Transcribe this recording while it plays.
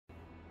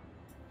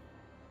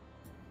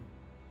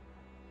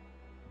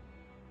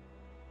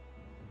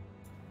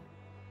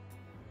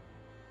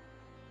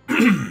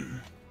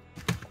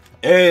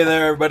Hey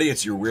there, everybody!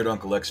 It's your weird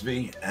Uncle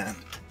XV, and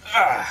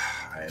I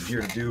am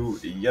here to do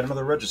yet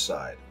another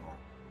regicide,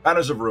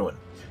 Banners of Ruin.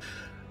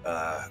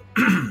 Uh,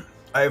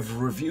 I've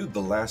reviewed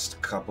the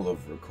last couple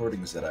of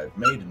recordings that I've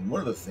made, and one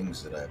of the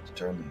things that I've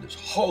determined is,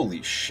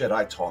 holy shit,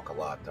 I talk a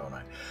lot, don't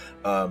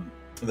I?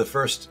 The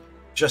first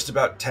just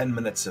about 10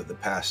 minutes of the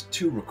past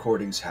two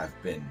recordings have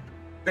been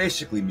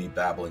basically me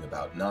babbling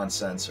about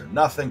nonsense or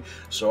nothing,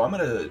 so I'm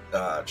going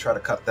to try to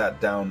cut that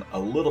down a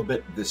little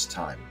bit this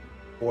time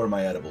before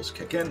my edibles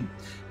kick in.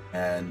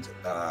 And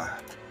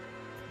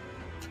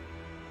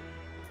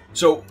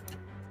so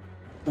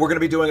we're going to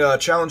be doing a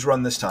challenge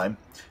run this time.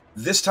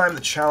 This time the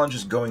challenge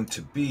is going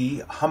to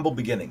be Humble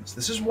Beginnings.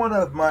 This is one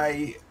of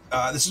my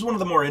one of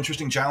the more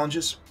interesting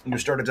challenges. Your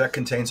starter deck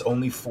contains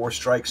only 4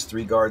 strikes,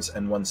 3 guards,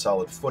 and 1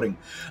 solid footing.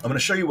 I'm going to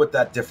show you what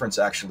that difference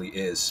actually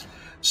is.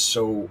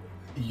 So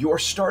your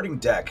starting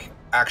deck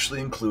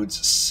actually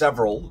includes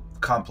several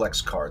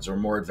complex cards, or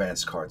more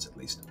advanced cards at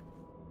least.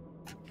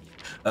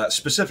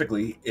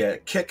 Specifically,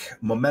 Kick,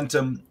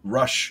 Momentum,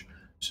 Rush,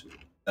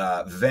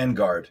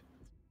 Vanguard,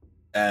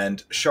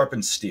 and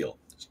Sharpened Steel.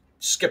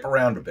 Skip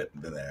around a bit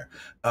in there.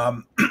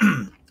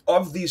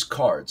 Of these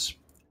cards,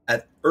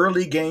 at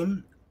early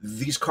game,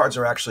 these cards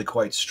are actually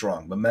quite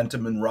strong.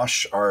 Momentum and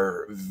Rush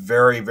are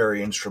very,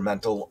 very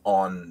instrumental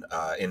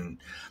in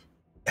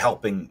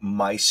helping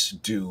mice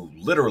do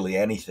literally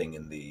anything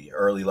in the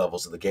early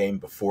levels of the game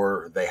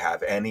before they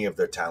have any of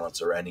their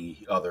talents or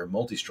any other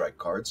multi-strike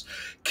cards.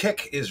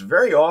 Kick is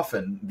very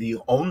often the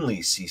only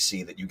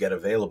CC that you get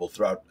available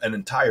throughout an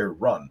entire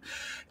run.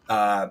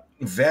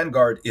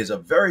 Vanguard is a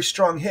very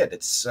strong hit.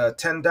 It's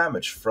 10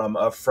 damage from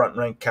a front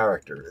rank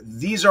character.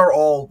 These are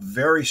all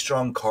very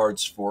strong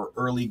cards for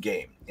early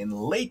game. In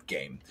late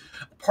game,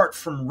 apart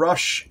from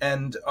Rush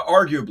and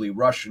arguably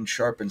Rush and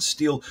Sharpened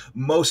Steel,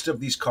 most of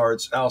these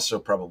cards, also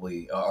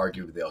probably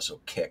arguably they also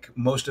Kick,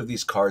 most of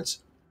these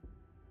cards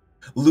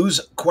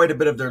lose quite a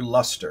bit of their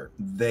luster.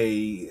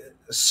 They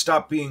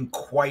stop being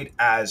quite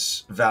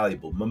as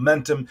valuable.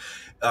 Momentum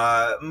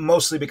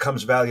mostly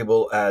becomes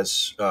valuable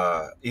as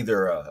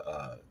either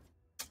a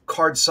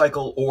card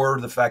cycle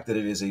or the fact that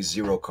it is a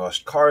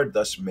 0-cost card,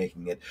 thus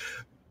making it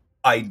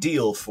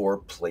ideal for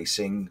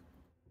placing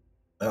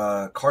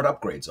card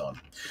upgrades on.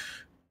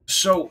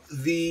 So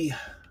the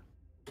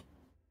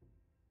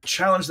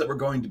challenge that we're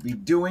going to be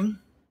doing,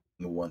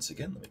 once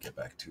again, let me get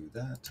back to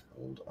that.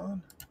 Hold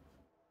on.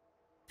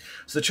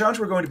 So the challenge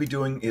we're going to be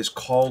doing is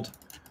called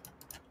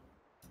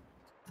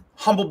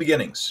Humble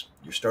Beginnings.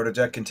 Your starter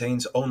deck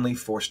contains only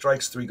 4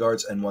 strikes, 3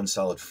 guards, and 1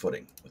 solid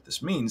footing. What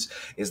this means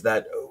is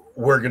that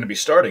we're going to be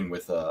starting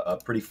with a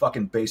pretty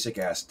fucking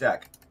basic-ass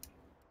deck.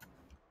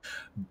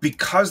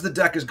 Because the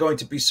deck is going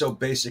to be so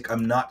basic,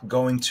 I'm not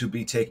going to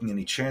be taking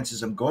any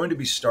chances. I'm going to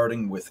be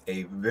starting with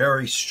a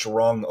very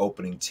strong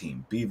opening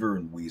team, Beaver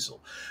and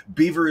Weasel.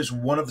 Beaver is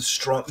one of the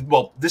strong...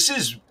 Well, this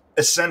is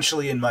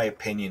essentially, in my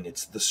opinion,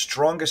 it's the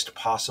strongest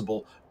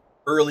possible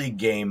early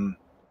game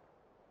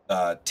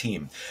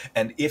team.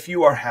 And if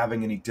you are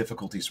having any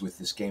difficulties with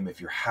this game, if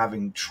you're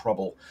having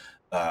trouble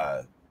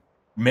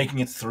making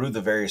it through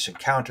the various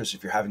encounters,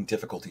 if you're having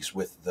difficulties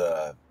with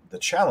the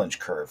challenge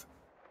curve,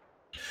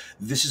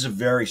 this is a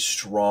very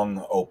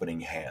strong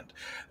opening hand.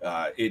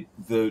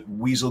 The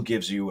Weasel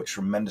gives you a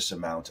tremendous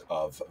amount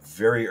of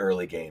very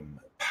early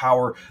game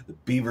power. The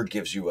Beaver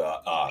gives you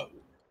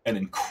an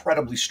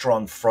incredibly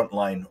strong front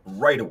line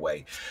right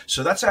away.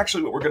 So that's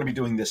actually what we're going to be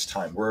doing this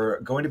time.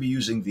 We're going to be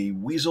using the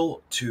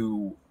Weasel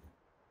to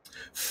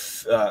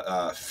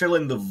fill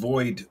in the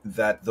void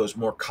that those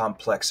more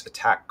complex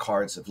attack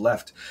cards have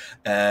left,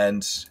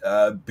 and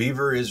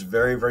Beaver is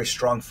very, very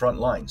strong front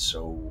line,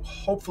 so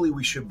hopefully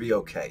we should be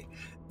okay.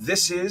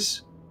 This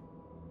is,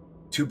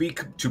 to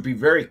be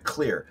very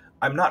clear,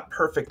 I'm not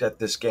perfect at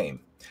this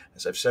game.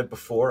 As I've said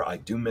before, I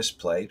do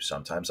misplay,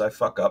 sometimes I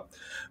fuck up,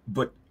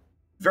 but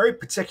very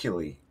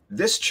particularly,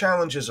 this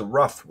challenge is a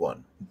rough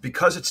one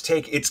because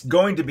it's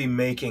going to be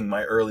making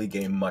my early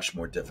game much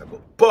more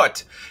difficult,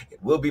 but it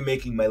will be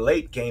making my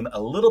late game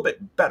a little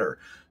bit better.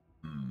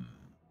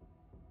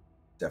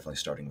 Definitely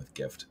starting with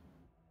Gift.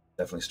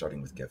 Definitely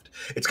starting with Gift.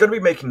 It's going to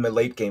be making my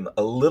late game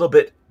a little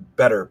bit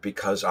better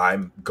because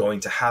I'm going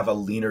to have a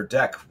leaner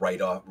deck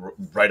right out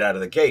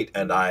of the gate,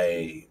 and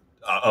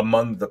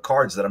among the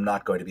cards that I'm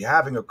not going to be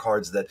having are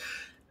cards that,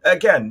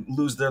 again,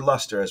 lose their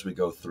luster as we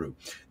go through.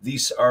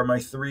 These are my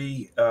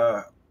 3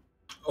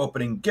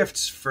 opening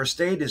gifts. First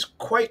Aid is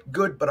quite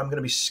good, but I'm going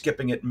to be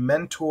skipping it.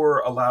 Mentor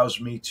allows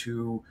me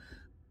to...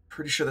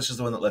 Pretty sure this is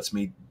the one that lets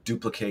me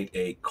duplicate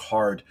a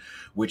card,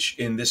 which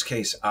in this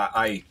case,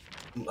 I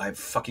have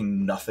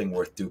fucking nothing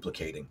worth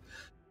duplicating.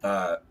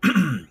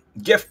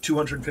 Gift,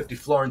 250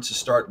 florins to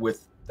start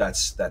with.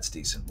 That's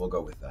decent. We'll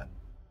go with that.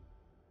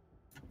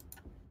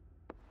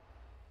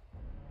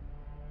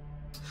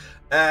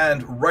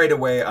 And right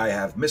away, I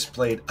have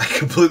misplayed. I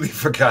completely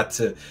forgot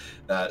to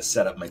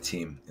set up my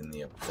team in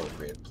the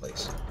appropriate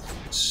place.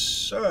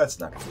 So that's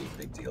not going to be a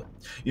big deal.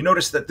 You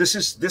notice that this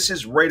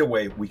is right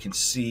away we can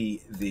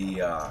see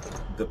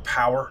the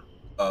power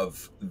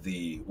of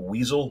the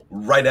Weasel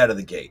right out of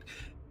the gate.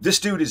 This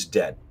dude is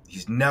dead. He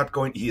is not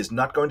going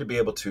to be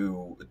able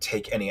to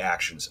take any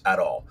actions at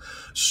all.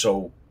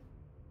 So,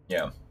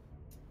 yeah.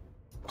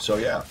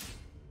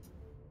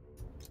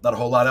 Not a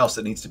whole lot else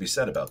that needs to be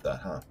said about that,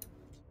 huh?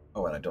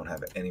 Oh, and I don't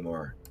have any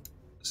more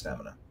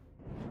stamina.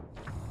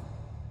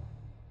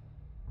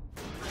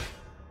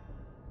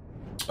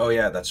 Oh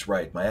yeah, that's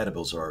right. My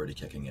edibles are already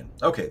kicking in.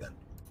 Okay, then.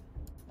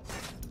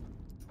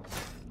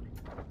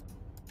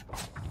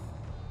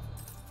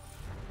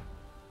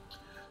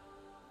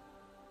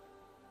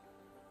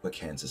 Quick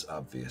hands is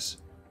obvious.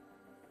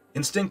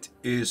 Instinct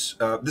is...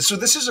 so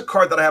this is a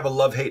card that I have a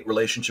love-hate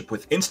relationship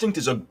with. Instinct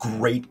is a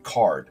great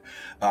card.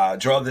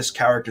 Draw this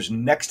character's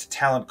next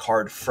talent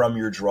card from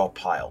your draw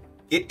pile.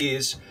 It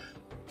is...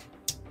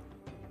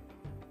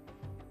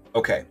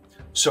 Okay,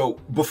 so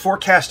before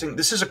casting,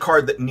 this is a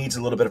card that needs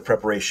a little bit of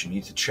preparation. You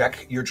need to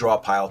check your draw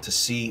pile to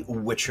see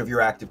which of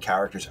your active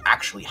characters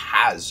actually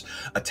has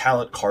a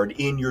talent card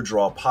in your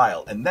draw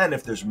pile. And then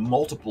if there's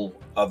multiple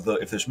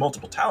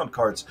talent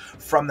cards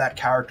from that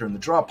character in the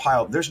draw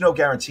pile, there's no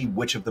guarantee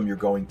which of them you're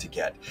going to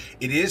get.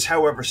 It is,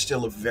 however,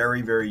 still a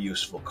very, very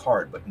useful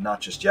card, but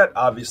not just yet.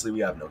 Obviously,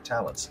 we have no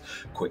talents.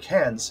 Quick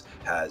Hands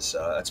has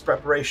its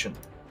preparation.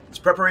 It's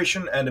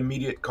preparation and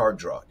immediate card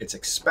draw. It's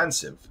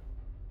expensive,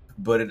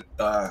 but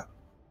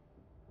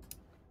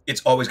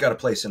it's always got a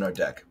place in our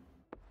deck.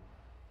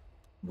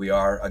 We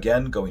are,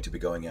 again, going to be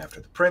going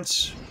after the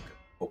Prince,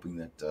 hoping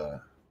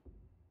that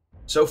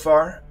so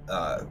far...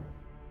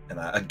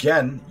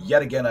 and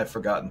yet again, I've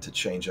forgotten to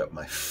change up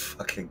my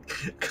fucking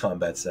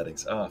combat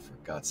settings. Ah, for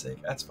God's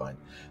sake. That's fine.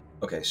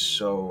 Okay,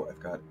 so I've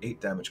got 8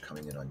 damage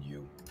coming in on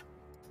you.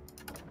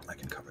 I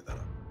can cover that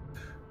up.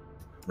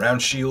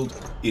 Round Shield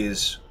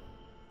is,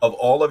 of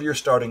all of your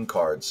starting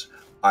cards,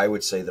 I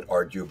would say that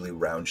arguably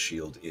Round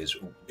Shield is,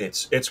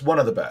 it's one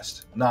of the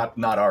best. Not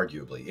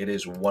arguably. It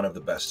is one of the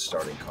best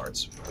starting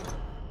cards.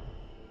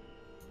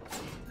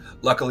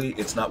 Luckily,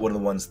 it's not one of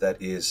the ones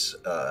that is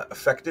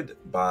affected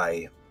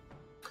by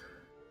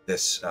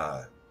this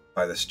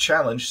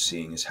challenge,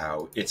 seeing as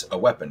how it's a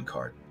weapon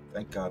card.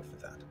 Thank God for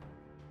that.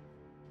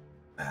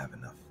 I have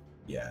enough.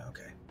 Yeah,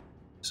 okay.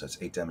 So it's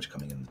 8 damage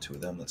coming in the 2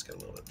 of them. Let's get a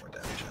little bit more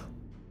damage out.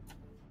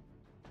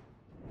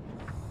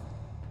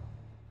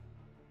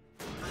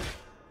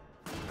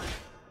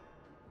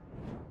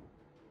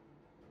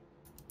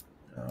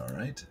 All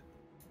right.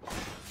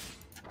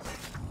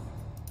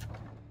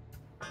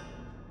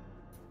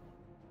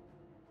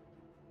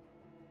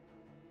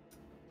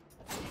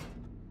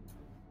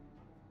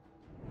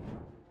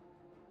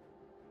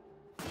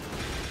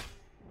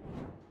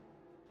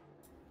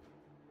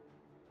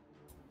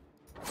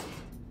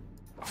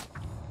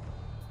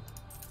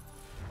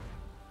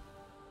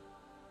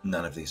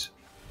 None of these.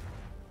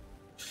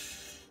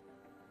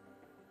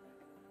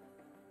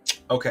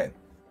 Okay.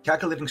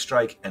 Calculating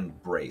Strike and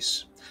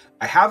Brace.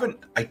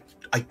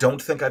 I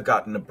don't think I've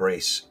gotten a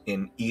Brace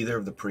in either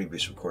of the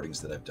previous recordings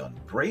that I've done.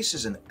 Brace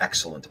is an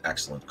excellent,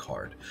 excellent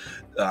card.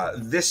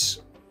 This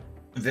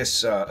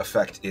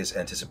effect is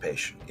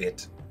Anticipation.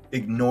 It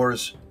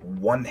ignores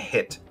one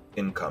hit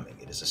incoming.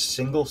 It is a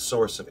single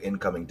source of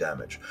incoming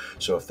damage.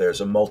 So if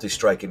there's a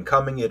multi-strike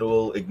incoming, it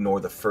will ignore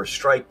the first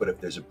strike, but if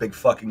there's a big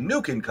fucking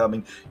nuke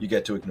incoming, you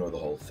get to ignore the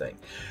whole thing.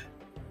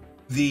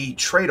 The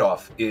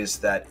trade-off is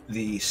that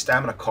the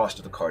stamina cost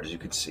of the card, as you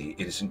can see,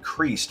 it is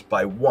increased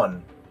by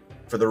 1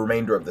 for the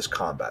remainder of this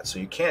combat. So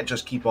you can't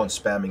just keep on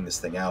spamming this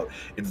thing out.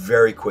 It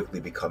very quickly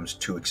becomes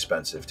too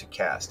expensive to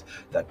cast.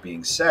 That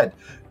being said,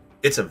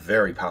 it's a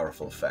very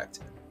powerful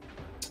effect.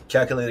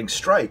 Calculating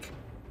Strike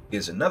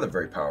is another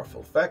very powerful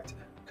effect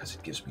because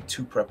it gives me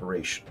 2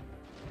 preparation.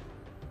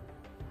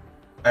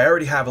 I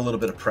already have a little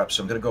bit of prep,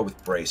 so I'm going to go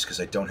with Brace because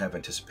I don't have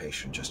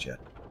Anticipation just yet.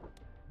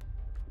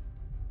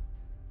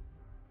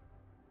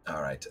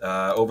 Alright,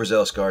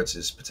 Overzealous Guards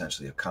is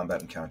potentially a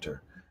combat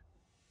encounter.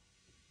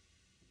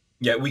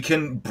 Yeah, we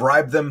can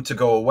bribe them to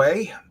go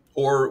away,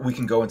 or we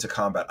can go into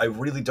combat. I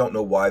really don't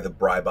know why the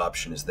bribe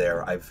option is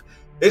there.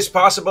 It's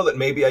possible that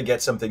maybe I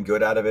get something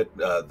good out of it.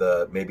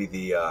 Maybe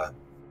the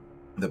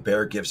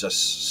bear gives us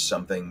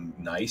something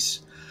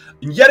nice.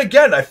 And yet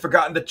again, I've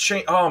forgotten to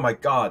change... Oh my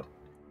god.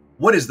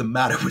 What is the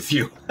matter with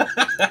you?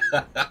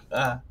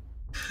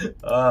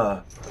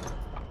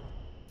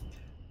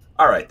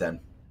 Alright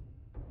then.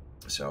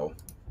 So...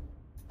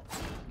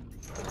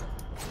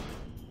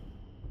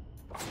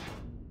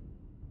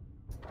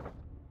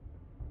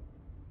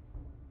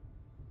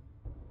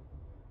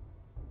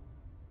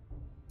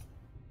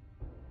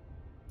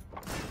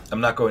 I'm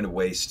not going to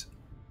waste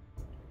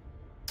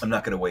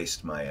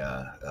my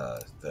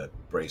the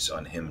Brace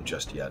on him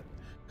just yet,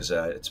 because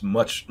it's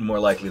much more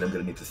likely that I'm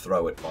going to need to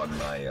throw it on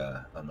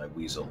my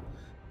Weasel,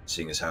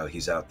 seeing as how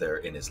he's out there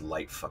in his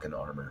light fucking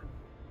armor.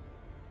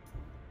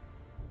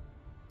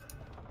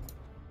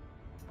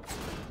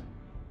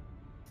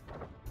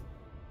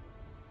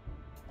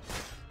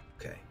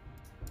 Okay.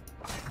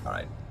 All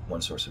right.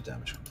 1 source of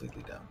damage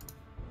completely down.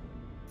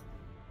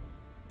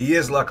 He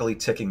is luckily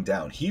ticking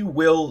down. He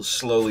will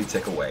slowly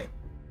tick away.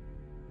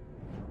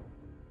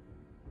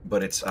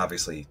 But it's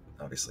obviously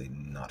Obviously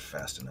not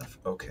fast enough.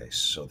 Okay,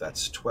 so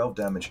that's 12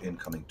 damage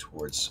incoming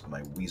towards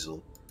my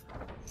weasel,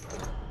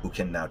 who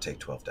can now take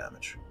 12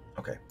 damage.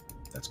 Okay,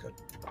 that's good.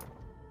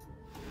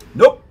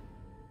 Nope!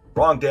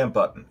 Wrong damn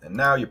button, and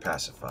now you're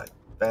pacified.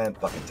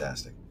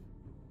 Fan-fucking-tastic.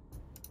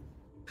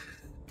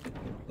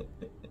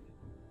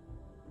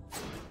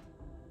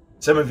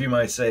 Some of you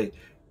might say,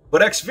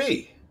 but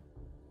XV,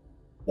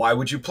 why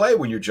would you play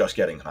when you're just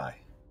getting high?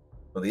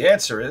 Well, the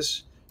answer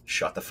is,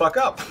 shut the fuck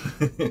up.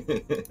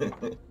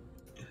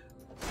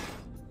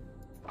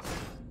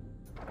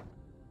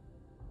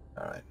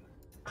 Alright,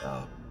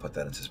 I'll put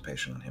that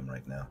anticipation on him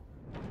right now.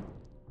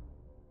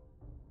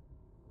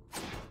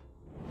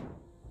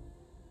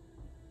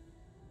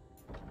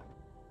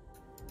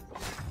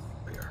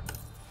 We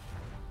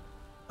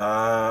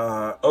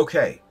are.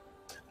 Okay.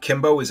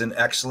 Kimbo is an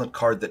excellent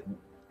card that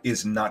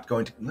is not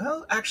going to...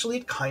 Well, actually,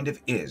 it kind of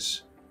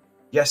is.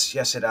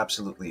 Yes, it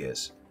absolutely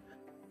is.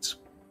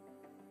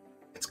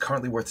 It's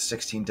currently worth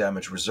 16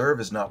 damage. Reserve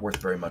is not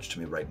worth very much to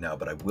me right now,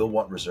 but I will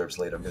want reserves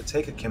later. I'm going to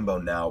take a Kimbo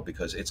now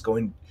because it's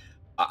going...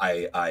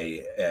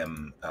 I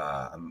am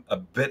I'm a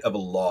bit of a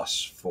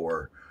loss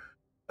for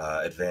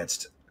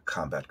advanced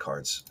combat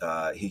cards.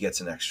 He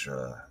gets an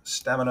extra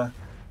stamina.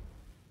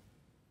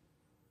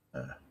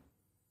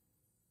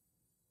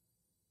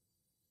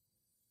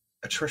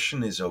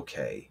 Attrition is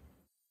okay.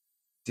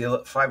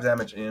 Deal 5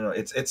 damage. You know,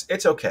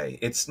 it's okay.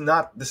 It's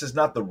not. This is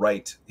not the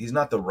right. He's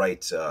not the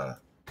right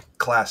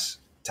class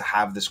to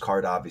have this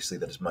card. Obviously,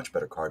 that is a much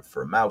better card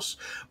for a mouse,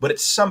 but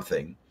it's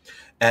something,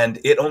 and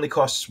it only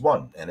costs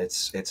 1, and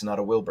it's not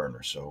a will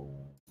burner, so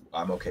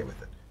I'm okay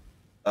with it.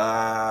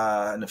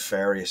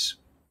 Nefarious.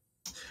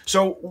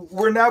 So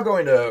we're now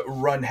going to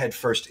run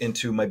headfirst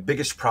into my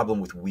biggest problem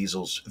with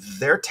weasels.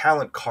 Their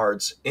talent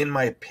cards, in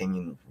my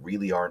opinion,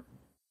 really aren't.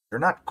 They're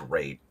not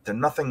great. They're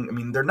nothing. I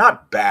mean, they're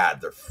not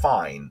bad. They're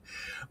fine,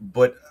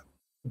 but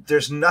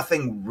there's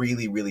nothing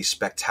really, really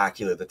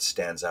spectacular that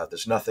stands out.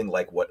 There's nothing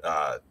like what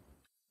a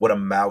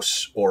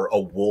mouse or a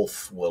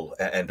wolf will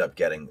end up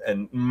getting.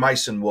 And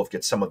mice and wolf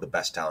get some of the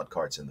best talent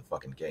cards in the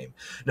fucking game.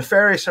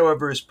 Nefarious,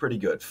 however, is pretty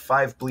good.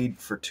 5 bleed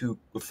for 2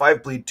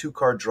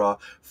 card draw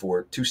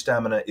for 2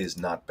 stamina is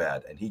not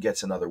bad, and he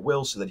gets another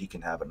will so that he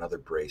can have another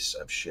brace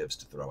of shivs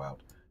to throw out.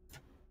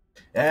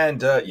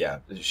 And, yeah,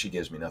 she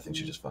gives me nothing.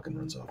 She just fucking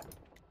runs off.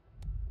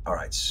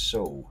 Alright,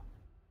 so...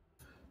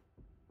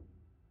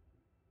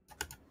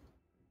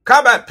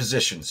 combat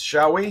positions,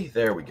 shall we?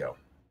 There we go.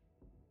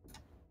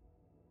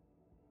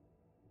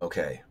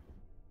 Okay.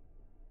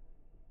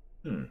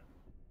 We're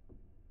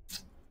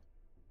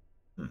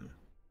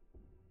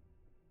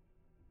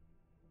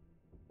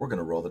going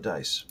to roll the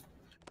dice.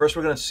 First,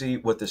 we're going to see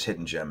what this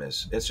hidden gem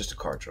is. It's just a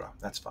card draw.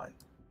 That's fine.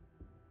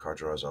 Card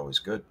draw is always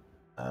good.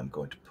 I'm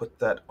going to put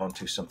that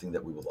onto something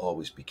that we will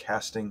always be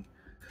casting.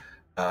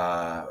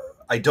 I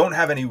don't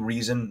have any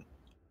reason...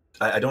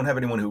 I don't have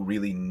anyone who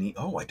really need...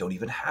 Oh, I don't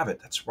even have it.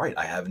 That's right.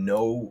 I have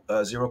no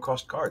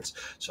zero-cost cards.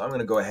 So I'm going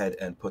to go ahead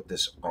and put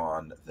this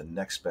on the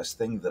next best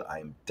thing that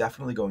I'm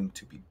definitely going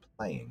to be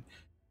playing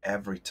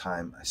every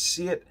time I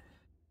see it.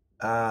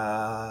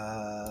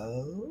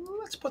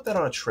 Let's put that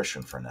on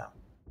attrition for now.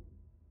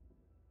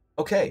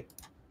 Okay.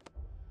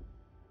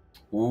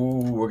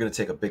 Ooh, we're going to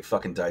take a big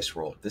fucking dice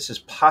roll. This is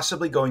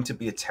possibly going to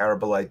be a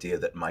terrible idea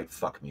that might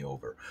fuck me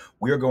over.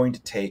 We are going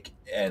to take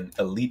an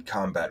elite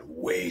combat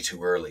way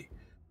too early.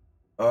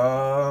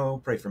 Oh,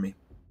 pray for me.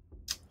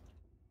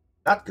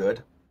 Not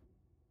good.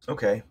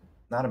 Okay,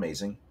 not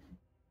amazing.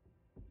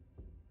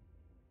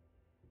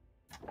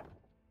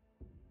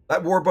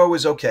 That warbow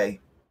is okay.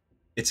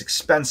 It's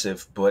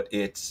expensive, but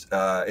it's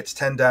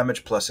 10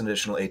 damage plus an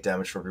additional 8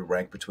 damage for every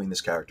rank between this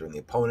character and the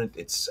opponent.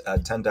 It's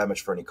 10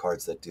 damage for any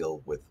cards that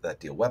deal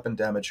weapon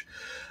damage.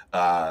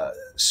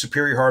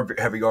 Superior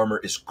heavy armor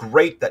is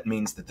great. That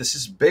means that this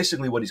is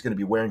basically what he's going to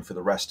be wearing for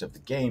the rest of the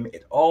game.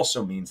 It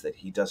also means that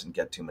he doesn't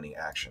get too many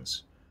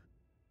actions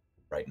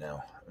right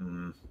now.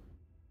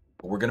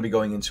 We're going to be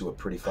going into a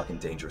pretty fucking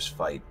dangerous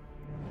fight.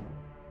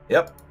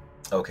 Yep.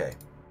 Okay.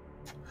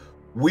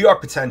 We are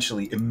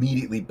potentially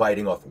immediately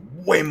biting off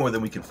way more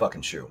than we can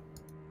fucking chew.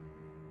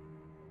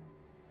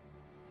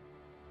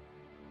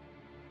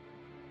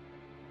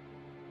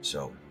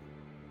 So,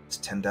 it's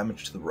 10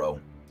 damage to the row.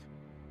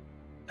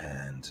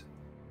 And...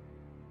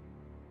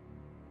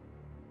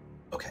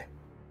 okay.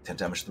 10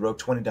 damage to the row,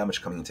 20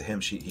 damage coming into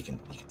him. He can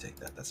take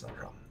that. That's not a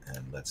problem.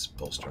 And let's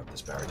bolster up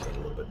this barricade a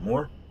little bit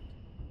more.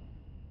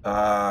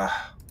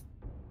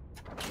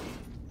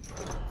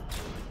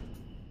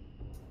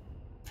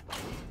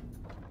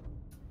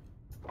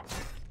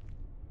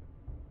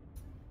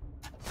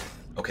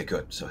 Okay,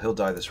 good. So he'll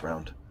die this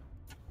round.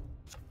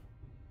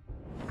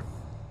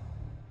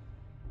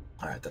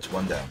 Alright, that's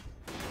 1 down.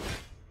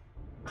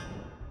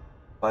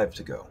 5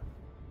 to go.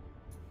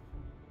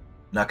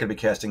 Not going to be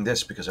casting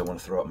this because I want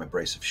to throw out my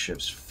brace of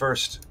shivs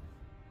first.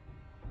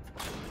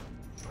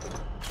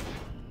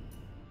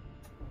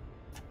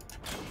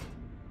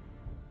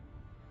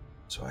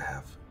 So I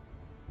have...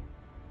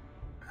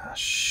 ah,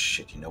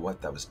 shit, you know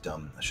what? That was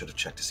dumb. I should have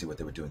checked to see what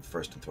they were doing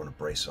first and thrown a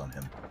brace on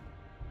him.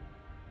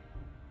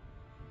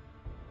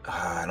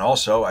 And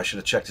also, I should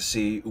have checked to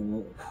see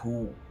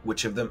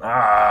which of them.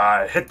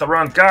 I hit the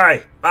wrong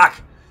guy.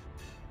 Fuck.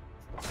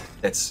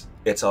 It's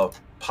a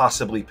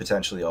possibly,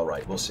 potentially all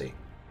right. We'll see.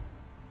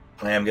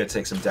 I am going to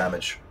take some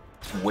damage.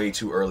 Way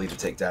too early to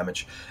take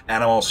damage,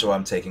 and also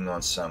I'm taking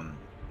on some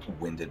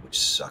winded, which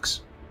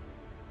sucks.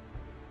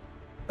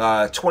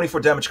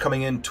 24 damage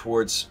coming in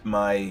towards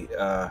my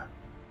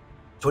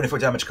 24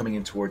 damage coming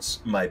in towards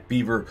my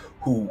beaver,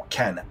 who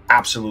can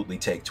absolutely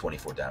take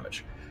 24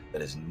 damage.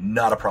 That is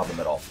not a problem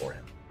at all for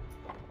him.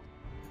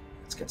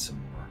 Let's get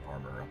some more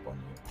armor up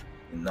on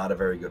you. Not a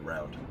very good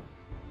round.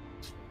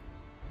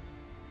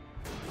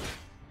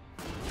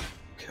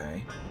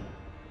 Okay.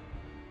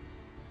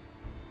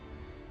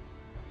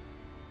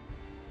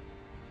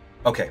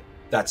 Okay,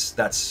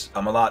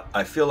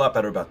 I feel a lot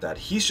better about that.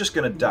 He's just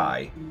gonna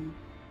die.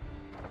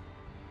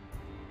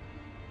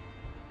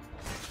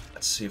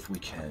 Let's see if we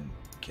can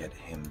get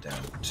him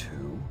down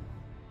to...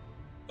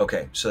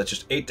 Okay, so that's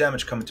just 8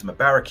 damage coming to my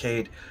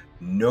barricade,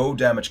 no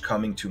damage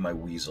coming to my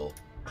weasel.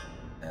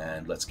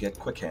 And let's get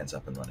quick hands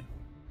up and running.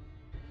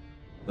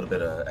 A little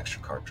bit of extra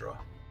card draw.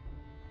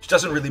 Which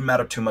doesn't really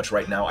matter too much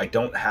right now. I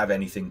don't have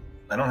anything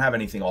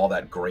all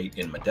that great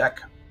in my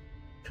deck.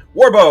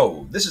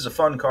 Warbow! This is a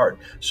fun card.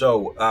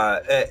 So,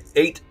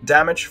 8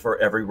 damage for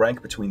every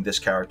rank between this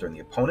character and the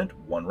opponent.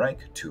 1 rank,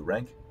 2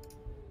 rank.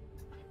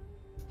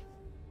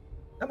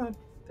 Come on.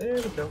 There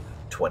we go.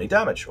 20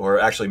 damage. Or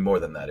actually more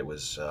than that. It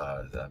was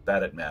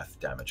bad at math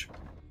damage.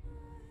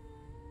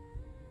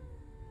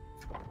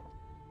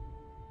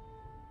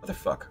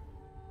 Motherfuck.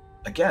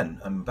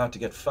 Again, I'm about to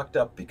get fucked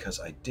up because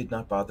I did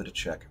not bother to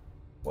check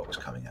what was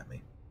coming at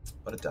me.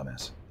 What a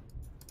dumbass.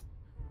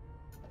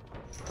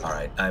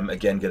 Alright, I'm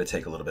again going to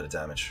take a little bit of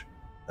damage.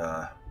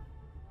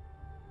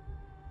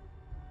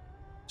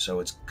 So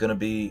it's going to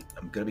be...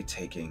 I'm going to be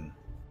taking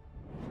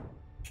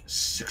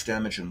 6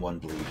 damage and 1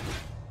 bleed.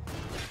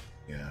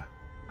 Yeah.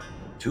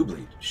 2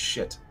 bleed.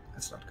 Shit.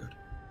 That's not good.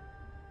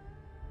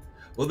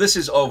 Well, this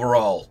is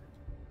overall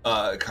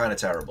kind of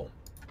terrible.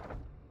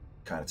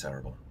 Kind of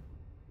terrible.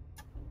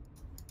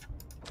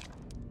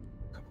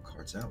 A couple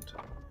cards out.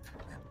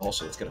 And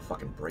also, let's get a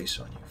fucking brace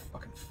on you.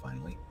 Fucking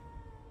finally.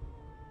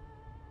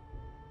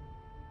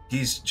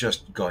 He's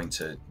just going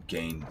to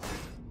gain...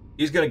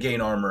 He's going to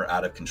gain armor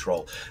out of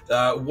control.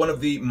 One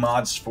of the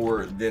mods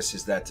for this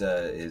is that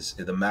is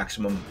the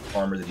maximum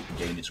armor that he can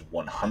gain is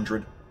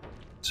 100.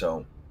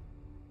 So,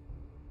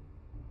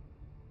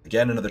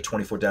 again, another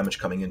 24 damage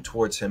coming in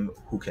towards him,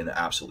 who can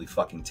absolutely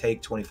fucking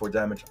take 24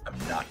 damage. I'm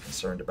not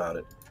concerned about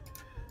it.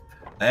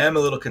 I am a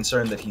little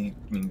concerned that he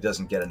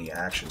doesn't get any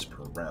actions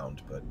per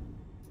round, but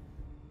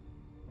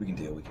we can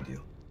deal, we can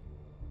deal.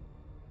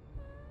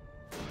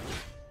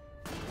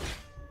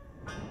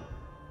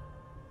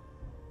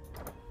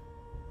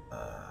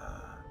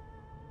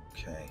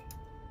 Okay.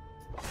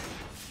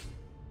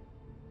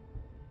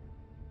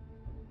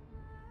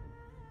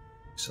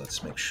 So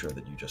let's make sure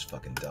that you just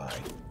fucking die.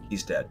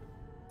 He's dead.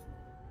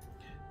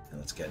 And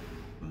let's get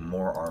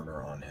more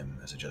armor on him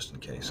as a just in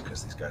case,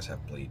 because these guys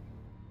have bleed.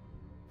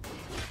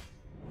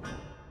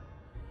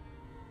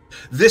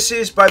 This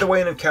is, by the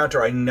way, an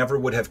encounter I never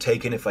would have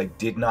taken if I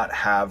did not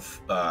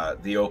have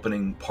the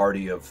opening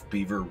party of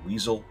Beaver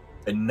Weasel.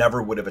 I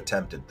never would have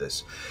attempted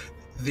this.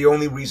 The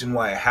only reason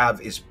why I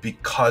have is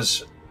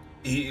because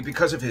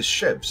of his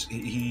shivs.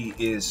 He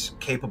is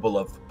capable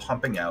of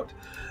pumping out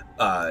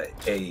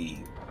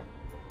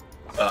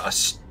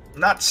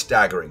not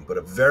staggering, but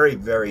a very,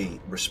 very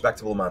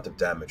respectable amount of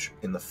damage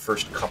in the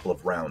first couple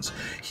of rounds.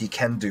 He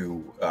can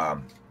do,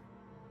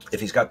 if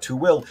he's got 2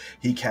 will,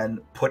 he can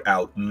put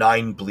out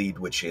 9 bleed,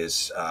 which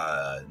is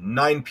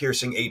 9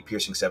 piercing, 8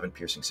 piercing, 7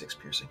 piercing, 6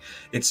 piercing.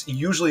 It's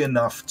usually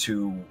enough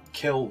to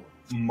kill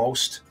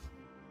most...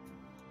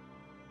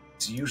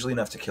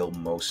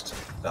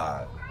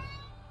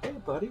 Hey,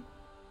 buddy.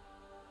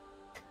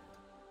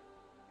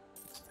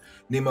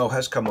 Nemo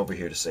has come over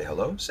here to say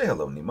hello. Say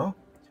hello, Nemo.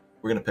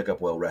 We're going to pick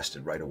up well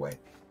rested right away.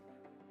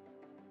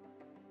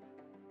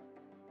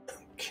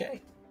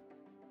 Okay.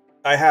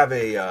 I have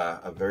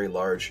a very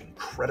large,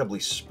 incredibly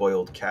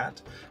spoiled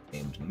cat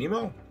named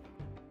Nemo.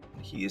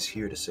 And he is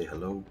here to say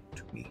hello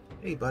to me.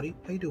 Hey, buddy.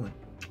 How you doing?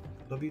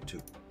 Love you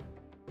too.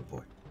 Good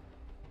boy.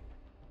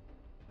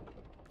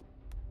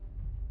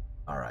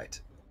 All right.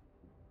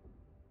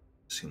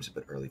 Seems a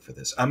bit early for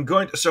this. I'm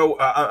going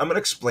to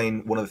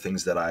explain one of the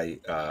things that I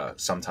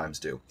sometimes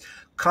do.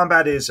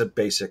 Combat is a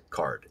basic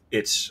card.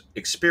 It's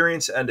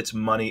experience and it's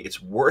money.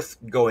 It's worth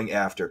going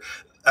after.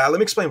 Let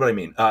me explain what I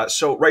mean.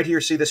 So right here,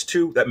 see this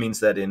 2? That means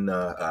that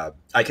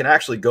I can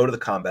actually go to the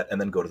combat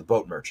and then go to the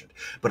boat merchant.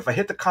 But if I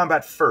hit the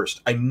combat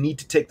first, I need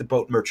to take the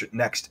boat merchant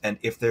next. And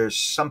if there's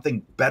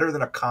something better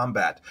than a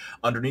combat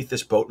underneath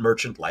this boat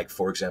merchant, like,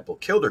 for example,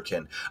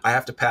 Kilderkin, I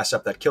have to pass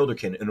up that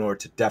Kilderkin in order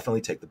to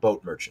definitely take the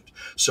boat merchant.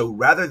 So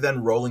rather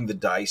than rolling the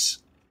dice,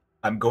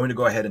 I'm going to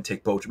go ahead and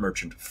take boat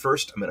merchant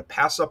first. I'm going to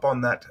pass up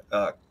on that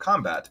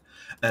combat,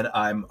 and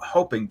I'm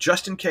hoping,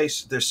 just in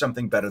case there's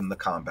something better than the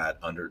combat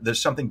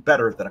there's something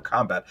better than a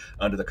combat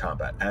under the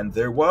combat. And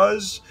there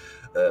was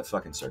a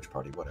fucking search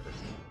party, whatever.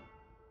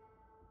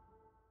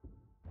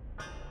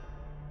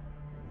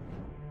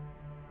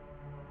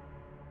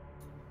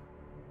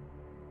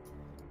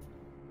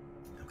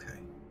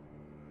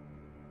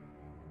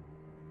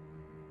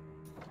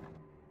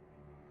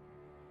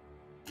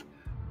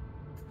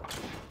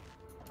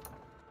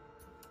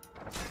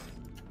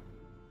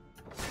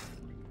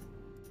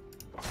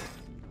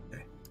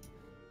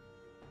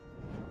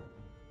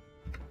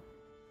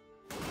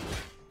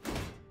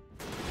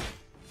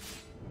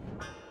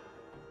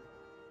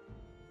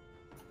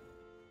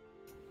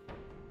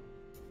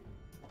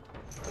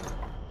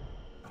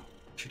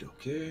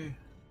 Okay.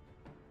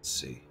 Let's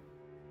see.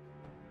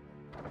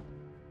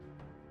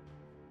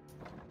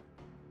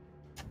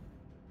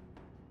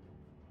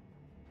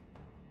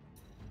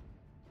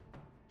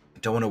 I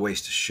don't want to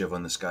waste a shiv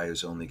on this guy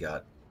who's only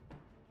got...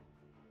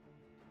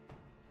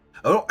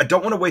 Oh, I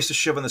don't want to waste a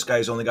shiv on this guy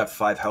who's only got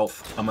 5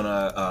 health. I'm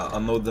gonna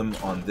unload them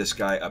on this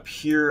guy up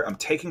here. I'm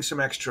taking some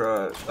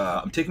extra.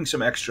 I'm taking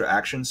some extra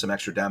action, some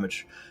extra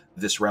damage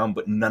this round,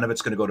 but none of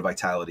it's going to go to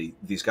vitality.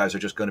 These guys are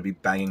just going to be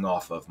banging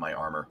off of my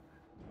armor.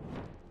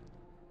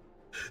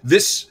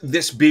 This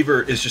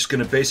beaver is just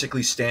going to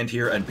basically stand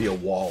here and be a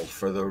wall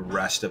for the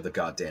rest of the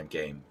goddamn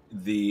game.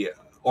 The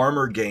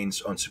armor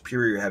gains on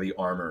superior heavy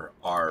armor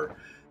are...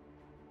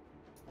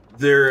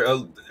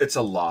 It's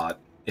a lot.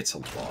 It's a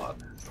lot.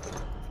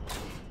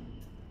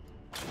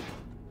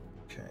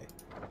 Okay.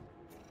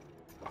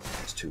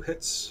 That's 2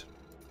 hits.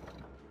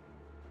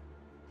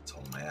 That's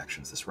all my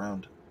actions this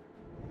round.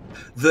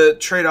 The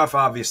trade-off,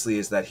 obviously,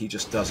 is that he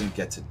just doesn't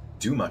get to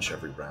do much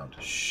every round.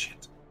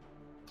 Shit.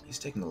 He's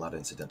taking a lot of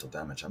incidental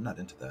damage. I'm not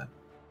into that.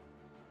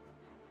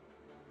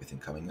 Everything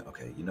coming...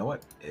 Okay, you know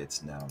what?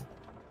 It's now...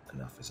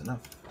 Enough is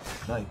enough.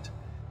 Night.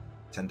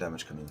 10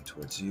 damage coming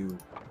towards you.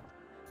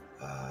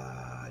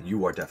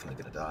 You are definitely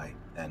going to die.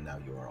 And now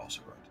you are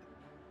also going to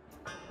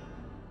die.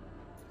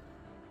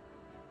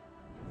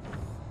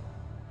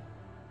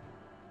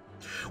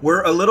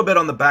 We're a little bit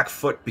on the back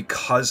foot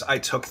because I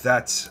took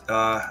that...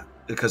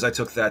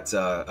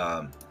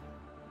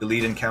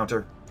 elite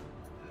encounter.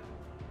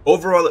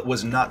 Overall, it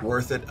was not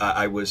worth it.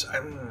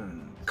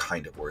 I'm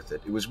kind of worth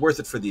it. It was worth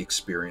it for the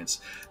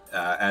experience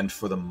and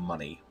for the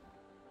money.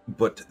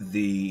 But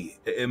the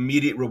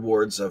immediate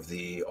rewards of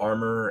the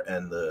armor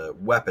and the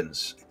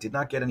weapons, I did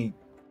not get any.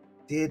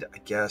 I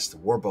guess the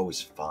warbow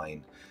is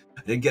fine.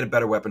 I did get a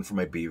better weapon for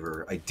my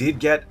beaver. I did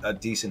get a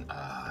decent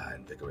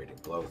invigorating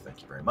blow.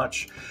 Thank you very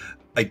much.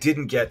 I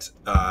didn't get.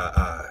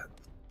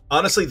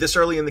 Honestly, this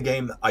early in the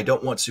game, I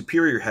don't want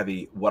superior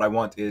heavy. What I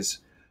want is...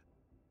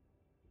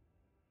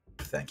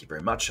 Thank you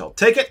very much. I'll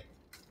take it.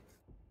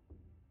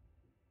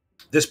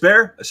 This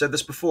bear, I said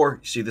this before.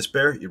 You see this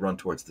bear? You run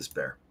towards this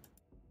bear.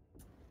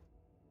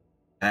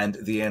 And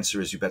the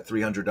answer is you bet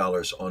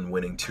 $300 on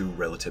winning 2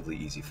 relatively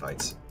easy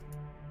fights.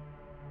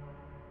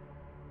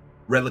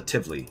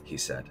 Relatively, he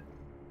said.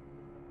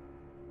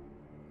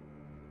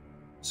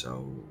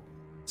 So,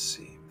 let's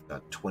see. We've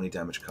got 20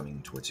 damage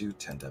coming towards you,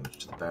 10 damage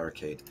to the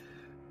barricade.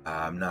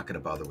 I'm not going to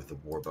bother with the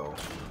warbow.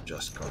 I'm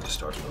just going to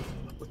start loading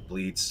them up with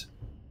bleeds.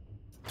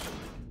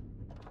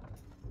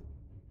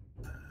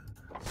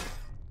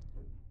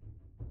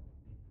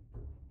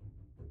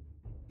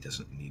 He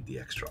doesn't need the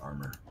extra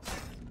armor.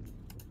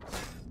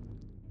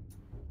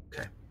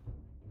 Okay.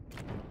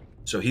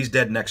 So he's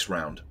dead next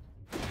round.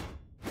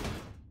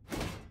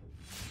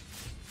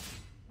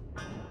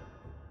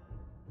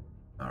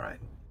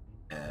 Alright.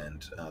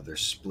 And they're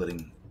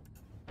splitting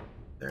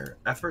their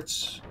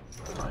efforts.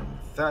 Fine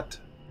with that.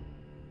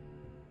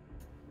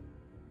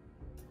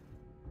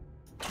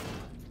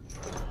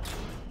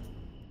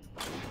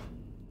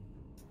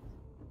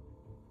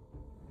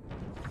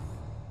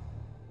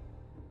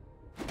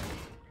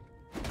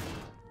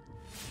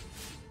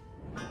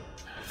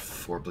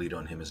 Bleed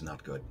on him is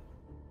not good.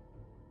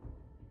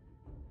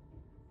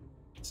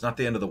 It's not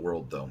the end of the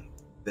world, though.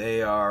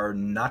 They are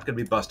not going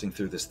to be busting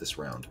through this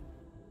round.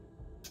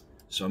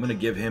 So I'm going to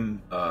give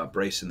him a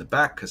brace in the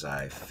back, because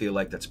I feel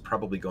like that's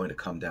probably going to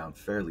come down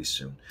fairly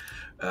soon.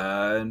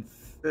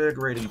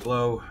 Invigorating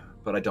blow,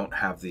 but I don't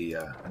have the...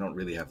 I don't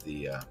really have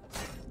the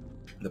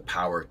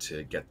power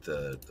to get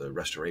the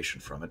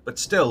restoration from it. But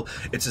still,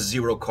 it's a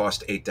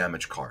 0-cost 8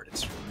 damage card.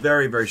 It's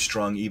very, very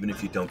strong, even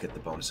if you don't get the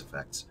bonus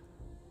effects.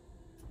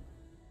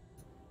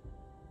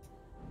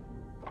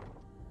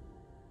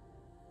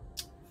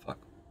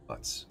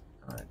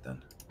 Alright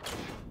then.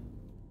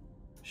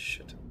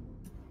 Shit.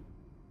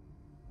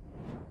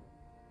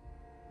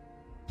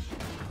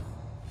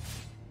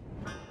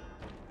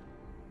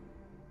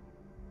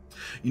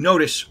 You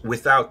notice,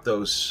 without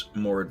those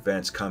more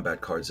advanced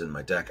combat cards in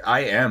my deck,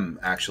 I am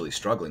actually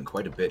struggling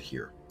quite a bit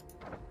here.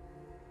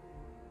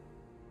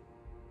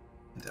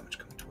 Damage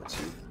coming towards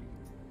you.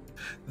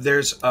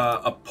 There's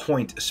a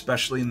point,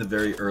 especially in the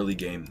very early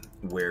game,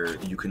 where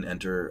you can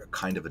enter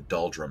kind of a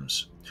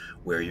doldrums,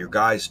 where your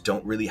guys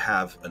don't really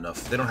have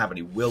enough, they don't have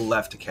any will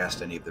left to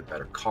cast any of their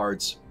better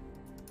cards.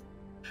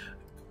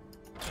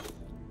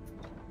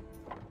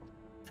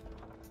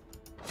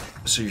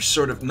 So you're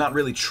sort of not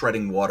really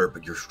treading water,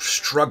 but you're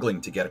struggling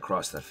to get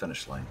across that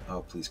finish line.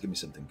 Oh, please give me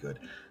something good.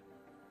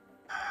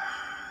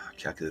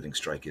 Calculating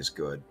strike is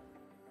good.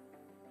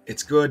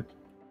 It's good.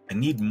 I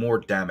need more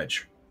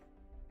damage.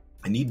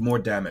 I need more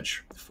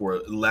damage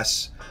for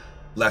less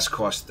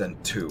cost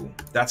than 2.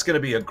 That's going to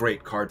be a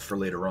great card for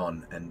later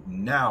on. And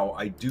now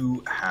I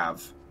do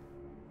have...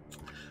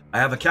 I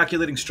have a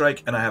calculating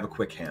strike and I have a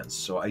quick hands,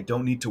 so I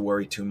don't need to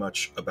worry too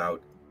much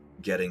about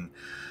getting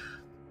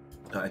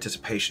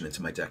anticipation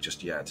into my deck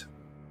just yet.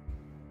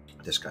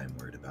 This guy I'm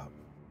worried about.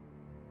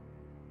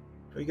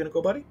 Are you going to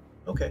go, buddy?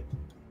 Okay.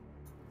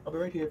 I'll be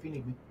right here if you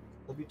need me.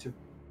 Love you too.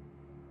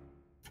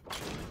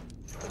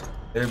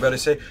 Everybody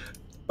say,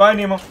 bye,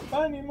 Nemo.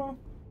 Bye, Nemo.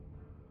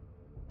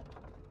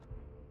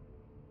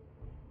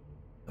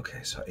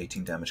 Okay, so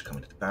 18 damage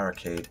coming to the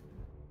barricade.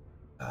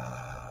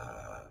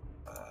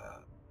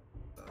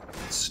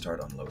 Let's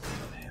start unloading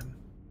on him.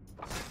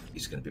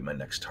 He's going to be my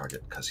next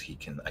target because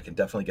I can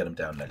definitely get him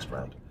down next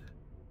round.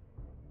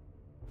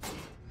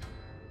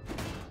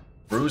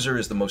 Bruiser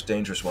is the most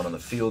dangerous one on the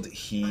field.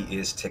 He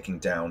is ticking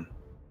down.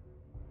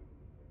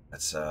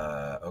 That's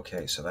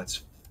okay, so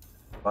that's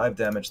 5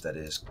 damage. That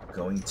is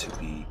going to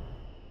be...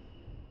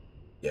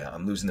 Yeah,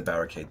 I'm losing the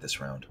barricade this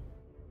round.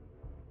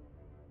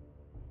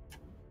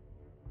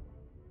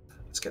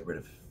 Let's get rid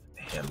of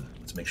him.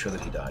 Let's make sure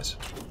that he dies.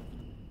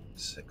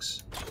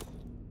 6,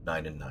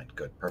 9, and 9.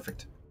 Good,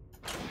 perfect.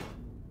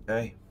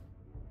 Okay.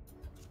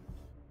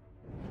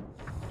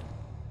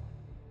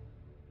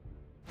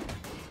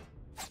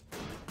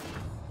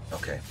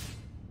 Okay.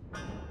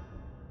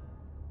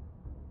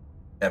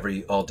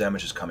 All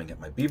damage is coming at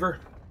my beaver.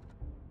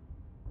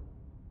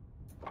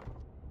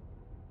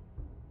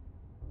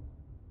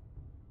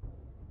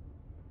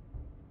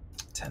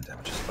 $10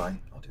 damage is fine.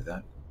 I'll do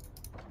that.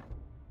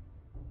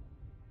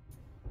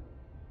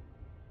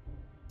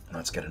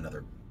 Let's get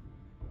another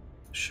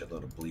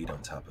shitload of bleed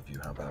on top of you.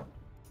 How about?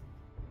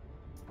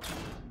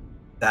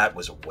 That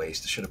was a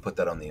waste. I should have put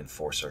that on the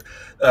enforcer.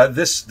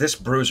 This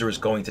bruiser is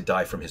going to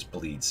die from his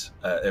bleeds.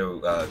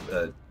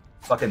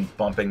 Fucking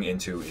bumping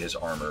into his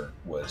armor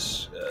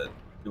was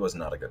it was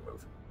not a good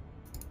move.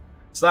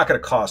 It's not going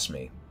to cost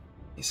me,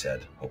 he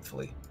said.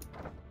 Hopefully.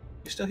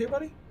 You still here,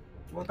 buddy?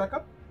 You want to back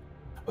up?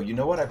 Oh, you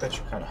know what? I bet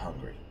you're kind of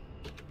hungry.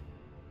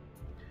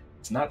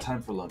 It's not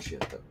time for lunch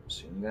yet, though.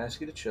 So I'm going to ask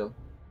you to chill.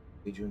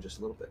 Feed you in just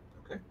a little bit,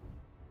 okay?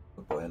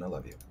 Good boy, and I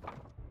love you.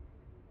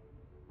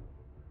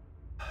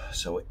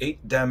 So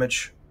 8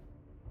 damage.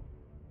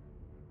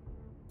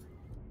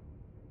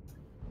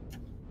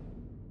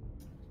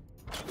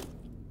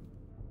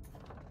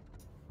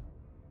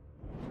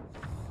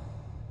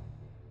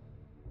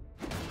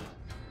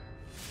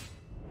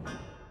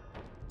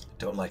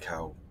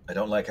 I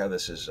don't like how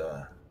this is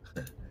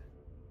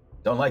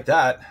don't like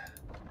that.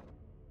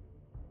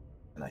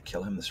 Can I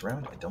kill him this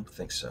round? I don't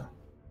think so.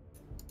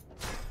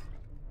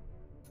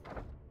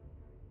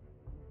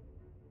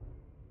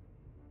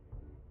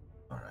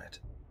 Alright.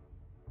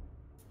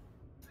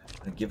 I'm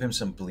gonna give him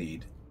some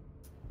bleed.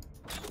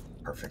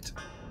 Perfect.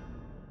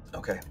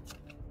 Okay.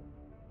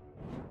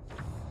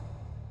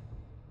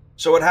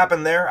 So what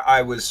happened there,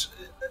 I was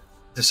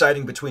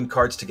deciding between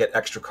cards to get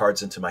extra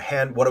cards into my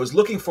hand. What I was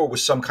looking for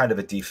was some kind of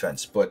a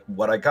defense, but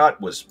what I got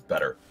was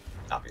better,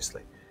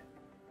 obviously.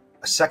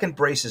 A second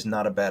brace is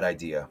not a bad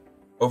idea.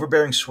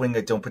 Overbearing swing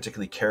I don't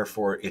particularly care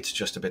for, it's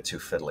just a bit too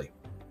fiddly.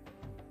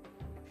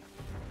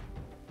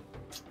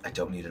 I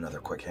don't need another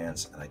quick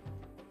hands, and I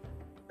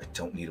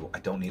don't need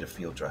a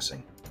field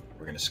dressing.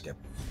 We're gonna skip.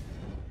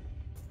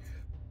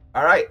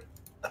 Alright,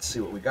 let's see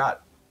what we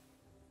got.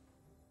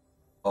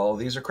 All of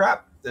these are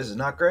crap. This is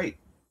not great.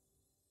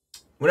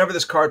 Whenever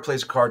this card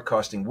plays a card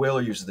costing will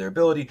or uses their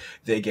ability,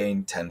 they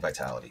gain 10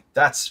 vitality.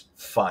 That's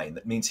fine.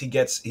 That means he's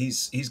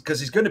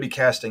going to be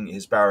casting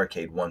his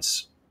barricade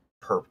once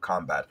per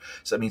combat.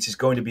 So that means he's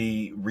going to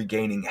be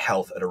regaining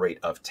health at a rate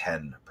of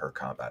 10 per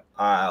combat.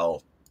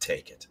 I'll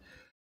take it.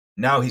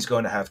 Now he's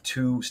going to have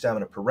 2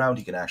 stamina per round.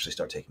 He can actually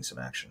start taking some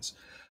actions.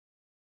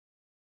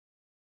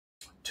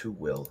 2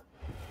 will.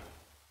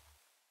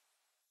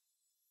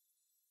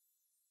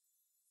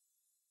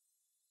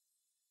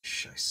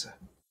 Scheisse.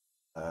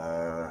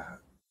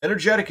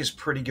 Energetic is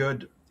pretty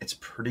good. It's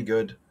pretty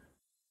good,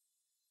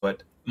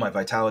 but my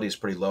vitality is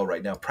pretty low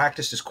right now.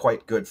 Practice is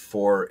quite good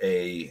for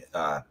a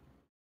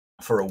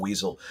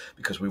weasel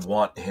because we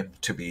want him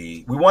to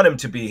be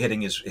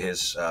hitting his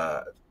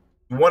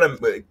we want him.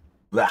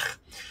 Blech.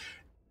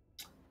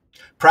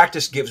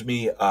 Practice gives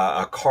me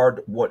a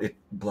card.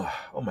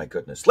 Oh my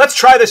goodness! Let's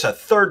try this a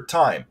third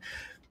time.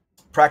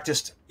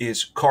 Practice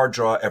is card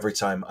draw every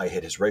time I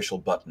hit his racial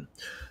button.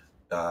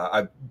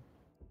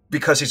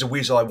 Because he's a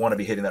weasel, I want to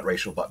be hitting that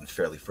racial button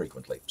fairly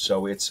frequently.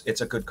 So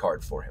it's a good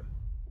card for him.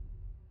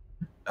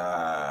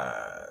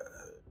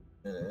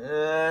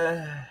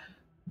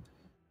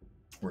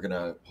 We're going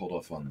to hold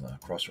off on the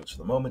crossroads for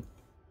the moment.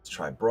 Let's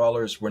try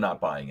brawlers. We're not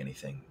buying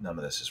anything. None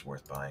of this is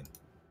worth buying.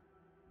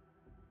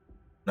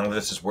 None of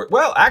this is worth...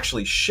 Well,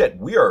 actually, shit.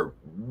 We are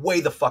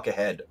way the fuck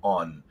ahead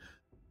on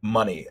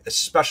money,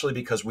 especially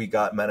because we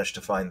managed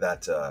to find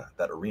that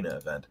arena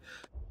event.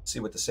 Let's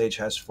see what the sage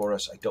has for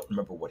us. I don't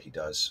remember what he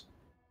does.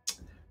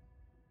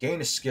 Gain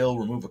a skill,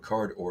 remove a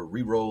card, or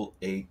reroll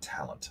a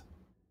talent.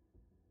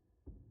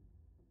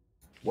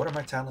 What are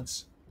my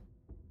talents?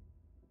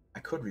 I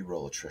could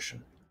reroll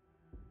attrition.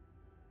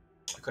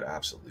 I could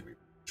absolutely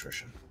reroll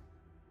attrition.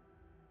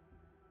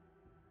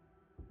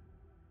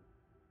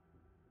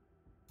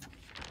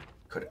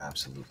 Could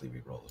absolutely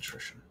reroll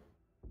attrition.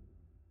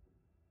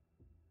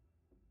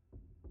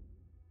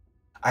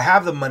 I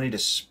have the money to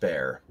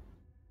spare.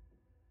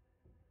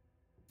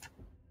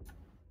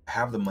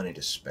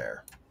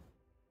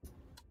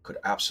 Could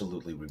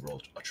absolutely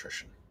reroll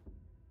attrition.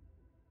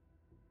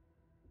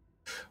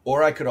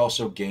 Or I could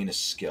also gain a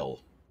skill,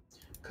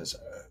 because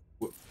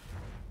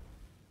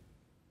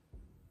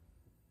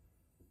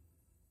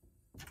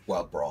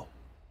Wild Brawl.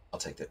 I'll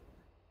take that.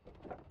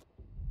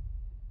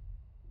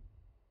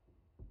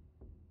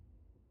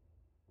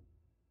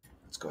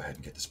 Let's go ahead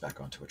and get this back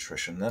onto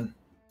attrition then.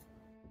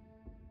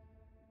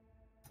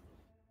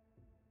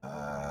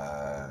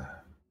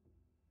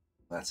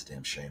 That's a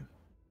damn shame.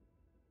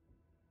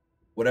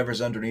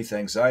 Whatever's underneath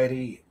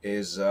anxiety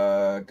is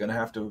gonna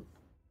have to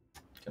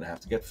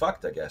get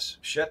fucked, I guess.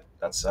 Shit,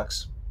 that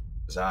sucks.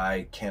 Because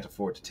I can't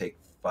afford to take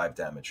 5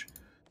 damage.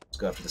 Let's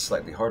go after the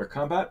slightly harder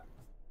combat.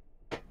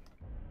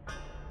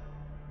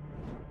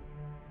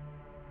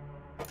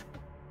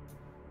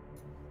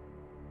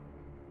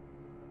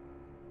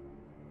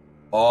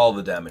 All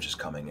the damage is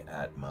coming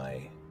at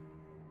my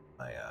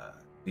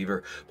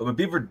beaver, but my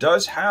beaver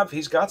does have.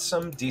 He's got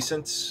some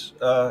decent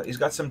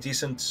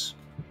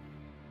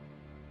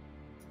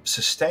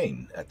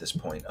sustain at this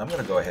point. I'm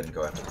going to go ahead and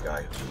go after the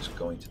guy who's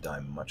going to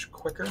die much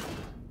quicker.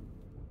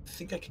 I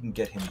think I can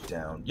get him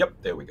down. Yep,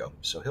 there we go.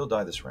 So he'll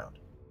die this round.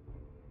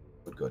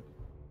 Good.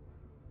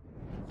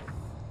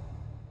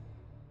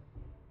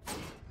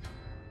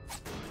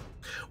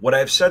 What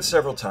I've said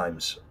several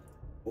times,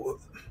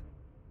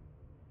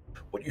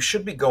 what you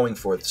should be going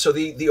for, so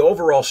the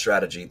overall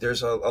strategy,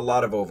 there's a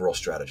lot of overall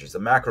strategies. The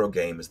macro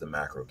game is the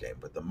macro game,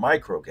 but the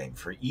micro game,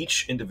 for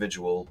each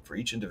individual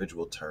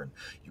turn,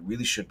 you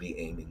really should be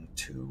aiming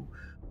to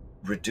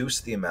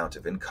reduce the amount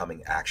of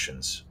incoming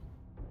actions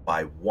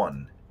by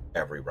 1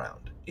 every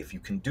round. If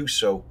you can do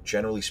so,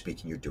 generally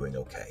speaking, you're doing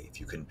okay. If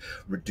you can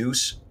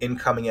reduce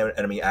incoming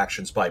enemy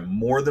actions by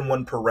more than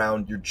 1 per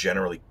round, you're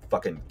generally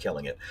fucking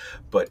killing it.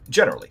 But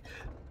generally,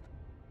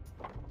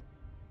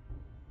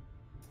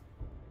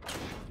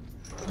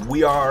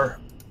 we are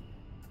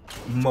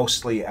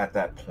mostly at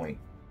that point.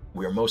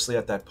 We are mostly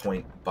at that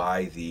point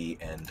by the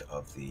end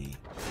of the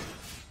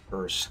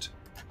first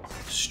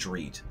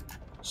street.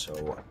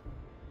 So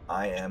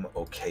I am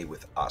okay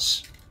with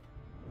us.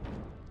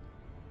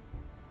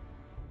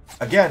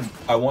 Again,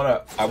 I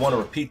want to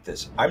repeat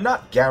this. I'm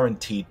not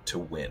guaranteed to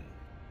win.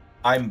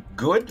 I'm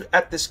good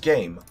at this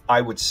game,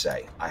 I would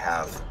say.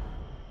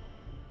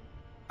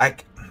 The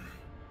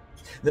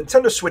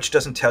Nintendo Switch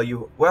doesn't tell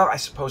you. Well, I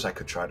suppose I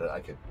could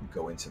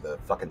go into the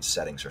fucking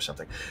settings or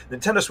something. The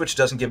Nintendo Switch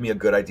doesn't give me a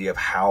good idea of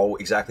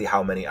exactly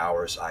how many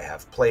hours I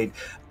have played.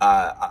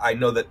 I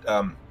know that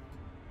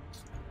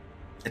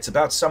it's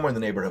about somewhere in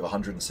the neighborhood of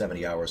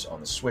 170 hours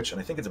on the Switch,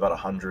 and I think it's about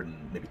 100,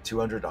 maybe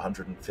 200,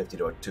 150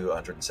 to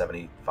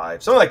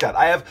 275, something like that.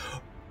 I have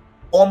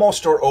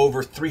almost or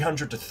over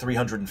 300 to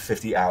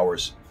 350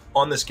 hours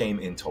on this game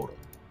in total.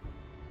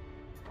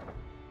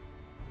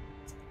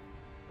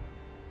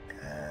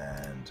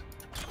 And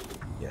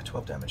yeah,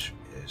 12 damage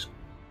is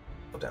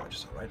all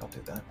right. I'll do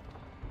that.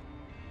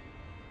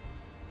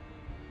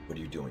 What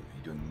are you doing? Are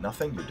you doing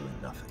nothing? You're doing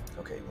nothing.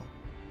 Okay, well,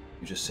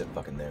 you just sit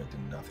fucking there and do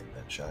nothing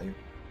then, shall you?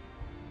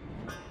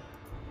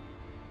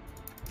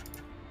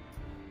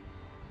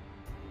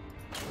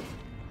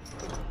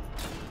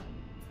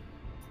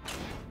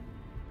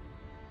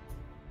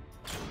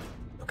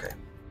 Okay.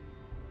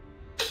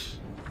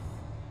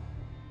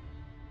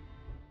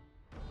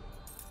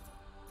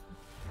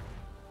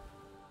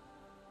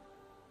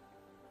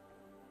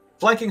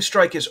 Flanking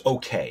Strike is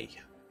okay.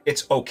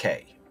 It's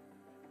okay.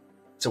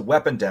 It's a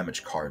weapon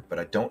damage card, but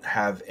I don't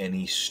have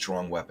any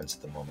strong weapons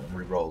at the moment. I'm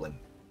re-rolling.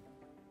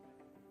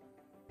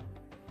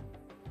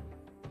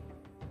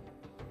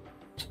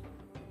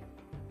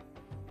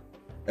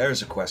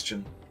 There's a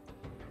question.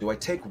 Do I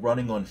take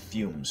running on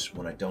fumes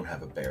when I don't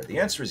have a bear? The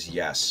answer is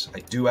yes. I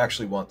do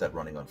actually want that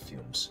running on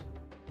fumes.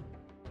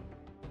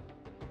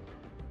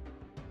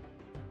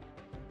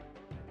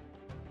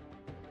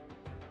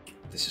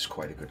 This is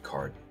quite a good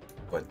card,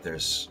 but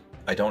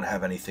I don't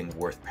have anything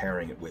worth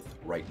pairing it with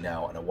right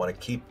now, and I want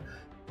to keep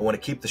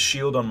the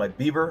shield on my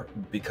beaver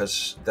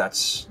because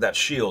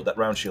that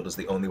round shield is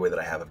the only way that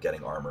I have of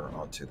getting armor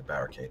onto the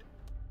barricade.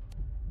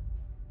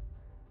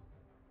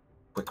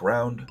 Quick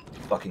round,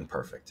 fucking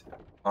perfect.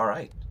 All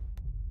right,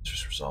 let's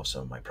just resolve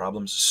some of my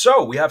problems.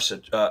 So we have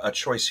a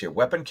choice here: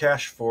 weapon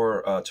cache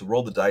to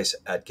roll the dice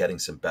at getting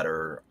some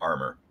better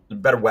armor,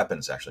 better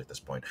weapons. Actually, at this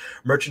point,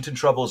 Merchant in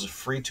Trouble is a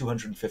free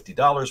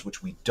 $250,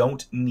 which we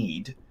don't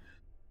need,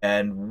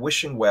 and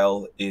Wishing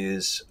Well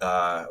is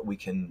we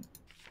can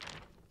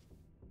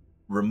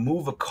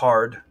remove a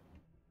card,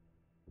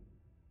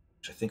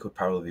 which I think would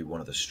probably be one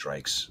of the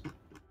strikes.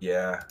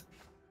 Yeah.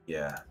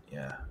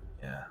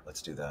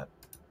 Let's do that.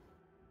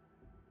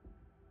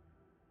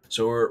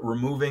 So we're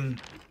removing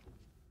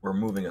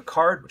a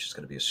card, which is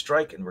going to be a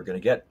strike, and we're going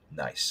to get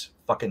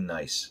fucking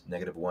nice,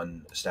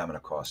 -1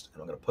 stamina cost,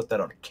 and I'm going to put that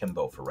on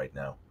Akimbo for right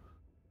now.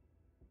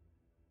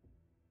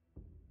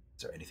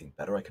 Is there anything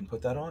better I can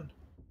put that on?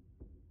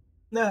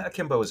 Nah,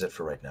 Akimbo is it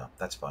for right now.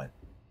 That's fine.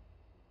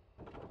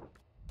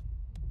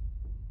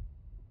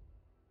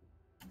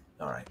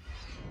 All right.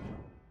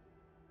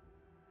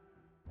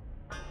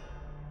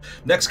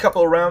 Next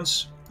couple of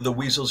rounds, The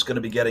weasel's going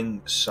to be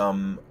getting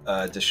some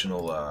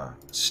additional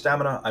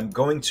stamina. I'm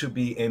going to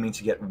be aiming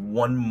to get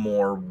one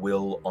more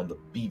will on the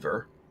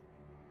beaver.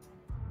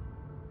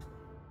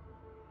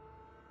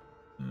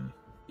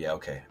 Yeah,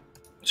 okay.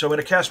 So I'm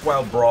going to cast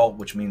Wild Brawl,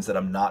 which means that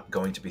I'm not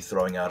going to be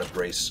throwing out a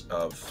brace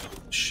of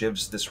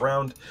shivs this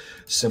round,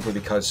 simply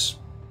because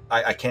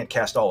I can't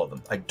cast all of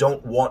them. I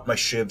don't want my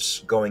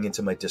shivs going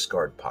into my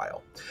discard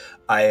pile.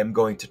 I am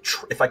going to,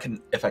 if I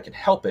can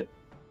help it,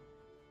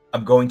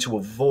 I'm going to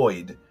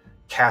avoid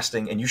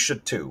casting, and you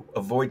should too,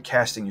 avoid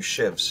casting your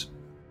shivs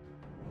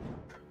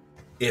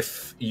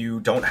if you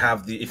don't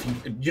have the, if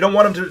you don't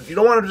want them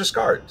to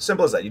discard.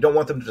 Simple as that. You don't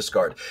want them to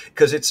discard,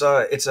 because it's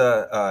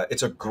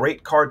a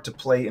great card to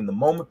play in the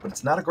moment, but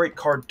it's not a great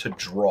card to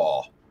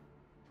draw.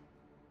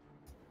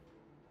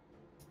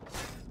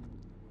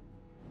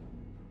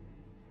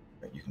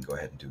 Right, you can go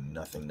ahead and do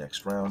nothing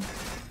next round.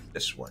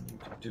 This one you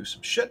can do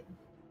some shit,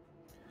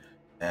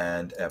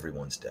 and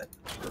everyone's dead.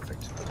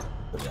 Perfect.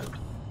 Good round.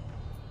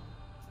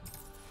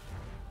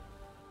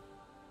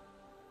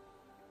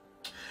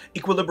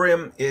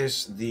 Equilibrium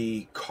is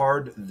the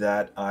card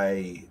that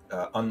I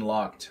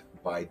unlocked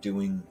by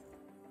doing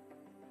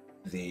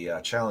the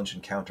challenge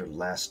encounter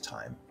last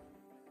time.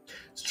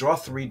 It's draw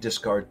 3,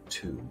 discard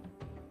 2.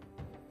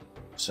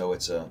 So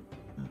it's a...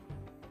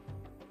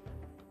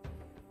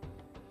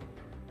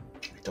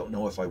 I don't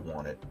know if I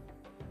want it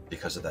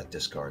because of that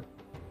discard.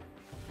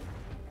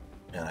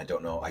 And I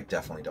don't know, I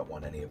definitely don't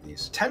want any of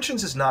these.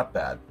 Tensions is not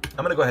bad.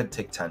 I'm going to go ahead and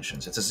take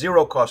Tensions. It's a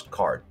 0-cost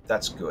card.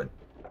 That's good.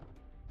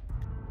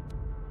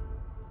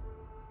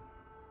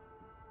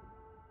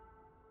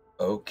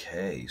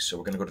 Okay, so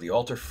we're going to go to the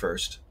altar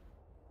first.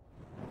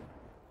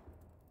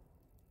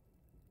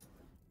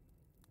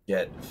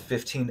 Get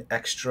 15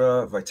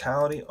 extra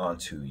vitality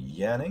onto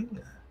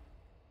Yanning.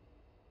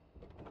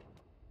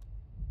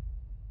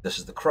 This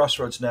is the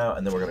crossroads now,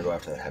 and then we're going to go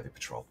after that heavy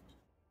patrol.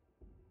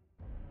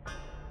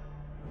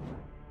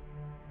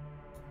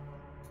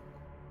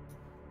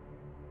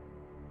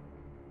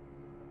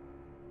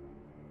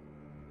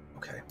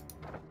 Okay.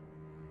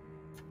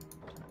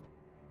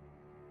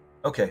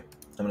 Okay.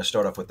 I'm going to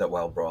start off with that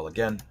Wild Brawl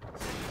again,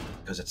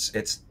 because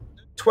it's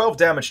 12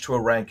 damage to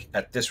a rank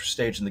at this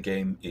stage in the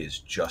game is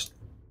just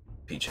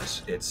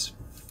peaches. It's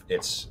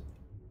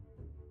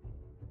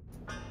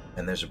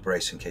and there's a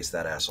brace in case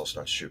that asshole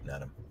starts shooting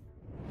at him.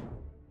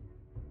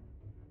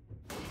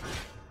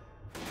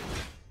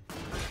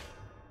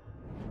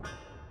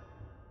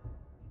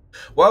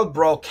 Wild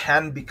Brawl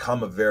can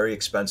become a very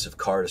expensive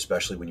card,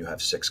 especially when you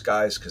have 6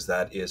 guys, because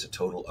that is a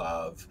total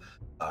of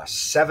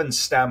 7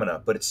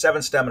 stamina, but it's 7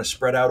 stamina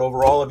spread out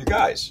over all of you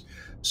guys.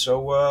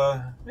 So,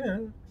 yeah.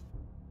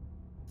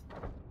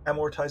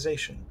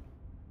 Amortization.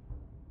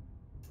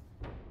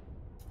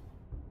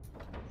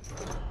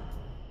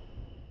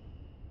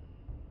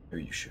 Who are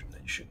you shooting at?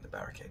 You're shooting the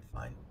barricade.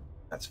 Fine.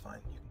 That's fine.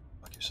 You can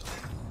fuck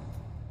yourself.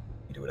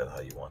 You do whatever the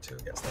hell you want to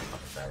against that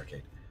fucking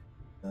barricade.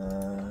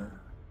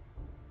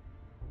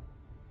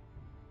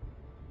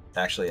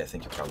 Actually, I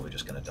think you're probably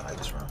just going to die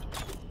this round.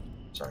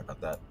 Sorry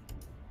about that.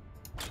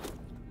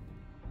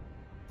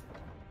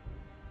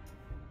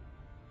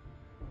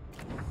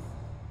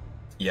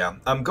 Yeah,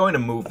 I'm going to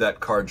move that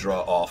card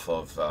draw off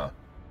of...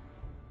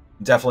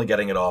 definitely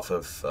getting it off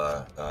of...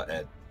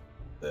 I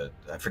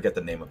forget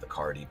the name of the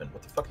card even.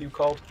 What the fuck are you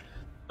called?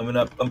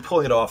 I'm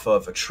pulling it off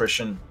of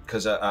attrition,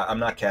 because I'm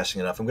not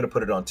casting enough. I'm going to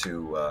put it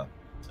onto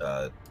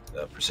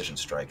Precision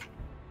Strike.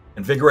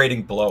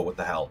 Invigorating Blow, what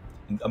the hell?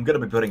 I'm going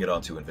to be putting it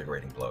onto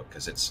Invigorating Blow,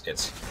 because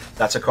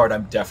that's a card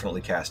I'm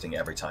definitely casting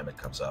every time it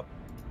comes up.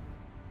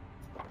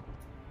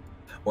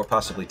 Or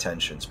possibly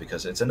Tensions,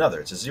 because it's a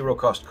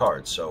 0-cost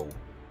card, so...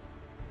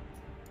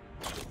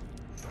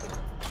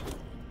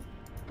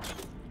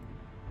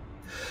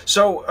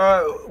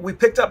 So, we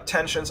picked up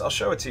Tensions. I'll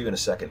show it to you in a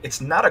second.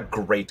 It's not a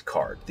great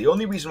card. The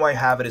only reason why I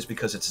have it is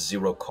because it's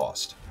 0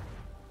 cost.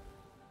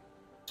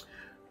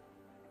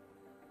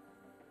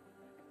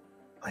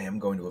 I am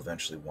going to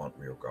eventually want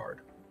Rear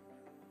Guard.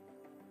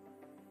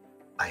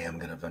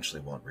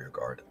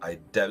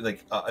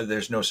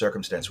 There's no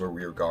circumstance where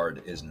Rear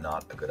Guard is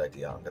not a good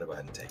idea. I'm going to go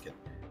ahead and take it.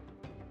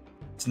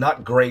 It's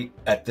not great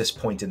at this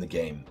point in the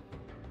game.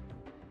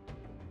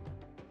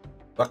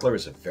 Buckler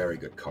is a very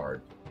good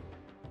card.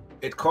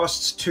 It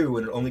costs 2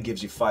 and it only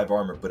gives you 5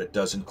 armor, but it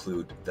does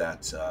include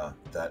that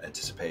that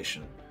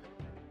anticipation.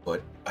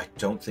 But I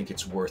don't think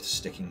it's worth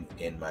sticking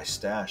in my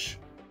stash.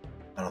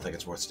 Yeah,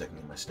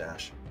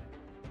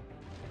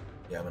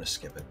 I'm going to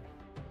skip it.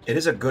 It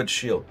is a good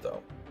shield,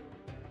 though.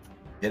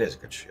 It is a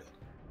good shield.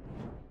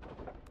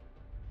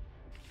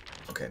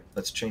 Okay,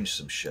 let's change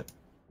some shit.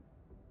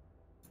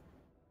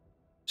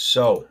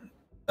 So,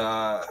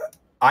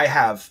 I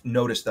have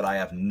noticed that I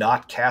have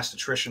not cast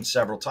Attrition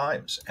several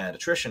times, and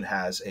Attrition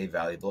has a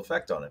valuable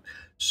effect on it.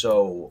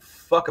 So,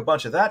 fuck a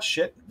bunch of that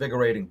shit.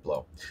 Invigorating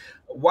Blow.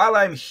 While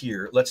I'm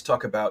here, let's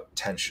talk about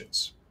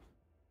Tensions.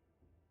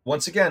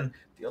 Once again,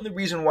 the only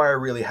reason why I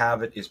really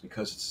have it is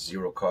because it's a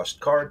 0-cost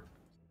card.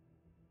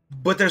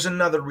 But there's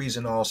another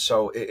reason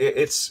also.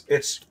 It's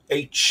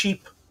a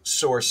cheap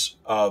source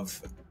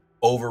of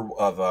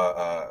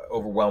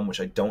overwhelm,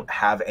 which I don't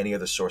have any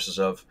other sources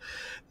of.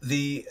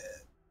 The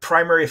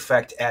primary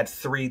effect, add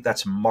 3,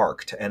 that's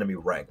mark to enemy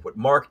rank. What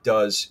mark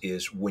does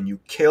is when you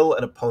kill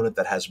an opponent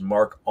that has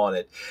mark on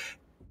it,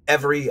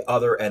 every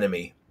other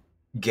enemy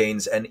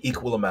gains an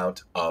equal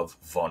amount of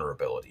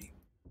vulnerability.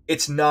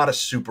 It's not a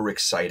super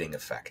exciting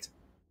effect.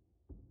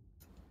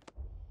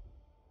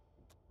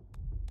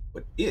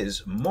 What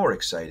is more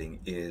exciting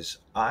is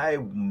I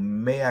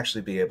may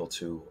actually be able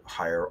to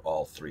hire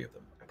all 3 of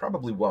them. I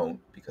probably won't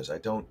because I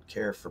don't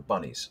care for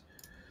bunnies.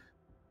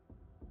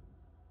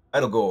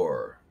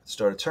 Edelgore,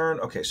 start a turn.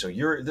 Okay, so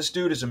this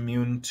dude is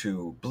immune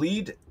to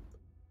bleed.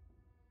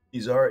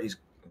 He's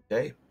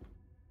okay.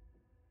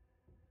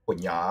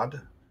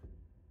 Poignard.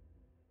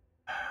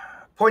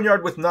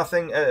 Poignard with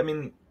nothing. I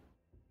mean,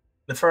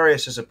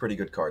 Nefarious is a pretty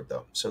good card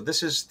though. So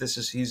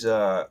he's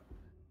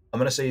I'm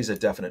gonna say he's a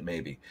definite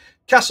maybe.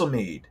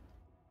 Castlemead.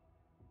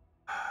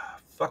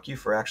 Fuck you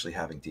for actually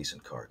having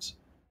decent cards.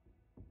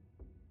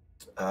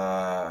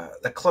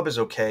 That club is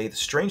okay. The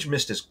Strange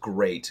Mist is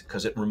great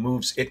because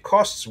it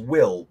costs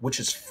will, which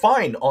is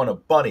fine on a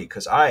bunny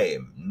because I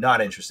am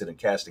not interested in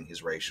casting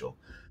his racial.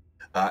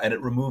 And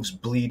it removes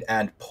bleed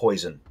and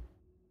poison.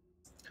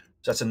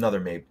 So that's another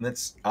maybe.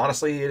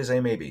 Honestly, it is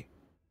a maybe.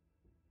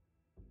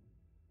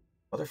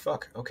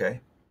 Motherfuck, okay.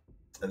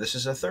 And this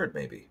is a third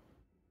maybe.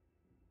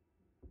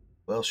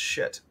 Well,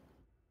 shit.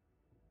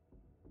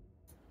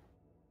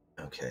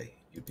 Okay,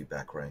 you'd be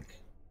back rank.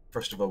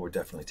 First of all, we're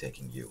definitely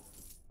taking you.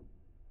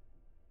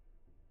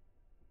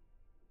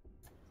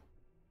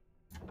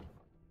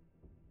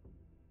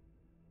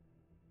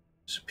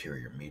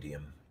 Superior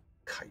medium.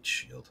 Kite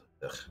shield.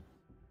 Ugh.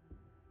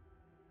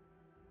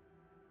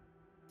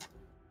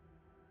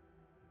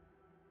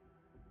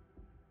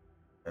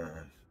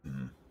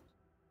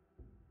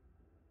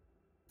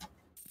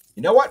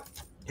 You know what?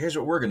 Here's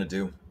what we're going to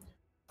do.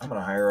 I'm going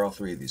to hire all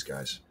 3 of these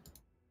guys.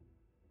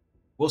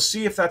 We'll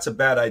see if that's a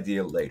bad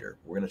idea later.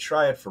 We're going to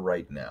try it for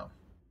right now.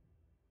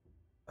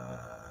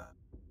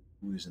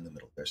 Who is in the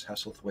middle? There's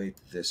Hasselthwaite.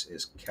 This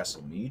is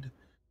Castlemead.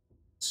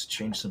 Let's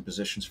change some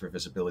positions for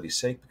visibility's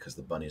sake because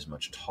the bunny is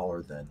much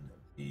taller than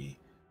the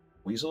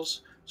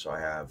weasels. So I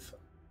have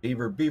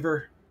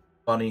Beaver,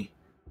 Bunny,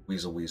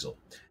 Weasel.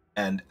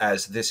 And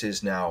as this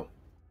is now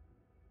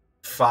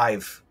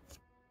 5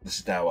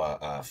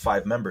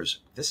 members,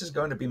 this is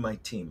going to be my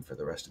team for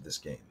the rest of this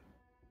game.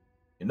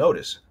 You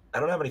notice, I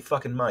don't have any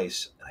fucking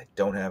mice, and I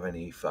don't have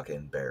any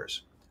fucking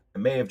bears. I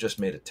may have just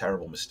made a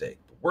terrible mistake,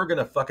 but we're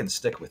gonna fucking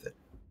stick with it.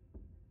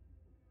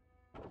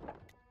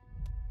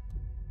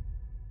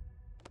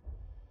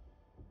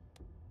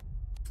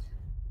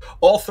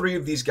 All 3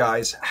 of the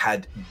guys,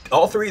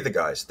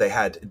 they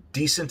had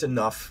decent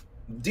enough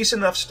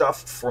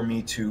stuff for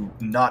me to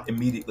not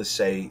immediately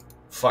say,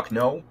 fuck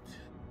no,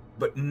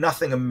 but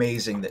nothing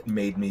amazing that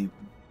made me,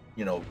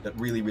 that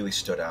really, really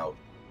stood out.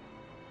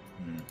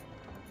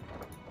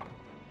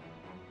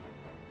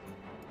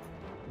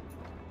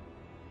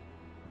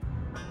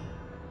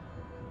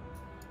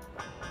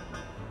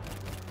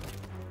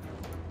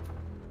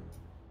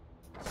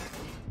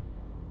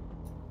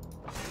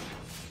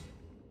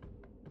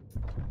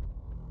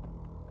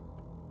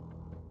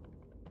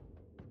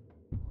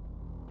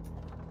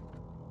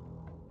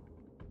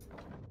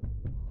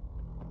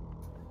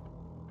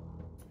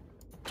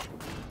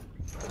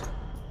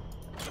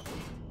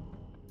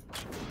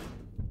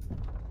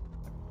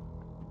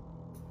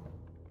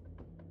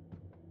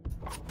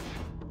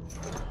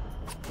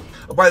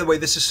 Oh, by the way,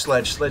 this is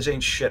Sledge. Sledge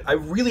ain't shit. I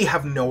really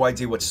have no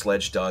idea what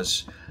Sledge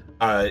does.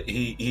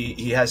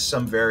 He has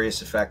some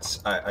various effects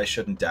I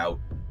shouldn't doubt,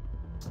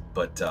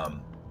 but I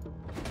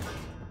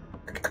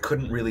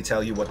couldn't really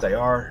tell you what they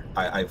are.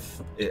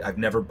 I've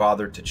never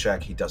bothered to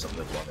check. He doesn't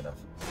live long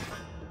enough.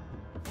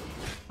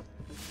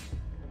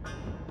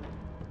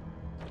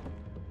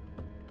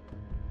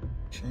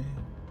 Okay.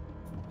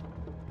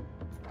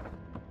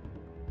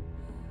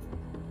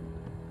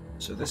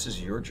 So this is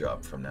your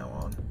job from now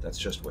on. That's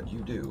just what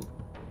you do.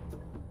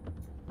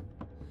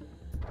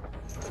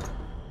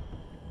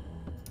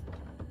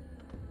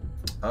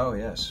 Oh,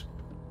 yes.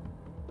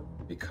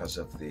 Because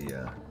of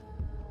the,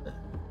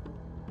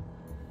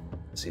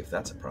 Let's see if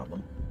that's a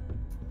problem.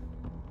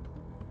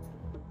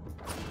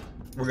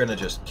 We're gonna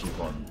just keep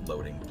on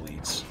loading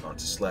bleeds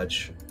onto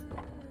Sledge.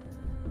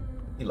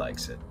 He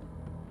likes it.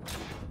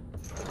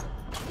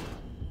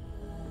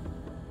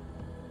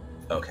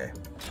 Okay,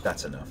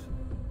 that's enough.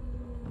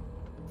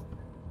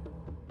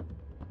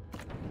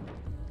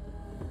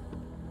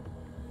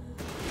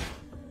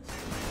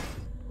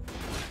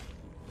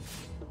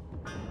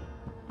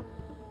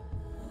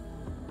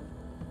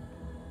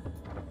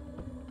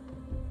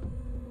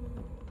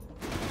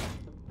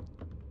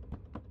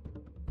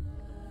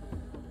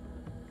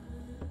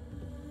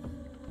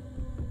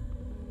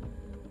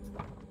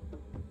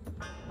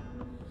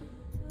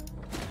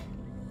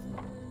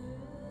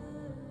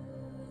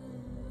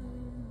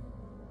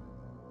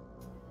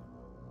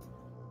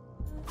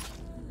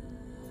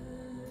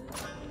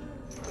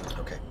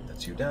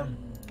 You down.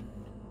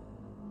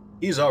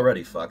 He's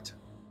already fucked.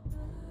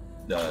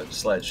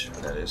 Sledge,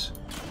 that is.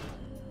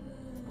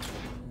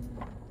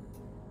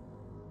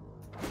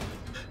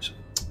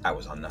 That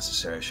was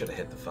unnecessary. I should have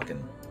hit the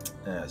fucking...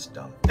 That's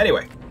dumb.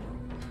 Anyway.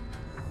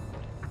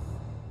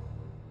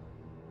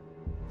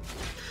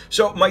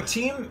 So, my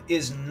team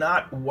is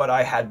not what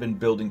I had been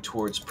building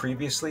towards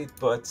previously,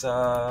 but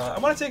I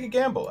want to take a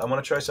gamble. I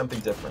want to try something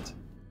different.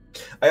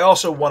 I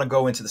also want to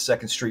go into the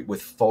second street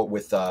with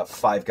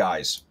 5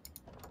 guys.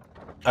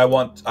 I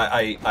want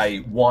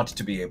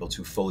to be able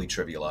to fully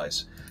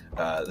trivialize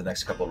the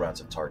next couple of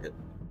rounds of target.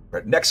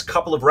 Right, next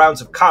couple of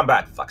rounds of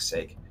combat, fuck's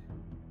sake.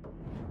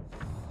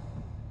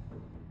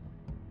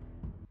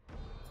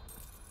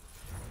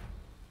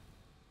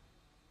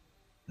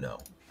 No.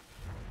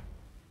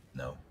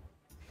 No.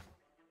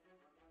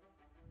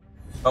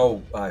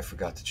 Oh, I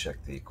forgot to check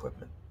the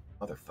equipment.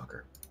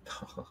 Motherfucker.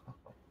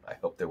 I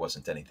hope there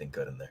wasn't anything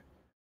good in there.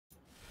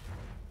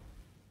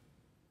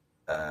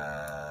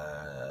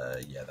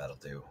 Yeah, that'll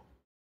do.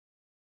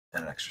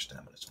 And an extra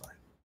stamina is fine.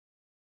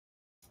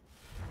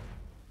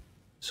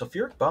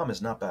 Sulfuric bomb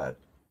is not bad.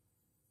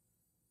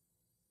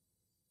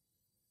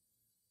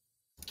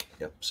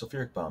 Yep,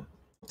 sulfuric bomb.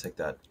 I'll take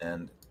that.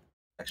 And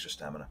extra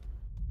stamina.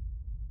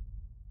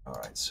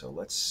 Alright, so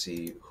let's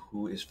see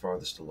who is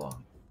farthest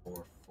along.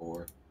 4,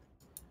 4,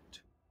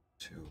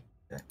 2.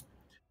 Okay.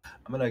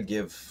 I'm gonna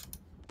give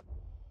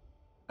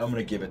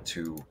it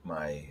to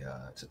my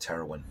to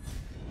Terwin.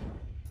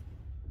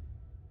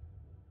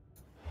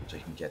 So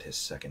he can get his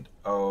second.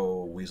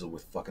 Oh, Weasel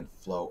with fucking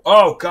Flow.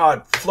 Oh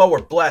god, Flow or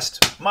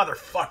Blessed.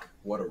 Motherfuck.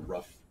 What a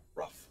rough.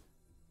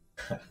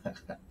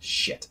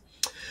 Shit.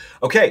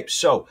 Okay,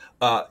 so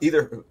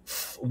either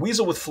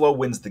Weasel with Flow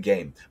wins the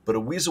game, but a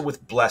Weasel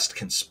with Blessed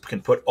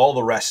can put all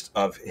the rest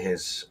of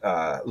his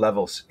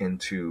levels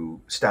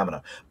into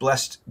stamina.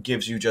 Blessed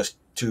gives you just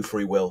 2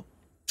 free will.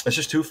 It's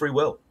just 2 free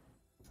will.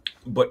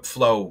 But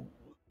Flow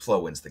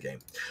wins the game.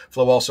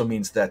 Flow also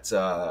means that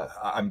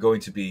I'm going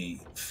to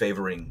be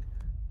favoring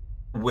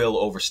will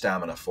over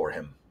stamina for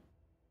him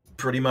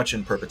pretty much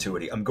in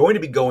perpetuity. I'm going to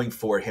be going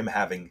for him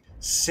having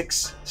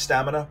 6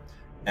 stamina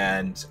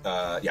and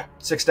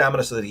 6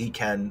 stamina so that he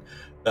can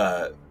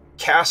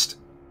cast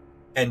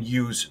and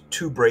use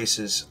 2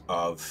 braces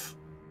of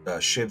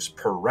shivs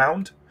per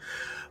round.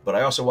 But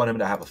I also want him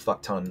to have a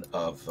fuck ton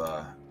of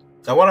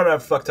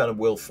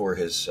will for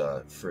his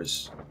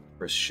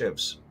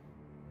shivs.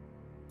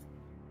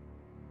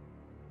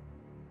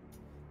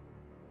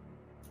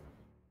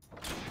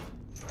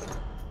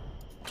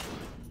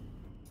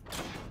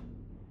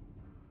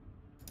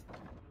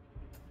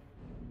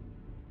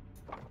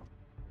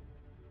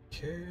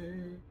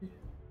 Okay.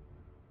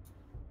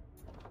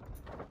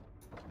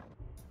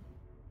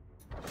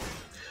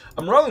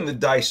 I'm rolling the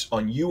dice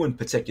on you in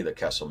particular,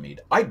 Kesselmead.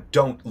 I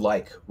don't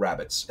like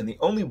rabbits, and the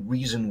only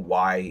reason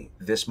why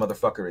this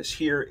motherfucker is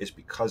here is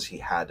because he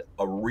had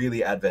a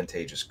really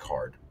advantageous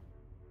card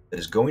that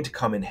is going to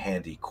come in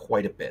handy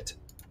quite a bit.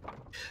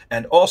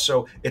 And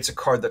also, it's a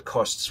card that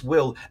costs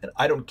will, and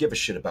I don't give a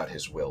shit about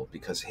his will,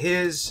 because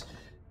his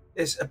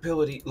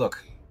ability...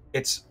 Look,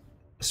 it's...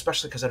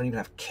 Especially because I don't even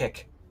have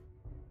kick.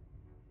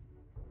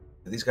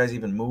 Do these guys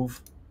even move?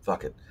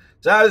 Fuck it.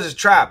 So this is a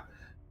trap.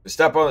 We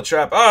step on the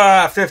trap.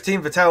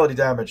 15 vitality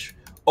damage.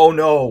 Oh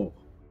no.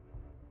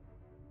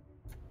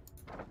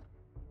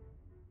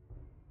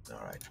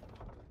 Alright.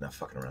 Not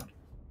fucking around.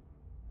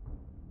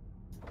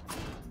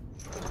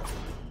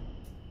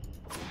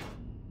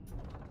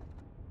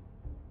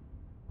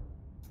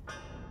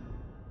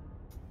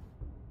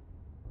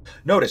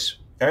 Notice,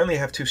 I only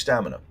have 2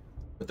 stamina.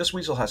 But this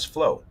weasel has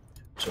flow.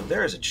 So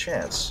there is a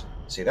chance.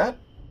 See that?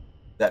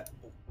 That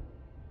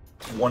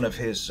one of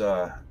his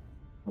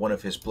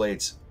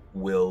blades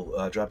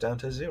will drop down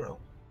to 0.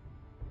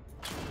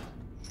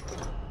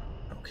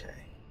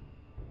 Okay.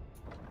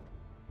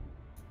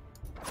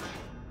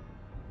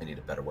 I need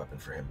a better weapon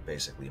for him,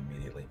 basically,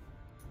 immediately.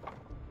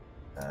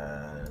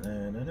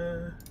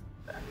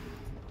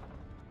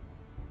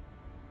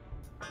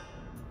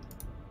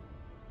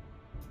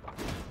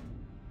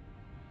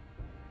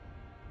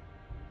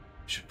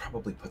 Should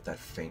probably put that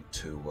feint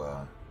to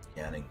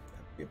Yanning.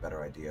 That'd be a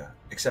better idea.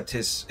 Except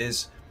his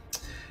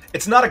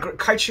it's not a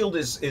Kite Shield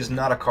is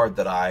not a card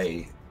that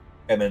I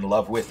am in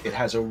love with. It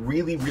has a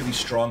really, really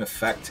strong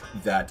effect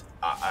that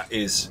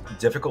is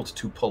difficult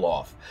to pull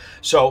off.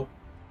 So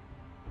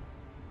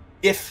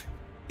if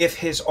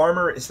his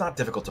armor, it's not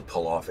difficult to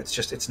pull off.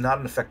 It's not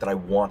an effect that I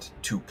want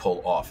to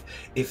pull off.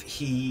 If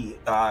he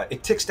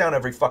it ticks down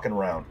every fucking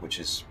round, which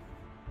is,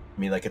 I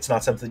mean, like, it's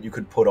not something you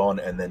could put on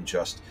and then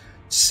just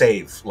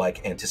save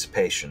like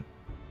Anticipation.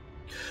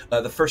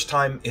 The first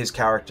time his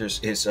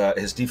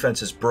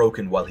defense is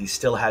broken while he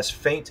still has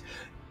feint,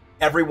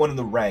 everyone in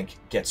the rank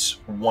gets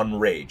 1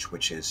 rage,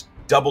 which is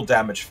double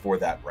damage for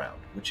that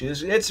round,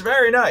 it's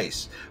very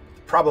nice.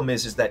 The problem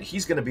is that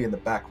he's going to be in the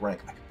back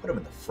rank. I can put him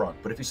in the front,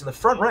 but if he's in the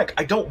front rank,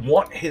 I don't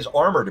want his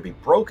armor to be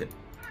broken.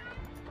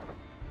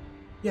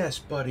 Yes,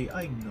 buddy,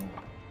 I know.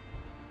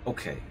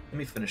 Okay, let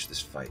me finish this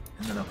fight,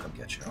 and then I'll come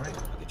get you, alright?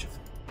 I'll get you.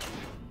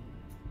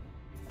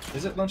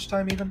 Is it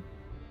lunchtime even?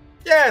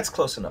 Yeah, it's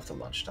close enough to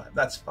lunchtime.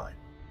 That's fine.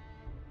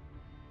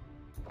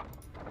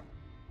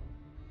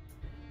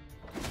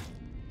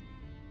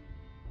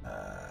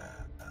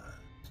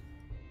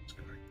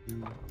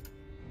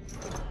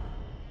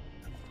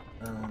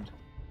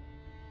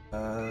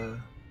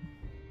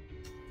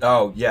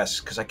 Oh,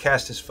 yes, because I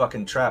cast his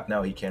fucking trap,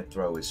 now he can't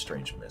throw his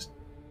strange mist.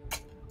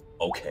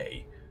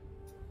 Okay.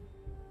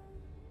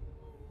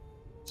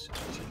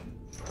 16,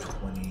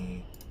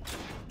 20,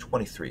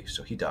 23,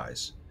 so he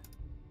dies.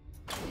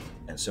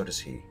 And so does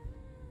he.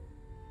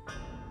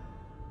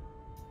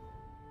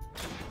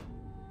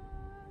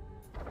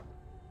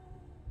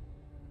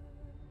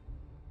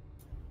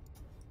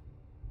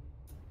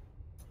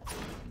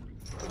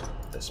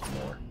 This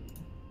more.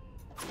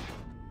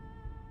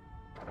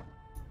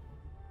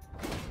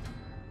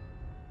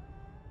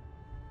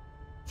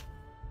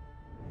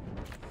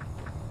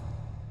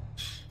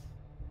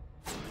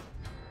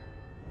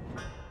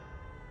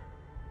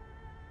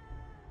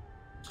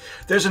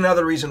 There's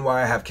another reason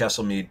why I have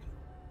Kesselmead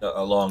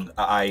along.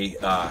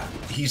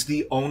 He's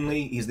the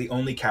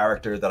only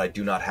character that I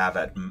do not have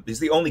at. He's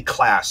the only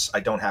class I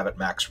don't have at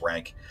max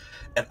rank,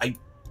 and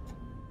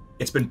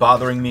it's been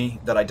bothering me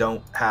that I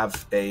don't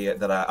have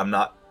I'm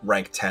not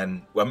rank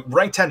 10. Well, I'm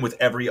rank 10 with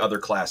every other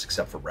class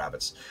except for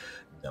rabbits.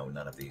 No,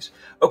 none of these.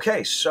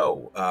 Okay,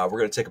 so we're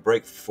going to take a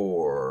break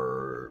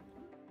for,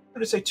 I'm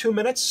going to say 2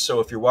 minutes. So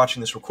if you're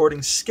watching this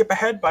recording, skip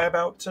ahead by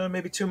about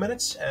maybe 2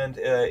 minutes. And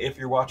if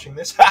you're watching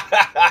this,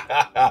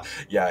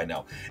 yeah, I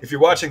know. If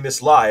you're watching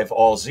this live,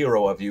 all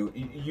 0 of you,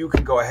 you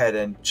can go ahead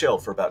and chill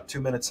for about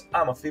 2 minutes.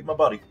 I'm going to feed my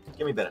buddy.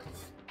 Give me a minute.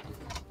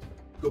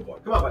 Good boy.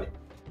 Come on, buddy.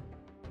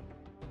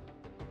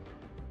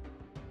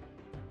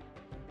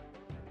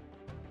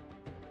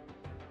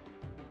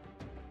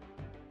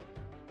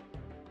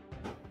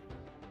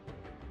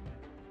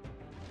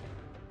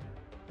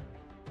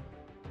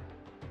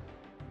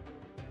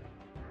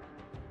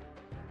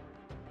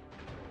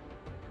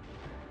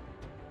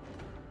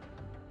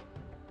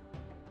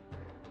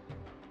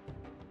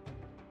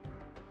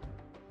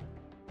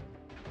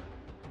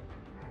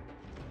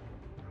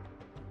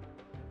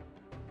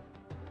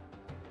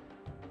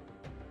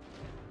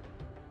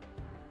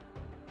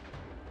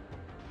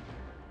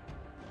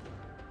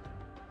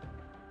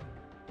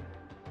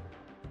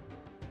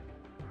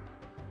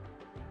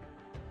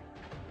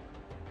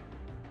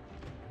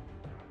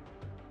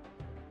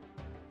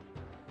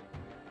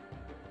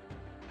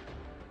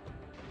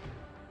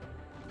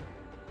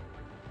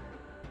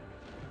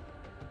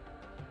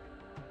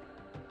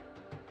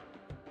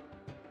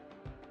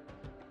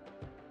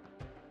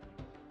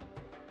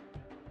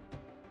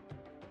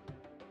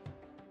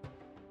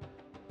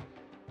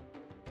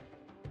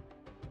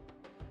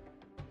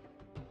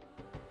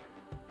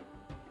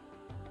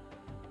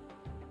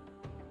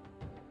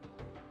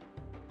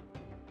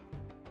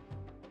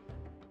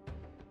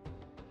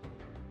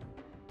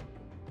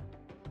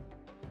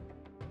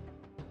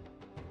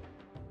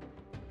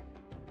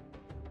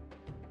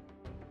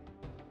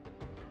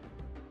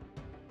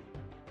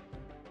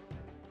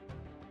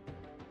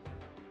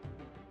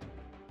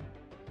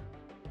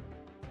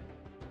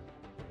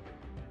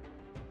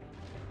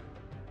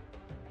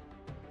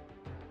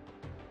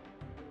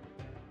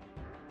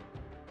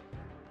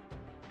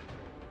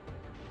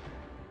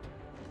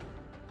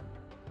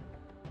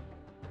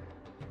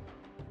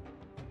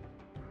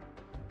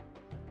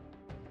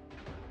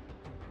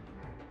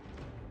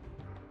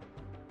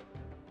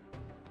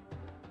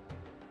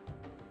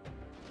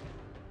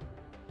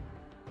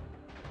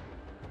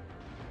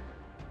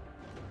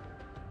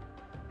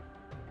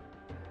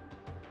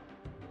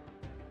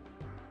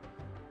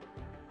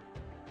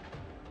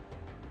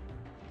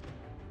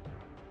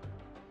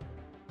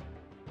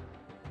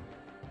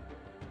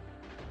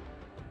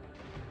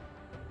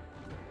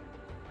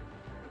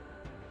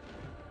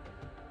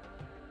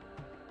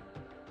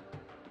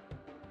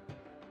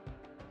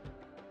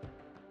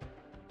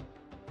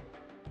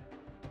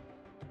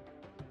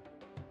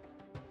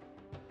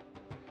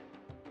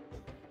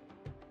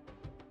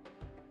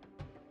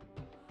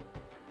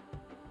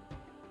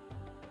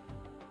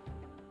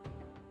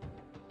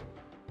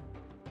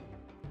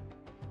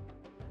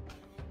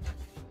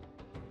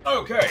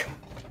 Okay,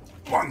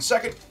 1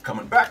 second,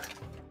 coming back.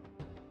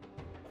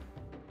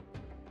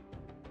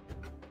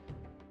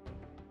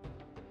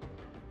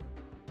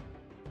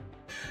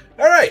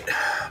 All right,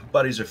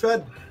 buddies are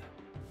fed.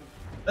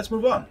 Let's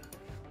move on.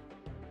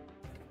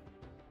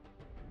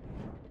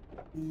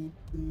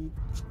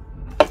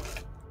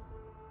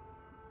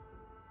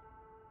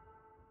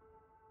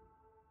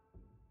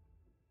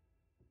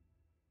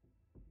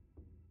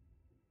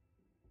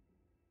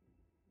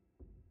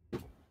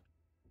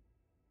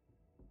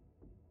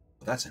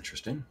 Well, that's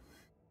interesting.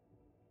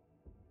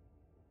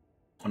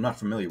 I'm not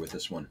familiar with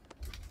this one.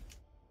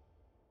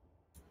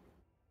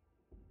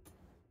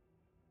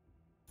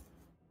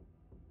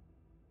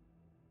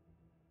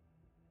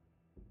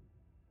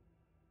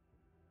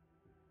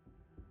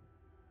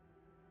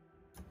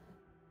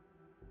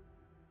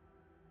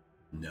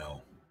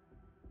 No.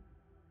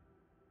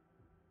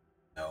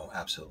 No,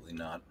 absolutely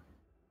not.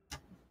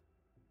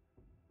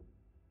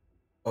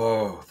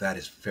 Oh, that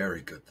is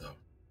very good, though.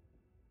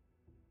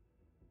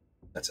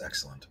 That's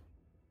excellent.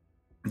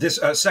 This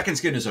Second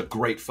Skin is a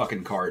great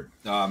fucking card.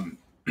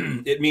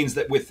 It means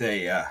that with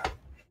a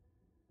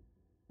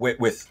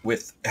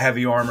with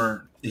heavy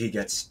armor, he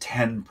gets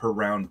 10 per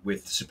round.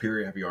 With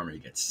superior heavy armor, he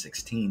gets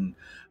 16.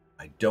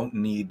 I don't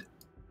need.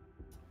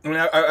 I mean,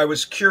 I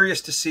was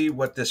curious to see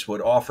what this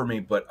would offer me,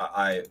 but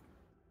I'm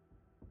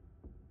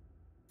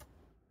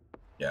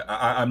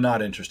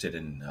not interested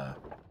in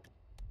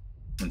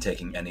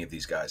taking any of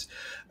these guys.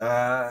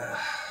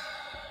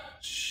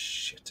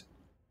 Shit.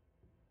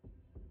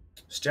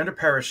 Standard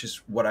Parish is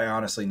what I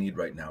honestly need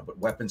right now, but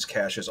weapons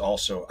cache is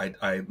also.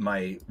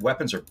 My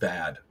weapons are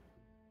bad.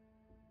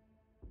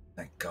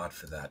 Thank God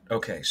for that.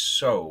 Okay,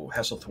 so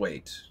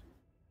Hesselthwaite.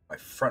 My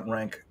front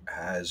rank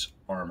has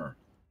armor.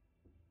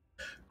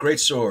 Great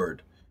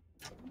sword.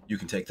 You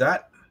can take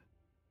that.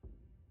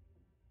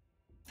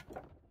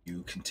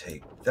 You can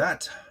take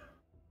that.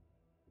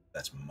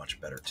 That's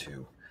much better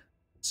too.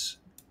 Let's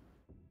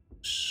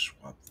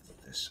swap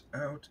this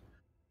out.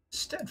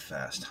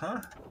 Steadfast,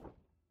 huh?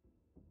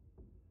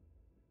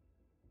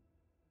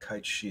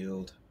 Kite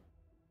shield.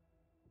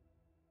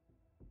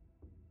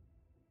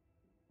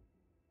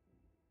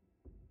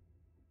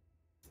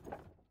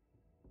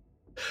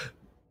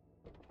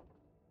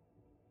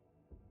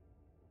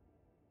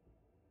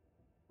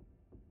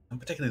 I don't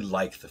particularly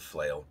like the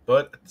flail,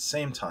 but at the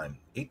same time,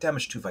 8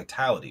 damage to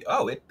vitality.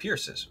 Oh, it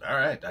pierces. All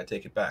right, I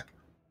take it back.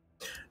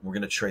 We're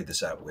going to trade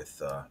this out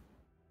with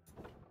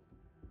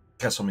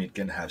Kesselmead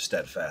can have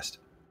steadfast.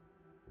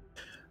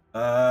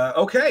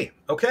 Okay.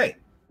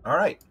 All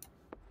right.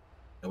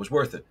 It was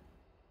worth it.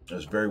 It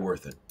was very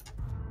worth it.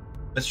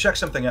 Let's check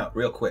something out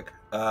real quick.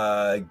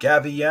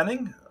 Gavi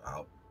Yanning.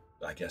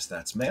 I guess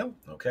that's male.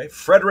 Okay.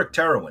 Frederick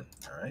Terwin.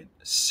 All right.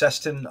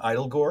 Seston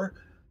Idlegore.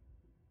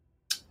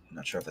 I'm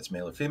not sure if that's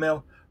male or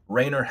female.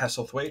 Rainer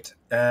Hesselthwaite.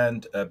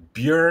 And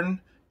Björn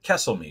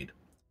Kesselmead.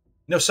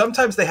 You know,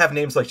 sometimes they have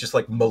names like just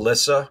like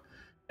Melissa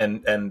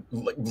and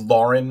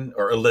Lauren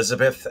or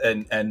Elizabeth.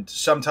 And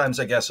sometimes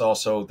I guess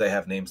also they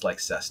have names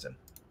like Seston.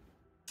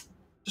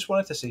 Just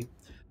wanted to see.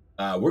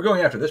 We're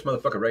going after this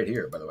motherfucker right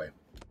here, by the way.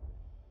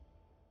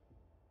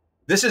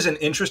 This is an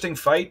interesting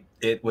fight.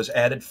 It was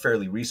added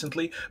fairly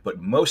recently, but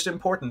most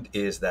important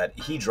is that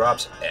he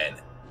drops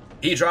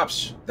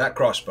that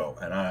crossbow,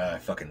 and I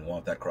fucking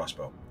want that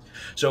crossbow.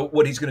 So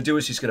what he's going to do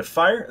is he's going to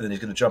fire, and then he's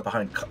going to jump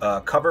behind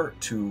cover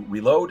to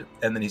reload,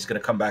 and then he's going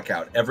to come back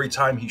out. Every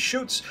time he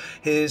shoots,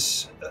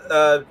 his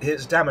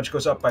damage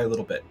goes up by a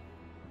little bit.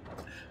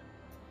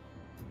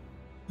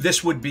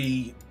 This would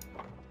be...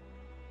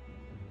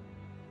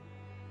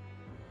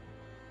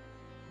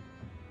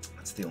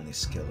 That's the only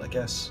skill, I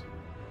guess.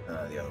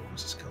 The other one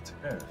was a skill too.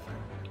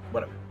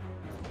 Whatever.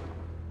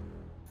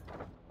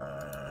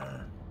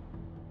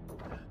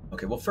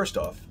 Okay, well, first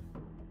off,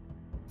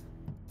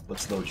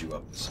 let's load you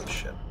up with some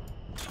shit.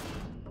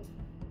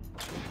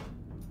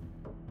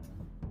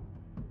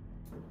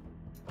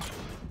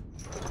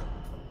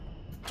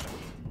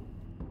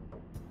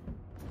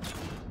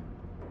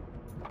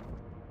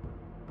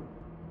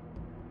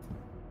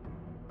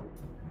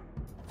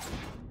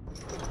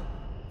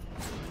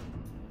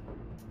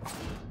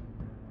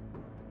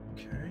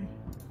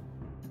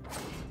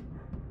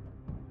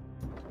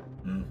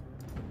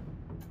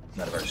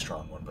 Not a very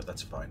strong one, but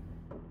that's fine.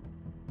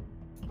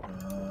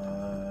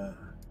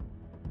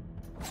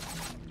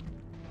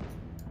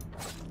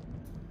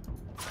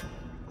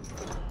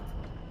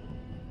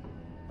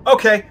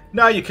 Okay,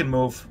 now you can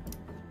move.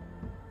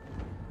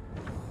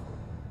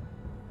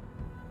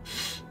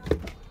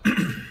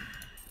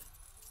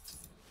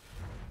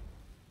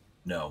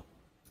 No.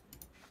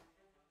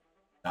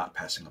 Not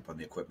passing up on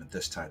the equipment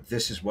this time.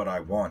 This is what I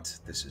want.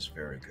 This is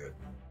very good.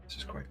 This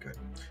is quite good.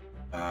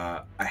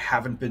 I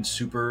haven't been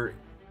super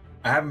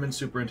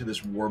into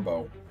this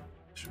warbow.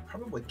 I should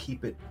probably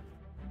keep it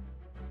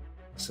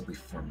simply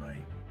for my...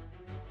 You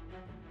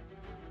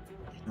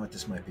know what?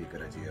 This might be a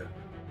good idea.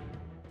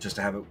 Just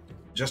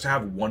to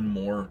have one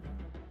more.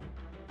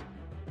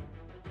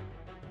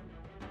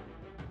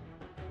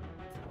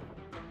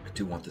 I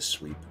do want the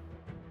sweep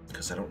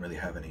because I don't really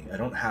have any. I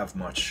don't have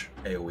much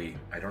AoE.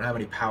 I don't have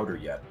any powder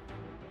yet.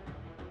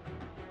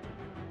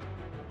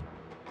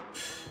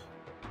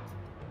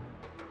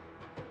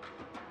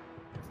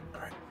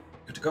 All right,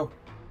 good to go.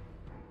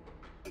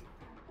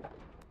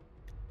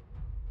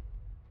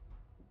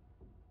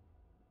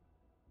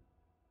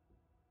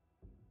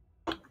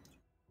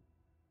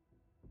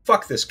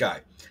 Fuck this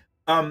guy.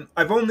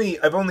 I've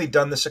only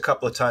done this a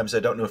couple of times. I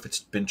don't know if it's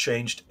been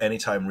changed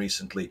anytime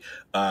recently.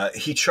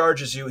 He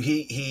charges you.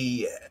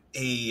 He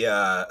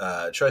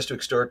tries to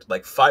extort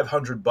like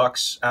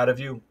 $500 out of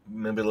you,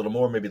 maybe a little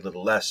more, maybe a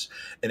little less,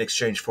 in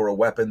exchange for a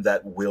weapon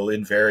that will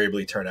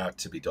invariably turn out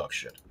to be dog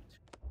shit.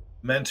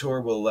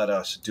 Mentor will let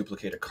us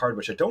duplicate a card,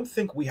 which I don't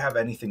think we have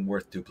anything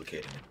worth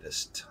duplicating at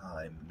this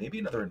time. Maybe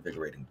another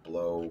invigorating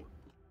blow.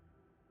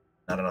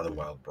 Not another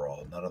wild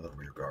brawl. Not another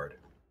rear guard.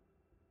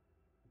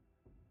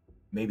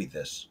 Maybe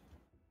this.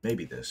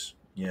 Maybe this.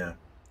 Yeah.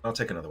 I'll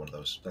take another one of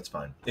those. That's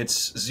fine.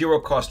 It's 0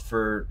 cost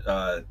for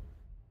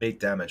 8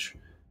 damage.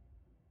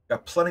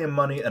 Got plenty of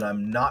money, and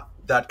I'm not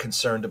that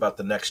concerned about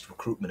the next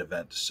recruitment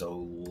event.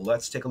 So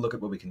let's take a look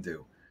at what we can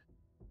do.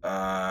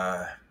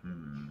 Let's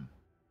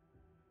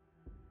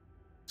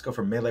go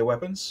for melee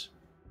weapons.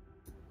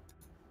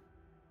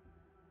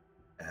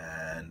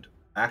 And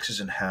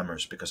axes and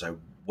hammers, because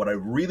what I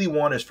really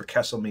want is for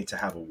Kesselme to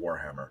have a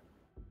warhammer.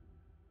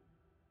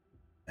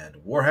 And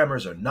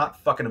warhammers are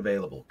not fucking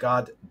available.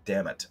 God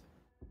damn it.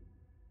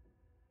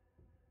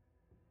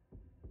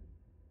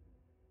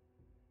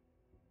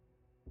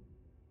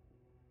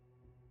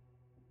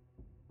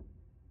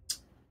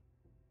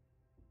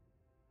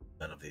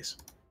 None of these.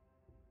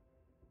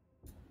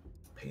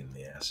 Pain in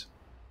the ass.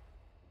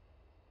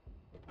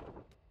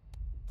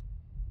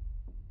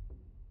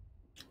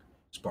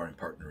 Sparring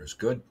partner is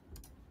good.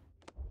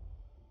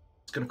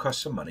 It's going to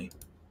cost some money.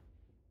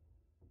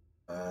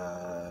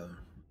 Could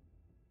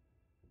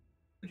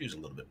use a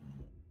little bit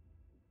more.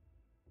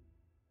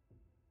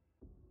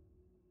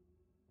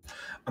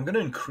 I'm going to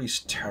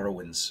increase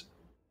Tarrowin's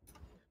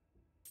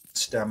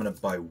stamina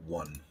by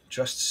 1,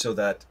 just so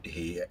that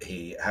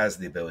he has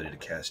the ability to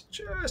cast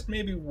just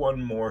maybe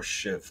 1 more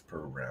shiv per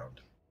round.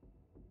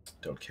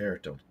 Don't care,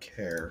 don't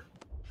care.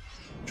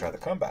 Try the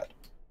combat.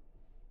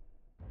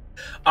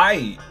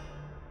 I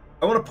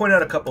want to point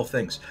out a couple of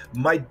things.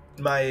 My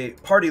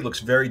party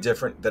looks very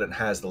different than it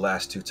has the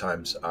last 2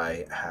 times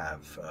I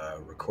have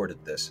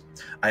recorded this.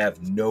 I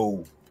have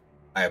no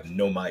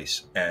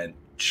mice, and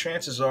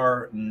chances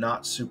are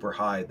not super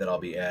high that I'll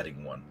be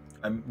adding one.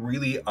 I'm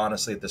really,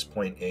 honestly, at this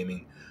point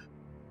aiming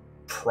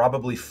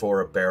probably for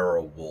a bear or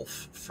a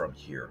wolf from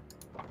here.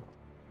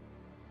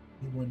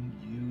 Anyone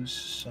use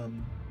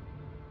some?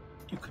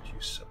 You could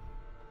use some.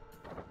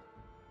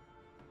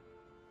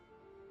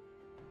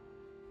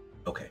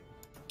 Okay.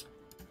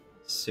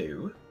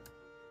 So,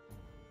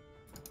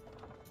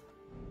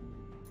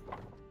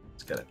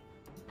 let's get a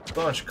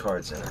bunch of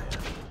cards in our hand.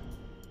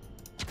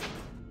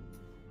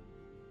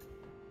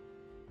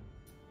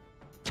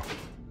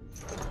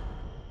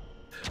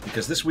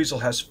 Because this weasel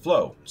has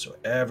flow, so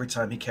every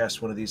time he casts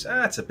one of these,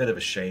 it's a bit of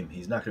a shame.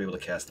 He's not going to be able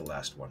to cast the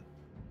last one.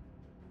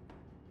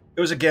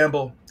 It was a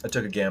gamble. I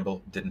took a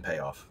gamble. Didn't pay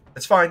off.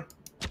 It's fine.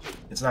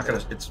 It's not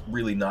gonna. It's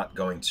really not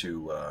going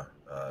to.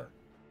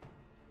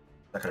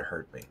 Not gonna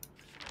hurt me.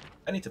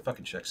 I need to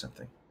fucking check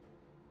something.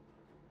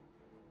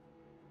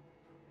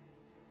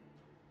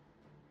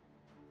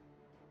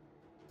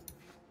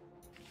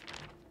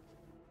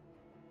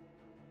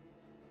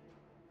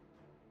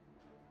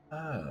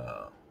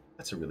 Oh,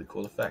 that's a really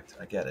cool effect.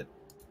 I get it.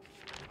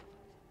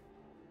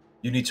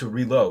 You need to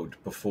reload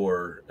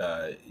before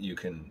you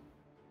can...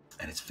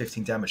 And it's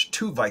 15 damage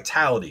to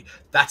vitality.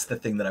 That's the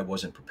thing that I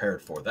wasn't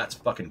prepared for. That's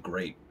fucking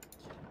great.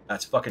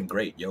 That's fucking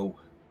great, yo.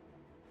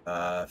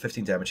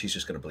 15 damage, he's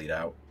just going to bleed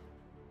out.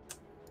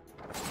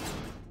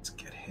 Let's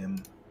get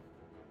him.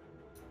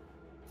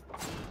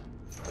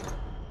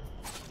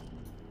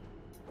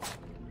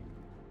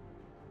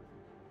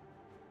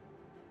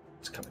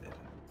 It's coming in.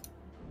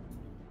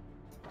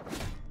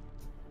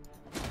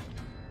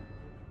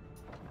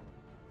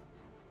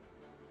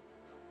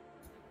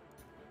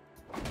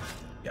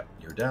 Yep,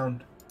 you're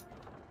down.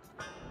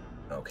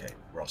 Okay,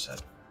 we're all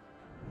set.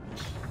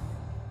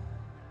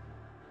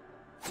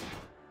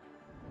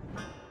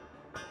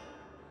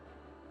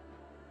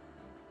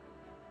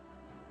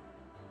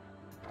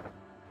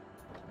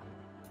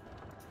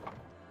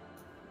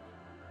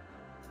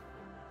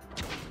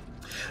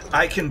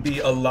 I can be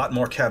a lot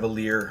more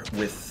cavalier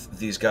with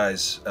these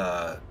guys'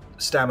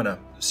 stamina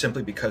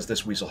simply because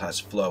this weasel has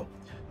flow.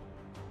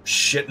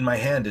 Shit in my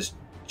hand is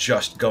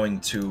just going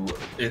to...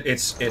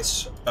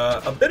 It's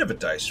a bit of a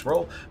dice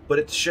roll,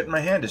 but shit in my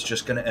hand is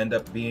just going to end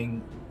up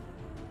being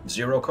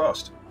 0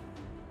 cost.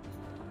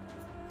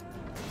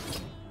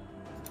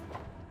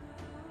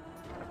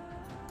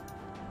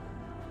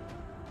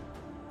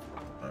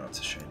 Oh, it's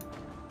a shame.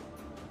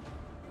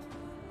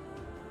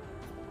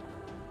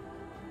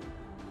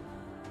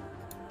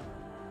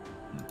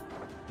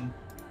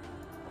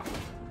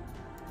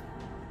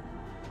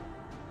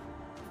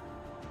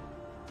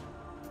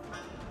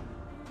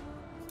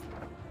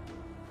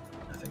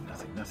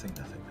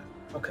 Nothing.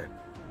 Okay.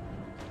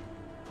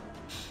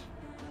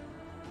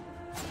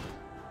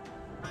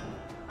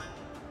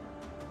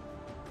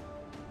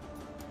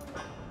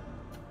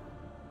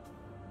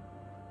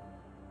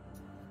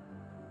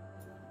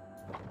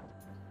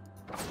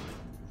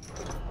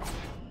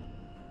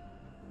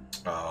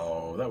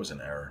 Oh, that was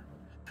an error.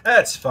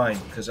 That's fine,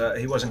 because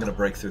he wasn't going to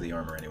break through the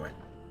armor anyway.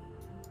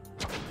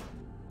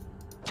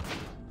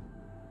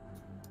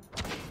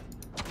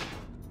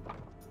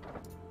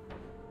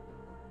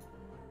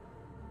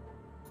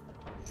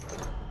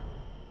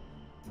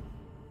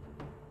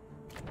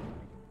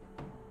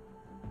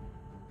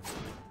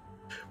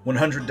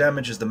 $100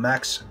 damage is the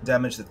max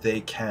damage that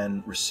they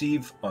can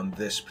receive on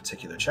this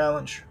particular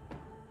challenge.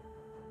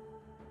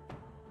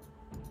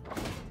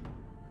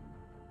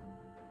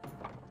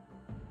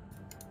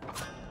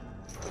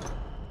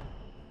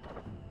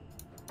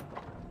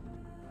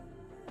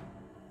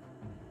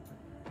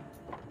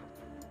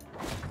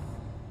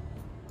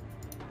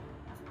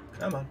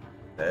 Come on.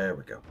 There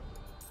we go.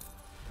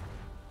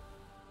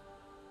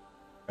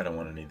 I don't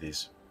want any of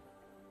these.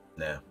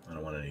 Nah, I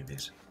don't want any of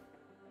these.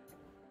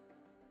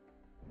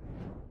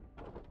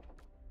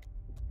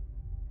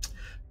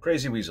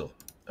 Crazy Weasel.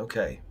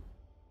 Okay.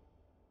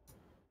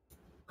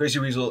 Crazy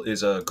Weasel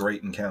is a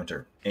great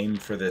encounter. Aim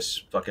for this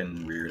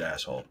fucking weird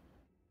asshole.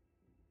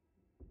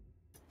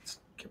 Let's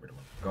get rid of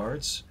one.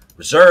 Guards.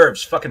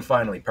 Reserves! Fucking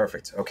finally.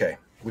 Perfect. Okay.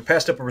 We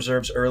passed up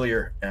reserves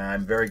earlier, and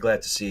I'm very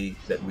glad to see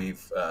that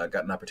we've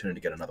got an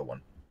opportunity to get another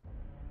one.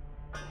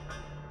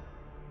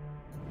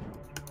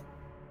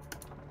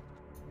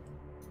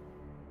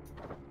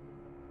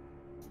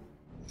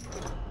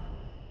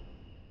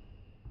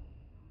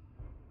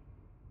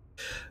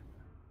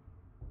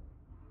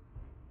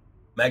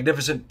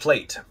 Magnificent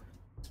Plate.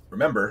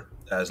 Remember,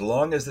 as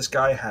long as this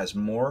guy has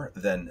more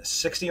than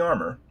 60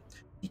 armor,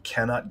 he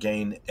cannot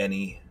gain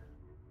any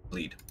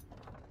bleed.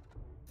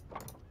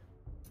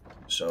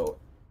 So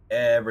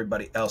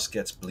everybody else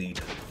gets bleed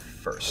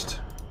first.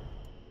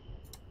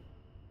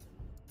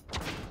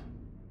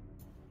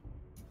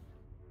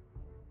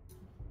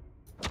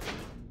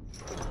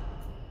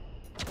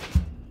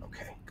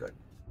 Okay, good.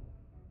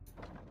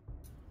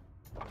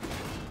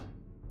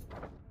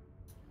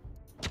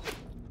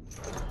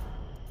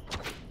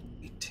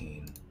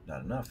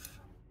 Not enough.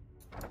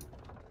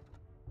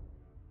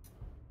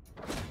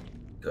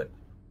 Good.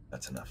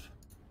 That's enough.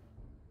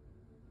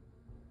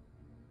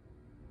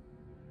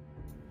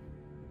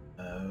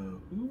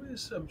 Who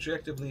is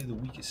objectively the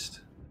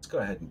weakest? Let's go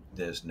ahead and...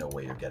 There's no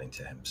way you're getting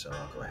to him, so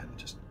I'll go ahead and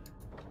just...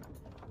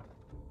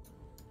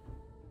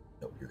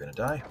 Nope, you're gonna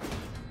die.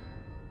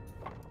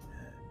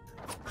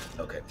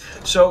 Okay.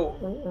 So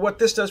what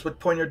this does, what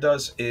Poignard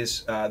does,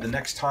 is the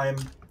next time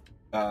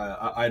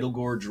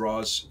Idlegore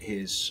draws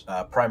his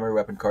primary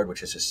weapon card,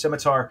 which is his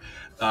scimitar,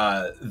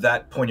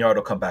 that Poignard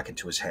will come back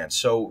into his hand.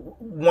 So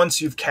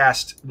once you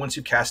cast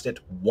it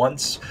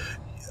once,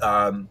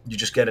 you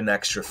just get an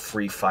extra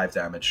free 5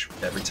 damage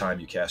every time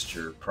you cast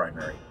your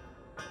primary.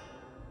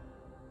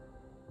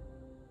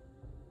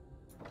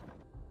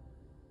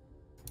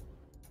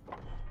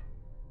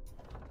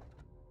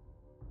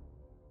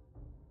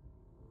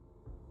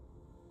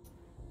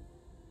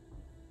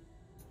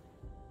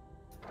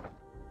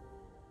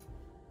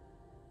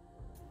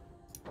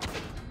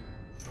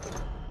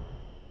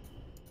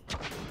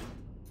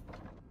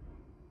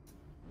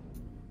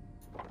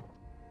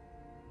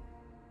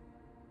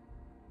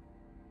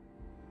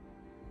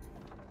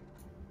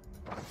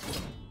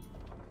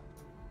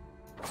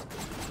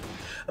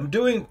 I'm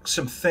doing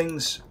some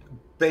things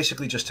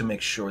basically just to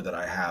make sure that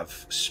I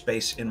have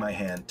space in my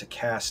hand to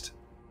cast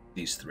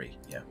these 3.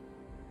 Yeah.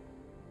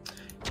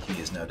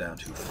 He is now down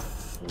to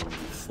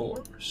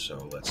 44,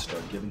 so let's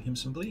start giving him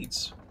some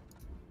bleeds.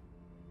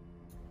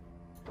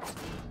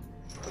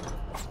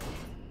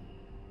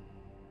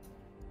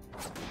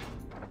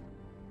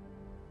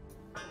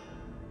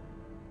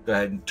 Go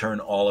ahead and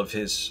turn all of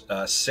his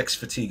 6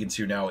 fatigue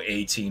into now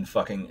 18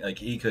 fucking... Like,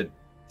 he could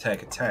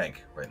tank a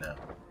tank right now.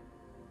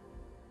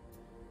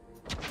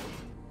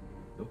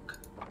 Look.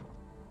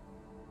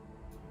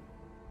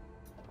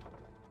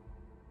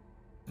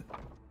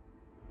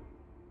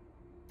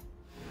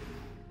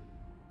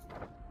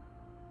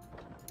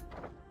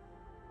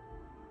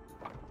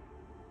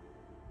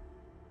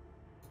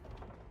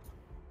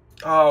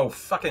 Oh,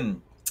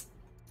 fucking...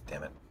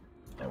 Damn it.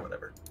 Yeah,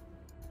 whatever.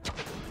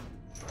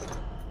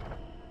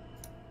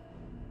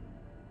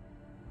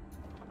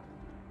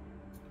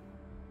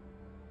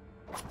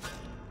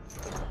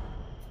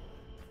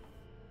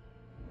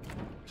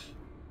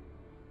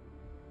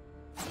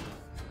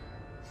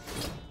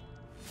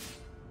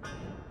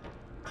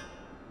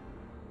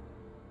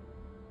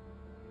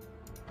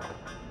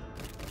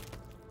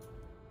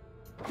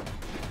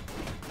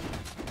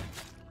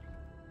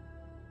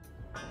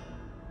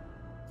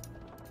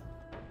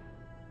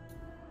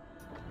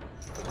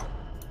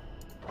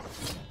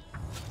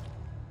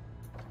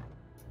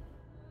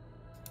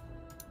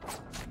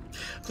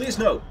 Please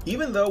note,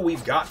 even though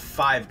we've got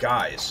 5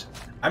 guys,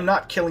 I'm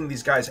not killing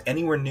these guys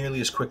anywhere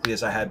nearly as quickly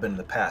as I had been in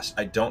the past.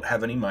 I don't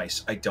have any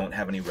mice. I don't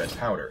have any red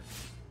powder.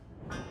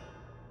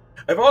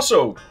 I've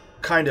also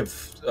kind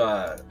of...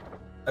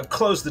 I've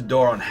closed the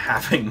door on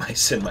having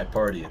mice in my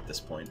party at this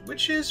point,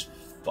 which is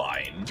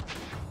fine.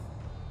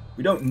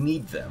 We don't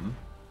need them.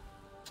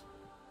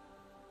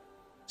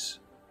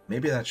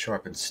 Maybe that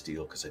sharpened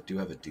steel, because I do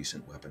have a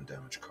decent weapon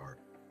damage card.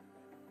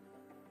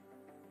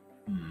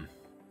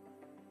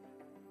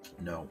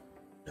 No.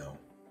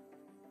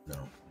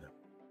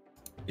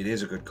 It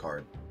is a good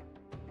card.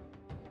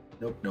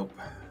 Nope.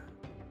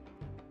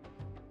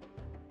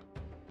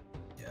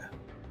 Yeah.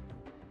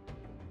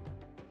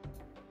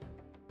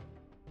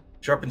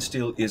 Sharpened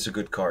Steel is a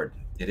good card.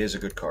 It is a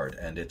good card,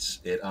 and it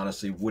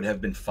honestly would have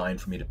been fine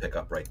for me to pick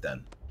up right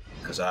then.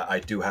 Because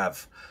I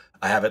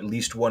have at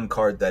least one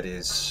card that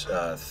is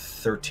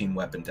 13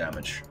 weapon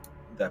damage.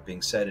 That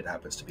being said, it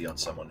happens to be on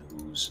someone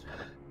who's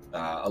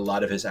a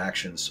lot of his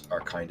actions are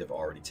kind of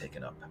already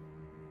taken up.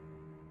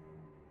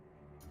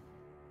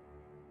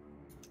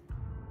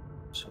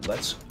 So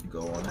let's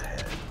go on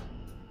ahead.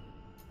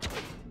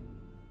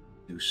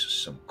 Do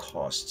some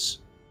costs.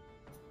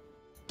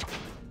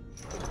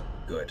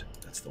 Good.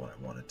 That's the one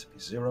I wanted to be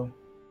 0.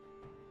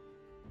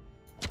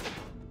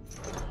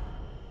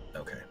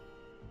 Okay.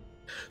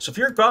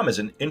 Sulfuric Bomb is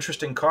an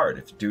interesting card.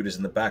 If dude is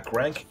in the back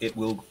rank, it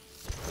will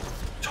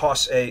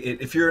toss a...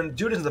 If your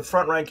dude is in the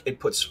front rank, it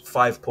puts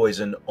 5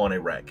 poison on a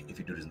rank. If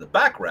your dude is in the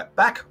back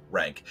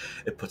rank,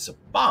 it puts a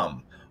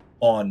bomb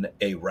on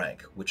a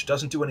rank, which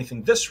doesn't do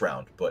anything this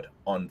round, but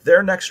on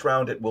their next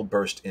round, it will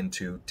burst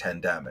into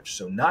 10 damage.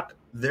 So not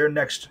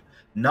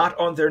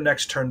on their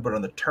next turn, but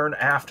on the turn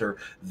after,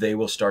 they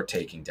will start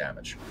taking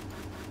damage.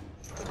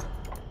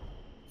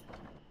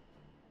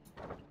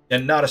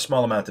 And not a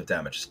small amount of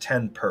damage. It's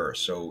 10 per.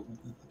 So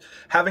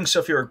having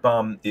Sulfuric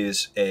Bomb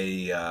is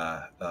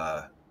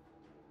that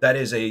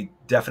is a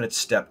definite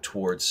step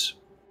towards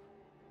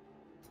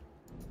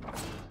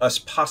us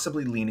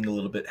possibly leaning a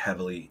little bit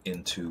heavily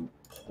into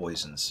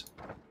poisons.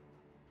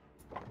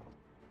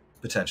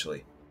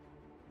 Potentially.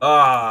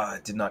 I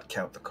did not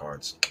count the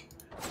cards.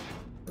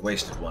 I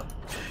wasted one.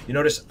 You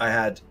notice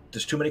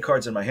there's too many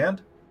cards in my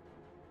hand.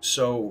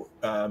 So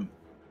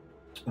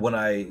when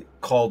I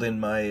called in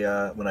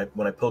my when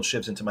I pulled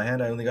shivs into my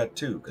hand, I only got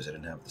 2 because I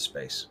didn't have the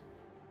space.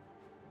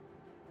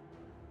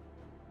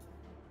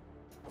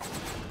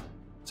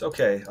 It's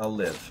okay, I'll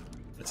live.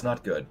 It's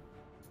not good.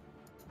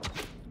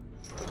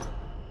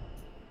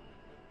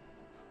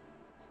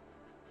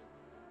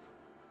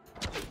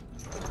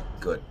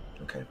 Good.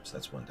 Okay, so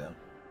that's 1 down.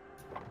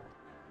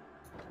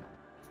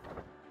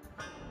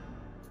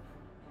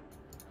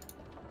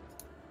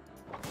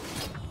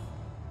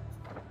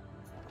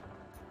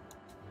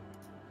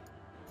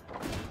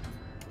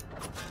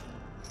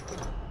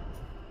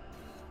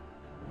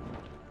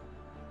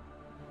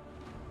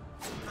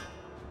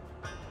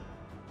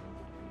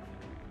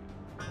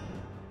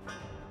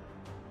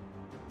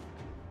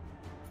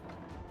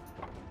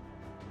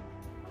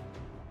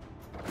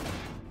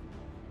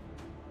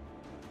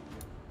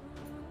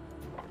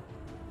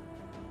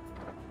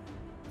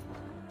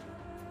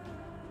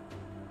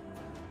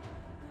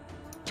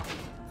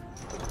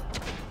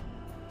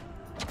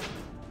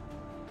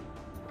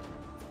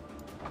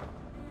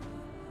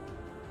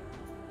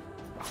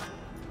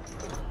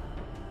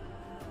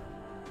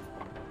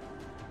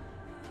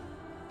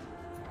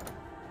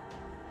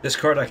 This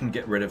card I can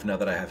get rid of now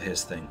that I have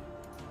his thing.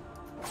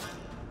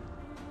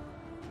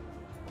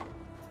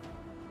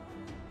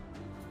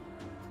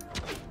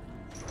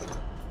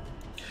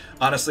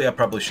 Honestly, I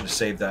probably should have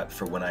saved that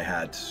for when I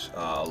had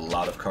a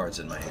lot of cards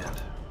in my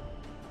hand.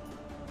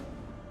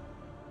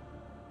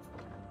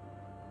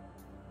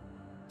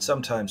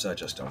 Sometimes I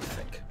just don't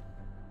think.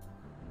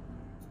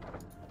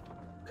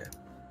 Okay.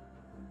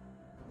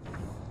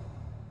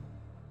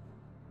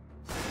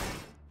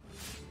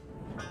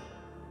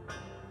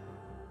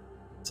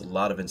 It's a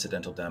lot of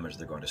incidental damage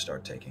they're going to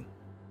start taking.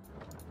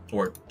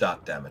 Or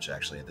dot damage,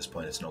 actually. At this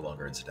point, it's no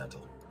longer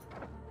incidental.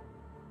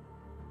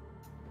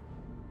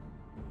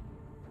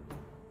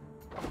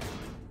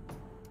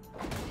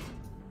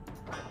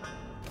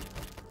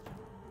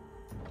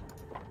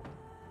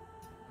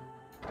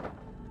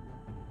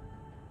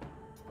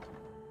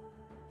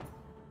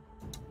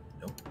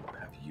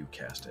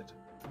 Cast it.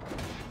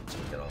 So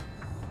we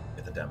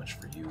get the damage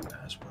for you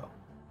as well.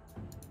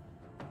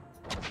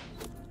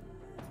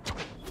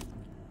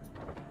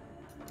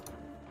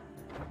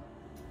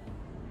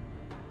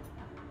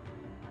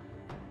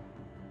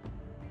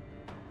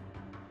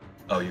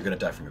 Oh, you're gonna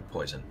die from your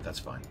poison. That's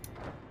fine.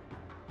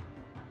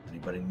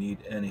 Anybody need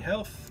any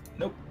health?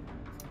 Nope.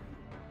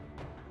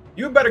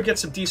 You better get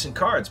some decent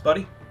cards,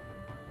 buddy.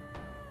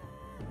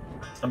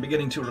 I'm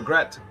beginning to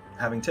regret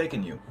having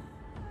taken you.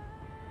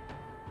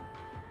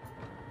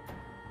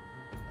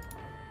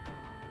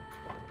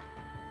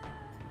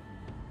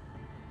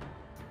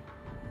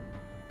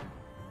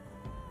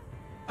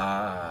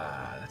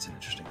 Ah, that's an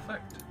interesting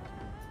effect.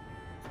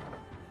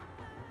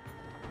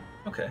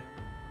 Okay.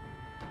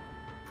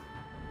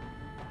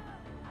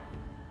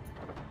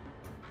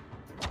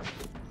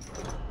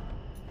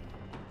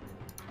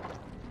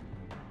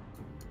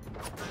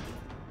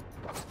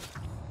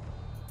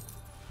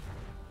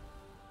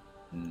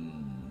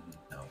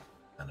 No,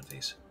 none of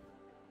these.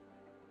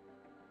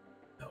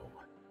 No.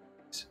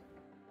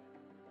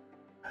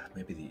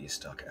 Maybe the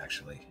E-Stock,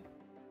 actually.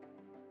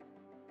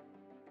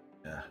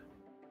 Yeah.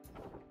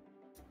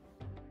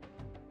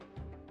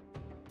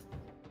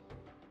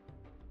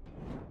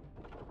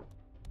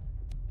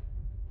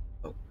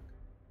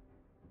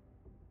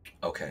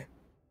 Okay,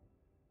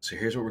 so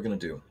here's what we're going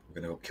to do.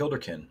 We're going to go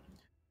Kilderkin,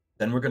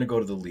 then we're going to go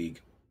to the League.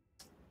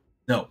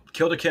 No,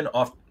 Kilderkin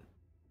off...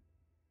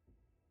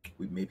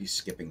 We may be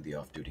skipping the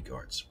off-duty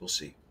guards. We'll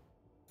see.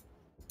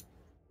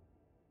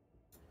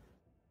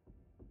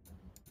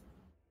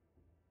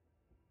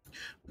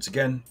 Once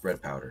again,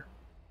 red powder.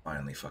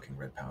 Finally fucking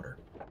red powder.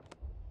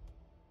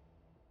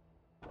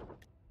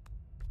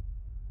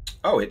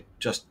 Oh, it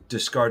just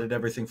discarded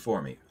everything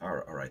for me.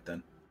 All right,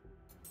 then.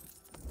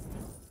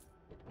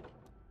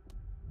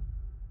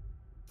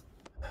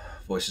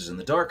 Voices in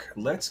the dark.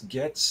 Let's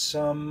get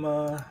some...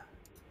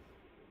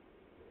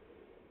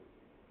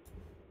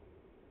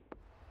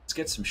 let's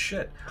get some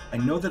shit. I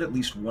know that at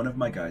least one of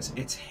my guys,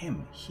 it's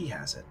him. He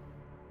has it.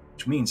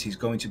 Which means he's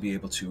going to be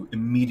able to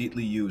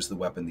immediately use the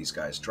weapon these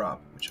guys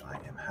drop, which I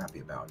am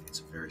happy about. It's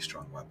a very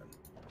strong weapon.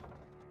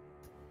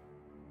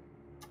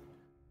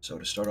 So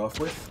to start off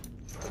with...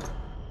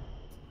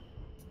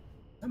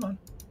 Come on.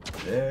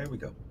 There we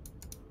go.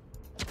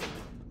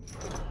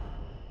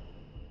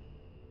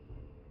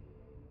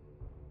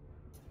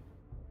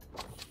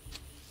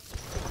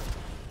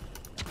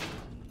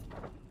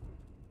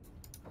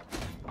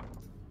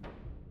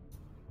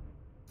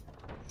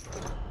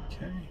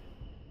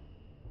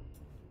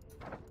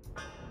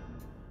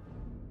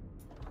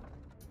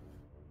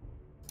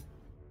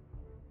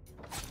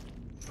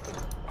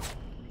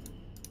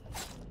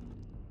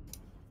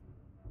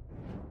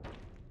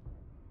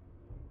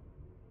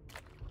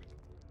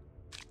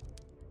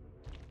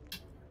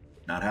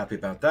 Not happy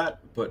about that,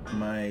 but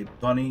my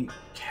bunny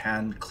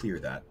can clear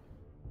that.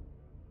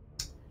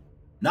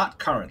 Not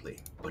currently,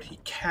 but he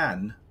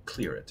can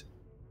clear it.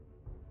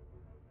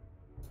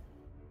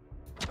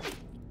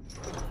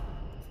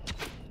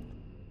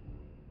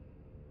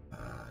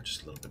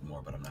 Just a little bit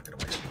more, but I'm not going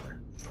to waste another.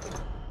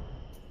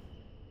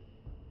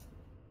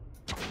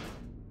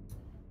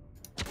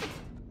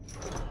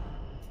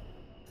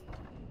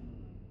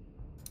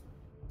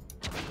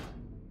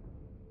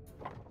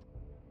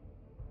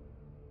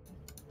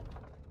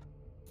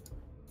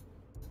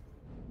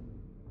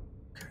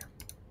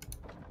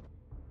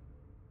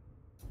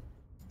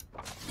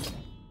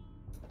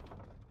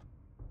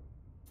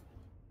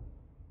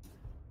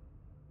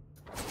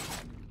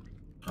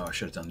 Oh, I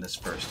should have done this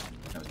first.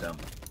 That was dumb.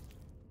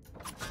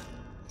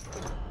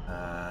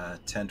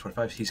 10,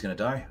 25. He's going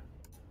to die.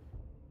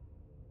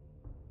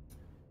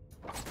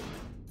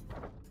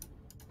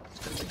 He's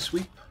got a big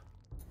sweep.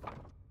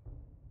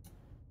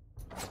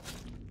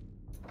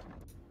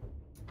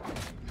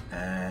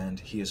 And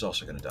he is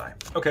also going to die.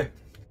 Okay.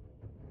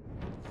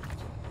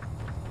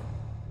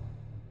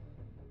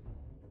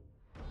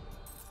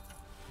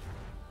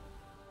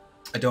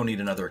 I don't need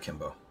another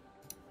akimbo.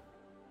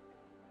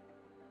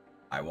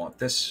 I want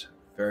this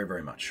very,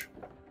 very much.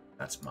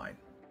 That's mine.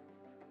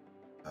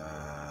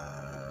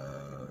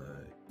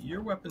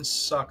 Your weapon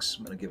sucks.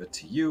 I'm going to give it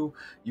to you.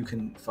 You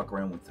can fuck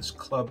around with this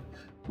club.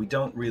 We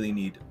don't really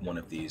need one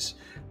of these.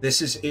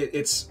 This is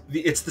it's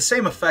the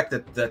same effect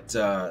that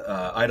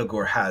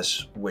Idlegore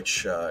has,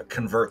 which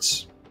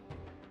converts,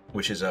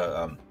 which is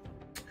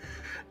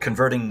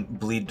converting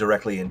bleed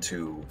directly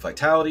into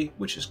vitality,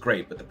 which is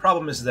great. But the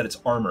problem is that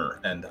it's armor,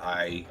 and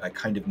I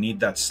kind of need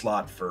that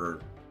slot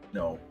for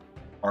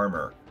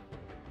armor.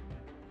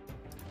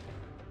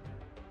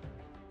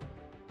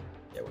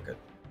 Yeah, we're good.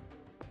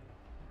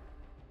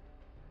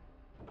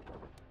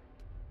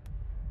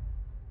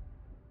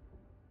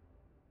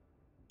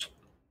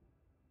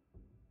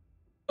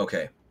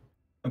 Okay.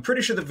 I'm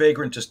pretty sure the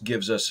Vagrant just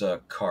gives us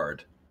a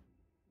card.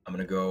 I'm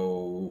going to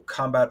go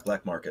Combat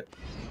Black Market.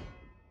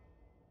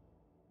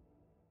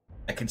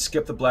 I can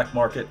skip the Black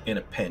Market in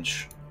a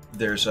pinch.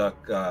 There's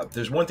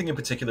one thing in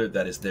particular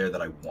that is there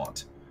that I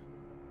want.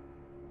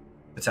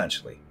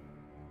 Potentially.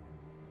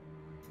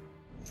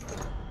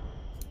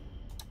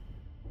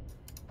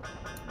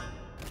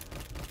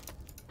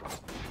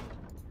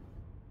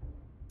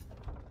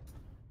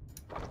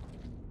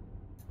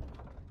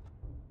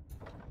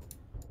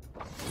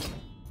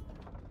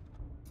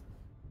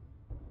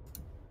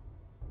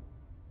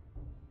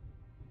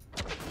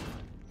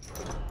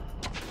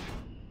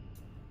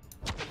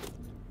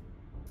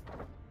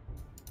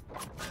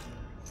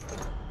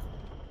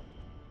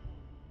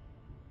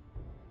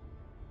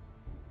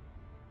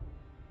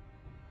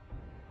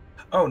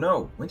 Oh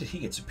no, when did he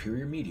get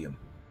superior medium?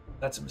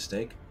 That's a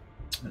mistake.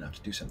 I'm gonna have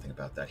to do something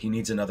about that. He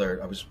needs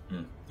another,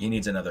 he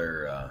needs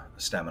another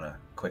stamina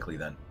quickly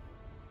then.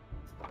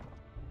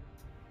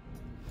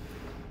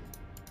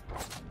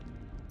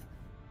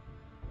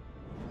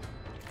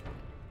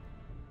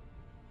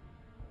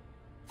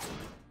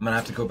 I'm gonna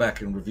have to go back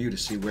and review to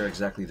see where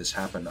exactly this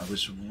happened. I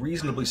was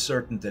reasonably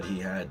certain that he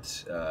had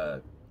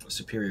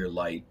superior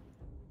light.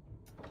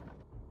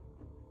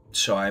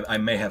 So I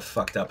may have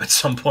fucked up at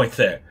some point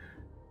there.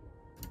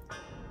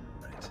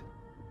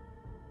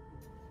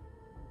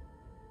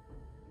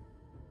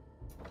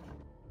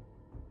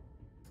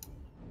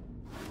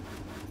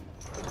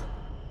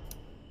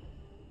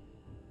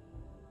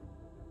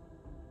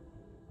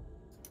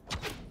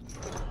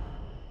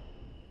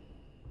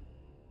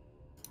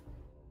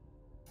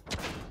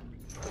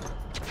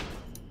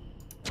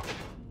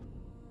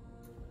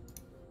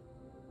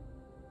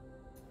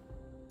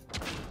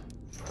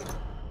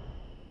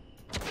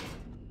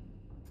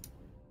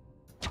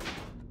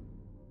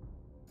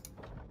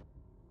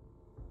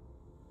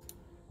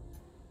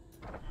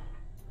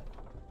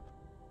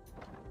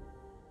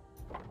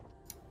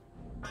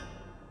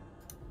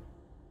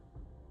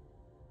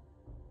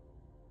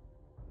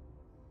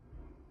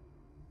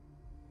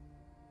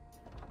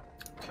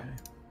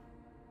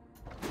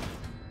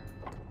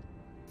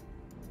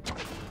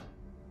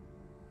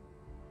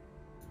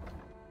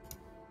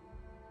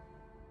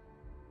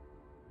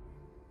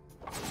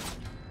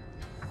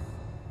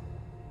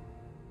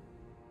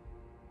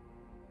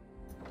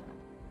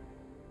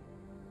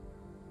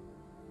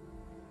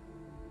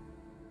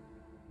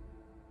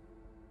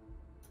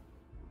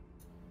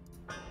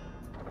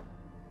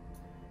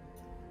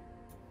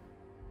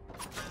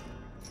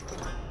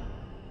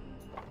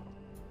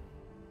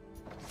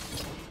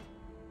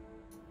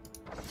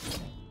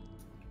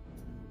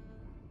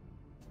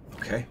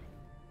 Okay.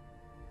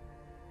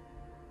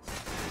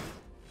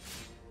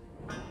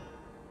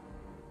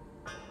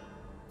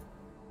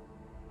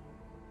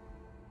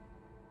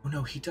 Oh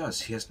no, he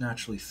does. He has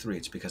naturally 3.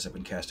 It's because I've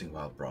been casting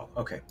Wild Brawl.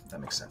 Okay,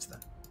 that makes sense then.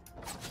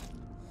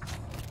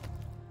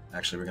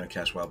 Actually, we're going to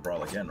cast Wild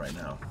Brawl again right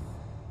now.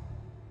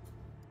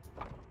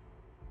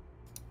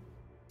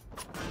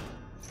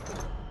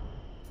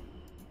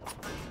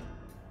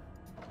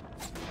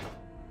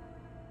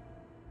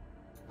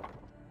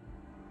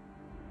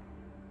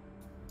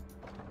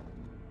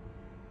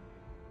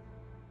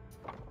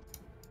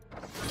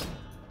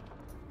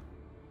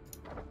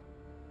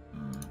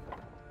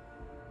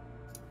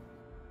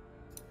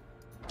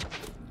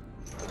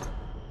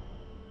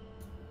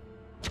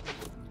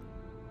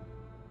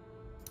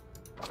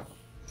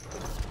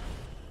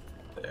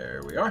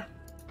 There we are.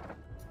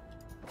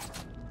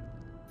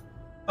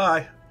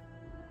 Bye.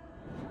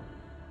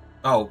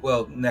 Oh,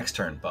 well, next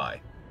turn,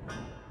 bye.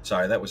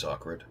 Sorry, that was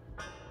awkward.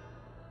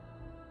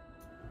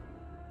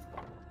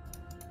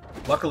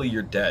 Luckily,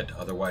 you're dead.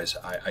 Otherwise,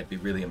 I'd be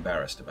really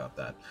embarrassed about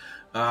that.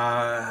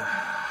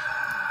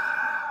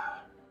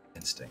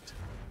 Instinct.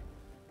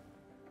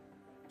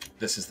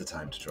 This is the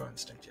time to draw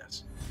Instinct,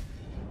 yes.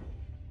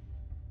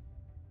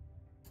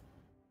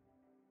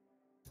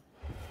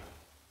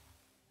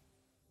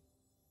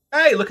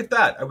 Hey, look at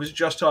that. I was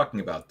just talking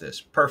about this.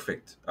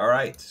 Perfect. All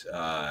right.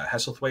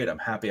 Hesselthwaite, I'm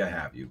happy I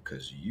have you,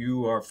 because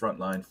you are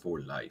frontline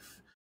for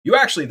life. You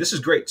actually, this is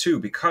great, too,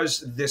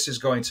 because this is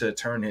going to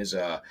turn his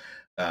 5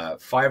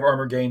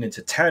 armor gain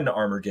into 10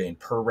 armor gain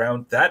per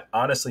round. That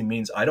honestly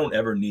means I don't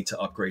ever need to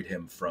upgrade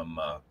him from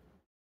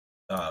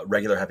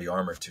regular heavy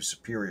armor to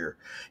superior.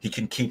 He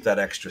can keep that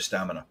extra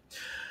stamina.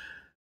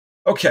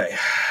 Okay.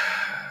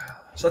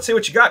 So let's see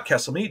what you got,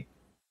 Kesselmead.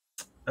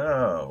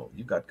 Oh,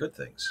 you got good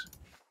things.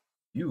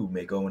 You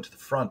may go into the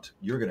front.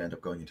 You're going to end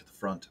up going into the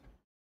front.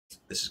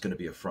 This is going to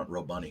be a front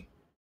row bunny.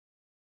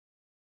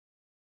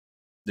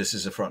 This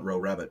is a front row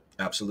rabbit.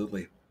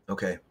 Absolutely.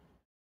 Okay.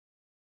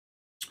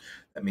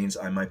 That means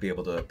I might be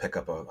able to pick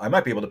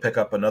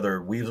up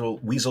another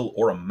weasel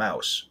or a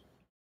mouse.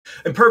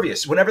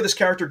 Impervious. Whenever this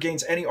character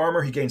gains any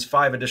armor, he gains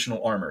 5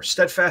 additional armor.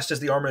 Steadfast is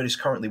the armor that he's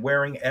currently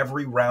wearing.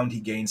 Every round he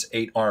gains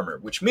 8 armor,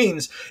 which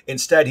means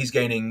instead he's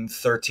gaining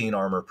 13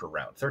 armor per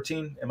round.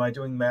 13? Am I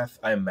doing math?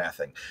 I am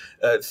mathing.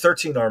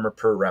 13 armor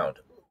per round.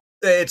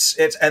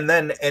 And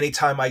then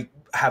anytime I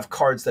have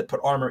cards that put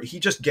armor, he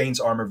just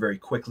gains armor very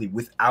quickly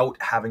without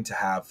having to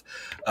have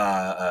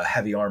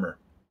heavy armor.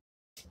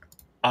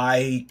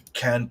 I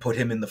can put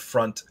him in the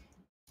front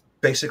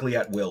basically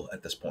at will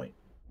at this point.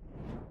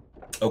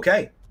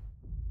 Okay.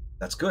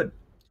 That's good.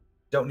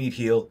 Don't need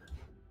heal.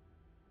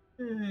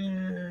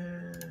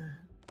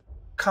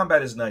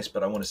 Combat is nice,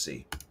 but I want to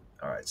see.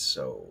 All right,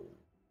 so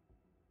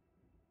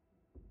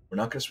we're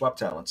not going to swap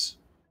talents.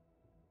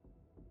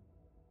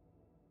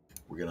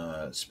 We're going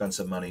to spend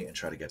some money and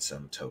try to get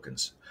some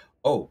tokens.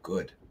 Oh,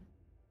 good.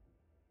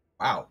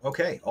 Wow,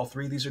 okay. All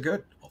 3 of these are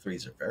good. All 3 of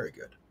these are very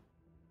good.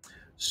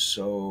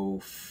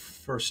 So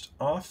first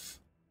off,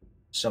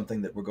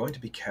 something that we're going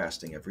to be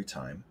casting every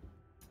time.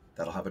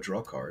 That'll have a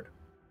draw card.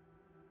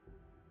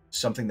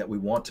 Something that we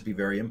want to be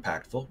very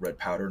impactful. Red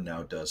powder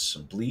now does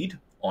some bleed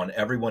on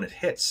everyone it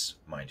hits,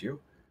 mind you.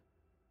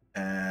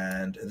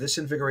 And this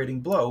invigorating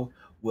blow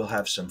will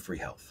have some free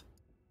health.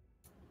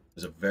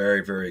 It's a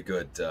very, very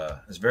good,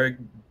 it's very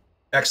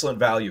excellent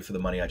value for the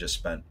money I just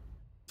spent.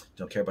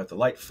 Don't care about the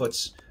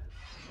Lightfoots.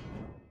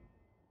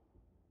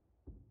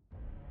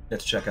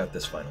 Let's check out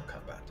this final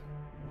combat.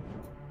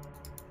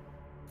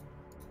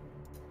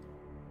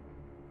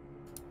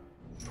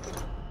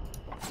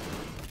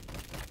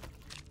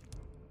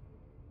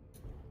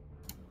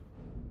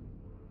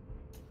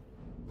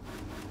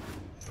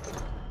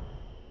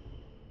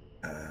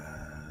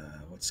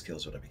 What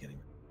skills would I be getting?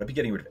 Would I be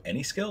getting rid of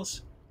any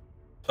skills?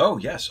 Oh,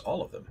 yes,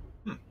 all of them.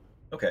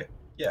 Okay,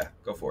 yeah,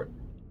 go for it.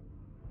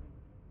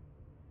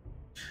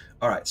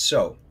 All right,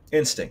 so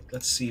Instinct.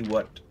 Let's see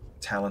what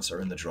talents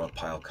are in the draw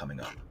pile coming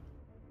up.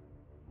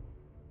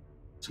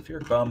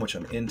 Sulfuric Bomb, which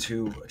I'm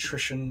into.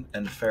 Attrition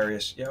and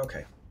Nefarious. Yeah,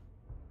 okay.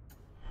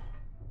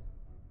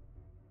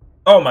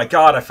 Oh my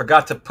god, I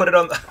forgot to put it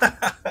on...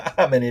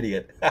 I'm an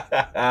idiot.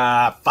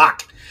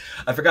 Fuck.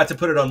 I forgot to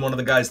put it on one of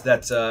the guys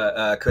that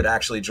could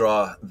actually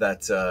draw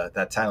that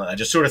talent. I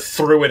just sort of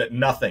threw it at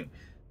nothing.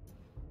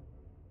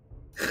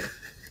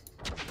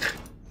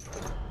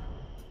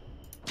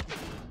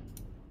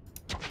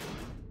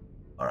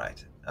 All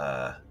right.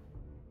 I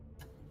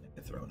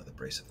can throw another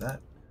brace of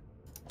that.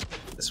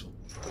 This one.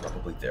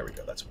 Probably. There we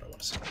go. That's what I want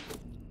to see.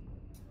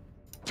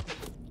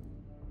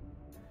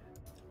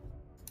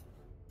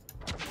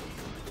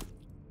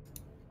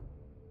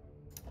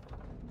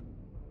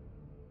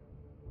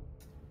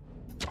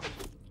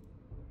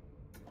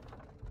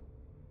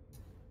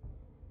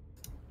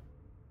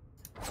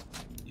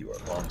 You are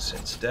long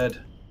since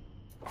dead.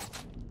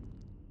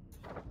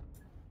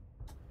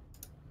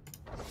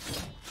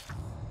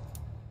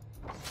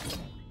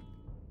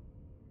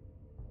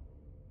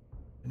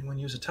 Anyone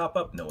use a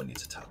top-up? No one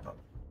needs a top-up.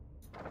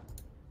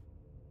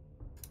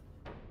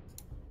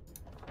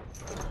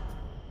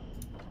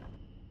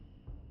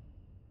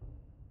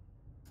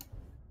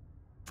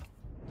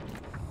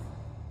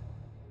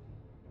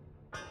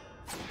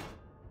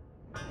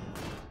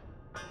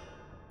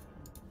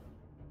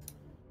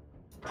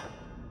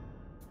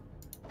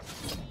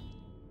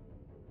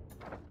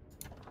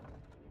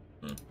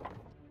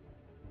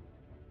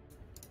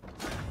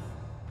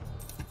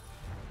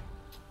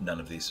 None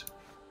of these.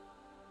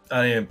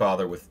 I didn't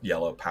bother with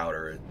yellow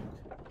powder.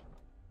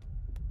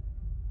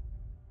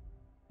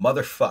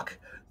 Motherfuck.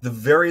 The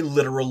very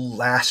literal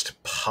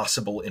last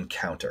possible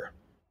encounter.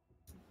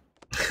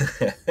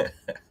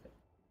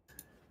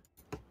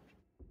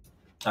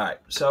 Alright,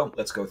 so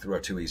let's go through our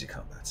 2 easy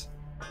combats.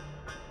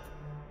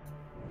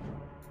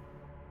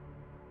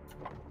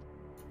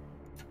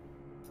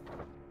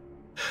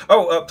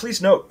 Oh,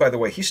 please note, by the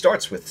way, he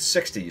starts with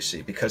 60, you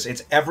see, because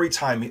it's every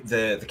time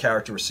the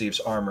character receives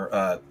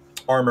armor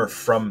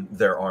from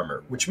their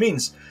armor, which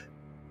means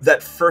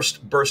that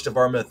first burst of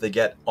armor that they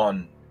get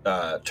on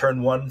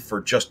turn 1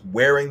 for just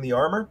wearing the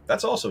armor,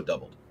 that's also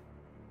doubled.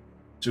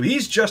 So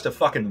he's just a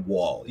fucking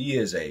wall. He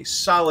is a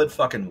solid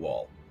fucking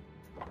wall.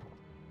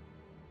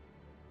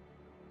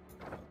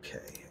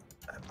 Okay,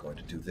 I'm going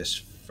to do this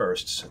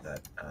first so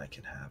that I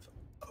can have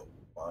a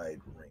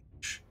wide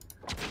range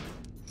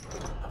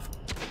of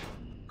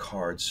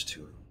cards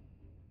to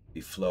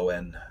be flow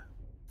in.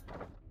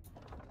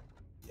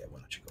 Yeah, why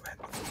don't you go ahead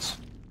with this?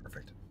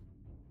 Perfect.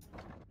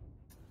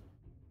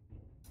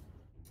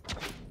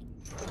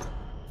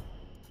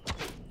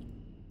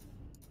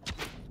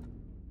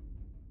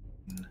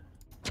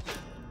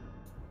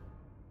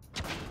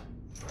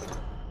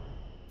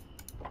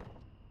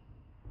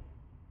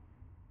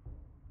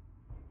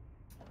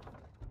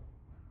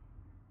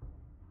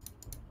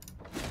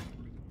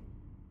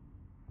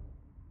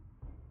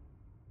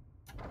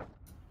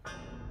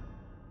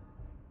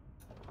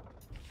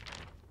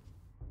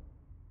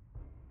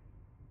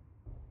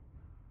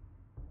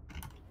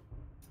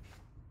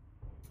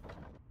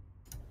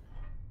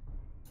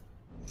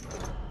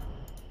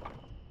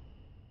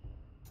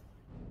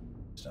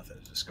 There's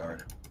nothing to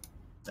discard.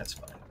 That's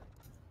fine.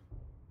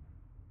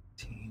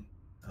 18.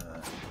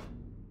 A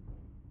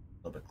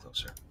little bit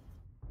closer.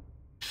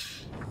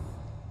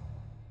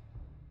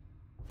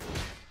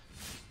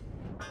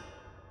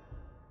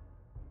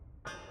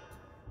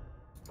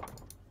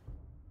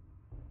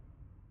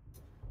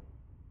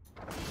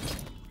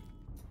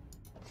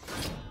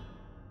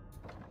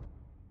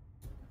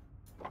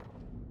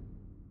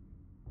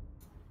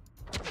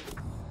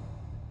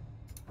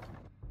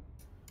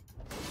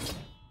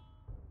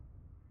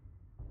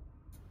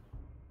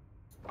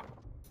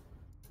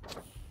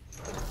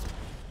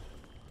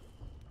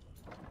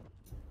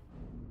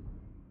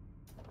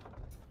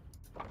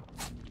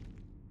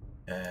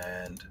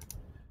 And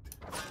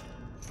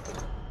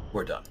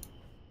we're done.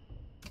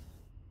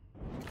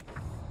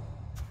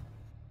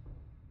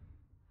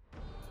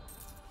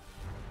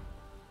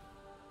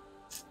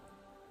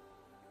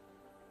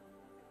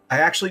 I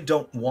actually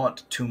don't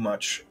want too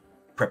much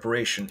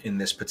preparation in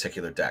this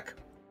particular deck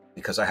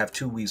because I have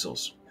 2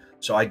 weasels.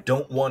 So I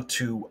don't want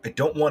to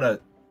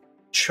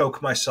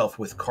choke myself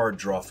with card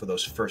draw for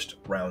those first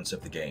rounds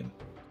of the game.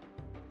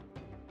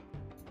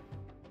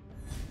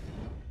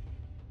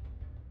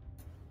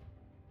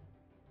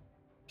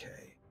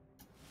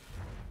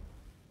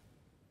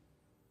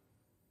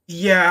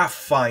 Yeah,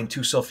 fine.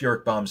 2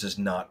 sulfuric bombs is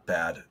not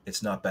bad.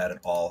 It's not bad at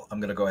all. I'm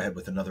going to go ahead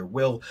with another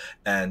will,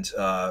 and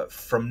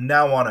from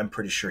now on, I'm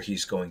pretty sure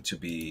he's going to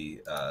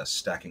be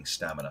stacking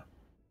stamina.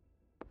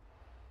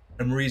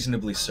 I'm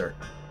reasonably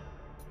certain.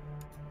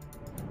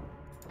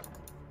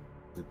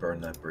 We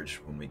burn that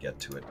bridge when we get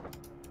to it.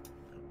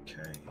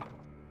 Okay.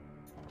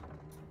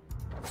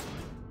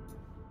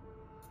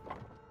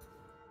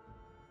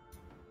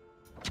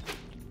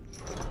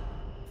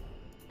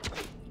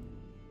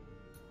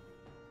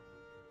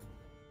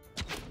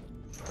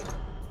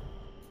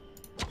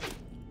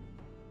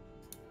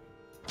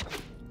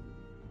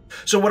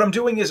 So what I'm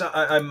doing is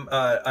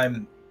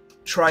I'm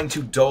trying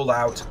to dole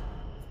out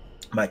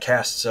my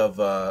casts of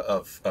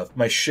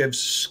my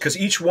shivs, because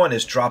each one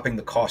is dropping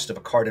the cost of a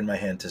card in my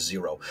hand to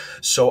 0.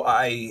 So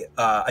I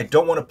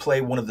don't want to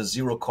play one of the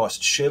 0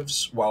 cost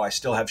shivs while I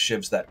still have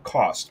shivs that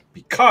cost,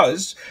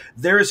 because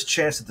there is a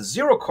chance that the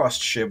 0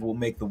 cost shiv will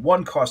make the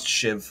 1 cost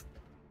shiv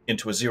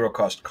into a 0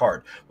 cost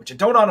card, which I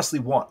don't honestly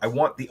want. I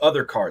want the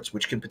other cards,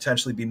 which can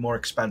potentially be more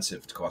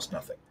expensive to cost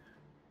nothing.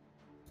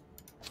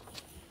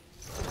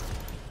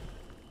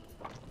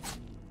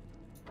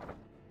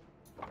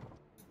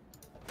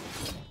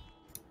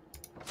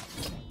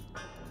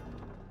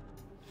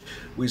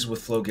 Weasel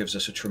with Flow gives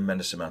us a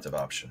tremendous amount of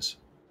options.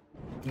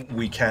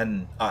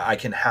 I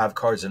can have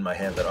cards in my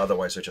hand that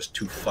otherwise are just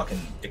too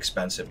fucking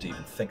expensive to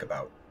even think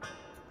about.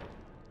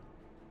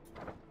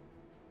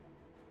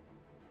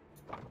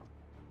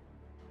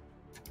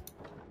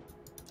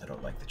 I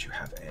don't like that you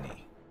have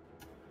any.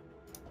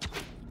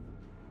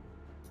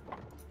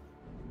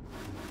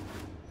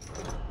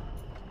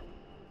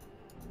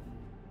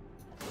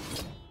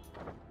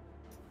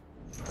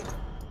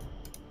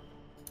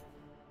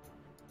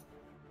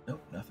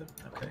 Nope, nothing.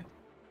 Okay.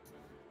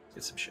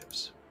 Get some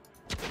ships.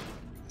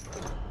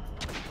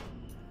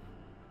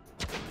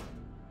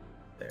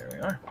 There we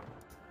are.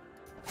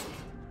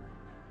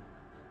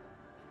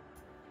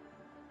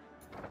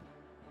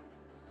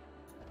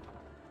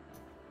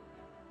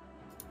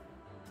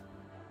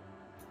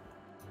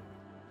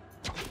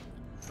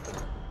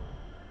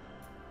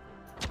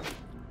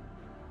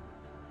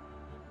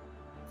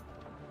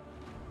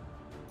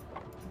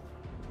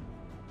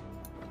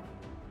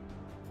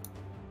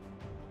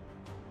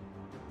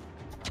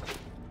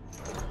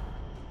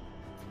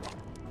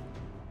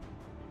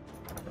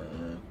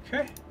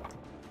 Okay.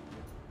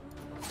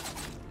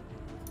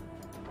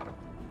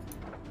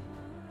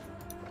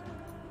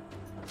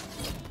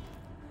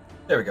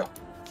 There we go.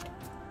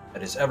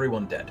 That is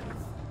everyone dead.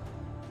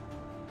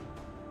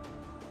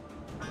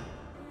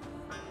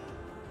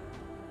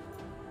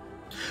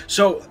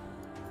 So,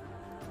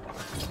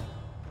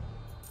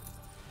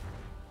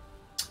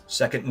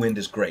 second wind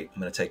is great.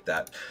 I'm going to take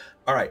that.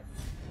 All right.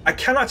 I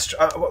cannot.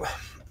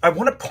 I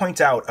want to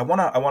point out. I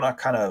want to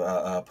kind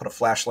of put a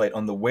flashlight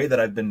on the way that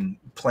I've been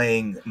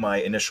playing my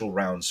initial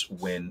rounds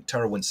when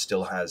Terrawind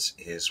still has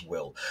his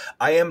will.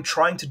 I am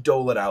trying to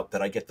dole it out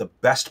that I get the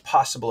best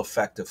possible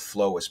effect of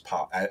flow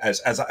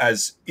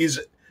as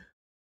is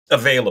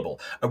available.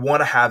 I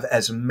want to have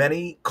as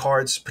many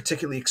cards,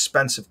 particularly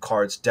expensive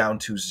cards, down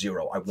to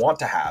 0. I want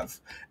to have,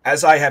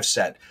 as I have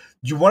said,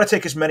 you want to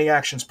take as many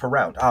actions per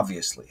round,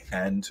 obviously,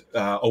 and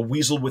a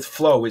weasel with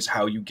flow is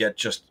how you get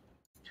just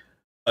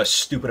a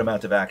stupid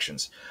amount of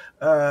actions.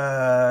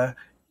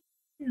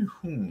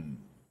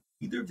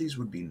 Either of these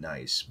would be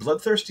nice.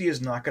 Bloodthirsty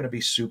is not going to be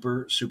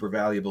super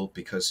valuable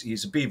because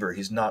he's a beaver.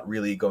 He's not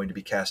really going to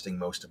be casting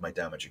most of my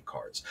damaging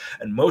cards.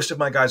 And most of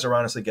my guys are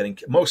honestly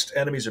most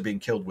enemies are being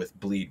killed with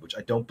bleed, which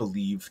I don't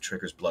believe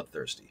triggers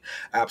Bloodthirsty.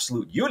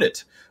 Absolute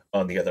Unit,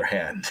 on the other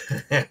hand.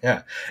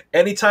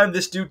 Anytime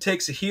this dude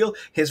takes a heal,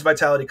 his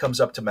vitality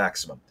comes up to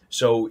maximum.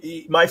 So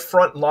my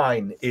front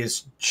line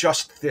is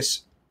just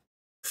this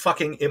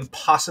fucking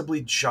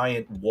impossibly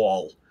giant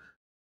wall.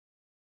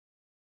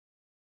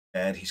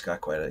 And he's got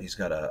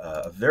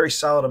a very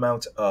solid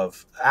amount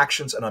of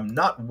actions, and I'm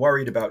not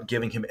worried about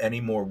giving him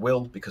any more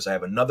will because I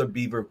have another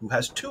beaver who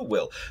has 2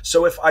 will.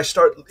 So if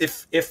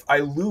I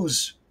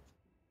lose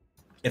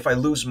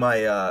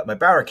my my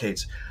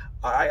barricades,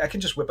 I can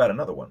just whip out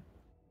another one.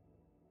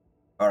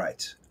 All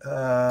right,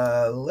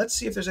 let's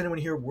see if there's anyone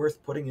here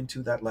worth putting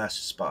into that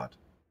last spot.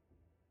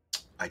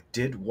 I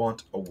did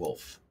want a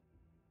wolf.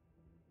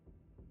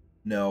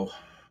 No.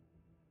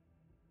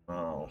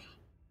 Oh.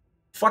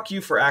 Fuck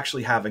you for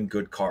actually having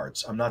good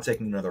cards. I'm not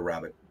taking another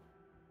rabbit.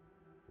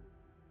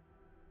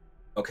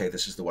 Okay,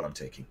 this is the one I'm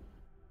taking.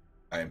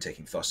 I am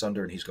taking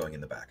Thossunder, and he's going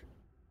in the back.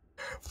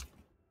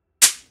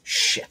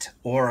 Shit.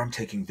 Or I'm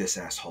taking this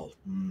asshole.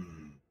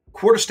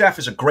 Quarterstaff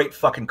is a great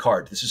fucking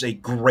card. This is a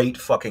great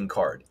fucking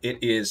card. It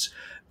is...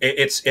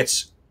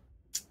 It's...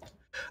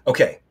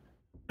 Okay.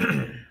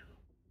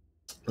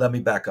 Let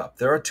me back up.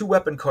 There are 2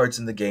 weapon cards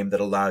in the game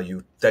that allow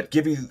you, that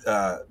give you,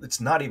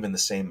 it's not even the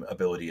same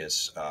ability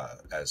as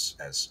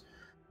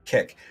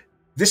Kick.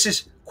 This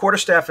is,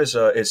 Quarterstaff is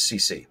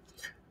CC.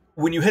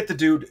 When you hit the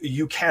dude,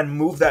 you can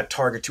move that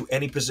target to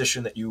any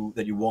position that you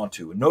want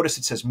to. Notice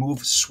it says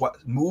move/swap.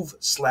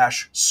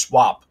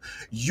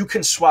 You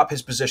can swap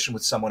his position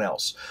with someone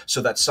else,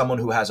 so that someone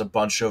who has a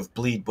bunch of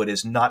bleed but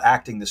is not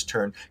acting this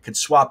turn can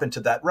swap into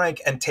that rank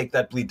and take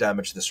that bleed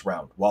damage this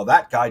round, while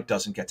that guy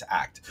doesn't get to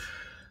act.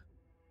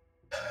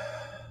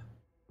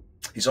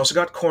 He's also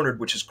got cornered,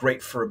 which is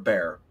great for a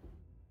bear.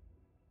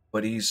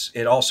 But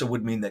it also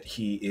would mean that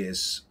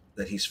he's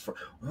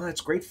well,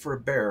 it's great for a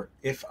bear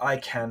if I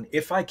can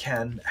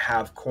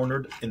have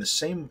cornered in the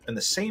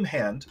same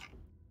hand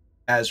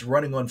as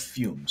running on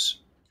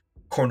fumes.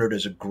 Cornered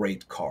is a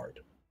great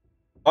card.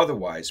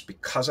 Otherwise,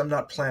 because I'm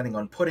not planning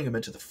on putting him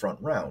into the front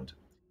round,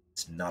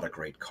 it's not a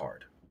great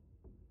card.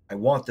 I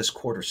want this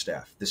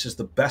Quarterstaff. This is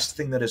the best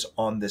thing that is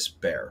on this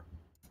bear.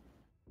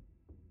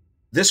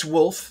 This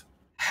wolf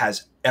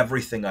has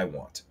everything I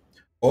want.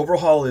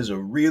 Overhaul is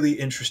really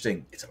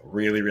interesting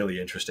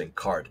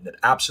card, and it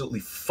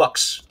absolutely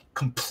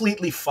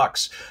completely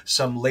fucks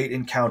some late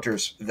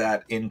encounters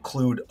that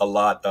include a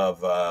lot of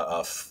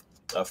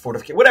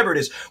fortification, whatever it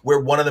is, where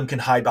one of them can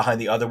hide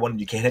behind the other one.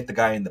 You can't hit the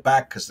guy in the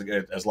back because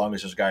as long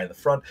as there's a guy in the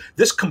front.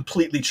 This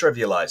completely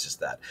trivializes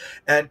that.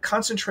 And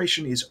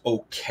concentration is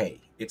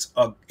okay.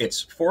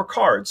 It's 4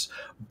 cards,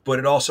 but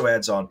it also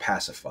adds on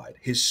pacified.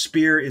 His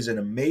spear is an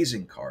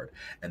amazing card,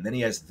 and then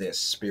he has this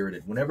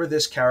spirited. Whenever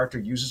this character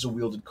uses a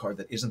wielded card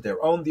that isn't their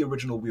own, the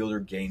original wielder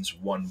gains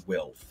 1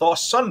 will.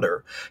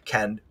 Thossunder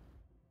can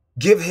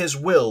give his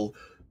will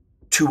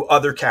to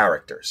other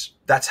characters.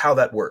 That's how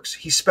that works.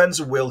 He spends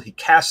a will, he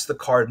casts the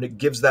card, and it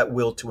gives that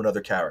will to another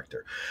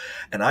character.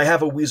 And I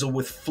have a weasel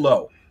with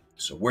flow,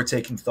 so we're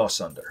taking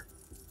Thossunder.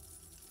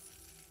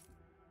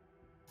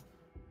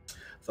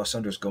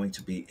 Thossunder is going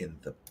to be in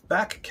the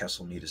back.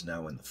 Kesselmead is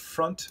now in the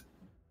front.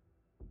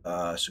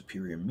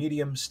 Superior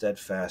medium,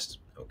 steadfast.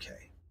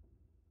 Okay.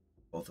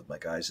 Both of my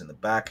guys in the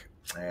back.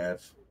 I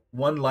have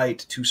 1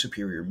 light, 2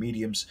 superior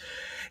mediums.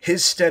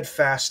 His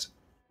steadfast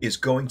is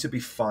going to be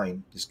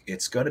fine.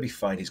 It's going to be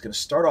fine. He's going to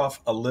start off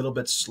a little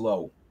bit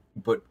slow,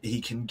 but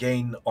he can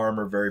gain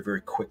armor very,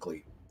 very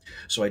quickly.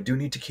 So I do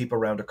need to keep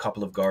around a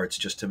couple of guards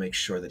just to make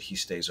sure that he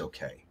stays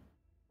okay.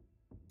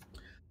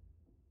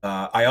 He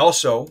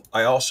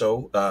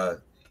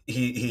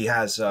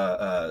has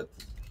I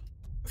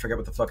forget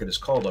what the fuck it is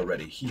called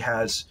already. He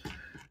has,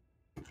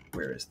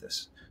 where is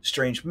this?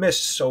 Strange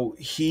Mist. So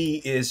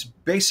he is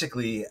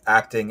basically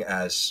acting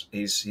as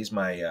he's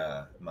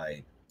my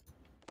my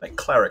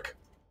cleric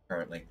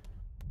currently.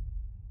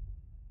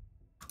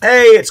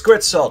 Hey, it's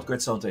Grit Salt.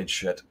 Grit Salt ain't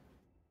shit.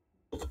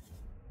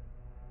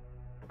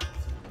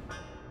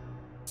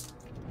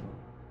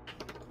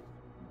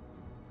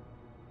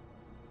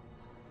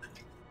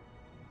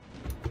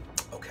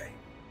 Okay.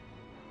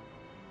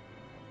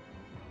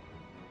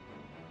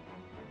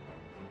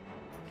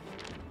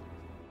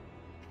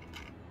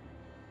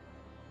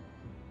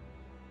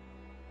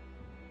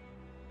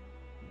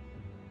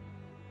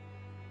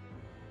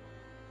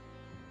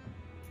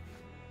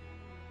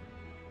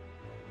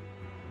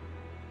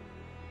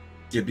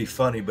 It'd be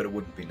funny, but it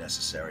wouldn't be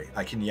necessary.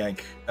 I can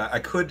yank. I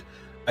could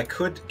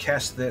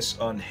cast this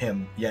on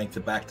him, yank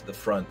the back to the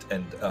front,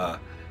 and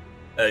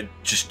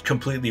just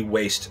completely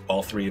waste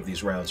all 3 of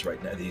these rounds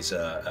right now. These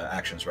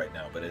actions right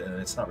now, but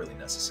it's not really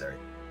necessary.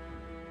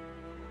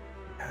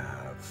 I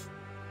have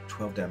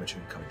 12 damage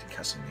incoming to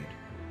Casimir,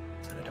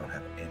 and I don't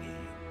have any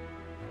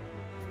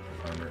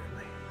armor in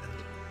my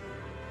hand.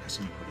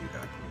 Casimir, what do you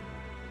got?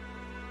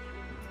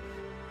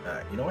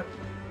 You know what?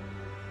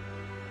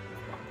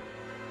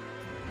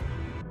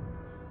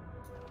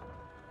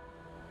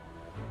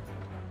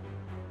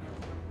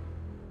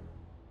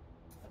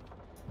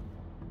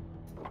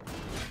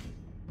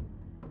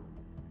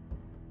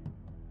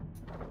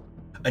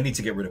 I need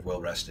to get rid of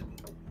Well Rested.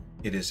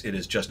 It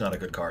is just not a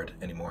good card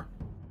anymore.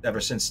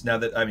 Ever since now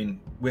that, I mean,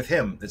 with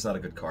him, it's not a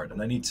good card,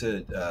 and I need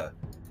to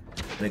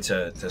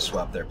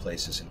swap their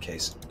places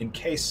in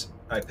case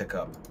I pick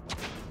up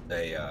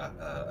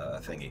a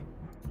thingy.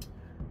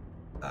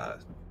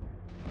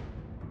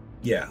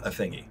 Yeah, a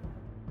thingy.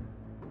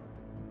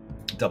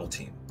 Double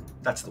team.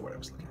 That's the word I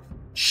was looking for.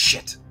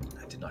 Shit!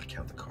 I did not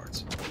count the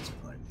cards. It's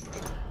fine.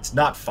 It's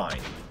not fine.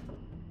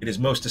 It is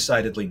most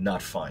decidedly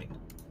not fine.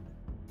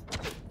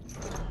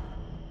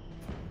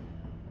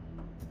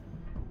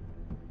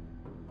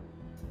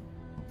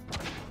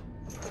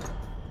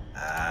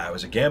 It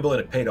was a gamble and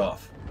it paid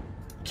off.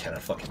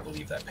 Cannot fucking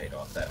believe that paid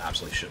off. That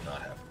absolutely should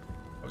not have.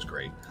 That was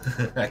great.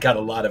 I got a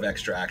lot of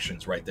extra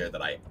actions right there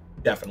that I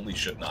definitely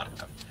should not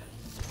have.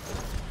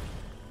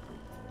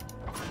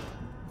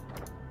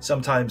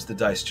 Sometimes the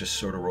dice just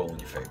sort of roll in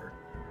your favor.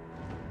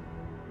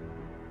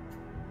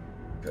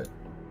 Good.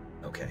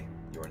 Okay,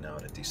 you are now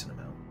at a decent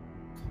amount.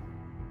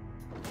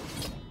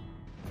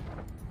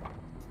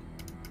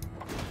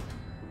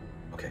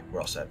 Okay, we're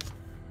all set.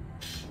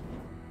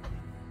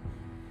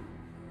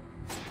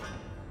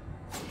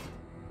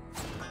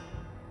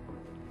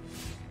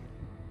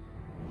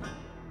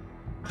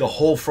 The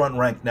whole front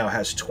rank now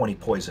has 20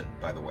 poison,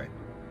 by the way.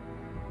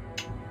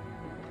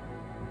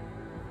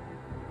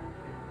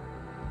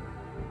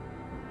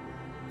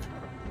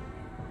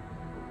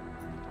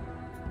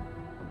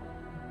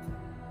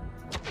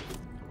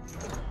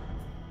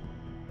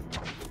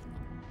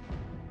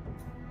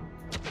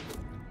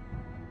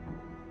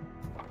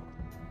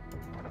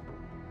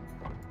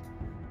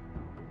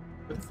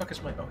 Where the fuck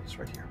is my... Oh, he's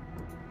right here.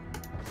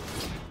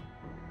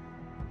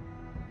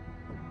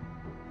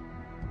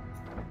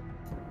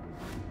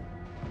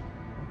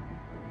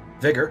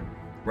 Vigor,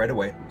 right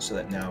away, so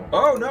that now...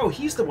 Oh, no,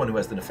 he's the one who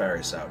has the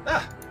Nefarious out.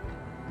 Ah!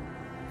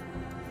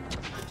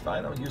 It's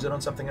fine, I'll use it on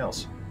something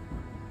else.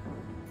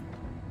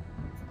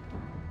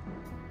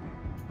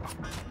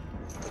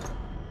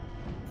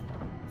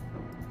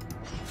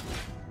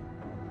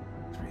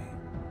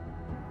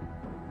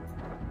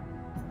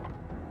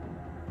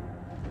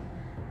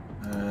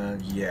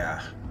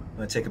 Yeah. I'm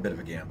gonna take a bit of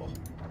a gamble.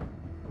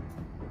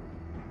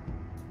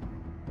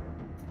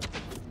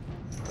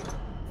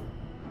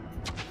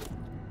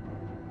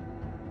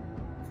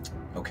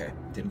 Okay,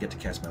 didn't get to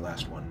cast my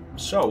last one.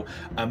 So,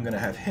 I'm gonna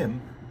have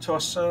him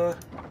toss, So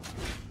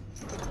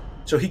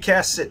he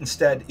casts it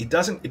instead. It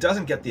doesn't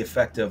get the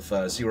effect of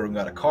zeroing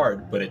out a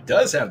card, but it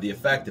does have the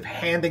effect of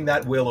handing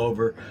that will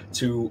over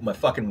to my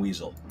fucking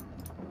weasel.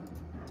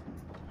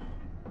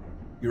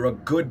 You're a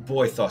good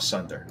boy,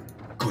 Thossunder.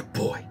 Good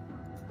boy.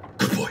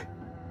 Good boy.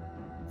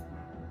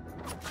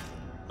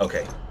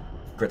 Okay.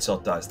 Grit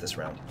Salt dies this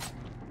round.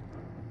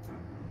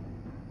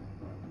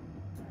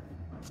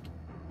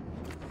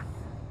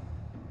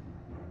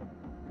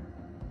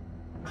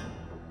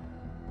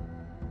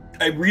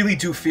 I really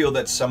do feel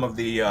that some of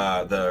the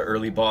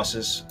early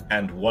bosses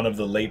and one of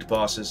the late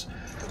bosses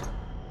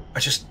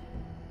are just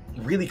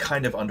really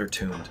kind of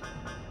undertuned.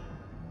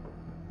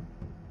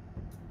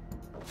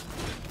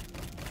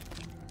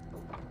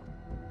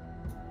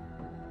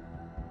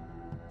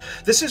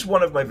 This is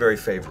one of my very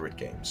favorite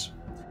games.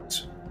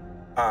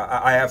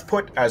 I have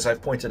put, as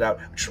I've pointed out,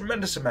 a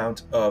tremendous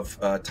amount of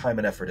time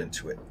and effort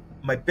into it.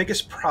 My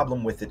biggest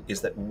problem with it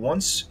is that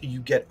once you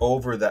get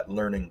over that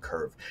learning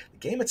curve, the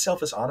game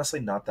itself is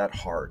honestly not that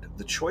hard.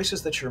 The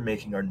choices that you're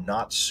making are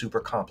not super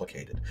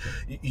complicated.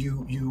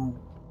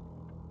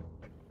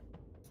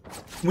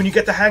 When you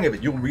get the hang of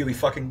it, you really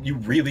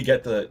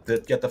get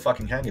the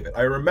fucking hang of it.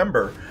 I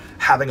remember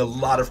having a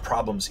lot of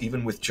problems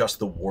even with just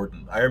the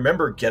Warden. I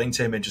remember getting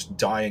to him and just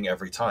dying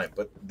every time,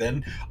 but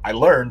then I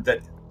learned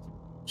that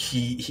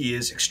he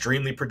is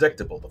extremely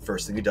predictable. The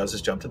first thing he does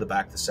is jump to the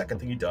back. The second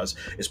thing he does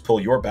is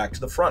pull your back to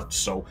the front.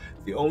 So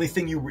the only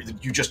thing you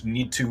just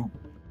need to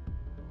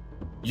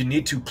You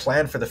need to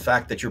plan for the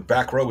fact that your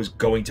back row is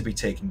going to be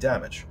taking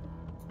damage.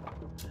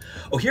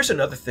 Oh, here's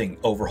another thing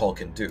Overhaul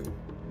can do.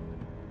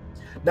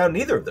 Now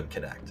neither of them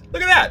can act.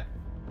 Look at that!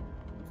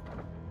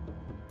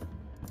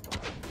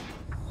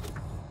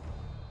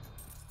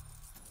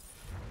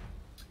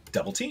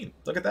 Double team.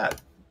 Look at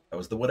that. That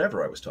was the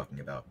whatever I was talking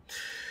about.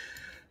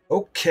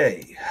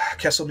 Okay.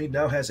 Kesselmead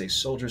now has a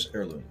soldier's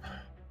heirloom.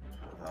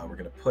 We're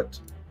going to put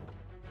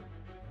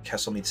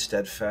Kesselmead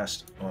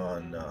Steadfast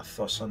on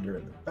Thossunder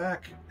in the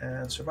back,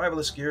 and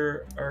Survivalist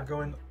gear are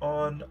going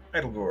on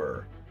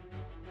Idlegore.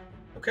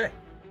 Okay.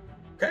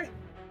 Okay.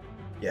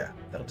 Yeah,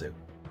 that'll do.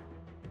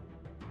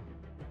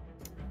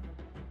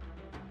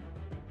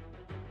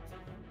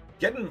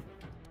 Getting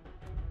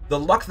the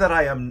luck that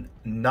I am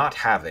not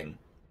having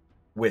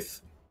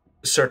with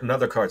certain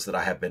other cards that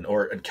I have been,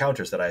 or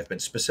encounters that I have been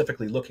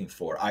specifically looking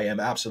for, I am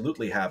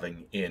absolutely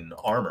having in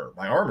armor.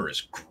 My armor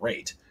is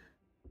great.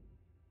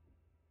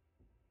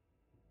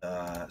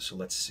 So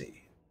let's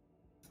see.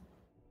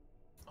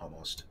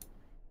 Almost.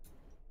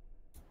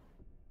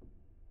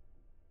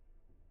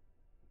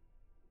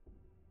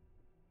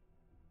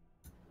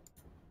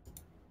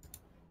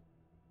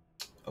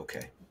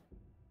 Okay.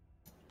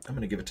 I'm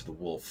going to give it to the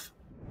wolf,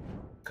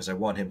 because I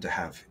want him to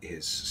have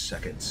his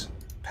second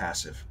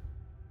passive.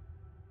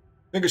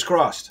 Fingers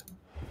crossed.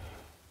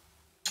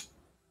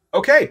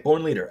 Okay,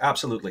 Born Leader,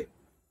 absolutely.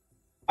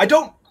 I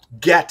don't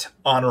get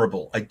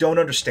Honorable. I don't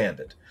understand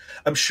it.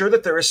 I'm sure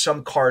that there is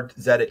some card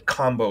that it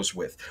combos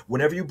with.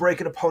 Whenever you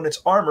break an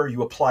opponent's armor,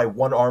 you apply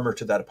 1 armor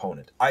to that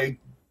opponent. I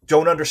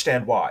don't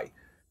understand why.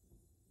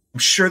 I'm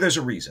sure there's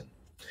a reason.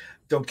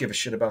 Don't give a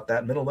shit about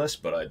that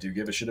minimalist, but I do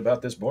give a shit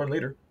about this Born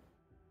Leader.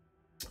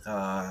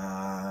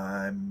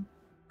 I'm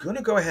going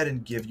to go ahead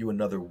and give you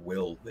another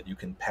will that you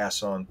can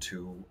pass on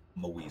to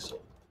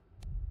Maweasel.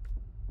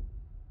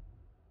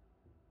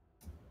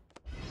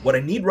 What I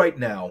need right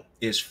now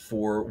is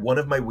for one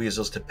of my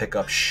weasels to pick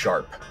up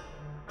Sharp.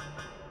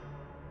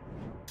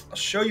 I'll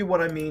show you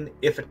what I mean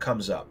if it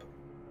comes up.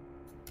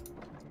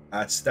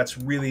 That's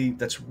really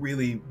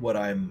what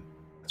I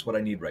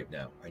need right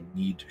now. I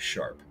need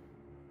Sharp.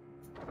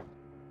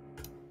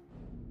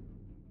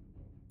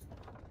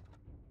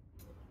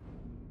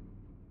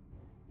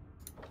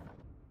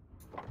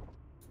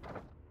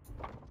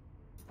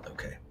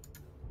 Okay.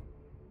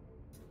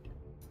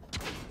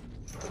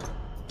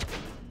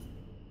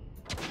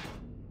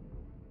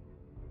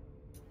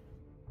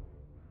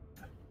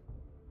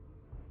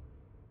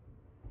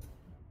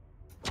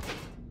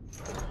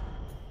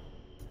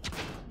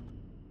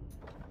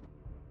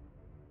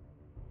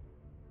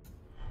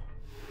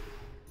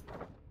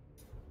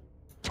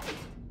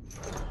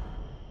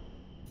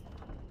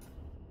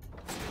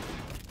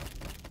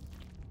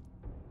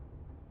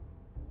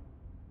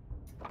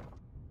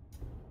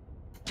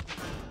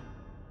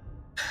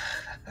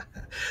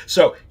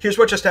 So here's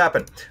what just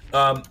happened.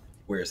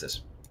 Where is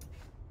this?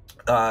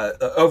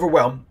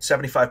 Overwhelm,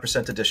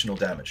 75% additional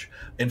damage.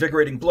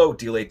 Invigorating Blow,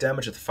 deal 8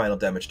 damage if the final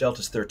damage dealt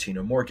is 13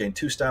 or more, gain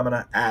 2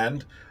 stamina,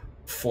 and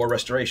 4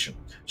 restoration.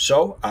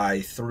 So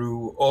I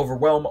threw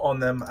Overwhelm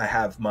on them. I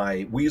have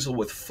my Weasel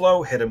with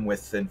Flow, hit him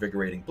with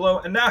Invigorating Blow,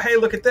 and now, hey,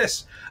 look at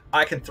this.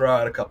 I can throw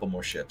out a couple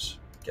more ships.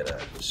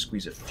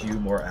 Squeeze a few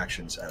more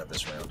actions out of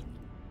this round.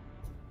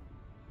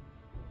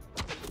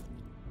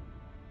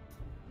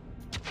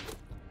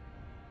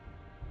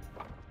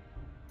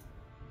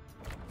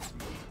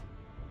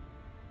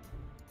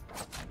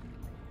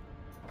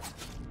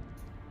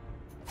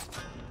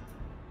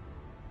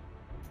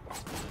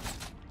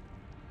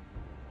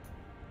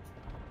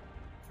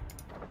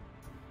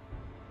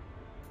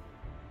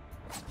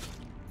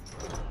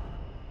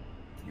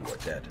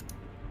 Dead.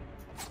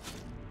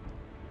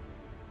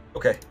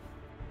 Okay.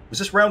 Was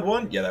this round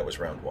 1? Yeah, that was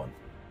round 1.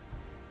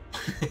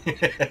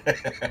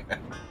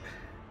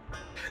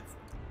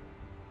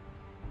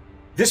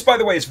 This, by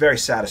the way, is very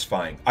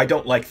satisfying. I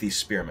don't like these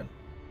spearmen.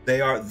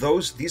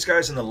 These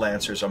guys and the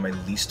Lancers are my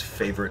least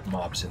favorite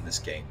mobs in this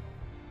game.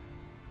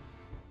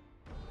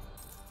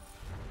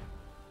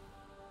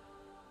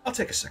 I'll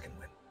take a second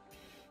win.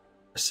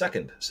 A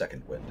second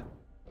win.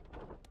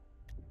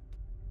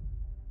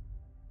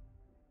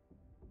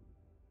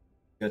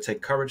 Gonna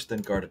take courage, then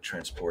guarded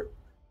transport.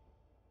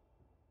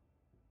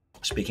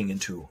 Speaking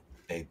into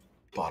a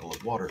bottle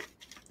of water.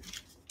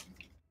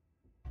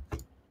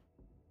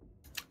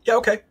 Yeah,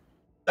 okay.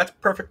 That's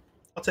perfect.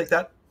 I'll take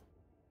that.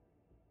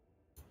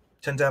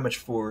 10 damage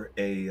for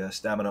a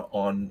stamina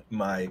on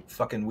my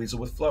fucking Weasel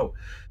with Flow.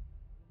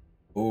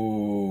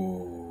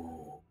 Ooh.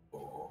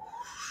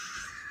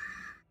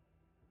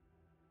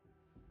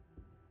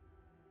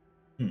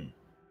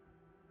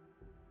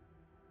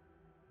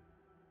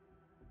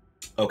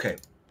 Okay.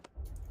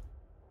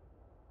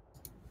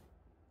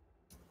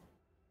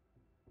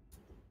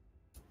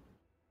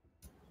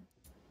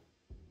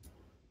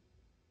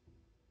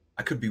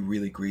 I could be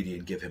really greedy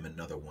and give him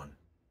another one.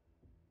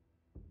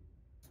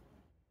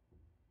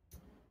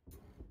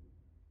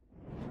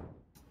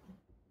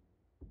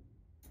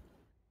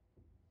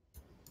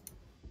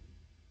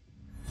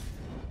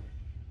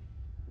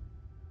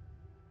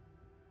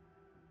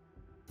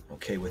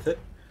 okay with it.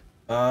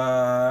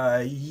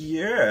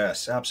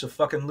 Yes,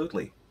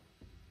 abso-fucking-lutely.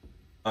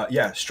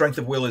 Yeah, Strength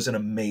of Will is an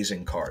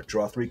amazing card.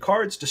 Draw 3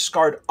 cards,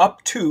 discard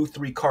up to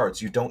 3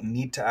 cards. You don't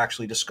need to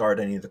actually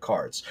discard any of the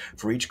cards.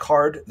 For each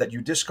card that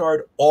you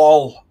discard,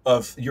 all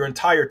of your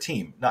entire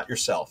team, not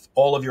yourself,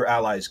 all of your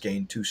allies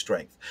gain 2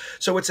 strength.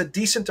 So it's a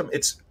decent,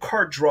 it's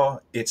card draw,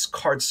 it's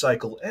card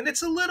cycle, and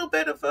it's a little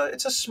bit of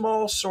it's a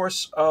small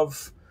source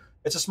of,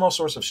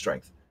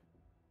 strength.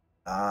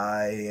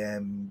 I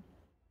am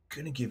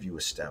going to give you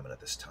a stamina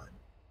this time.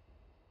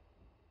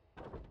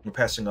 We're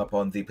passing up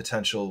on the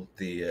potential,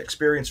 the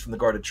experience from the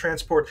guarded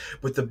transport,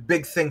 but the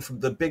big thing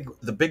from the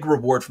big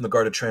reward from the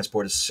guarded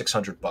transport is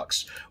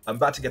 $600. I'm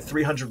about to get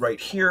 300 right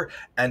here,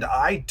 and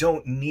I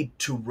don't need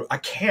to. I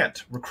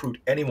can't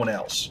recruit anyone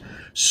else.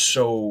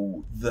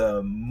 So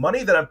the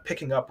money that I'm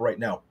picking up right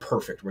now,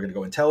 perfect. We're going to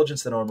go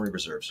intelligence, then armory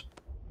reserves.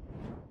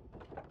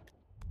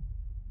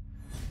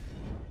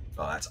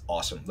 Oh, that's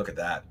awesome! Look at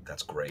that.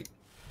 That's great.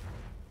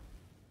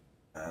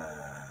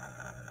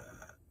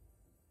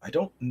 I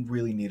don't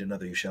really need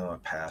another You Shall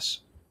Not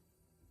Pass.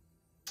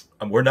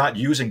 We're not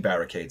using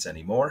barricades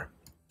anymore,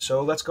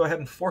 so let's go ahead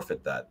and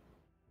forfeit that.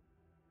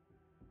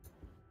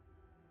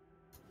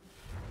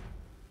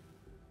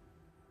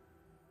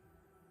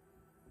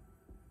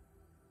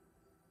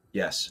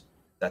 Yes,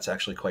 that's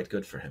actually quite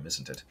good for him,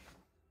 isn't it?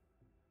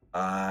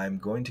 I'm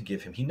going to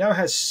give him... He now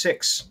has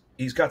 6.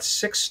 He's got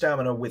 6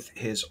 stamina with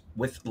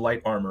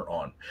light armor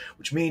on,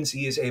 which means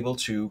he is able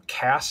to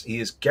cast... He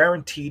is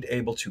guaranteed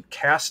able to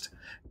cast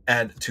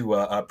and to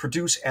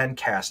produce and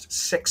cast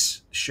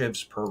 6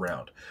 shivs per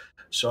round.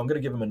 So I'm going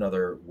to give him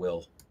another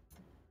will.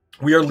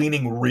 We are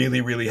leaning really,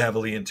 really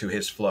heavily into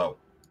his flow.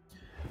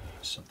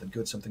 Something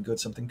good, something good,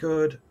 something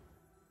good.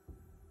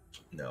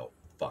 No,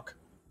 fuck.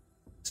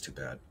 It's too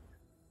bad.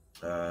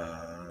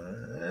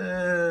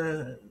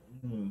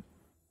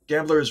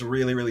 Gambler is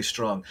really, really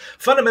strong.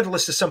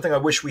 Fundamentalist is something I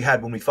wish we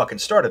had when we fucking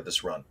started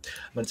this run.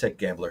 I'm going to take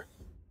Gambler.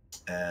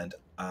 And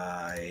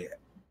I'm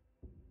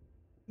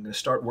going to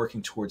start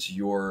working towards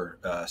your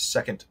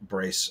second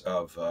brace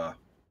of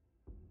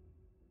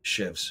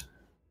shivs.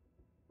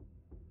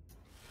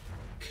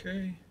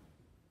 Okay.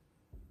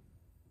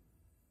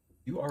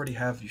 You already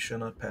have You Shall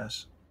Not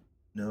Pass?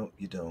 No,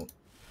 you don't.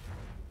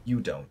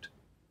 You don't.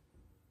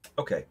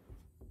 Okay.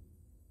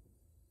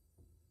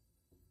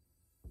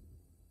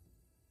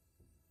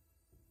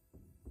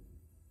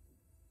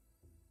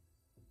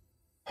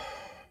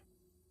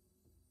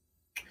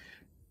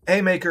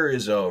 Haymaker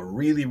is a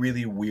really,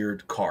 really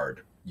weird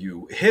card.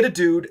 You hit a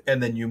dude,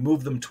 and then you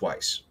move them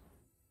twice.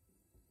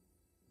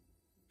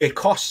 It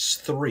costs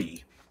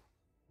 3.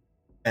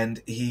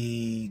 And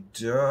he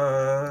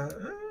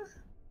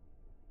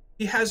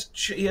has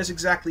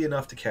exactly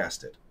enough to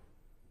cast it.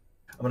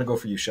 I'm going to go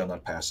for You Shall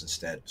Not Pass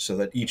instead, so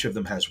that each of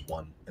them has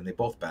 1, and they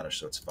both banish,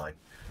 so it's fine.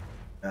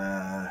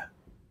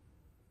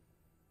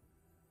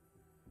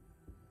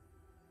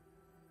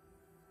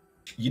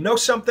 You know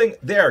something?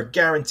 They are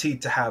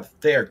guaranteed to have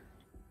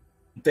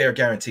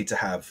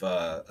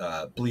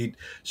bleed.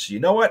 So you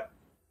know what?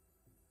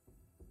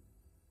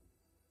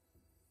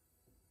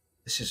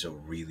 This is a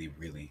really,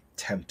 really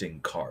tempting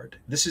card.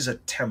 This is a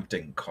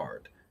tempting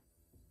card.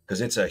 Because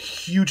it's a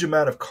huge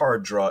amount of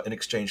card draw in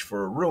exchange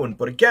for a ruin.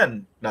 But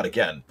again, not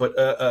again, but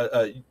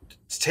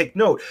take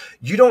note,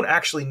 you don't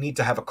actually need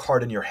to have a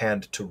card in your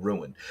hand to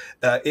ruin.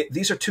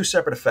 These are 2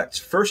 separate effects.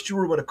 First, you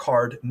ruin a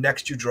card.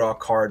 Next, you draw a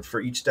card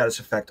for each status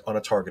effect on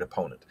a target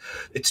opponent.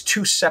 It's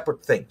 2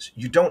 separate things.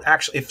 You don't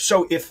actually... If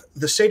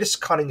the Sadist's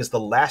Cunning is the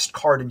last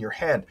card in your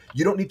hand,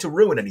 you don't need to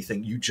ruin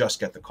anything. You just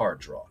get the card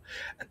draw.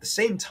 At the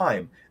same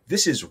time,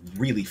 this is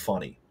really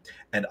funny.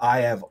 And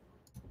I have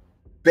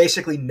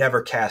basically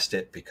never cast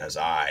it because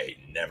I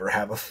never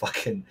have a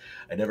fucking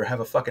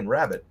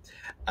rabbit.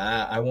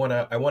 I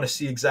wanna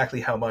see exactly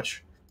how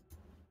much.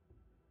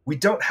 We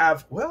don't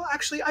have. Well,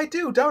 actually, I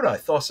do, don't I?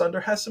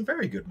 Thawsunder has some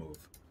very good move.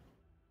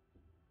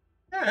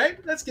 All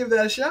right, let's give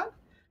that a shot.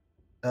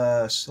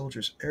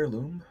 Soldier's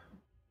Heirloom.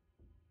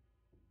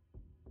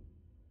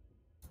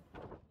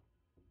 I'm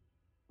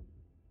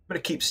gonna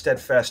keep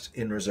Steadfast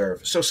in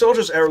reserve. So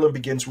Soldier's Heirloom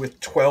begins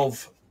with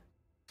 12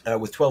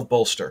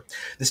 bolster.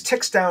 This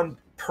ticks down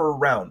per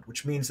round,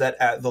 which means that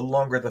the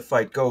longer the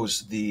fight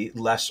goes, the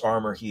less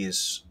armor he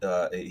is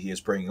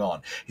bringing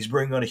on. He's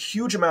bringing on a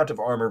huge amount of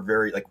armor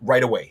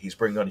right away. He's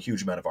bringing on a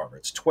huge amount of armor.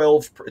 It's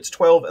 12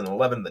 and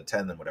 11, then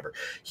 10, then whatever.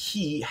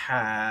 He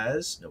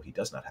does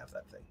not have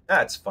that thing.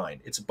 That's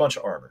fine. It's a bunch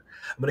of armor.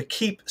 I'm going to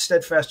keep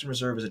Steadfast in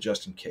reserve as a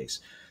just in case.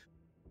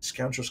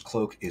 Scoundrel's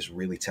Cloak is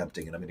really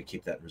tempting, and I'm going to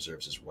keep that in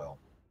reserves as well.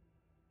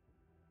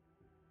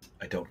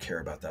 I don't care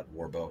about that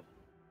Warbow.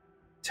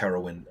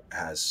 Tarrowin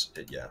has...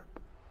 Yeah.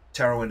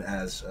 Tarrowin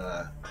has...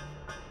 Okay.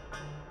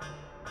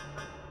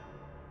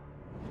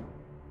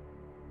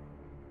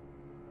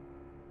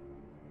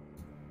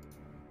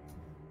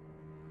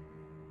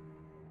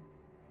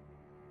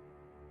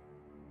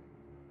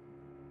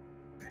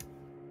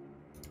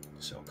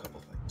 So, a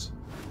couple things.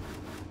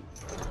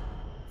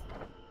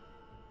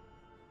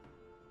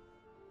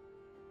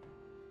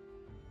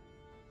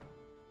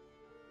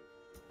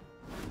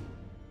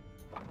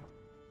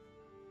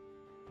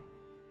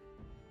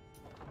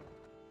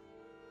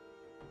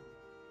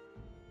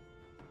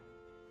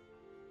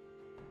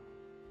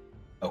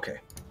 Okay.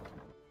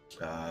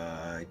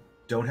 I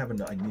don't have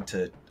enough. I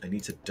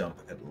need to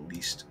dump at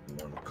least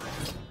one card.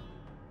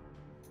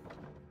 At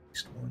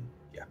least one.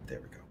 Yeah,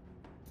 there we go.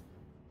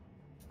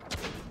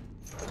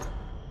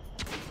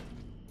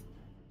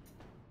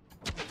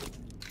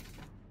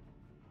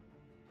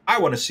 I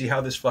want to see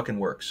how this fucking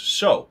works.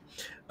 So,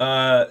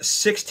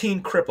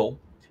 16 cripple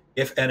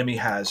if enemy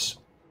has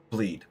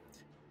bleed.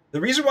 The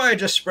reason why I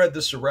just spread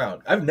this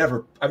around, I've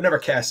never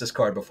cast this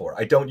card before.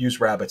 I don't use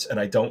rabbits, and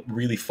I don't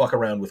really fuck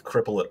around with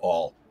cripple at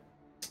all.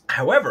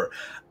 However,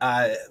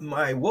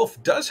 my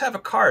wolf does have a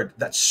card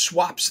that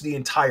swaps the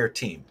entire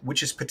team,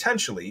 which is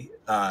potentially,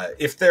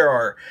 if there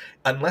are,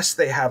 unless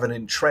they have an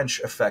entrench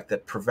effect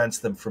that prevents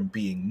them from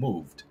being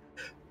moved,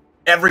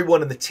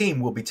 everyone in the team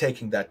will be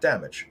taking that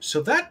damage.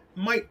 So that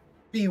might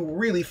be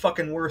really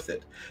fucking worth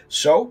it.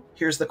 So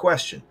here's the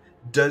question: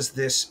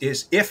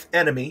 if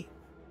enemy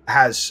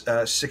has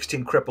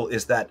 16 cripple,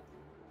 is that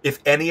if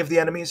any of the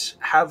enemies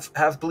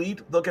have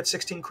bleed, they'll get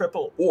 16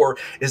 cripple, or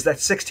is that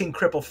 16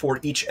 cripple for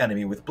each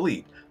enemy with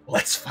bleed?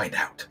 Let's find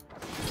out.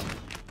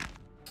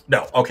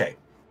 No, okay.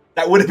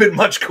 That would have been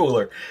much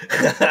cooler.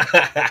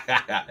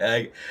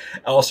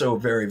 Also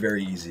very,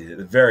 very easy.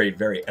 Very,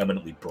 very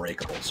eminently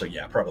breakable. So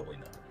yeah, probably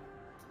not.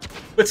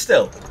 But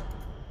still,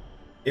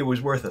 it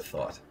was worth a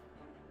thought.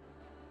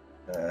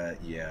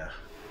 Yeah.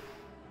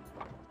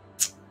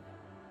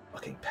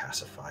 Fucking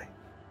pacify.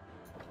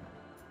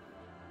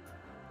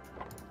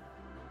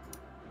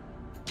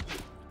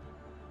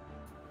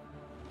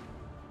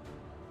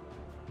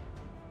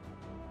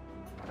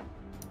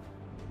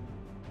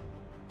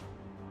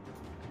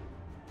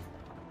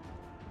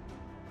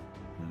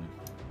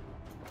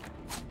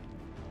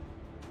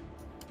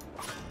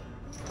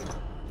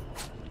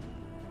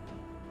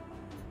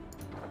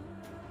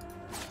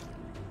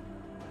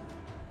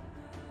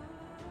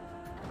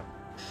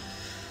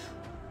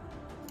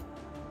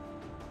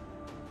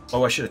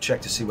 Oh, I should have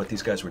checked to see what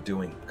these guys were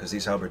doing, because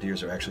these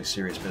halberdiers are actually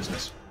serious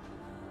business.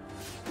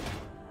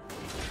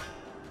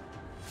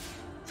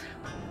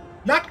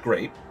 Not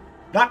great.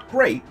 Not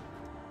great,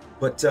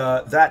 but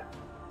that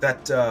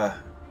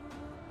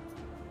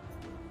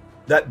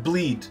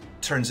bleed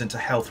turns into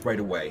health right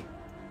away.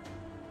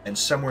 And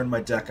somewhere in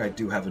my deck I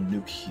do have a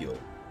nuke heal.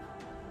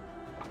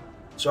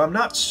 So I'm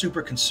not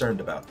super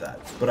concerned about that,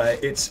 but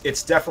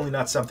it's definitely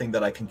not something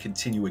that I can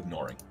continue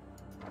ignoring.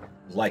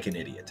 Like an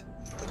idiot.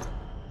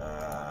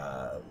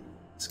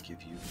 Let's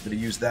give you... I'm going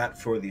to use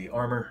that for the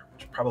armor,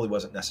 which probably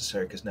wasn't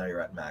necessary because now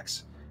you're at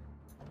max.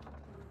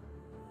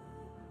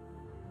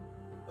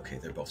 Okay,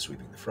 they're both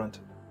sweeping the front.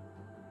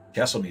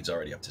 Castle needs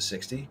already up to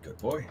 60. Good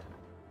boy.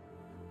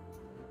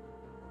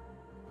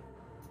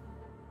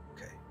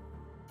 Okay.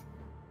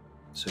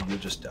 So you'll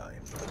just die.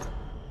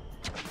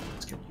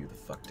 Let's get you the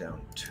fuck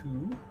down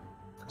too,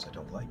 because I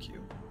don't like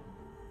you.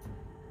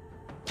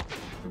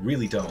 I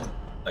really don't.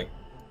 Like,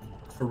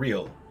 for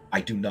real, I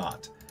do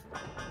not.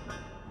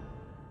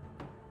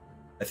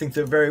 I think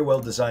they're very well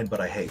designed, but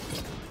I hate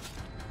them.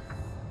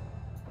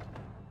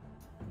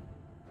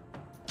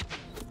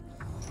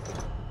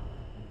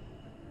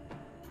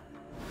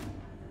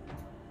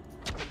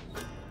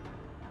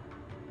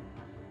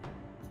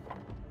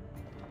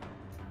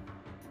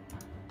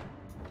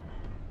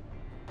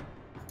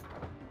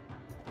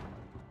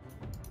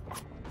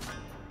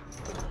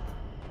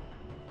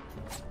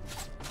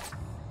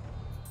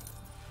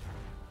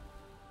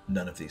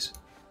 None of these.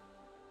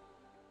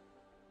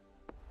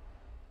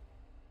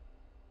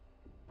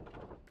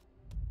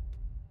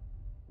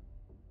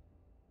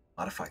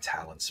 Modify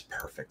talents.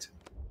 Perfect.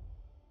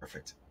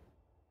 Perfect.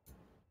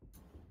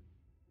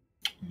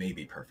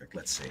 Maybe perfect.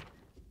 Let's see.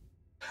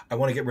 I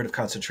want to get rid of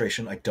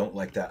concentration. I don't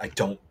like that. I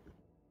don't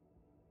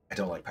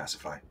like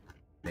pacify.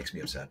 Makes me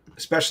upset.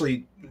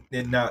 Especially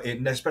in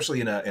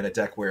a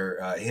deck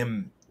where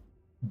him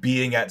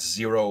being at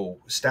 0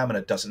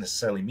 stamina doesn't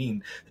necessarily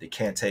mean that he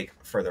can't take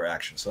further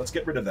action. So let's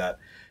get rid of that.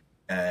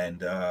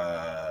 And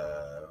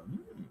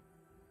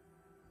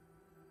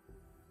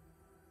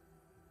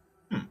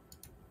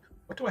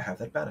what do I have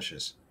that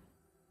banishes?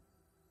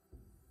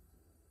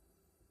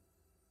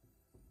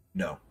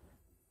 No.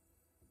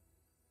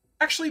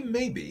 Actually,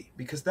 maybe,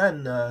 because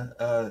then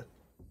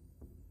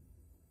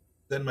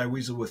my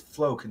Weasel with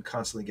Flow can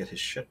constantly get his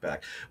shit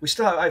back.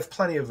 I have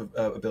plenty of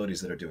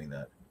abilities that are doing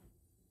that.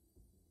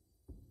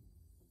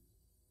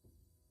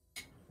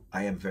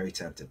 I am very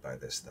tempted by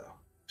this, though.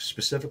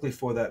 Specifically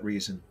for that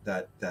reason,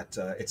 that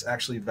it's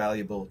actually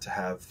valuable to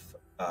have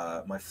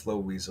my Flow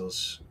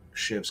Weasel's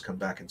shivs come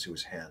back into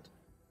his hand.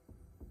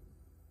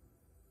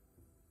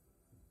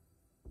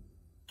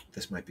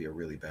 This might be a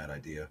really bad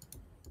idea.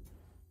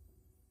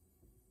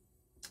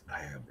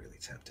 I am really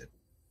tempted.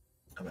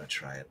 I'm going to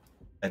try it.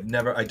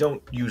 I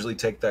don't usually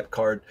take that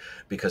card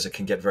because it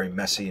can get very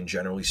messy, and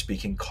generally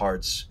speaking,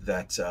 cards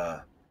that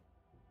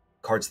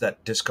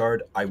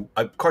discard,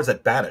 cards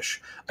that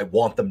banish, I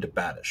want them to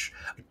banish.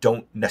 I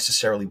don't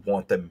necessarily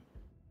want them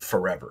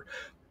forever.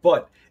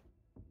 But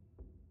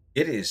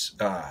it's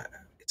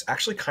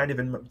actually kind of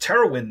in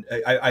Terrawin.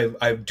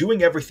 I'm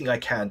doing everything I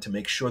can to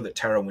make sure that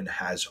Terrawin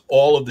has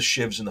all of the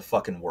shivs in the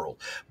fucking world.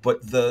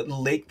 But the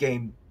late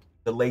game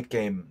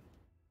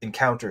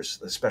encounters,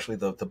 especially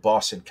the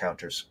boss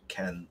encounters,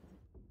 can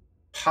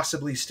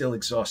possibly still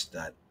exhaust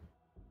that.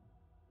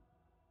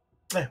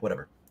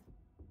 Whatever.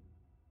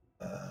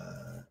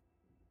 We're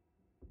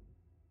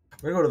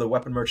gonna go to the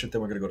weapon merchant, then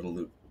we're gonna go to the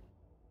loot.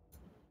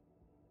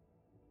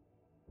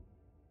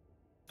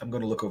 I'm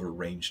gonna look over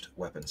ranged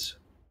weapons.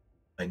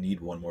 I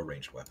need one more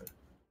ranged weapon.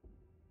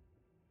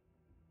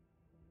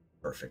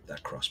 Perfect.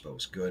 That crossbow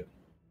is good.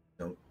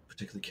 Don't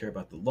particularly care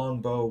about the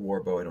longbow.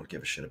 Warbow, I don't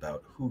give a shit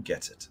about. Who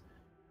gets it?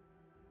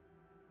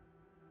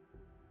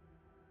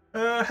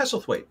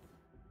 Hesselthwaite.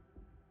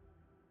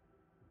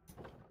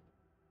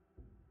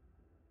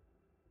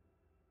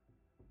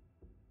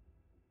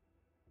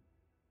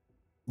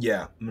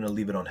 Yeah, I'm gonna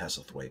leave it on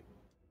Hesselthwaite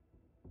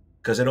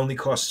because it only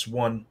costs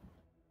one.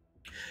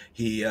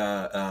 He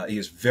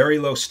has very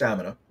low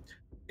stamina.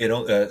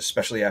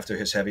 Especially after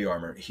his heavy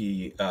armor,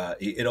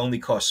 it only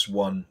costs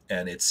one,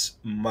 and it's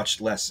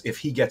much less if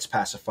he gets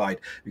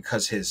pacified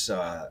because his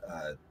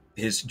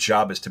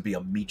job is to be a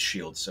meat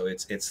shield, so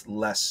it's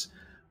less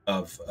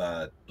of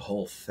the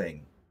whole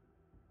thing.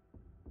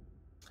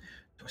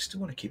 Do I still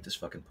want to keep this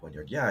fucking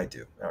poignard? Yeah, I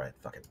do. All right,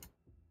 fuck it.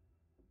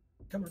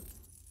 Come on.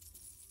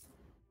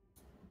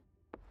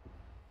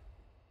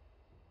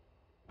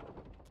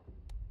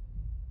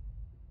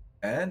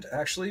 And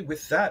actually,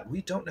 with that,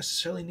 we don't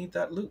necessarily need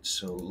that loot,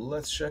 so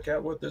let's check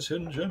out what this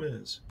hidden gem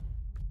is.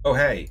 Oh,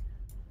 hey.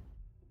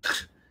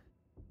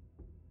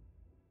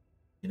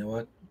 You know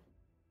what?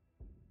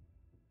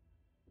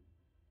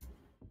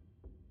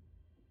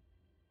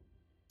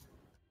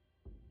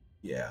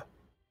 Yeah.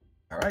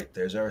 All right,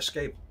 there's our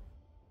escape.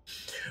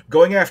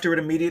 Going after it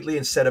immediately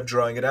instead of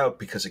drawing it out,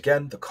 because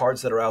again, the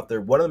cards that are out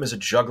there, one of them is a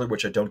juggler,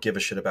 which I don't give a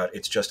shit about.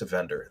 It's just a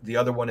vendor. The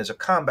other one is a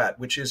combat,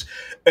 which is,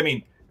 I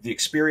mean, the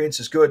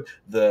experience is good,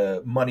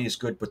 the money is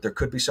good, but there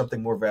could be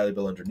something more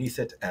valuable underneath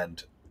it,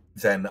 and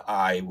then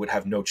I would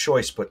have no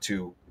choice but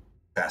to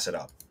pass it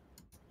up.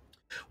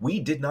 We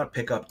did not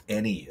pick up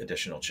any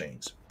additional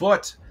chains,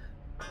 but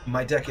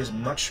my deck is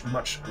much,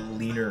 much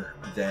leaner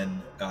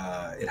than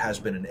it has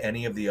been in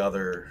any of the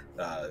other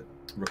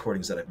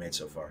recordings that I've made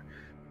so far.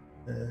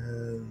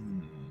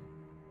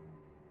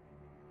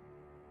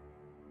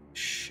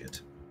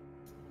 Shit.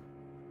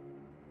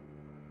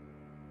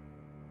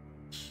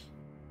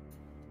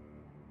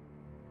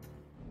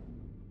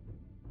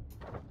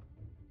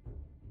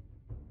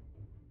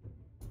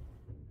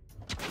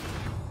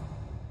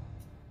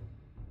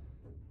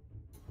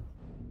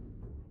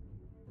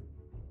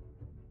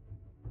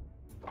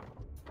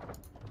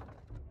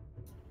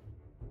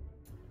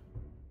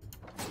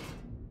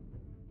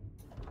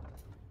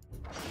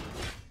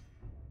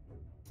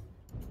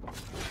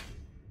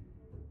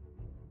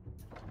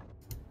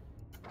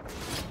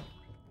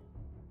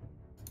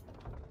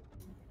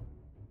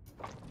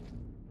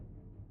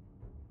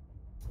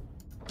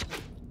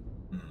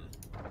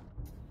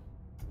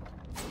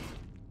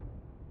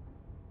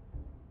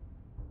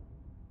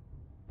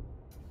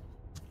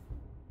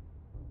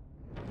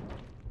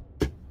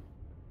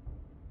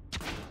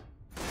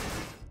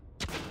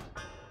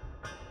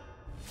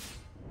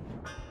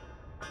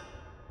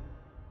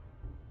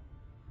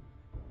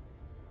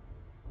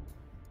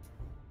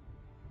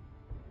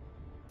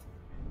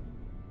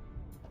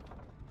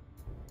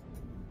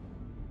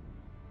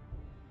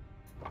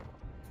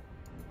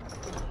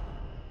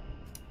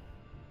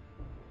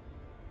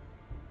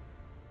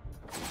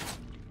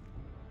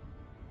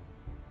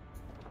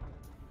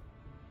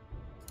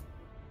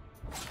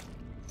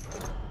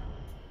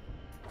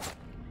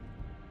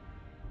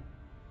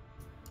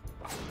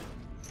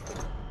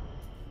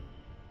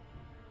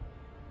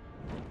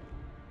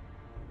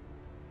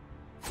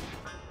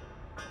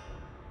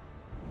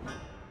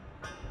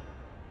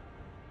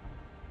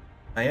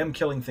 I am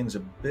killing things a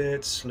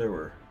bit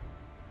slower.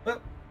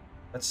 Well,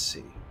 let's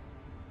see.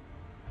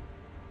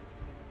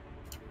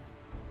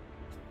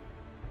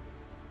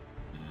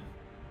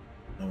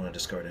 I don't want to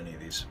discard any of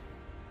these.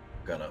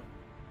 Gonna.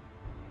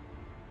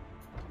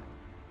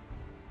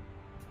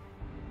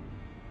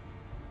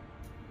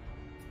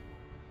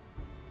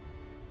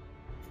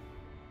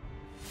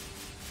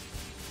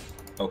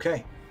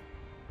 Okay.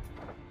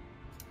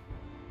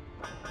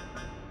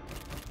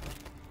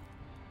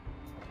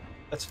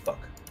 Let's fuck.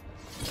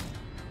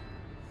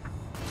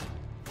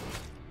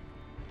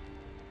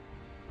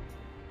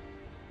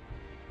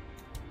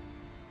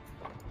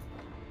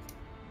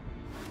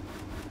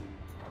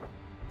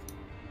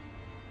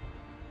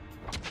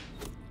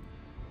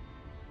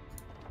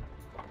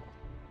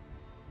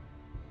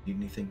 Need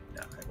anything?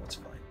 No, that's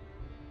fine.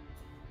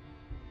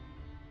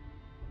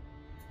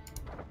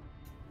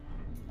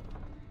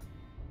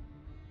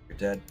 You're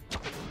dead.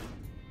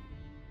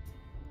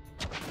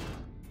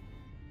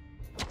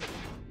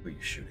 Who are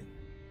you shooting?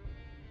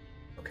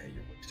 Okay,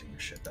 you're wasting your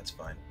shit. That's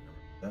fine.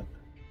 That.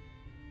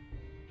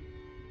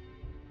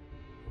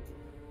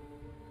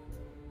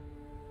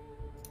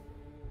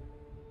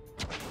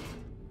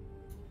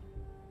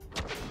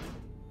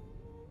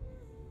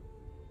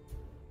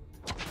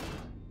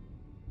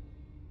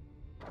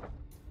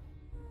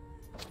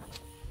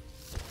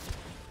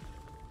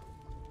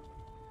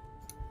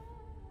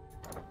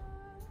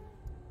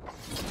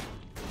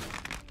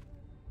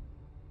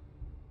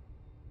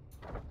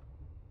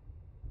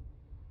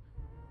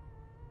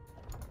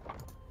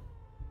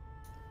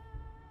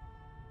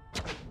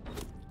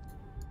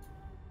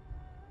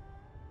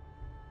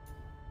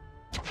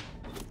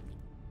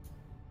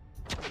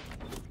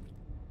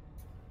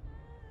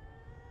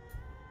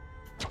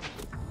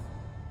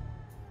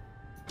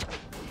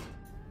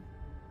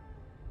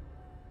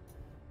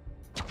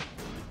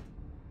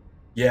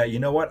 Yeah, you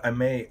know what? I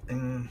may.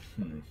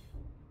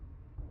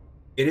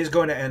 It is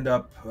going to end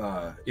up.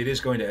 It is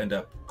going to end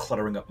up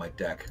cluttering up my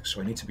deck, so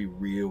I need to be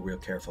real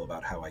careful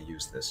about how I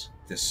use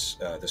this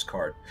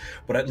card.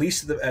 But at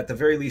least, at the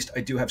very least,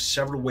 I do have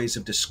several ways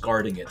of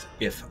discarding it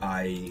if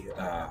I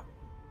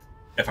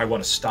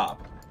want to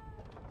stop.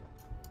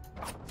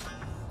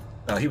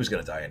 He was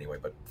going to die anyway,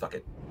 but fuck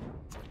it.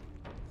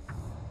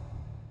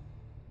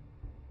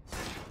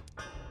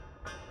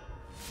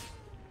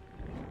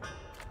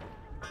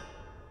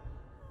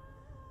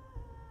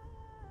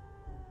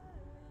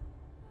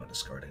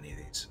 Discard any of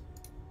these.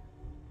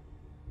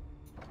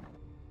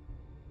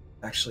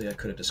 Actually, I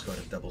could have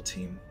discarded double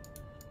team.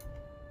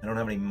 I don't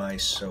have any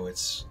mice, so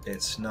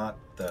it's not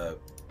the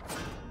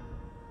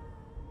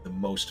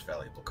most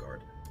valuable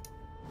card.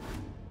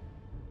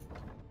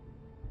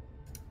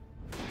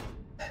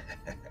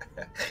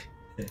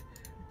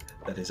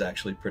 That is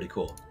actually pretty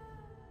cool.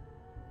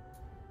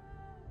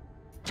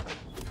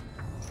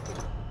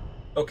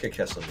 Okay,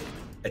 Kessler,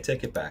 I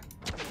take it back.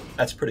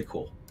 That's pretty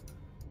cool.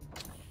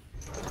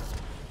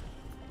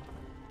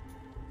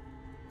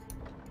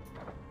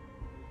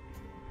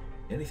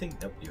 Anything?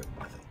 Nope, you have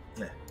nothing.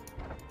 Nah.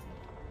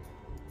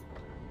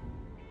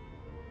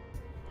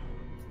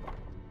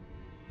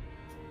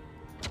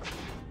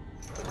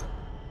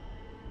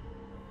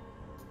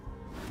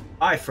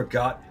 I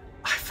forgot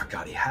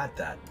he had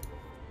that.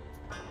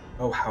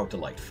 Oh, how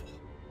delightful.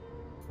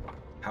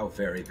 How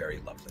very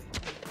lovely.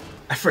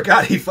 I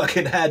forgot he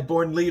fucking had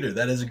Born Leader.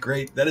 That is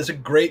a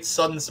great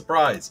sudden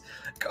surprise.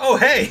 Oh,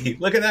 hey,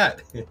 look at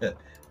that.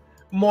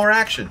 More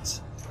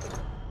actions.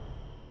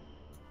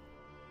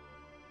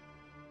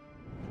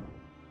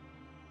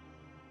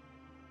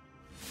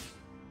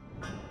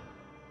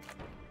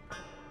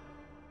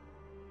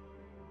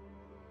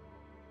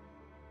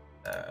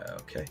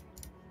 Okay.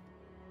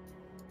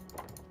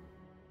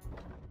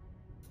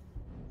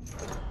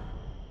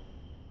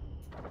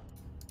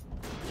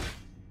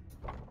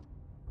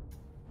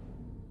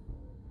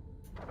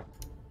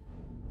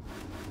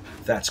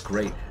 That's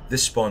great.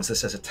 This spawns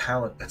this as a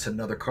talent. That's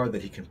another card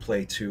that he can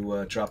play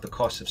to drop the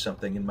cost of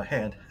something in my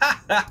hand.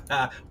 Ha ha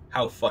ha!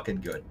 How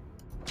fucking good.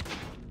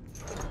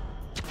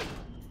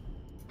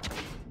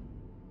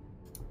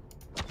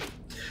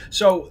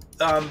 So,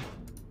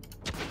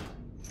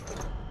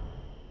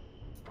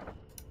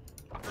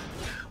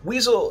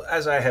 Weasel,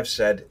 as I have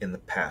said in the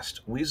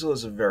past, Weasel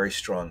is a very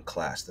strong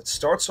class that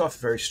starts off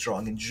very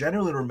strong and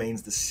generally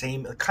remains the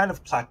same, kind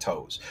of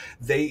plateaus.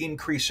 They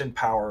increase in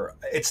power.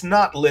 It's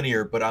not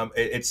linear, but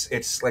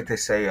it's like they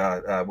say,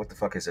 what the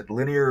fuck is it?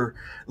 Linear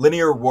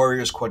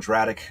warriors,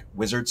 quadratic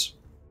wizards.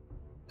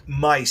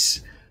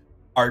 Mice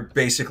are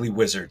basically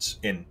wizards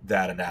in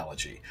that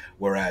analogy,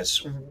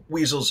 whereas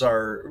weasels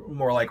are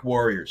more like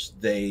warriors.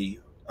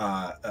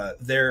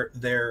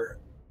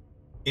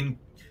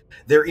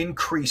 Their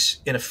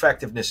increase in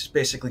effectiveness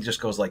basically just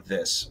goes like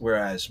this,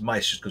 whereas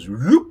mice just goes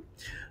whoop.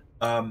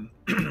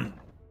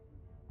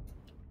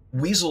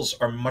 Weasels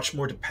are much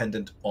more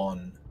dependent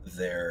on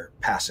their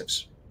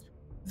passives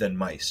than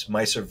mice.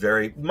 Mice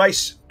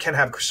can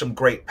have some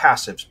great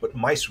passives, but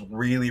mice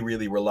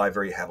really rely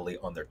very heavily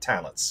on their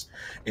talents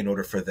in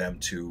order for them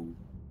to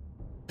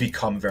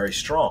become very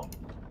strong.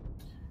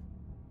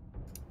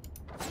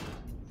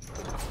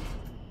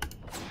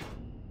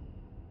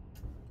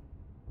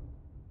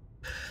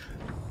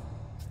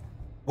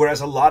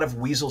 Whereas a lot of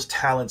Weasel's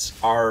talents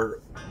I'm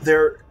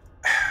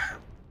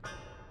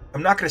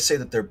not going to say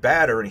that they're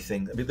bad or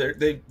anything. I mean,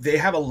 they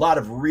have a lot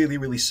of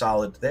really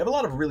solid. They have a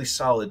lot of really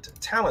solid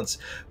talents,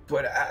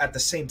 but at the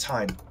same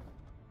time,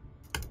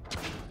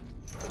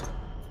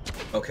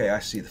 okay, I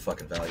see the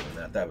fucking value in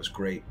that. That was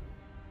great.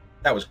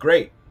 That was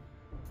great.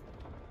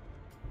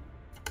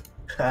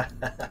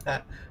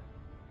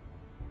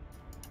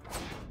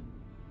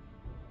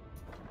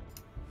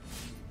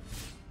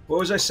 What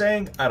was I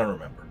saying? I don't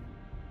remember.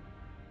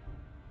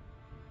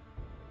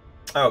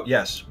 Oh,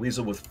 yes,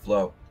 Weasel with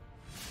flow.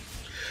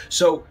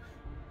 So,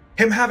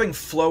 him having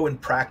flow in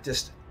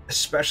practice,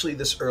 especially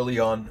this early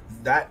on,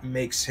 that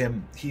makes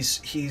him...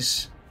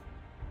 He's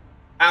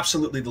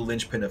absolutely the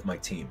linchpin of my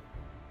team.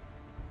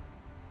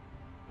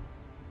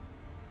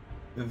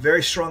 A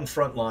very strong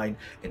front line,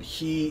 and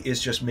he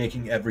is just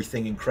making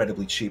everything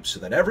incredibly cheap so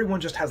that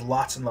everyone just has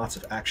lots and lots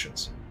of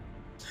actions.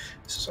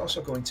 This is also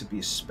going to be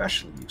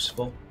especially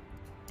useful.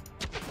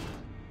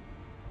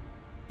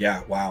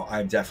 Yeah, wow,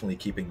 I'm definitely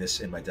keeping this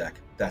in my deck.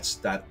 That's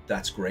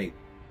great.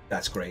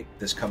 That's great.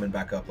 This coming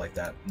back up like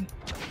that.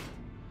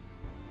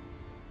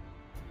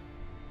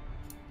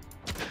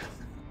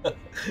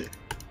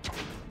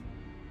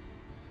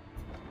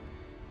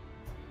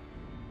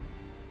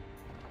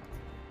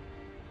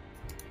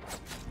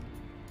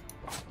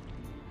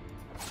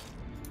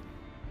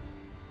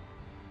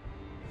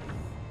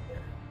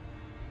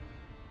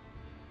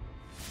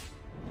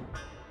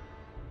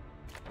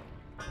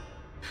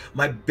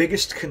 My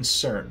biggest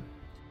concern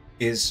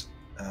is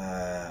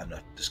I'm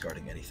not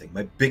discarding anything.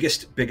 My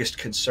biggest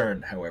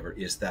concern, however,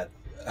 is that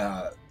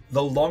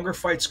the longer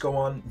fights go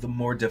on, the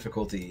more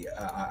difficulty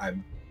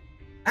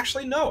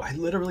Actually, no. I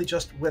literally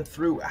just went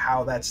through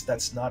how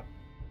that's not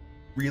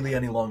really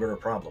any longer a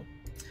problem.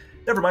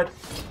 Never mind.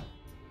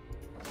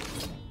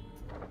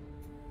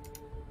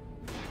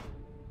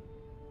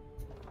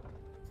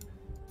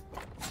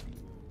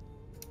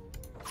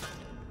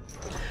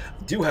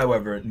 Do,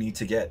 however, need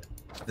to get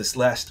this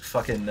last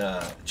fucking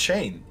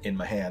chain in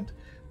my hand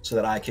so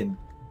that I can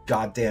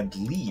goddamn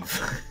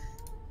leave.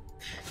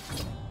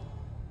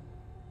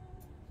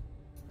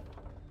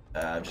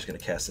 I'm just gonna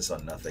cast this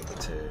on nothing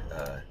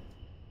to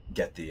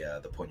get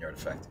the poignard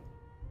effect.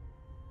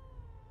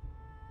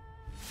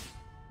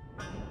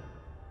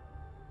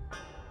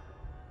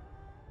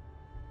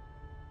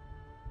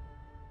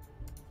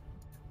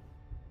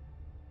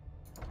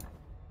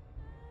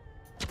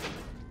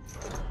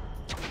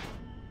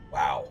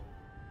 Wow.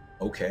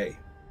 Okay.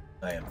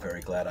 I am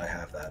very glad I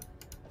have that.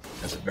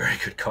 That's a very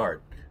good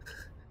card.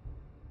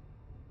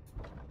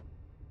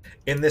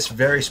 In this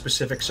very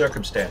specific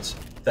circumstance,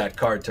 that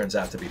card turns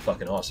out to be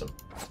fucking awesome.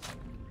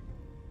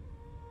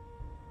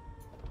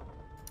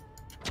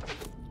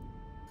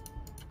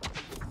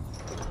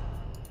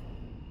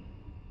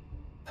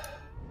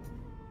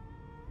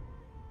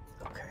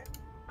 Okay.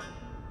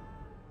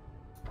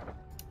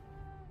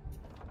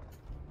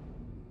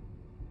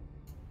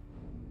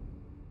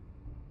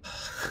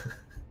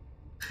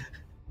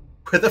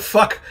 Where the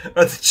fuck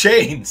are the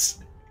chains?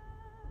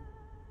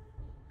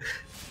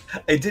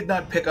 I did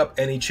not pick up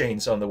any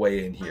chains on the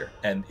way in here,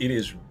 and it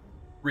is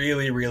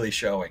really, really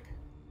showing.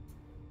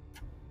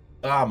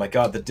 Oh my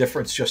god, the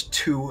difference just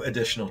 2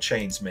 additional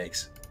chains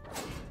makes.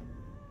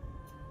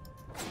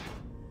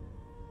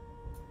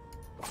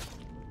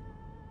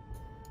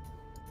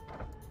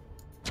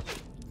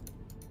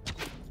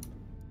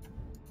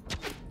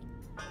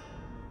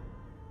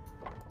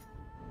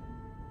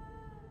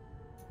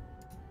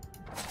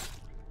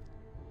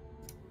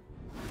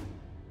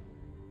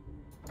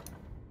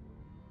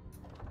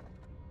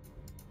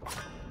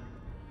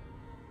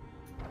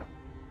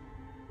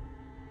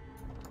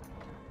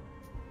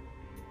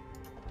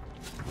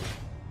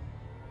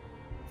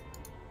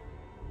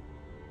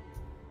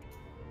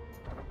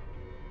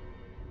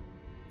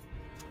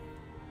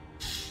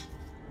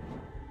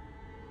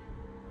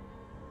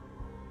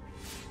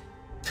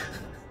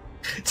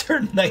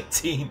 Turn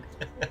 19.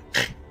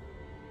 I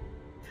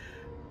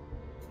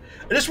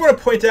just want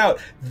to point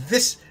out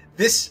this.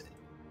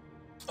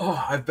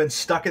 Oh, I've been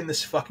stuck in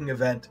this fucking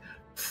event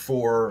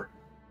for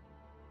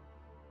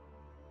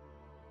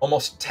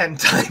almost 10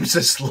 times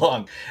as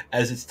long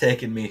as it's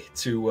taken me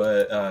to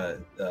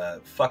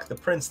fuck the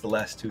prince the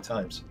last 2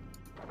 times.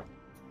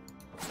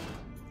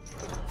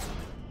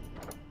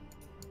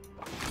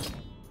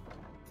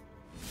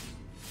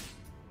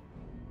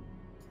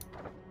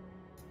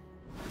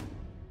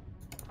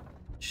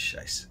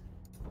 Shice.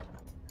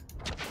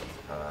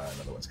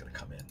 Another one's gonna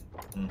come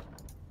in.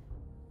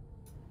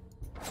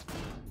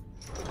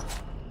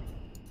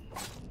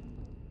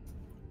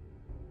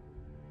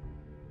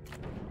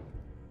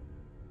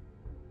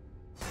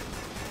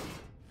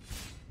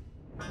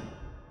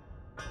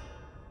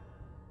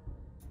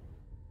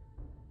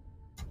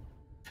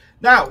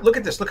 Now, look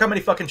at this. Look how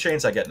many fucking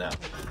chains I get now.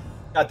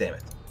 God damn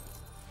it.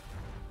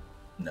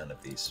 None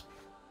of these.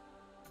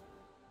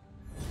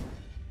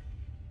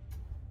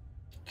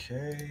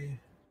 Okay.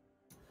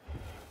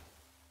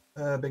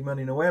 Big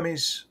money, no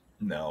whammies.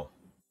 No.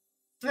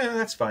 Yeah,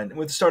 that's fine.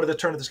 With the start of the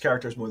turn of this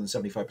character is more than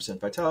 75%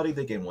 vitality,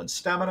 they gain 1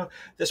 stamina.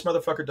 This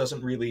motherfucker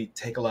doesn't really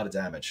take a lot of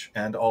damage.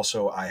 And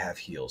also, I have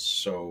heals,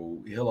 so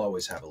he'll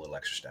always have a little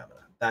extra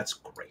stamina. That's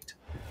great.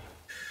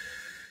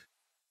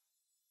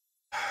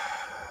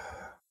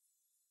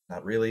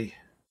 Not really.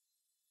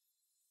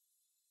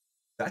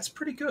 That's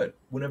pretty good.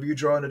 Whenever you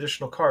draw an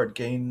additional card,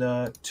 gain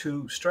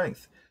 2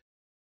 strength.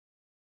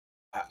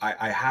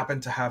 I happen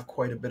to have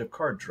quite a bit of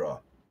card draw.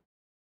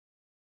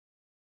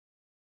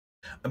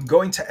 I'm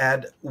going to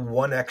add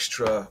 1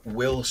 extra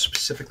will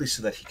specifically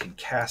so that he can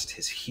cast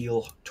his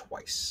heal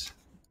twice.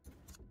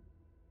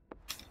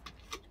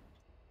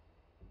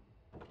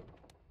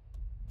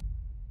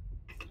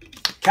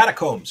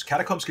 Catacombs.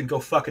 Catacombs can go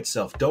fuck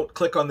itself. Don't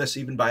click on this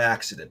even by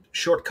accident.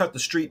 Shortcut the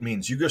street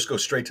means you just go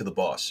straight to the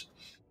boss.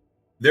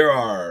 There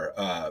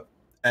are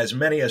as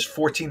many as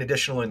 14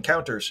 additional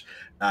encounters.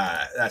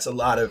 That's a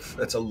lot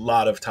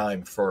of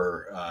time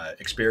for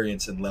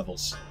experience and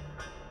levels.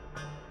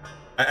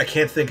 I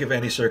can't think of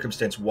any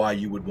circumstance why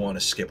you would want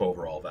to skip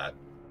over all that,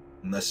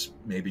 unless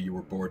maybe you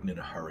were bored and in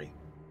a hurry.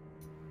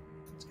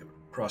 Let's give it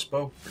a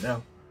crossbow for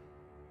now.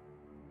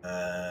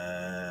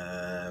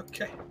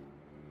 Okay.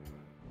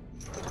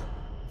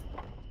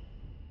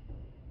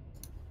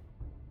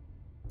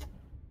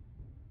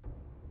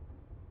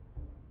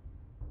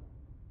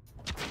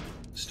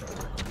 Start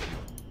working.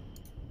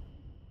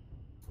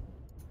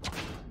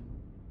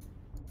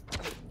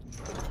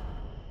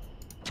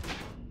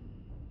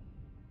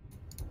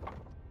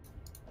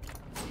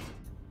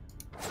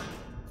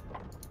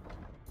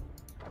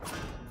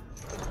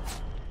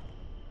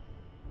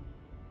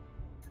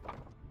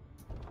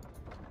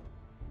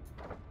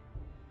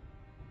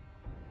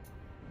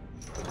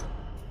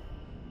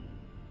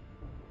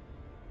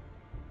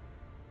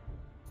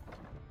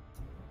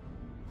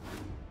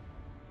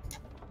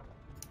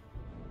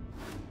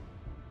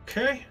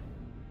 Okay.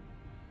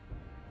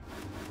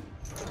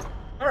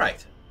 All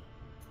right.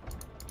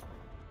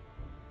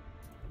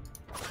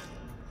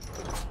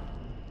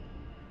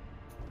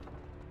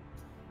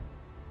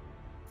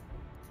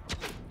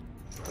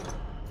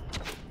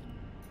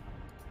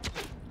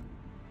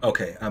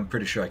 Okay, I'm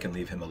pretty sure I can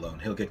leave him alone.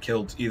 He'll get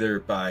killed either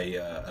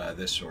by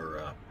this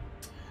or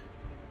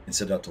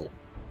incidental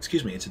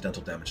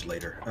damage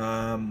later.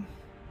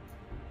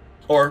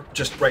 Or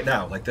just right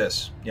now, like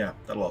this. Yeah,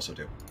 that'll also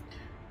do.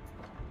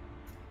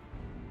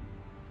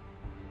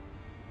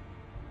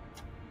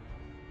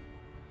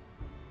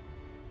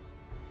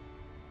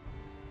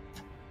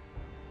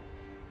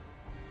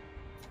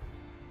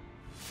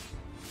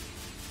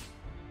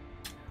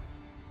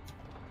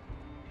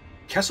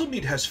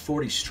 Kesselmead has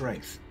 40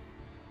 strength.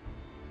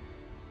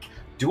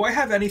 Do I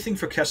have anything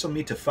for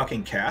Kesselmead to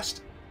fucking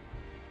cast?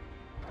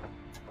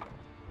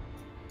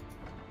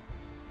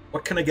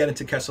 What can I get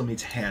into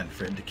Kesselmead's hand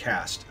for him to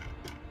cast?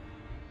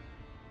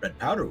 Red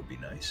powder would be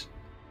nice.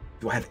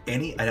 Do I have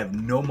any? I have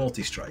no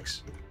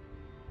multi-strikes.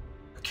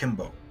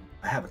 Akimbo.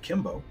 I have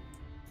Akimbo.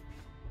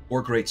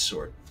 Or Great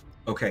Sword.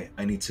 Okay,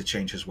 I need to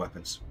change his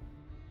weapons.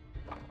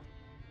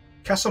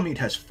 Kesselmead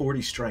has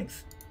 40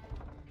 strength.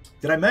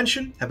 Have I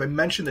mentioned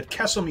that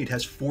Kesselmead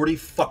has 40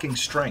 fucking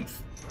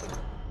strength?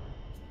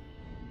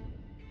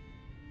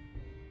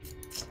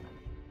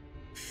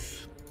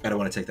 I don't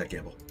want to take that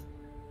gamble.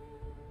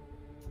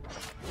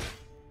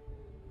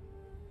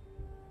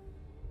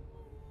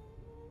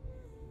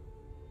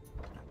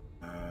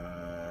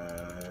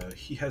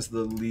 He has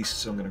the least,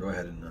 so I'm going to go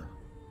ahead and...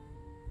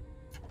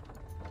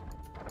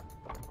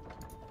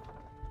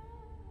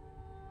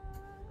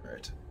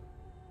 Alright.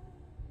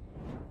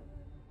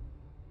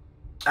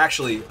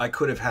 Actually, I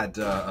could have had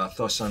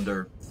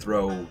Thorsunder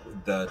throw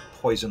the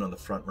poison on the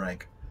front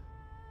rank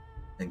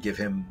and give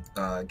him,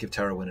 give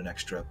Terrawin an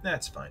extra.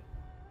 That's fine.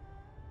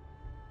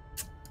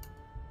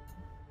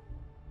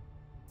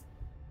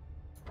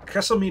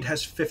 Kesselmead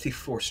has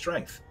 54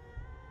 strength.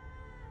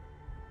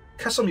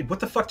 Kesselmead, what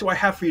the fuck do I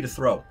have for you to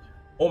throw?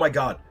 Oh my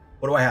god,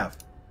 what do I have?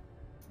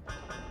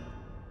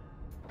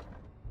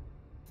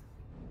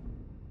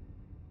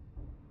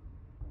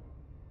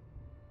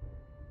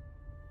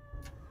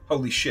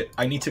 Holy shit,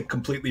 I need to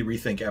completely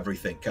rethink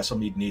everything.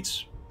 Kesselmead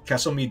needs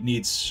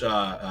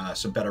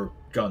some better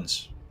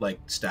guns, like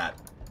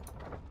stat.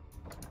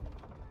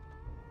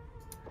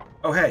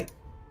 Oh hey.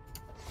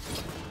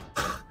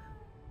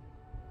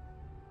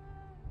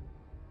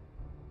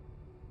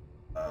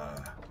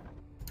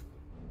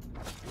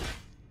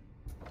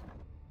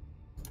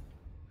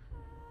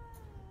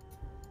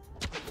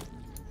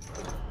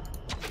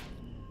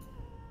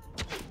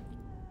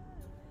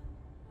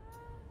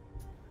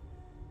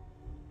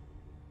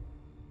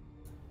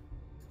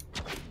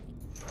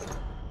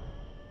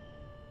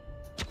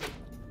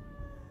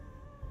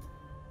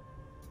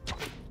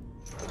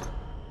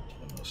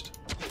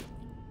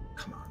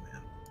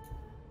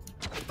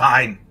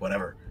 Fine,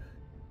 whatever.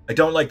 I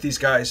don't like these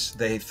guys.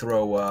 They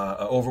throw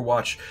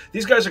Overwatch.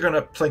 These guys are going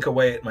to plink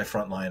away at my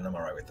front line. I'm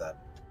alright with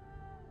that.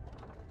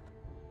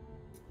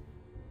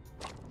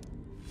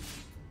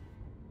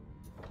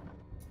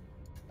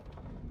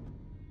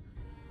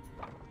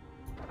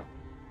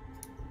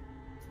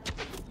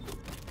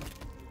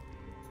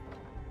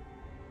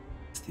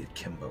 It's the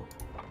Akimbo.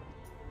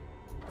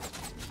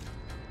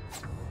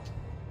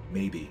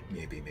 Maybe.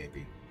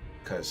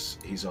 Because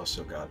he's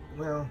also got...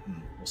 Well,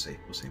 we'll see.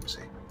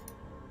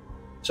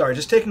 Sorry,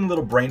 just taking a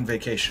little brain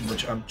vacation,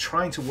 which I'm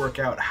trying to work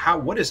out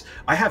how...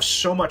 I have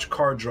so much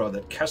card draw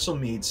that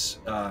Kesselmead's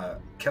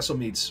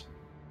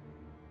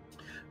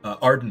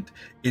Ardent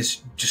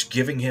is just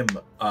giving him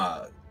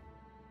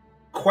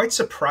quite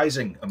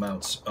surprising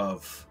amounts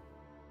of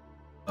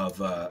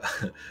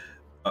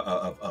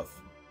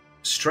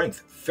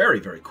strength very,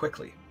 very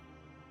quickly.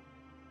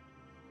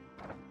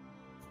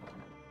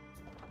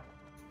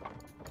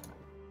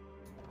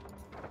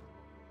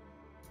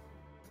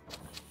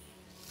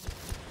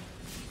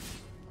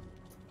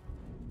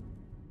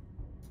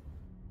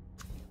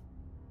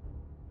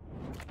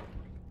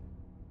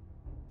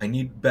 I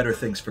need better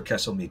things for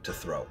Kesselmead to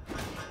throw.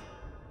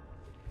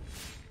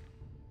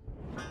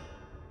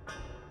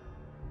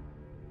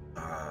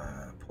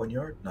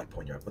 Poignard? Not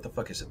Poignard. What the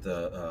fuck is it?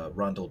 The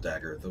Rondel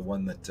Dagger. The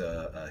one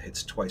that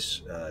hits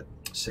twice,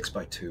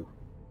 6x2.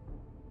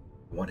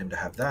 I want him to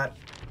have that.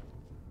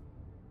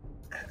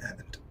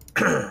 And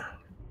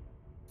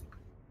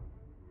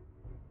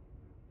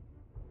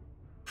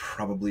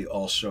probably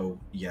also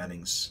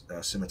Yanning's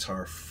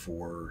Scimitar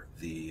for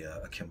the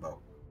Akimbo.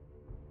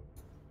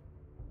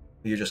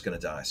 You're just gonna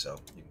die, so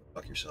you can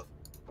fuck yourself.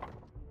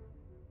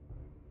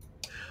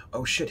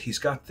 Oh shit, he's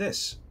got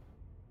this,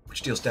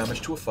 which deals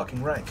damage to a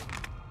fucking rank.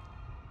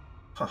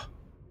 Huh.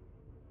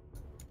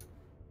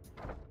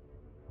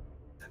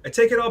 I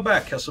take it all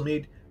back,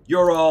 Kesselmead.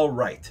 You're all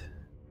right.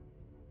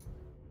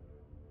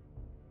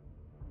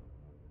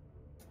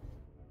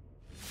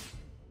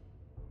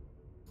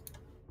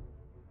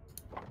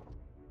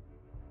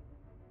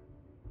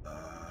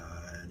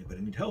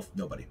 Anybody need health?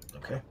 Nobody.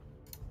 Okay.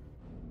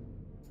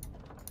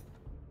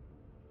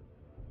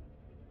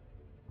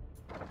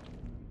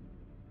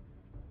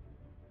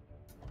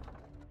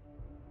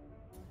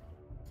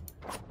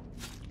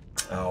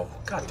 Oh,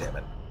 god damn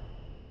it.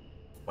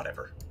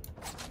 Whatever.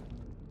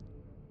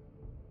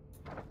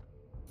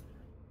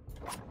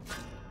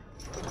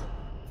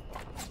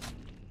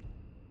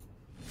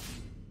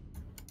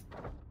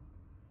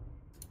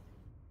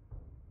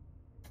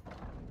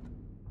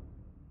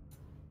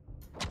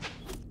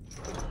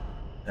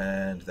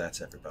 And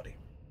that's everybody.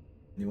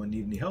 Anyone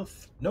need any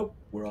health? Nope.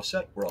 We're all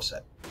set. We're all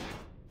set.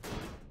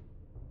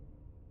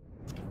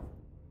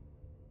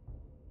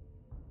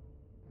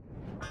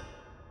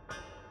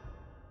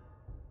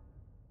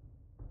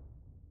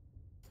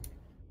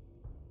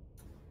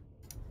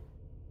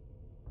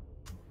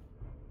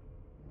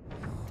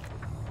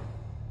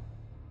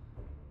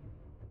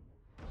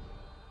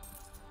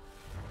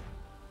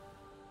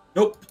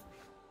 Nope.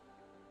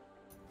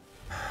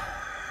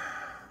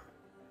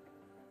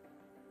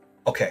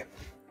 Okay.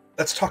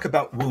 Let's talk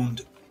about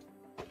wound.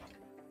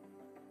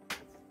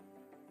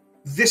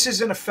 This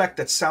is an effect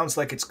that sounds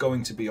like it's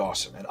going to be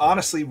awesome, and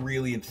honestly,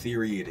 really, in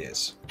theory, it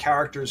is.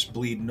 Character's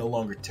bleed no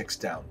longer ticks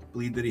down. The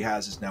bleed that he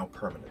has is now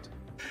permanent.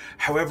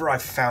 However,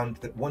 I've found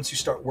that once you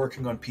start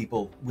working on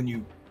people,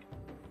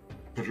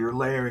 if you're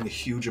layering a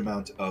huge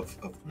amount of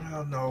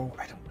well, no,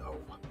 I don't know.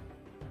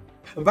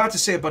 I'm about to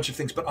say a bunch of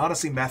things, but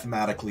honestly,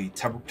 mathematically,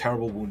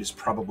 Terrible Wound is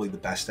probably the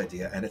best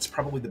idea, and it's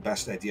probably the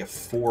best idea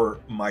for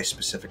my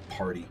specific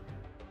party.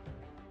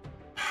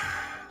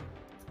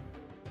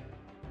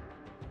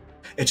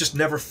 It just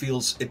never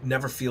feels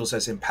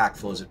as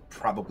impactful as it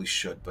probably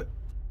should, but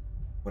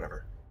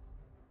whatever.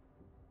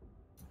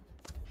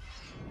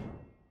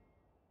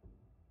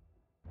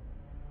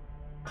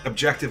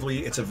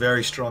 Objectively, it's a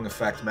very strong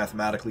effect.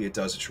 Mathematically, it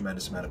does a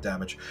tremendous amount of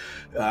damage.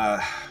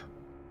 I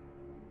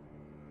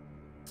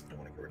don't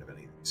want to get rid of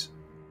any of these.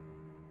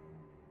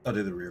 I'll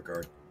do the rear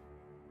guard.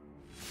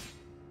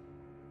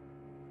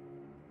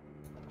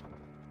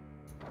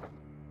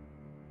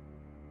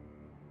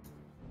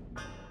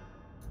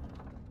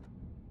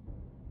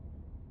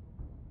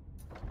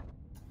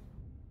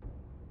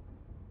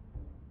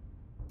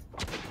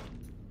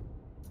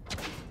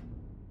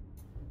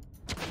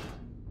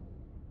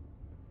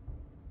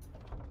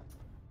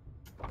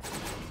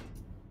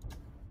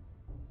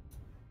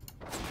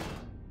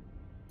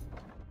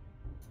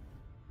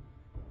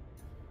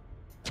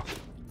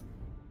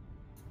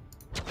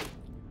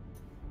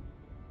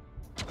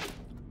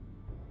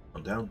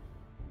 Down.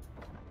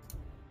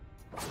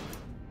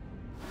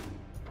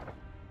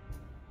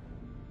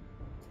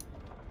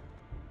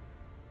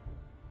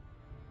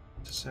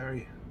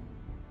 Necessary.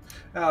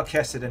 I'll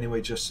cast it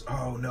anyway. Just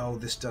oh no,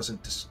 this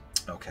doesn't.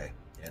 Okay,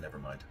 yeah, never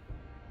mind.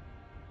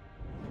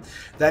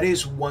 That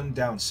is one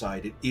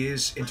downside. It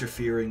is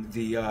interfering.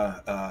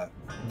 The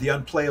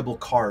unplayable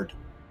card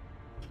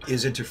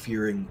is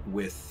interfering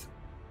with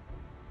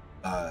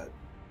Born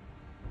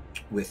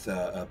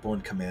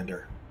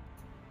Commander.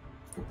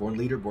 Or Born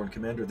Leader, Born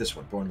Commander, this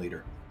one, Born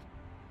Leader.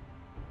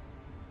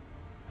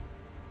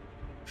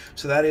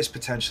 So that is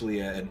potentially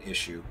an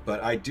issue,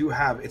 but I do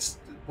have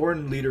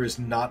Born Leader is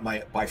not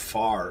by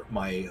far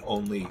my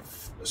only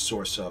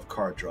source of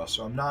card draw,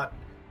 so I'm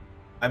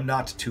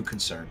not too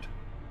concerned.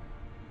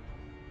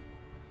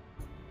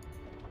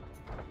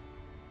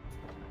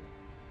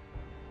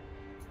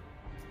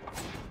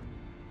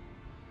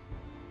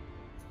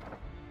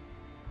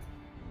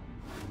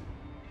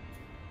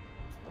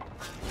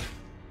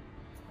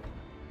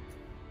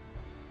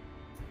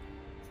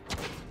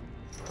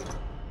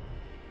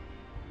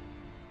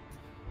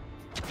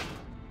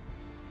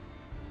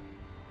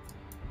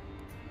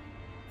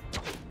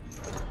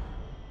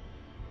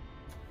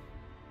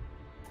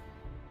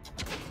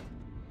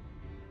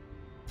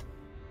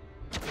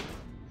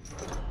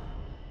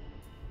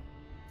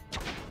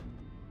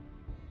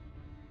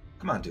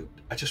 Come on, dude.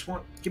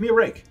 Give me a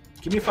rake.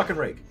 Give me a fucking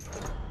rake.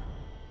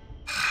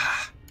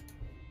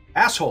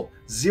 Asshole.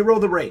 Zero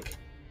the rake.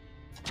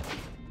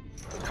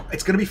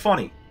 It's gonna be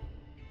funny.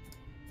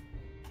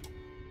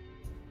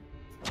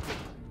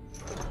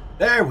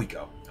 There we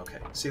go. Okay.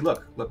 See,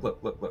 look.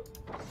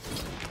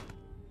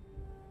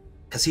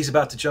 Because he's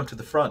about to jump to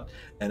the front,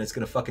 and it's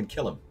gonna fucking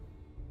kill him.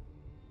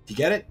 Do you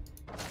get it?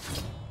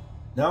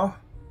 No?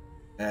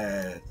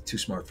 Too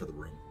smart for the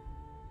room.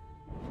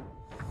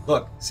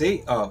 Look,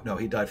 see? Oh, no,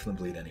 he died from the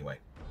bleed anyway.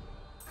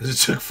 Because it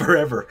took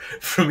forever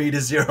for me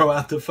to zero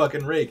out the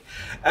fucking rake.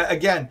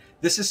 Again,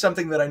 this is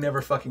something that I never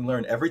fucking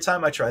learned. Every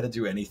time I try to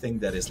do anything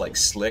that is, like,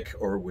 slick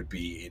or would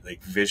be,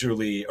 like,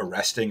 visually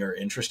arresting or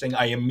interesting,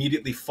 I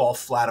immediately fall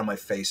flat on my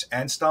face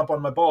and stomp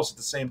on my balls at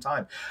the same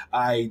time.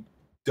 I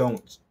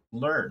don't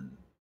learn.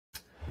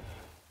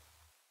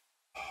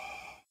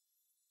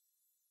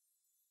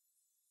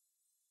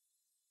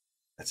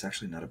 That's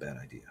actually not a bad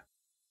idea.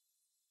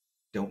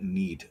 I don't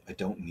need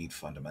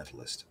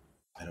fundamentalist.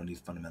 I don't need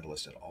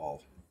fundamentalist at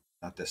all.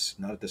 Not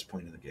at this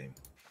point in the game.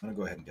 I'm gonna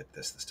go ahead and get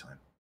this time.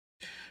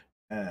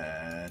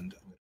 And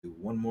I'm gonna do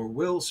one more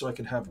will so I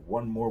can have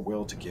one more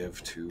will to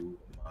give to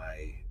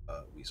my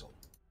weasel.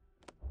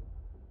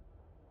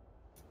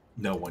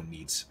 No one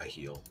needs a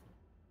heal.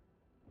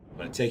 I'm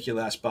gonna take your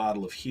last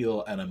bottle of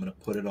heal and I'm gonna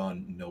put it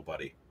on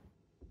nobody.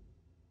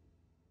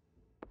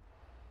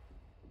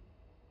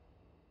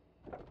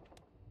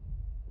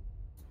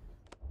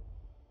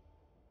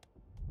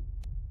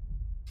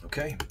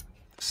 Okay,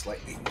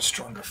 slightly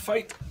stronger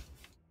fight.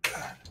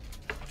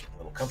 A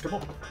little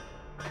comfortable.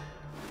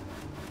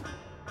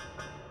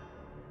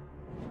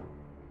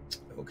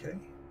 Okay.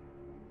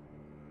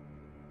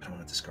 I don't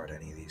want to discard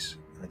any of these.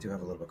 I do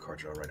have a little bit of card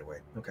draw right away.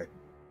 Okay.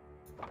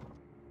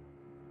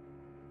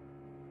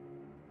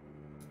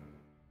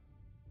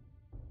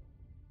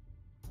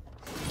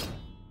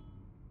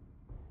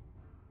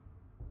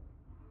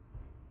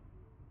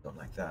 Don't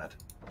like that.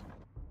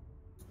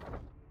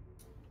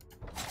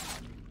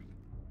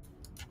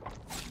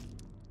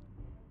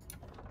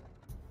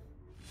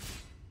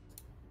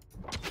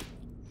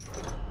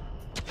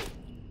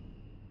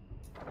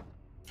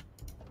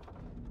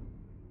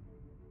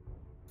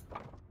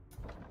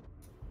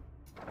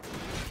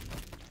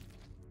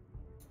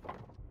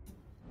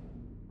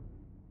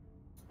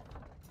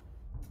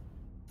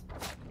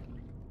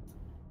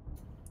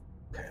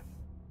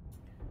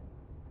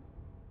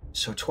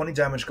 So 20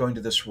 damage going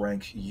to this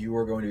rank. You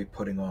are going to be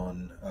putting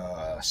on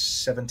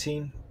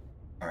 17.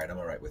 All right, I'm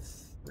all right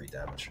with 3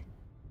 damage.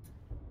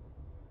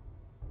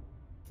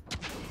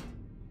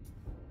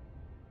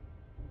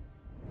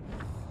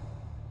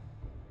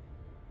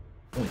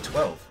 Only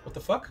 12. What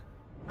the fuck?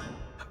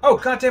 Oh,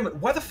 god damn it.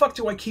 Why the fuck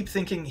do I keep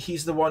thinking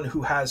he's the one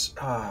who has...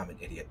 I'm an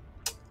idiot.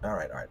 All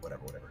right,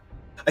 whatever.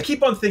 I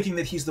keep on thinking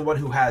that he's the one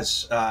who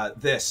has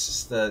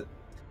this.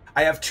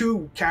 I have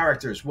 2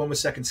 characters, one with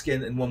second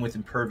skin and one with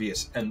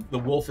impervious, and the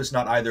wolf is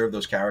not either of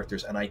those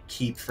characters, and I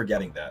keep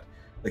forgetting that.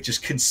 Like,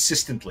 just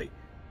consistently.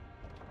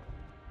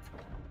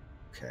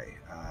 Okay,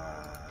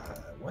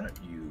 why don't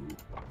you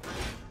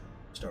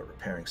start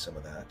repairing some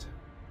of that?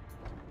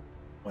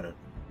 Why don't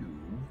you...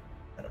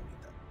 I don't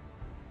need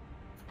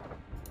that.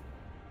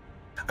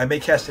 I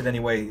may cast it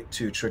anyway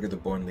to trigger the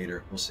Born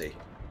Leader. We'll see.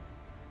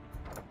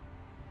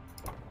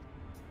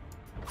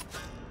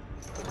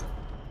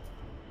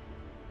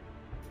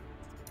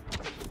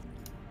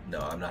 No,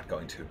 I'm not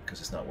going to,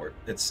 because it's not worth.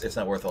 It's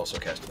not worth also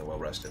casting the Well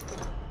Rested.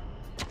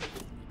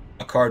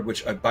 A card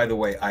which, by the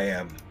way, I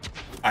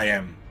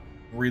am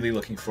really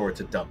looking forward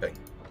to dumping.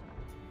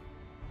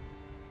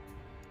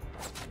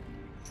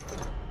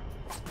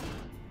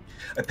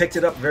 I picked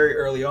it up very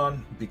early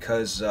on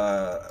because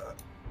I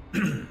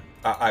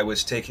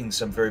was taking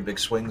some very big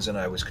swings, and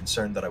I was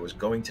concerned that I was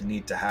going to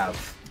need to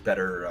have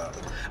better.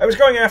 I was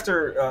going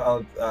after.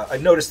 I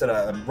noticed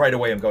that right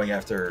away I'm going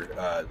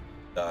after.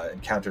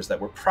 Encounters that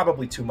were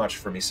probably too much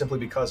for me, simply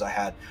because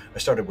I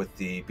started with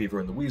the Beaver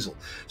and the Weasel.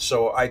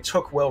 So I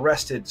took Well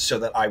Rested so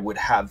that I would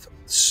have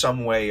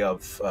some way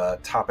of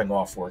topping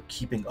off or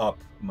keeping up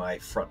my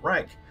front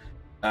rank,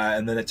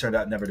 and then it turned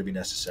out never to be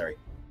necessary.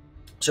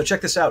 So check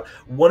this out.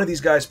 One of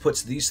these guys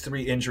puts these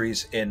 3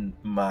 injuries in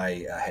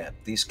my hand.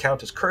 These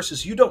count as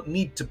curses. You don't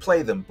need to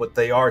play them, but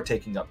they are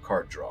taking up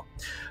card draw.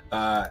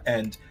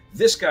 And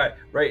this guy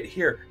right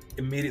here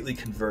immediately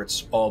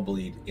converts all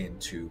bleed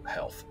into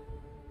health.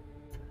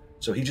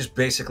 So he just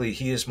basically,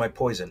 he is my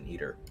poison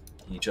eater.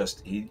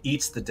 He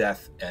eats the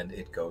death and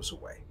it goes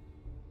away.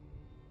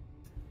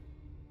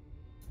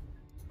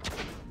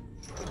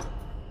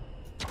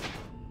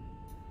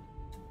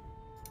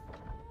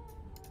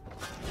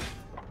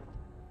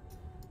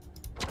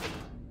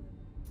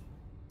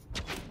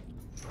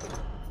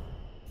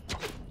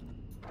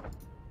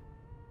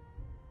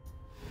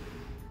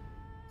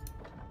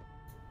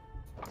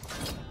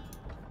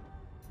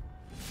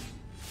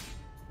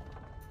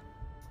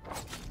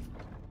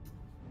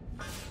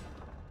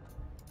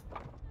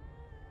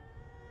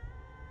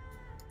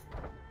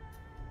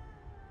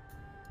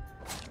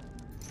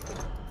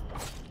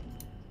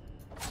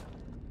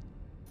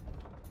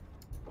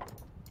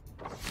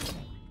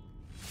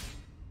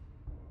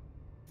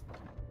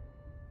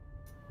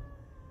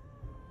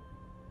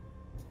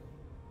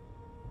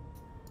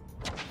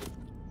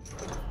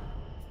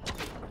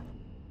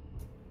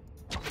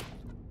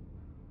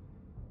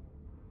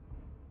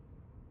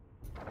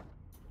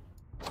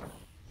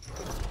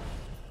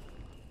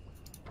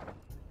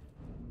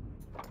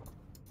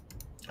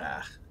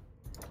 Ah.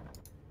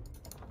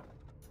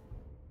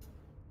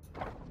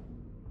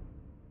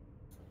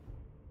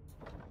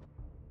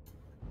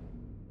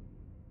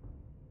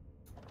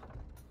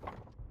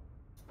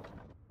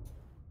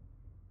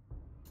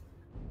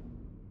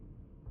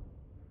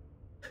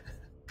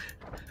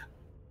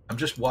 I'm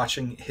just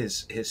watching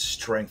his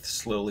strength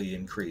slowly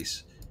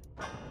increase.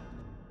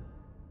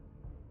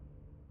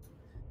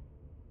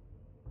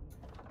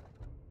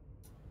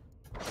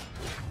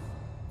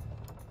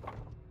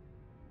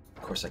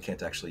 Of course, I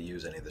can't actually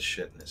use any of the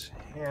shit in his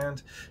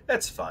hand.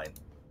 That's fine.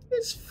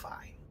 It's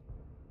fine.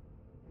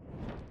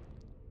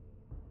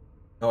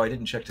 Oh, I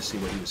didn't check to see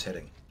what he was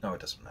hitting. No,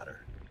 it doesn't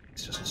matter.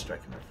 It's just a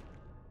strike him.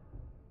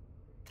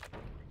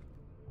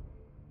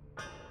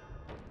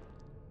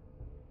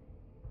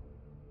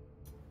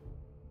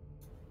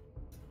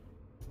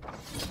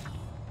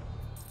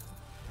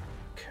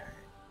 Okay.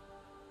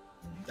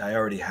 I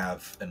already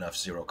have enough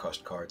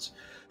zero-cost cards.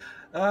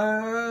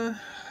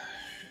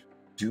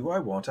 Do I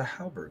want a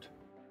halberd?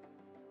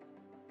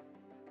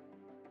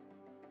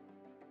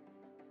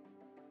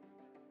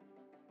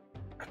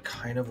 I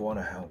kind of want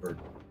a halberd.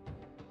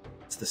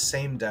 the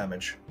same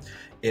damage.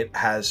 It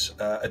has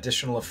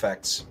additional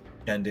effects,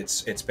 and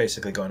it's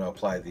basically going to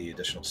apply the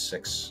additional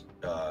 6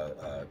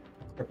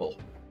 cripple.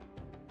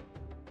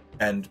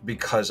 And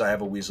because I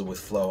have a weasel with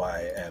flow,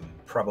 I am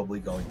probably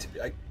going to be...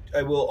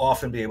 I will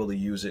often be able to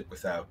use it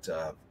without...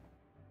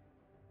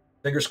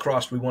 fingers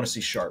crossed, we want to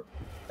see sharp.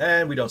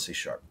 And we don't see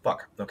sharp.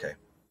 Fuck. Okay.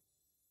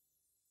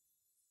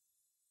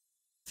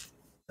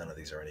 None of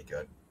these are any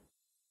good.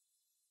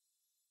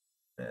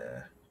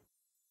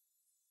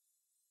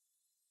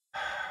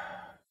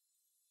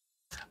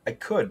 I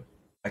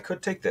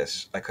could take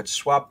this. I could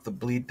swap the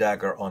bleed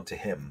dagger onto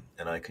him,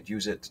 and I could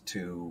use it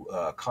to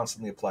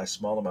constantly apply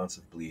small amounts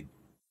of bleed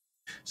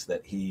so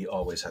that he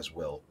always has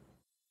will.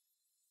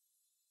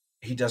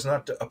 He does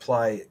not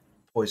apply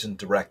poison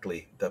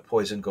directly. The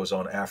poison goes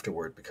on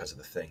afterward because of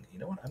the thing. You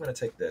know what? I'm going to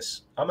take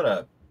this. I'm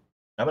going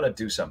to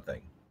do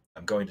something.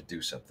 I'm going to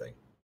do something.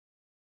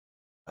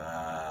 Go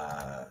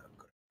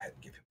ahead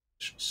and give him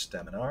additional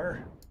stamina.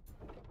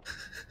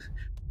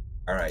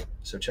 All right,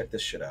 so check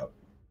this shit out.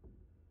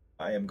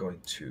 I am going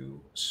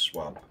to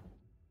swap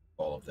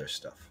all of their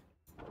stuff.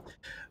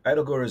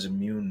 Eidolgor is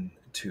immune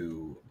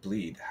to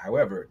bleed.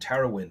 However,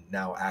 Tarawin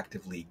now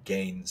actively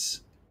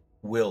gains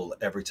will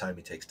every time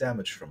he takes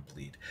damage from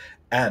bleed,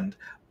 and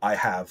I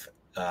have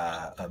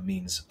a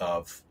means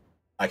of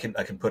I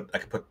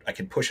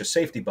can push a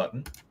safety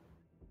button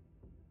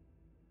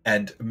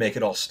and make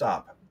it all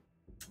stop.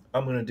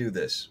 I'm going to do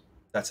this.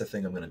 That's a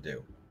thing I'm going to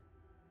do.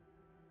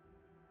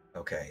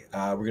 Okay,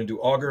 we're going to do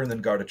Augur and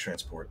then Guarded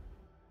Transport.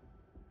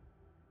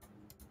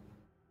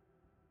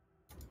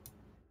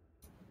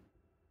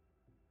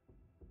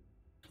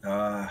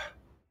 Where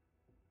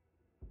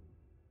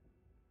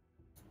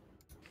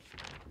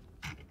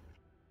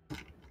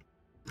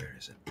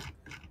is it?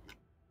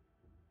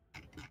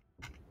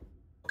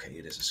 Okay,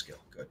 it is a skill.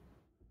 Good.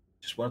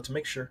 Just wanted to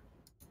make sure.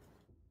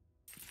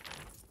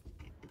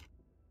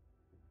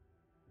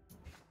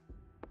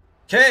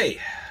 Okay.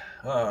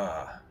 Feel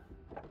a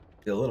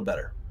little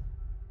better.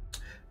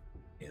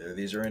 Neither of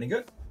these are any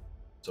good.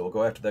 So we'll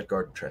go after that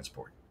Guarded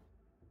Transport.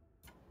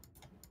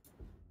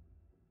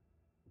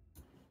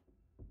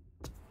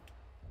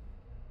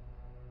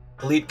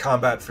 Elite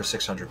combat for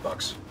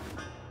 $600.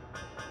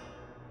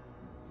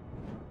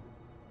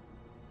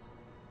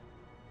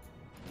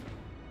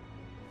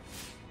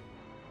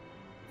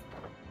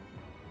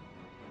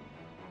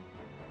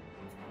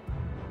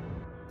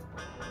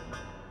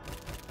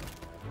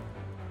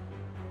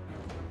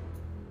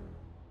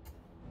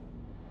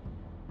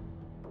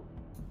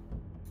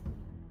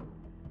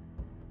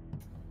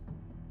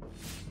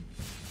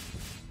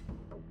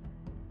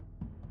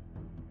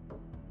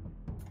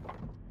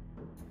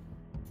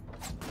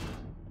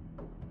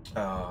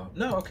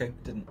 No, okay,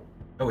 it didn't.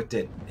 Oh, it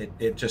did.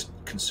 It just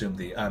consumed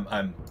the.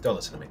 Don't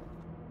listen to me.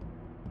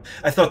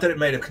 I thought that it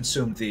might have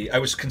consumed the. I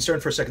was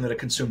concerned for a second that it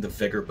consumed the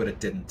vigor, but it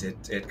didn't.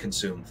 It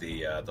consumed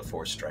the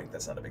force strength.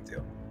 That's not a big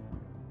deal.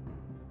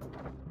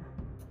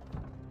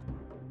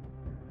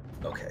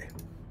 Okay.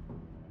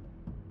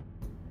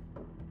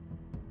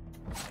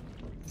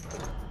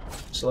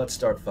 So let's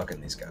start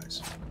fucking these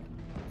guys.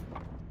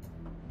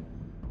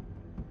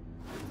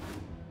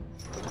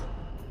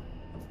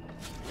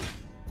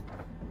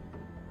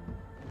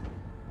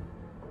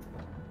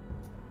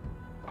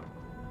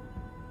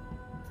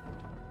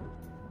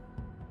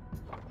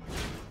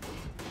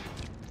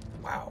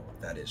 Wow,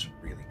 that is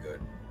really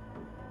good.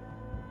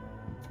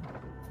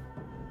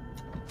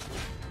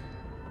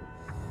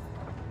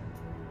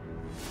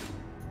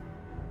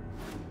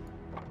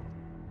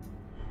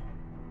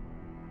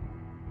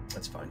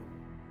 That's fine.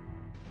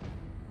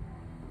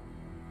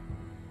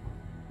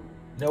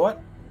 You know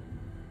what?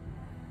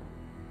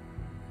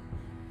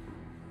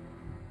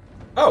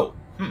 Oh,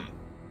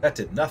 that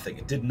did nothing.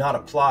 It did not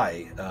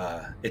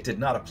apply. It did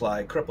not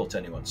apply cripple to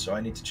anyone. So I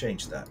need to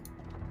change that.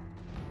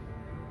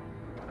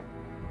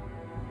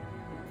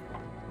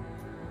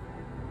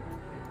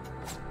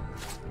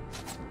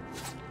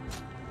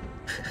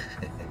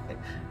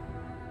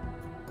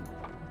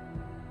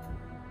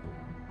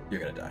 You're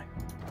gonna die.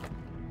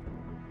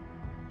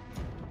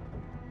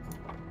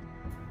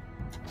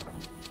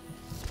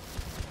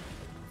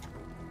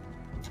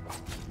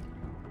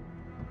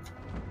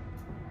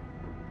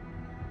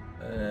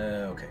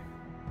 Okay.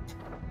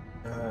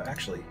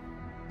 Actually,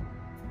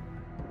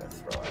 I'm gonna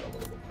throw out a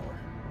little bit more.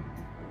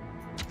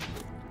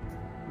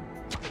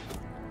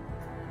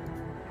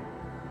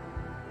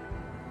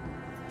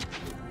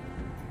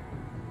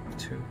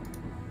 Two.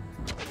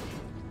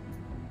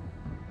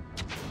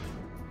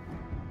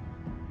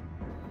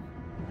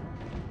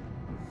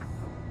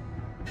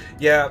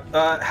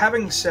 Yeah,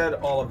 having said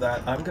all of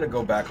that, I'm going to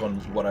go back on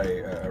what I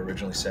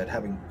originally said.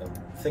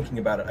 Thinking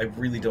about it, I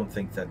really don't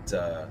think that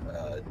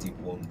Deep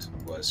Wound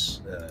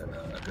was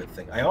a good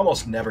thing. I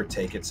almost never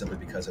take it simply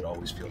because it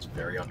always feels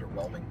very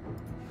underwhelming.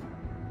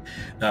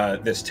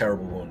 This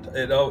terrible wound.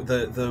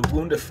 The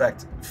wound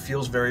effect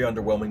feels very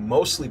underwhelming,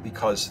 mostly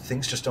because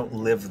things just don't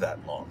live that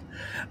long.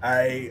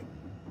 I'm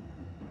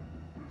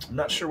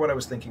not sure what I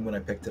was thinking when I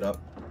picked it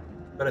up,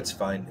 but it's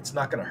fine. It's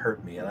not going to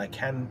hurt me, and I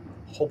can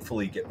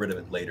hopefully get rid of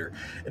it later.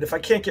 And if I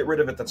can't get rid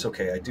of it, that's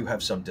okay. I do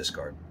have some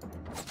discard.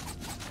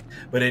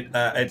 But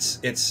it's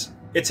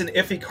an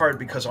iffy card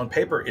because on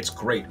paper it's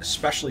great,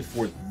 especially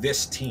for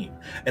this team,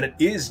 and it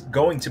is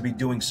going to be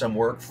doing some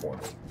work for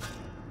me.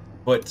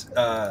 But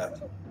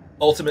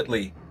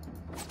ultimately,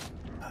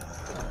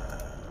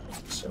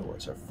 so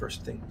what's our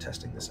first thing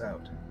testing this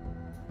out?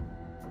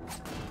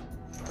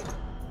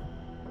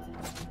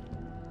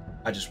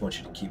 I just want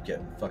you to keep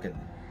getting fucking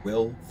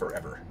will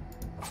forever.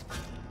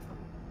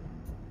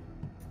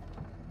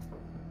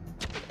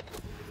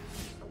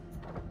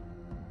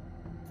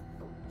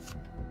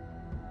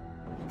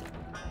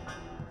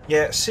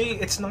 Yeah, see,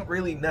 it's not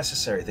really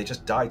necessary. They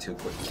just die too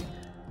quickly.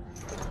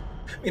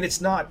 I mean, it's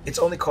not. It's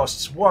only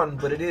costs 1,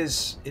 but it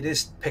is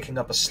picking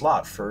up a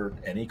slot for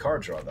any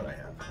card draw that I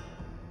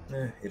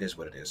have. It is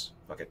what it is.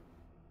 Fuck it.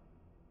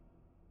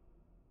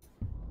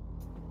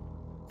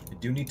 I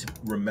do need to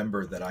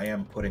remember that I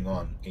am putting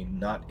on a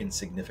not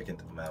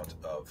insignificant amount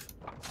of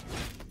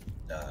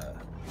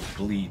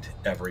bleed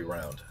every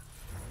round.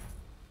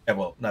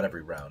 Well, not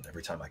every round.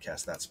 Every time I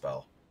cast that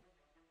spell.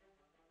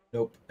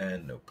 Nope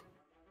and nope.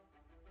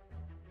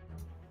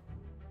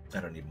 I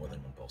don't need more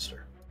than 1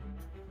 bolster.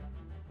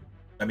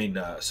 I mean,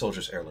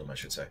 soldier's heirloom, I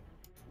should say.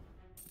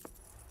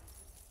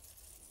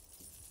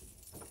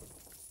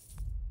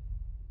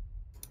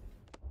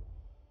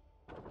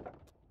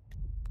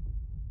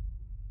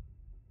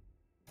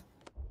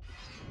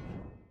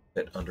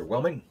 Bit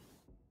underwhelming.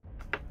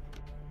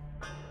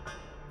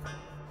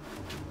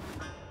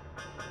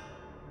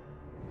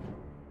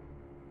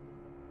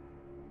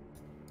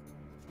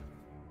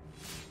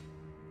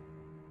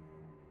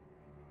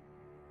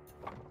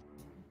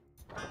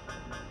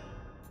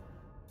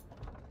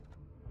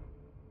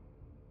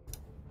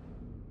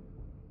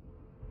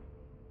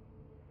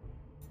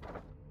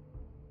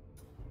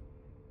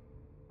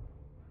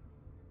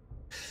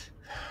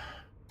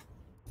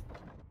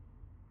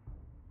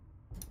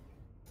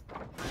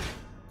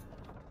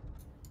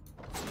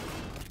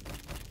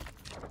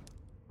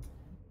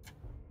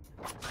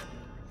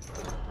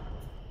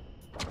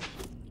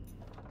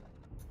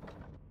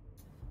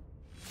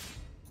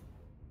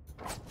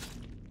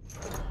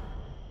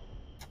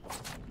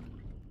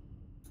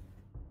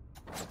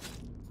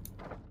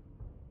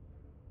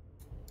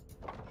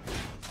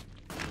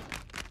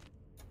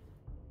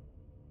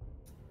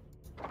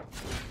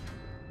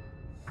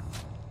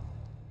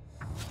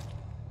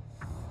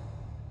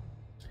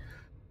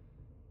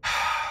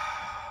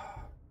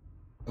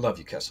 I love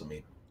you,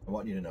 Kesselmead. I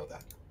want you to know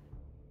that.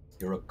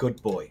 You're a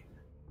good boy.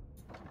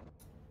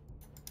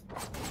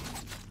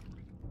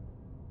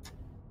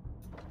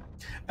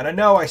 And I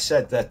know I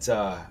said that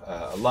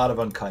a lot of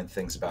unkind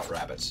things about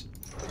rabbits,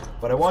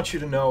 but I want you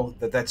to know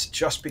that that's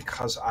just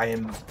because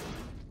I'm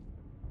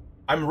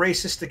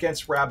racist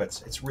against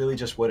rabbits. It's really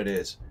just what it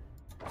is.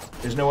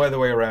 There's no other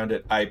way around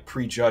it. I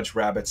prejudge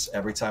rabbits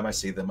every time I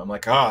see them. I'm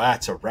like, oh,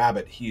 that's a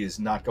rabbit. He is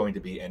not going to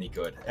be any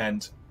good.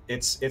 And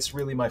it's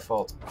really my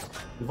fault.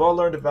 We've all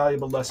learned a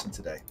valuable lesson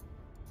today.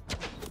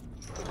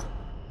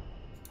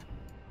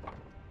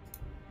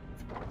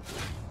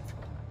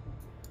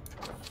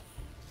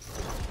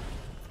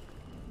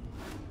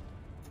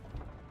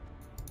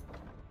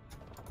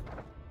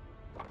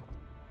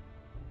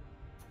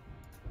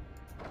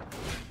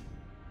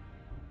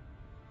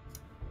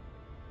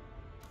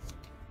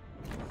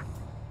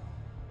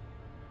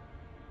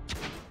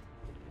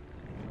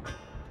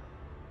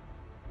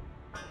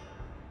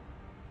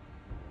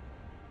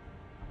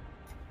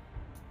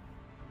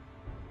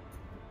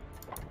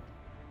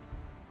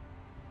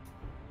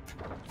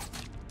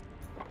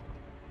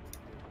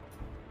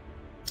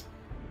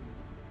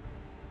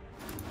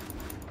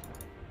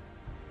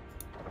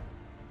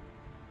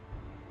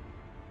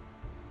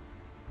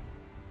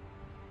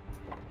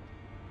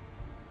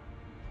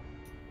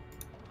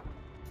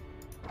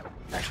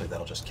 Actually,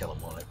 that'll just kill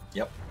him, won't it?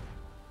 Yep.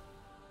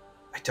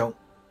 I don't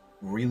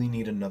really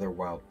need another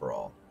Wild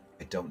Brawl.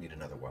 I don't need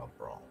another Wild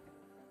Brawl.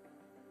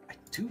 I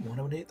do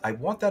want to... I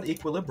want that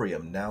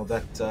equilibrium now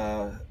that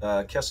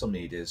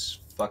Kesselmead is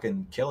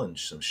fucking killing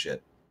some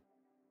shit.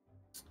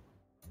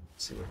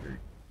 Let's see what we're...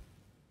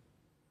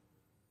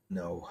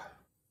 No.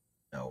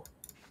 No.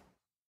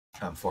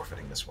 I'm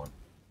forfeiting this one.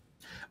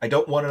 I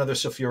don't want another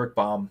Sulfuric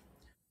Bomb.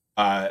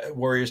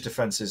 Warrior's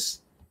Defense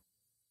is...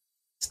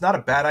 It's not a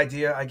bad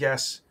idea, I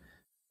guess.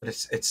 But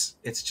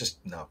it's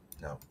just no.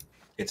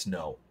 It's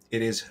no.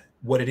 It is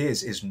what it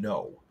is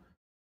no.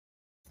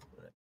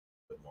 A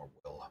bit more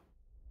will.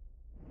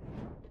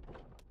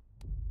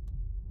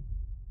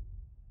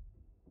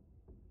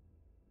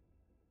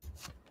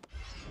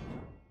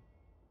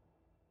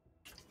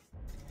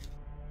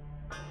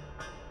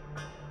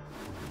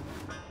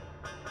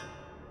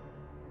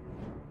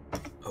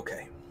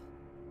 Okay.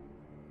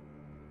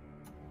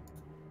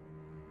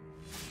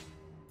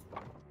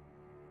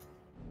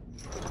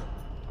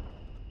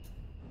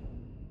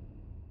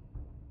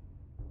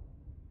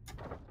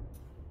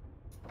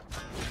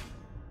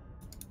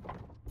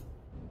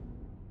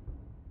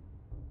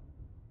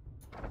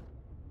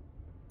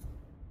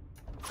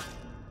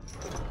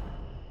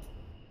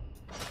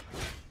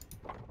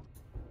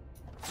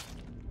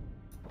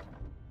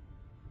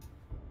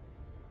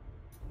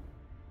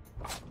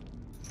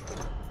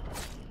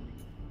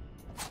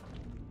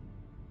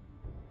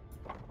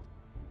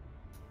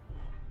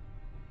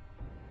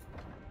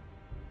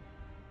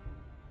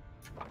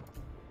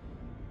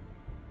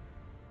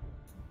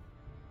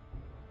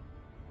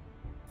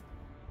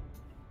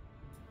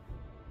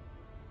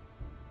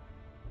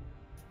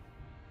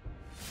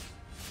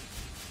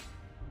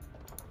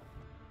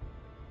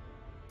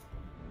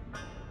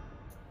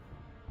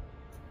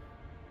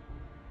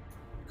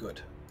 Good.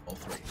 All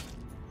three.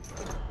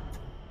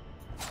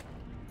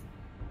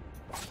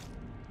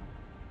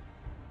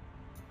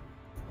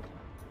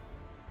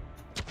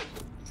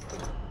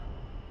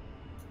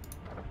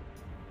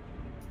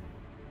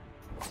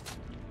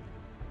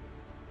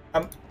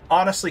 I'm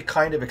honestly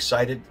kind of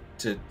excited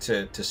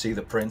to see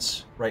the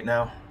prince right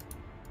now.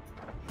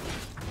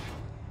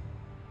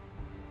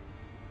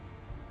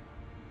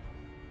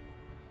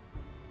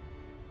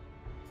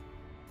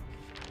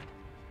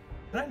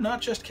 Did I not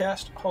just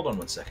cast? Hold on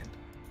one second.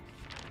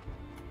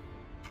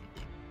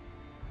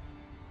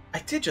 I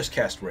did just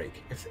cast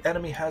Rake. If the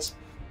enemy has...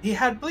 He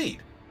had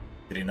bleed.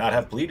 Did he not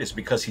have bleed? Is it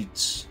because he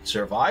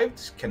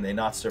survived? Can they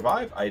not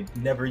survive? I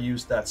never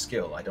used that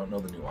skill. I don't know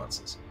the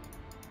nuances.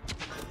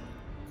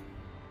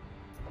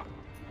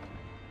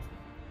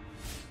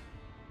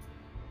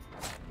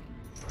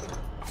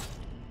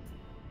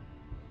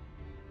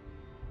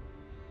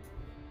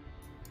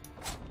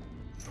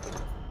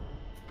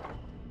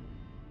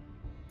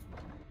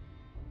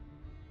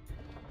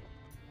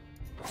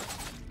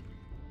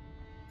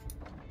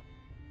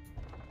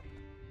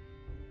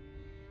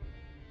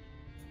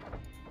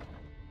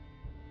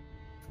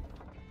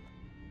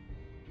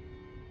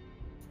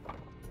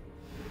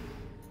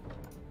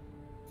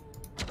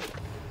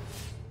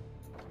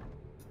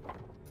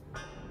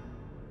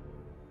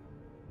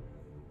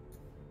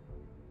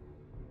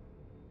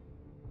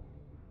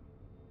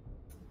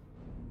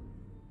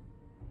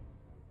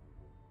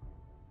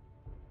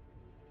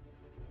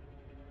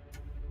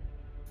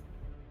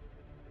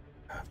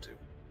 Have to.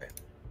 Okay.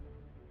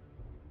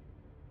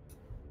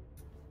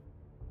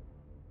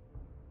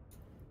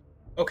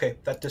 Okay,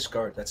 that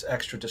discard, that's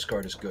extra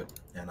discard is good.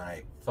 And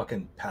I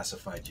fucking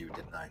pacified you,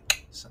 didn't I?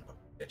 Son of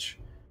a bitch.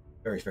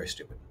 Very, very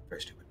stupid.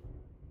 Very stupid.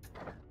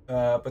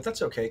 But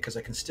that's okay, because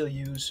I can still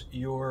use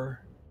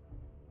your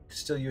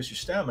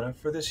stamina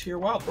for this here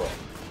wild brawl.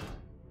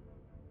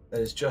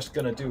 That is just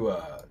gonna do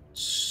a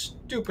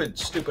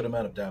stupid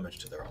amount of damage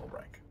to their whole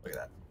rank. Look at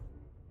that.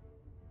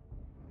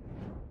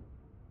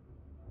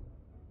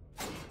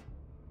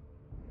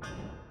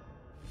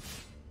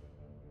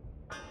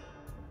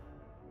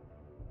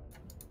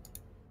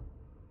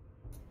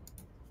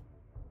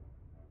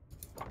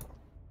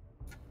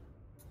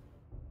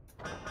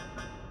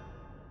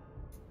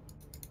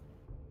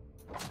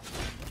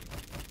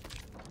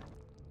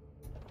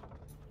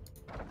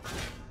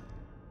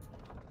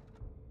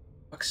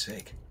 Fuck's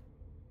sake.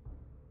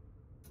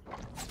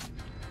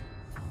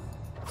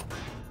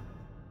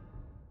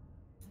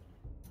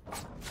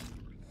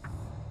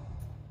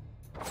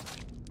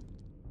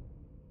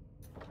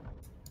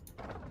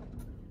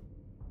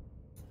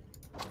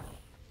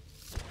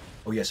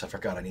 Oh yes, I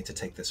forgot. I need to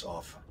take this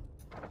off.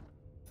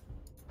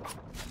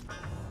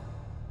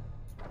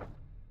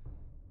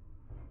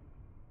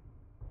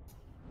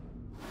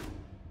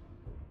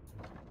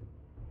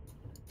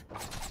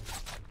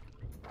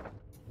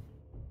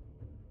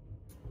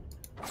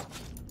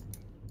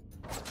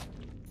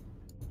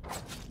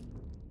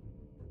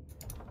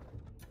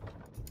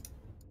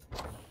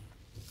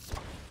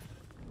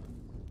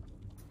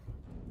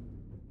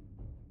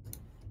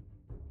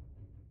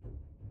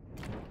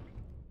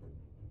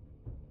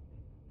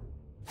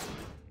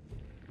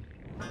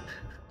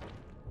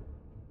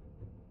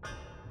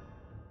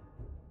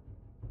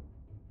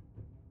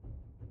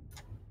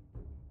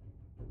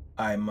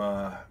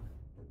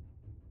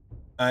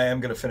 I am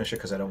going to finish it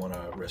because I don't want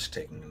to risk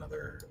taking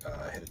another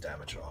hit of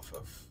damage off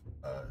of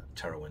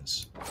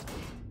Terrawin's.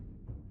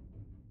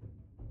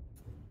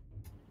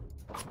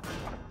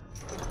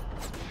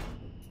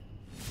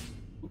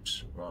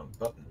 Oops, wrong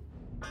button.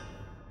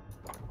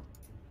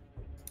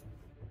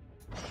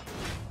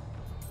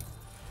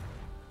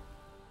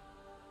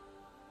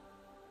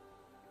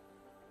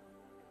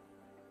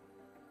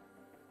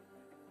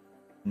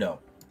 No,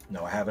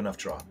 I have enough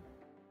draw.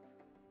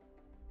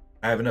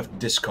 I have enough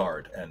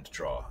discard and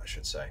draw, I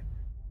should say.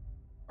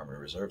 Armory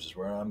Reserves is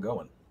where I'm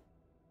going.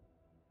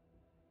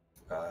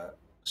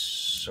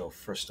 So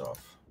first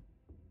off,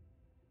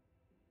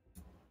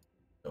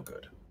 no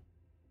good.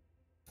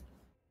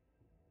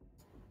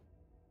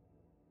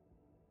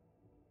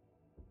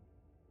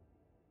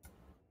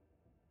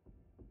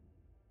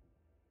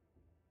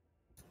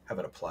 Have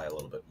it apply a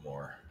little bit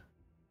more.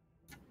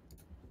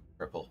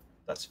 Ripple,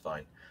 that's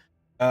fine.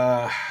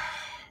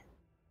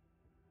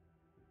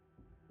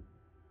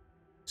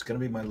 It's going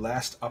to be my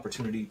last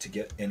opportunity to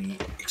get any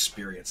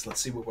experience.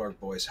 Let's see what our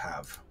boys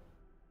have.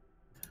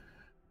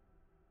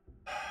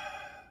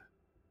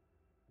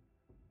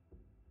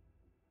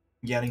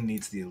 Yanning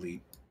needs the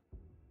elite.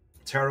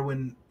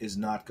 Terrawin is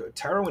not good.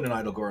 Terrawin and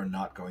Idlegore are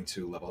not going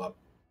to level up.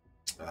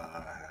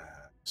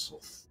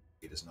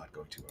 It is not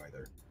going to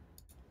either.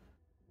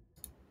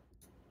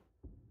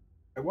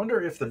 I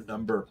wonder if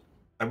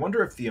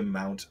the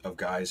amount of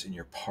guys in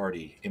your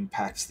party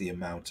impacts the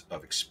amount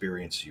of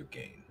experience you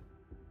gain.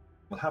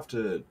 We'll have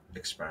to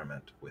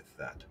experiment with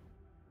that.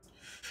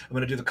 I'm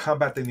going to do the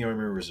combat thing in the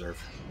Armory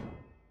Reserve.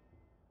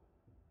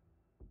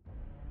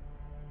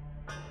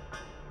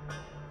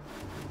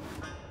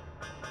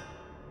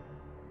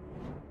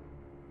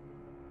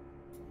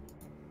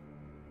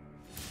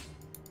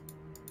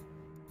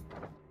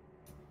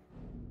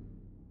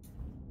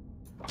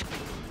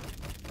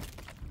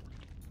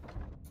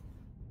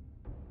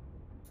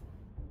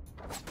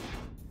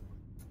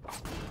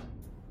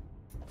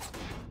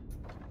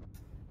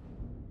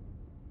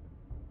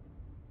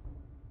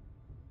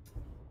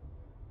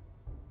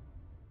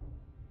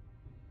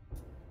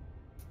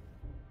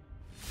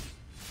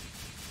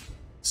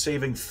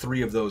 saving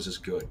 3 of those is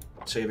good.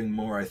 Saving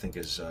more, I think,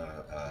 is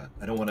I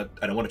don't want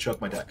to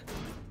choke my deck.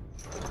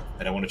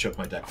 I don't want to choke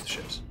my deck with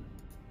ships.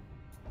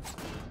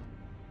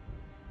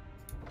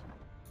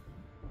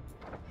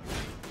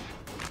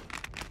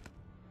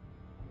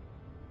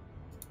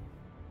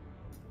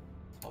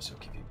 Also,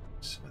 give you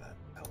some of that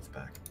health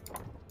back.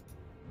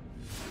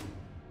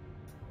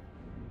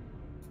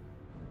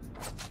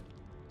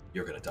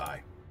 You're gonna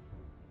die.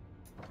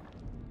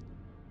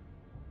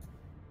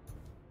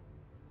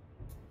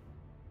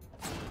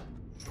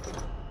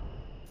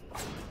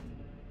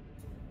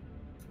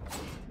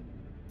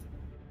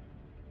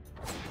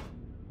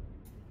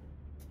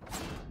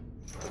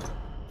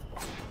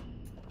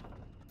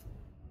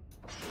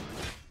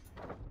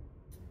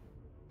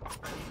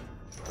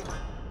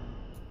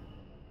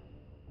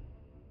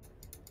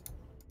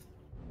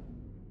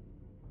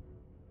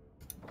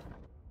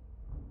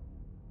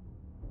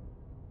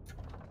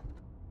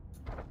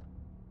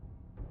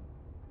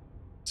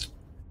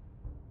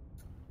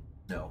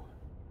 No.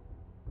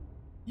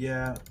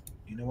 Yeah,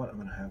 you know what? I'm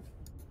gonna have.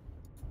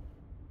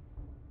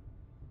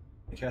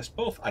 I cast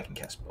both? I can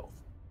cast both.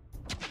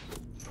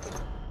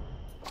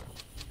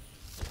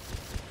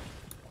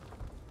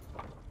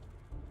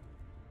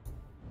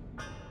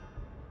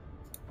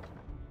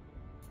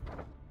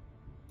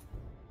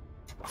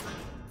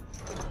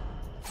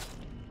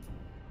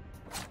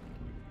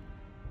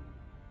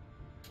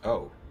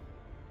 Oh.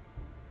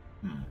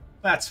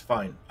 That's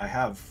fine. I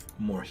have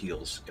more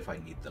heals if I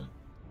need them.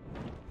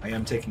 I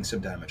am taking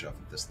some damage off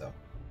of this, though.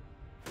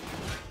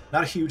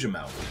 Not a huge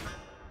amount.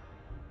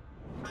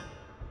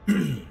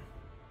 And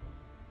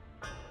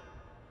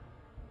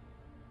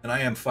I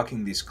am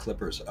fucking these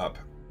clippers up,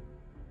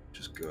 which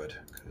is good,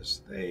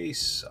 because they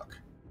suck.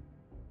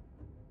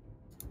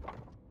 You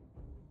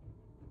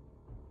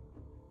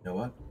know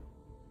what?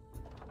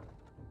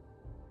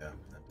 Yeah,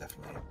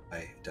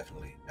 I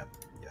definitely am,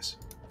 yes.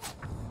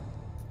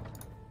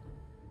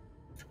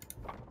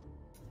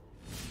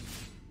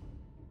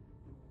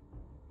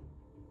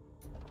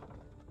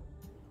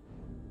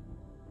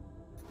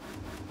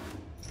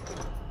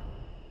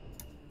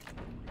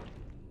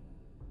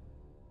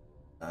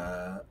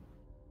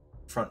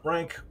 Front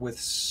rank with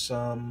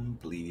some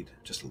bleed,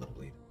 just a little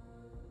bleed.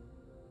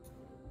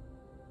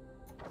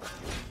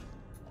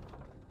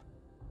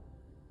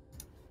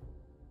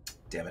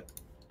 Damn it,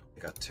 I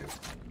got 2.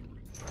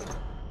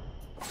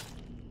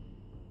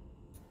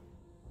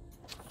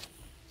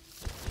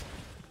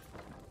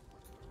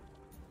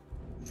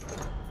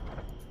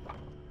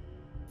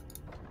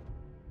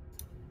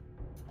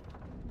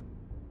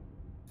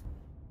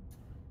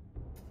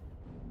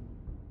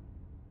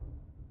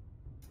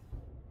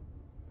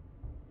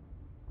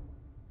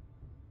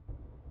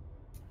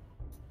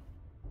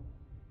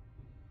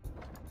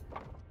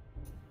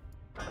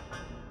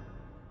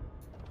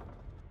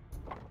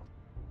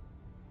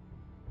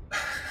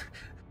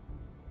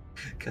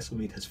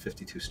 Kesselmead has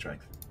 52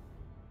 strength.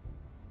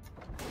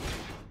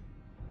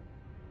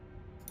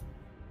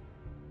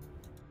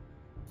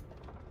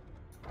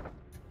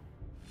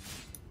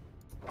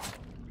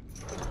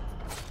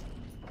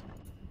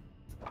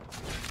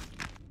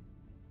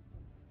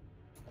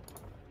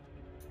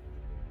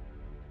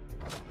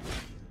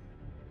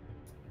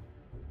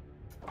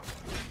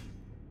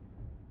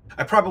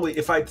 I probably,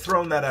 if I'd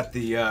thrown that at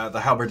the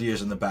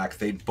halberdiers in the back,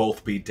 they'd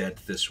both be dead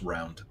this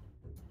round.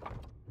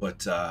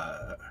 But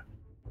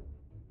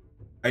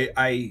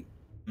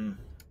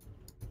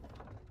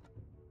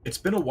it's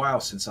been a while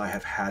since I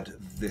have had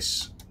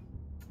this,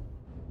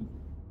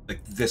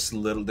 like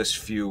this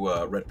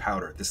few red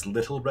powder, this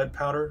little red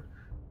powder,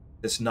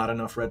 this not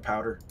enough red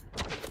powder,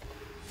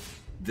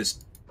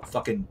 this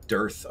fucking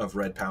dearth of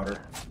red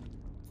powder.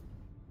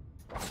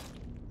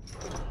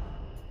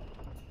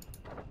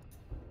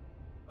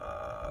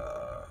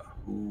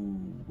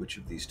 Which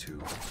of these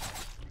two?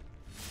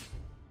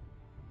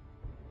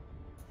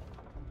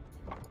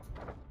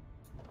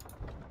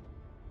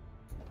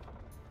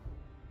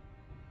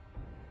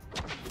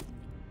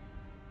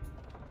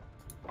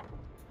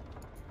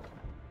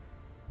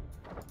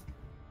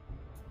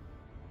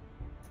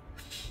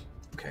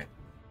 Okay.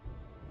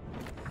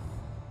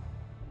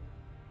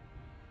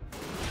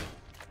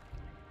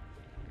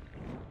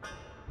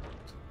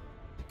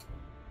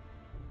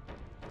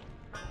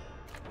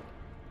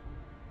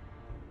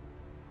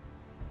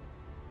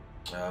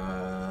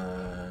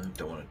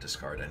 Don't want to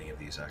discard any of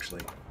these,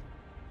 actually.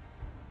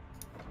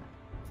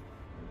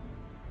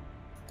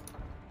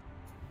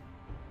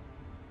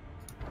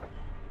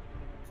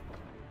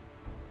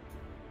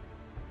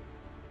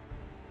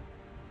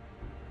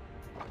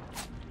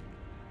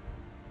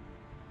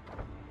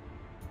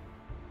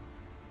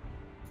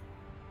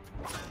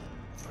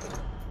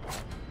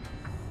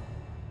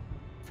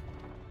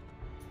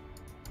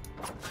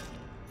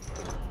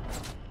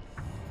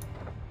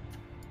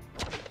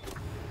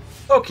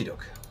 Okie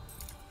doke.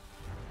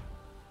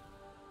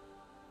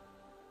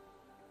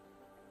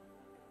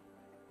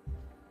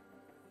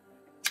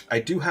 I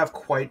do have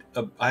quite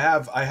a. I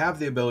have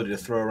the ability to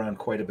throw around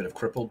quite a bit of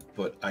crippled,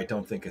 but I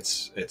don't think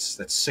that's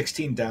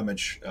 16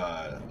 damage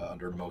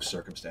under most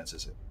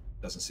circumstances. It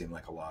doesn't seem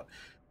like a lot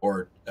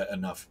or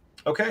enough.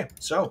 Okay,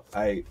 so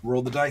I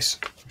roll the dice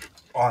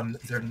on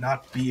there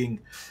not being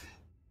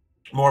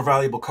more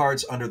valuable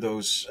cards under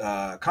those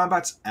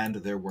combats, and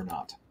there were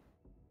not.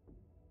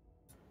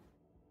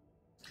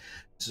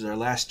 This is our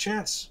last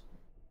chance.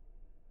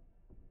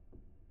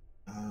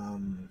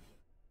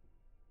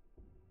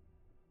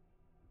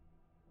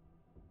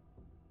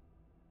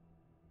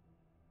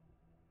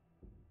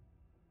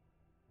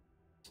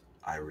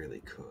 I really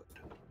could.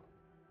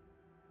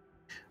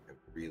 I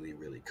really,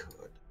 really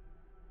could.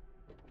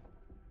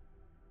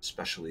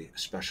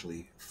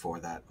 Especially for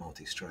that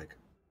multi-strike.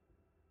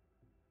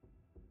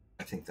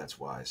 I think that's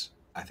wise.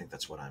 I think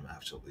that's what I'm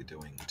absolutely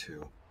doing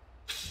too.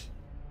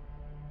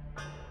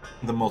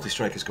 The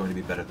multi-strike is going to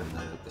be better than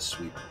the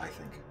sweep, I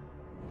think.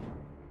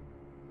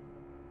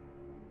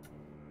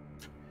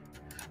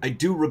 I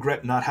do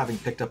regret not having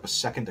picked up a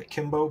second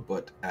akimbo,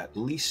 but at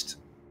least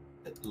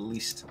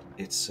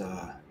it's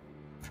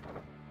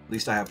at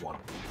least I have one.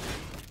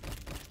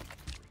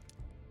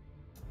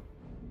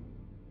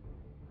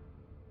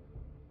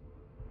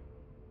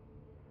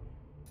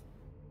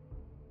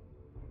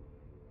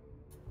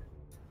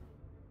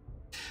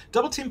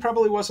 Double team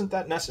probably wasn't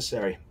that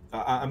necessary.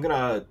 I'm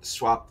gonna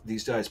swap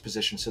these guys'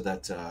 positions so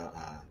that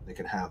they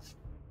can have.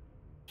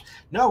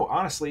 No,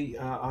 honestly,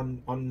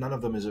 on none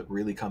of them is it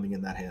really coming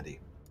in that handy.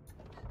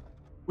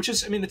 Which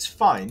is, I mean, it's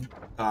fine.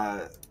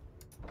 I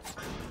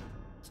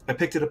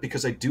picked it up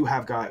because I do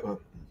have guy.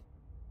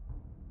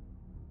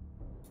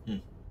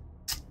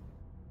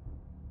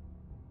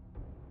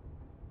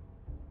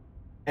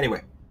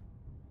 Anyway.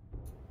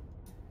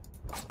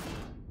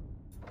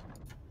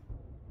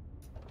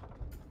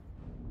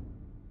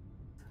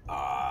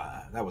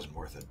 That wasn't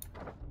worth it.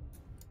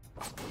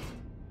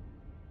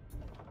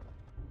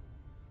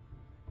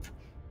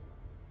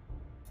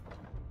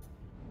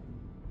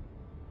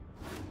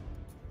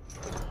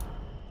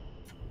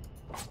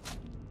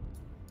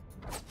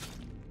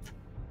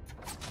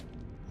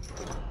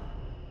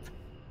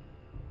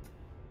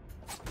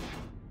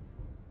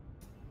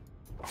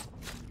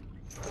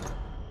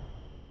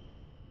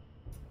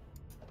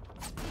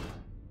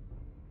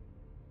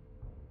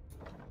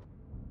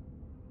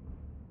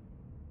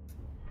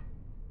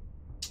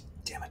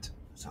 Damn it.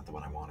 It's not the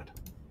one I wanted.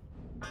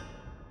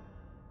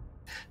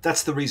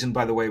 That's the reason,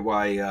 by the way,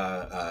 why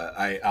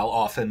I'll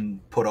often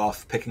put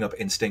off picking up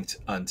Instinct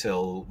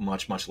until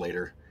much, much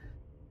later.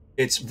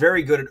 It's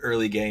very good at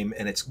early game,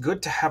 and it's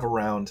good to have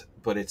around,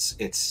 but it's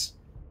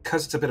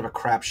because it's a bit of a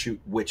crapshoot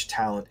which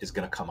talent is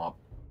going to come up.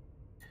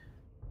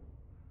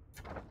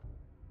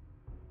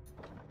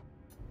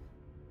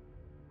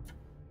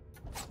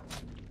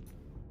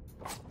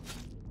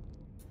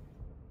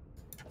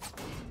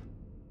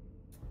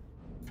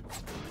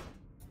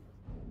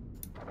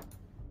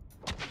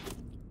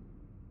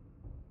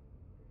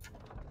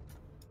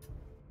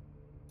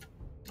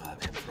 I'm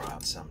going to throw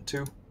out some,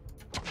 too.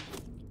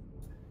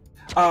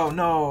 Oh,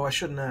 no, I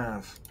shouldn't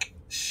have.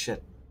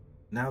 Shit.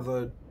 Now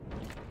the...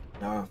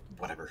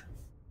 whatever.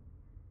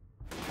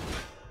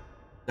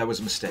 That was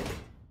a mistake,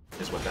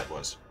 is what that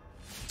was.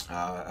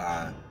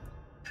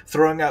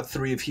 Throwing out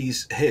three of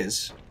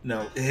his...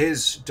 No,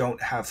 his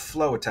don't have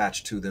flow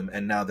attached to them,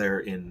 and now they're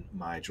in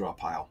my draw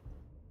pile.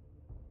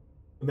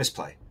 A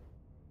misplay.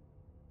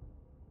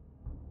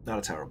 Not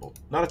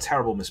a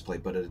terrible misplay,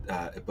 but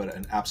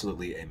an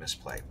absolutely a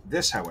misplay.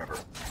 This, however,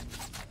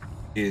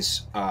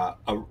 is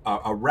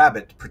a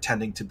rabbit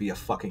pretending to be a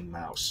fucking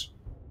mouse.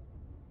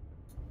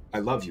 I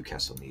love you,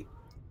 Kesselmeat.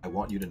 I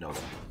want you to know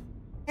that.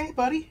 Hey,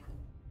 buddy. You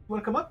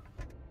want to come up?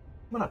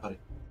 Come on up, buddy.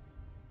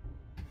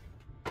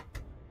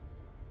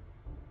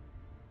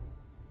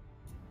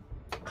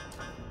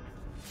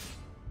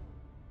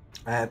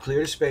 I have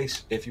cleared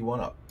space if you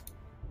want up.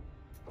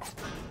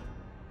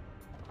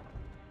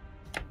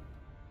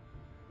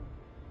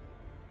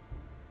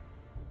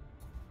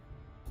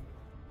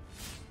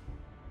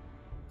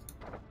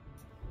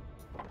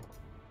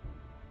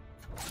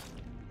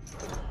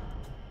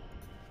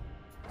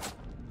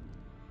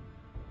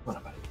 Come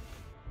on, buddy.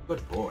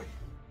 Good boy.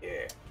 Yeah.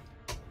 Hey,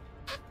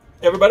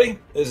 everybody,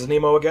 this is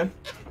Nemo again.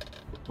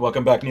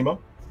 Welcome back, Nemo.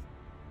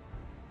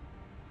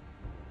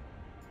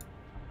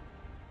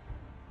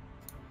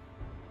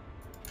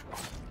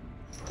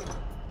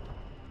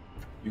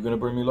 You gonna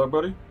bring me luck,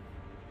 buddy?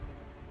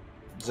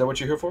 Is that what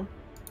you're here for?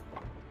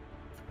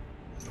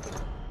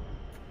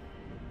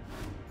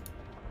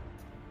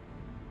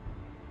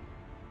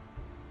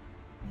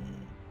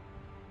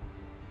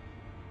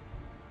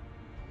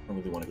 I don't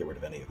really want to get rid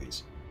of any of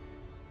these.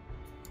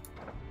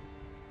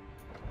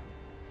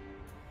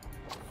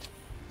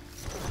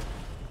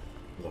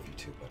 Love you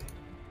too, buddy.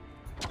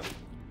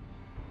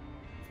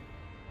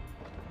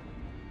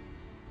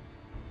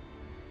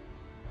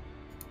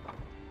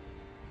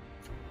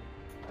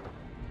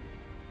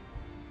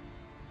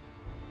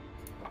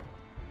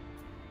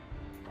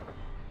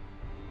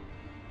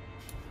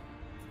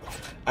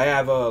 I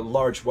have a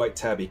large white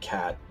tabby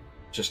cat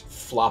just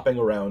flopping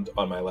around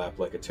on my lap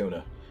like a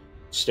tuna,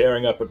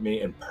 staring up at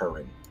me and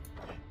purring.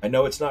 I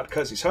know it's not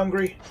because he's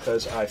hungry,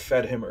 because I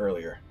fed him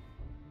earlier.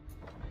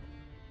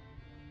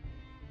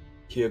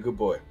 He a good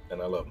boy,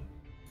 and I love him.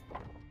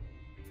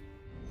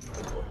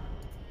 Good boy.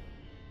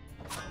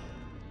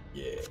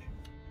 Yeah.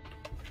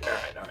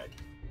 Alright, alright.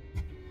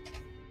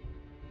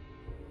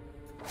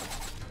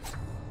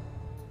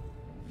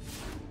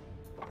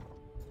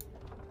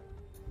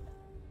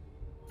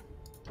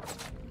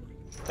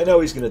 I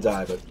know he's gonna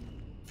die, but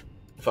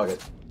fuck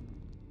it.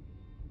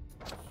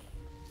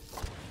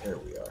 Here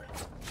we are.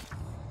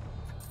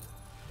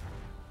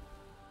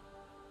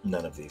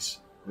 None of these.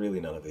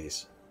 Really none of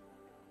these.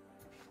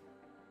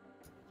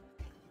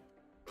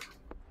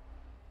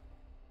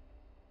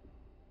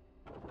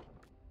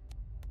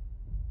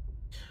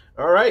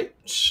 Alright,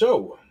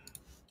 so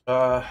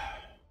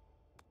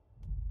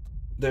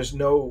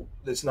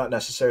it's not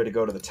necessary to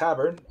go to the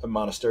tavern. A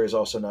monastery is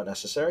also not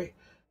necessary.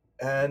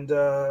 And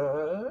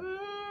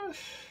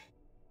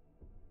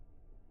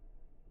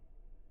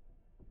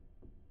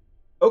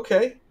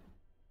okay.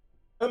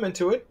 I'm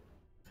into it.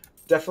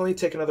 Definitely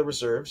take another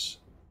reserves.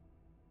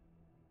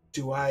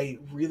 Do I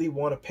really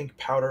want a pink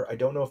powder? I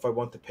don't know if I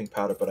want the pink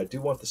powder, but I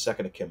do want the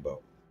second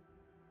akimbo.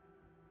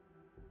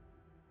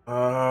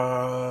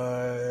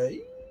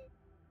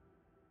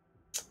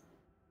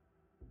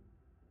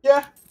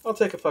 Yeah, I'll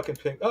take a fucking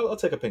pink. I'll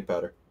take a pink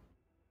powder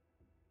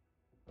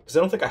because I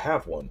don't think I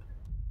have one.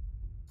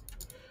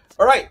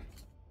 All right,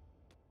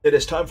 it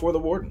is time for the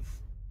warden.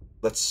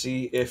 Let's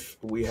see if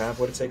we have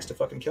what it takes to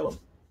fucking kill him.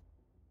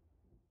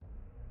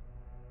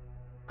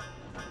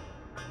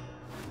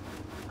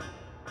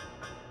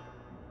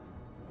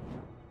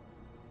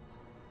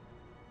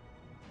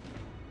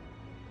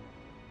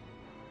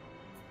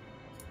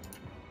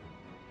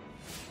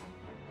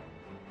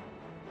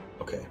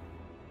 Okay.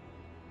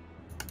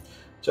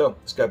 So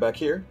this guy back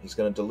here, he's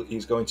going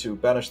to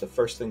banish the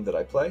first thing that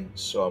I play.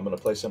 So I'm going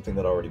to play something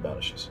that already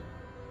banishes.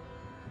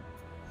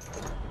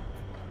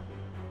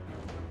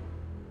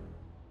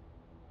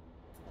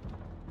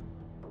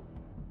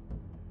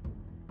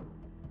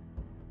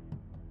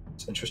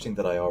 It's interesting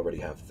that I already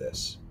have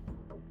this.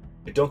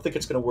 I don't think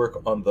it's going to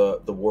work on the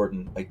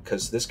warden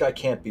because this guy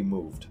can't be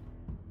moved.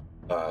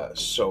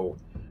 So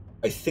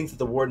I think that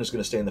the warden is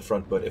going to stay in the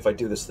front. But if I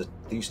do this,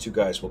 these two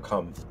guys will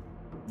come.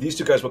 These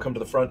two guys will come to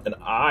the front, and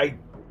I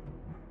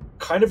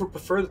kind of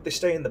prefer that they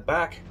stay in the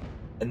back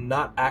and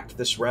not act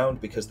this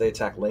round because they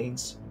attack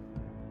lanes.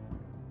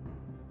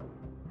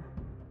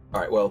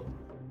 All right, well,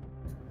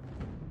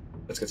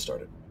 let's get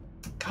started.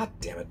 God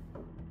damn it.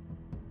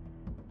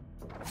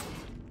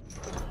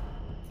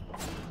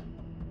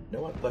 You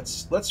know what?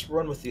 Let's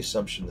run with the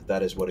assumption that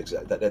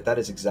that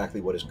is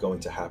exactly what is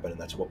going to happen, and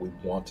that's what we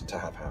want to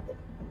have happen.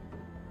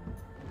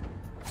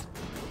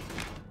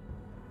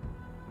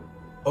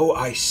 Oh,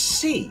 I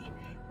see.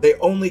 They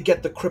only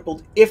get the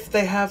crippled if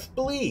they have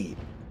bleed.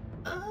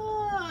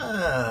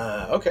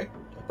 Ah, okay.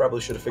 I probably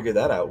should have figured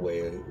that out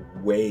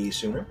way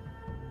sooner.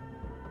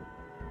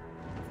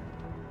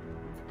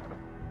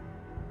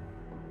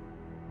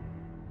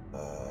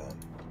 Let's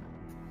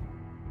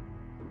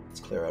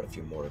clear out a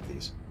few more of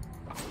these.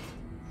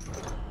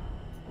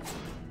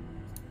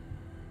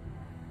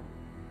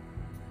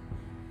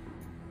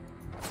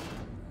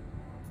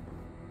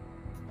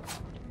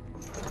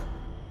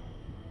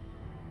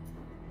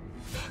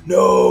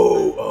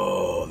 No!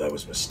 Oh, that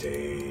was a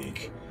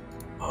mistake.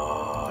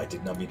 I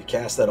did not mean to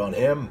cast that on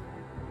him.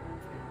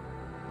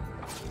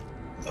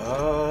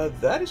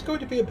 That is going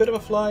to be a bit of a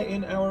fly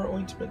in our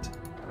ointment.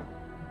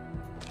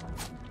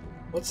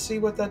 Let's see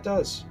what that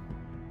does.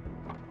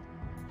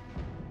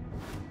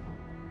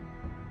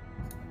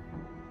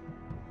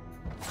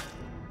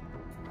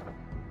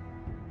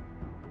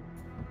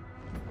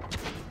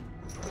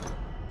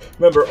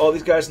 Remember, all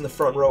these guys in the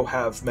front row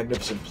have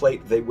Magnificent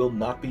Plate. They will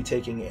not be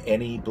taking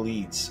any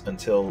bleeds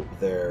until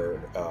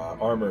their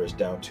armor is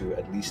down to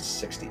at least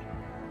 60.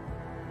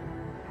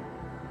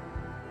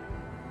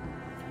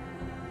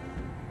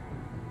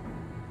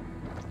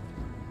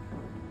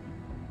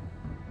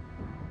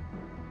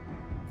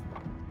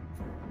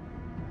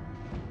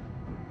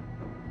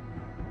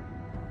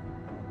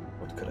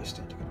 What could I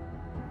stand to get?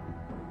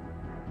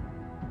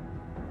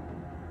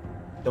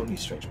 Don't need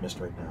Strange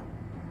Mist right now.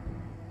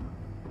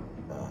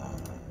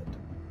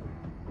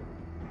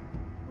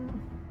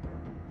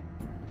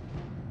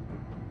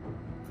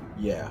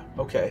 Yeah,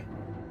 okay.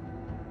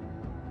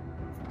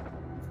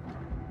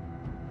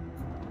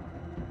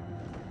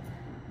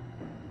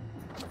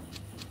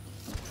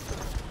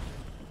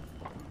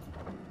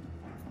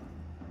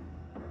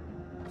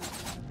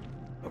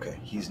 Okay,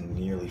 he's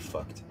nearly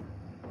fucked.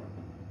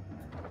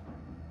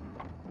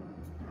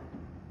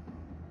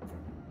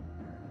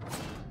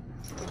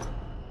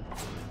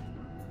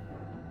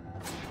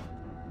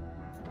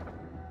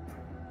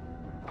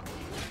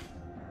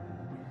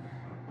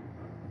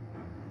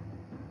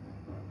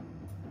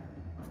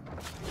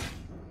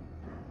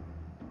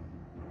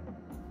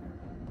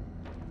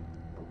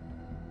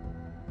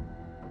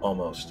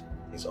 Almost.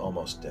 He's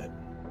almost dead.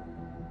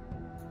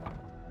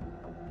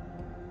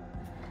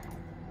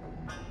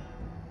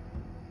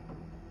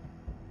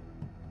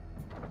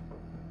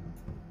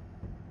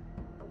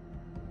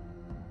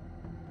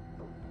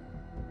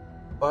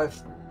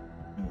 5.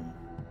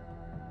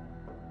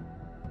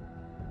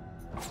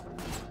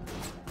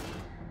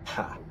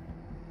 Ha.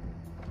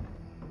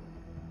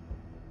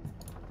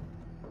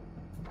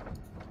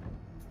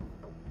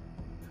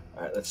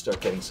 Alright, let's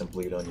start getting some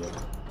bleed on you.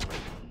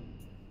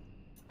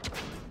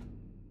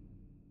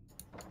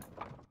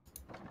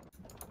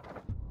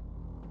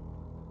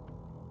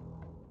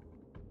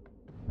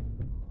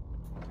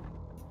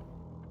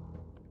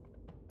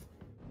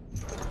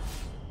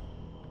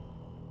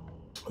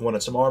 I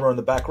wanted some armor on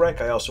the back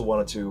rank. I also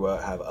wanted to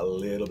have a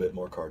little bit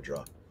more card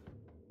draw.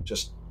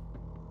 Just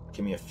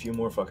give me a few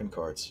more fucking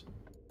cards.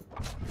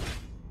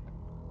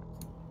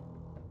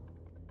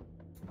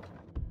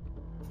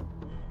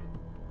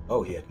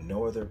 Oh, he had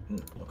no other...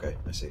 okay,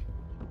 I see.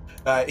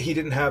 He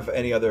didn't have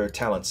any other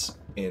talents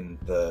in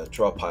the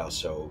draw pile,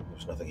 so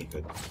there's nothing he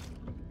could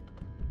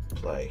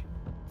play.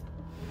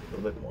 A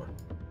little bit more.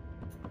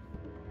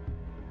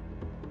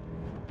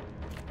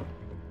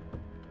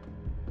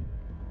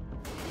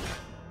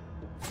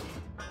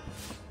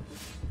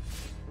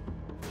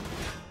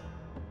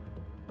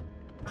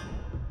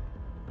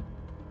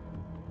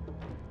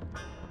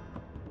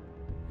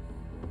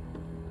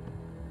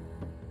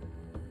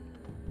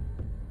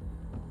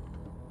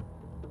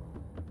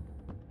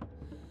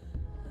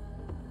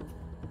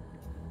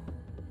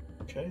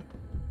 Okay.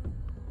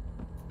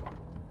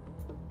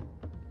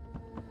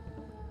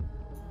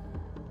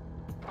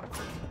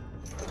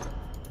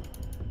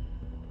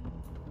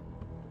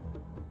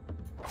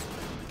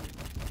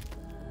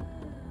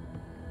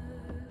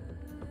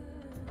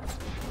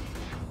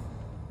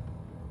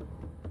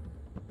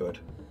 Good.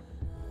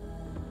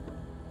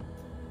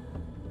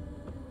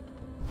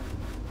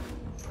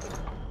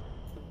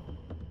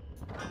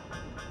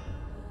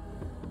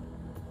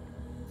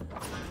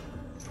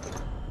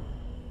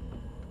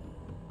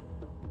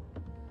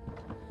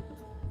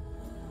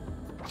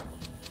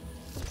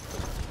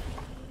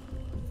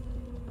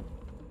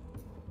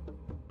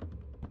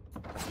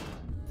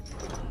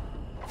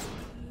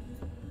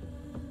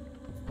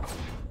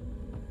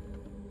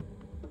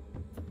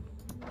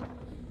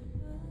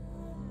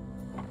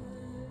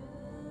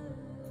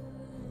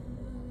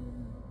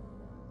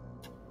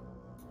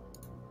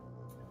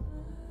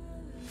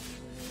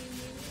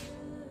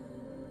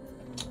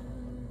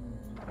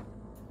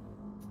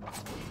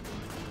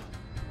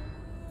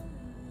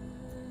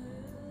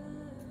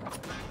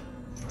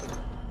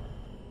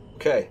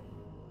 Okay.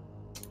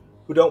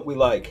 Who don't we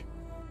like?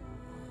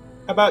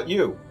 How about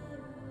you?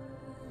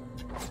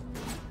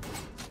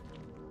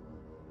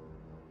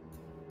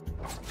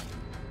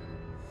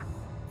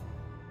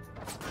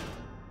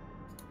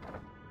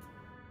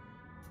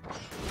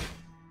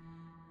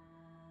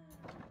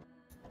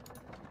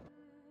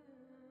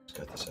 He's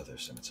got this other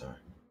scimitar.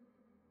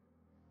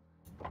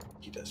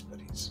 He does, but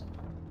he's...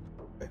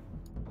 okay.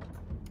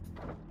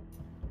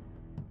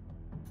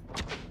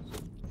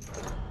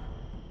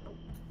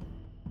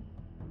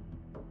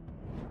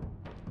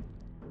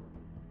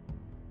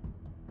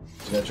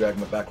 He's gonna drag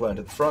my back line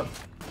to the front.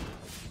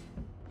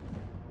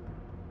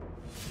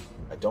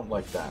 I don't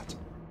like that.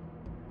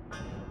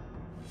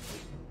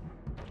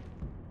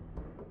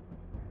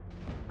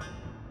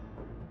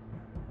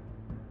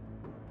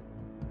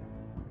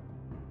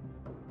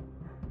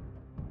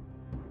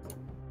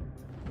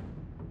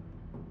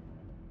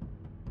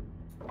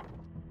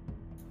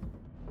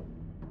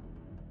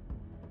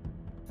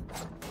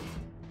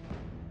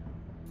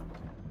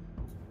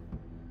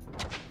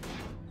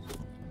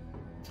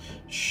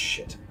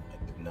 Shit.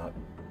 I did not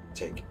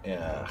take...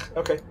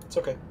 okay, it's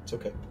okay. It's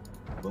okay.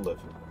 We'll live.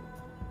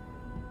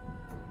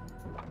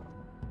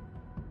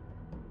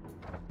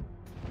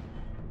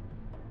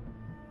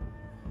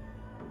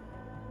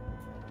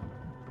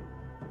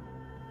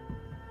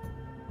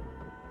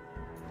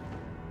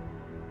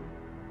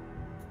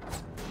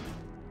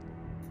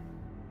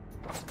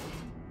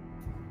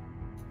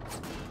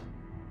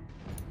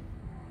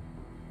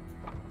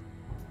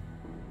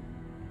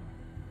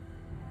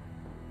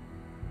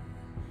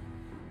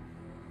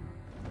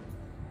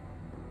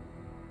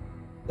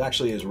 It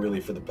actually is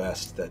really for the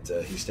best that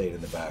he stayed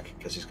in the back,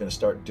 because he's going to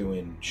start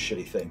doing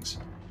shitty things.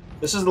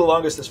 This is the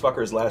longest this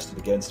fucker has lasted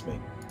against me,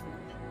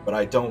 but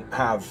I don't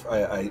have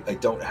I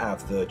don't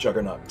have the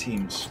juggernaut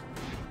teams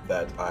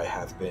that I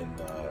have been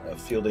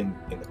fielding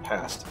in the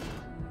past.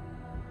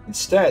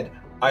 Instead,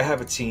 I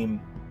have a team.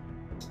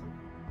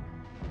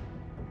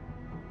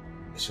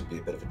 This would be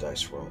a bit of a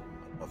dice roll.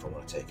 I don't know if I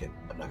want to take it.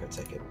 I'm not going to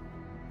take it.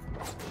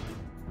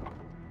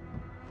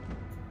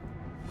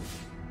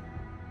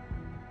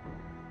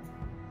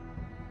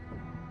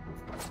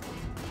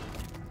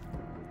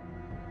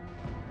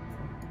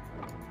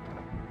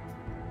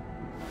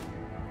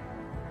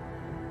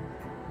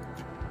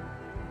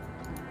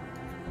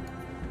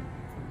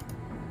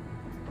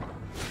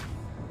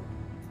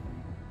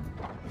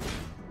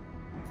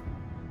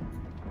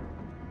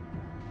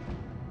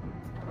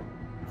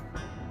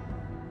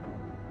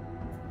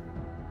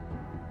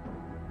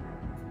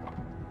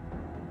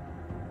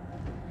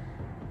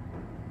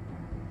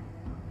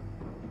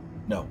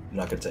 No, I'm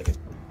not going to take it.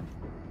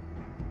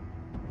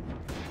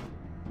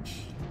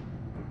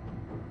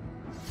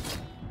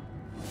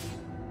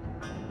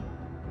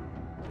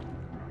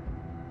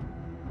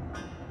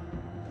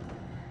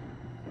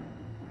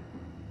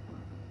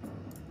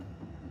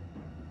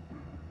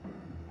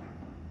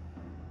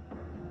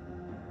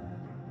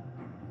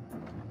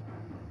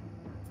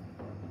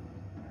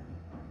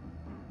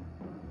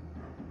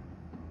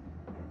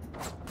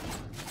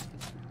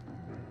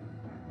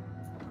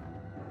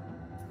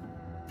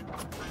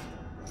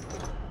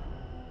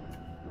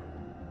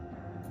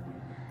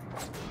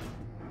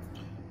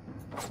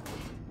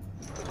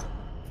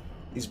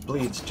 These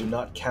bleeds do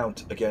not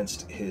count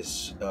against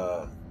his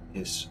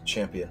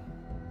champion.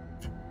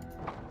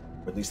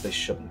 Or at least they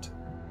shouldn't.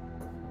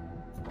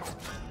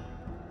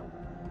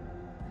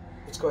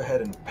 Let's go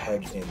ahead and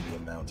peg in the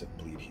amount of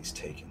bleed he's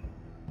taken.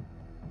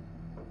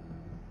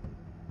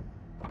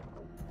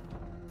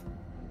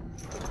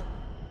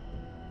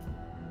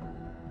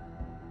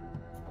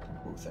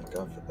 Oh, thank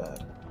God for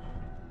that.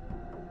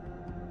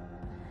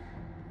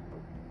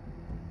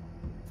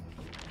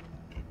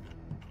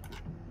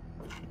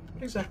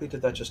 What exactly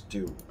did that just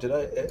do?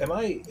 Am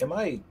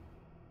I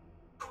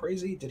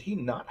crazy? Did he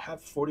not have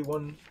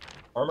 41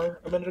 armor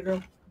a minute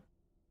ago?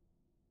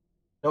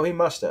 No, he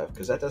must have,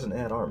 because that doesn't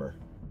add armor.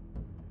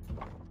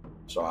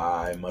 So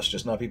I must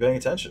just not be paying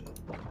attention.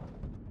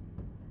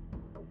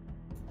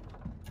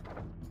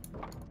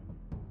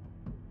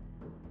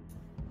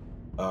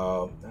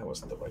 That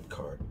wasn't the right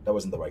card. That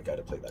wasn't the right guy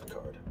to play that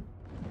card.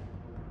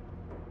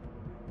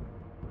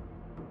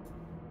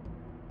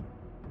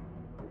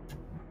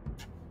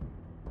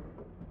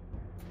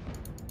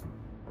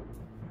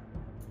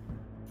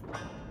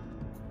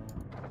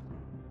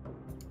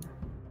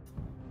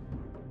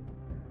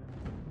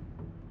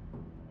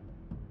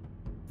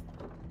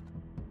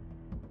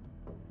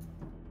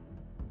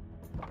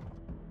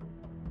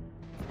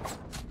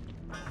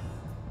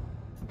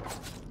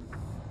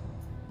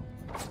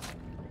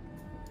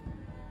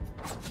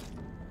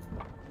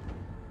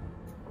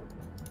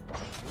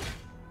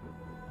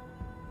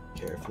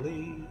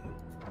 Carefully.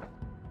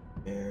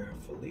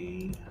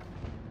 Carefully.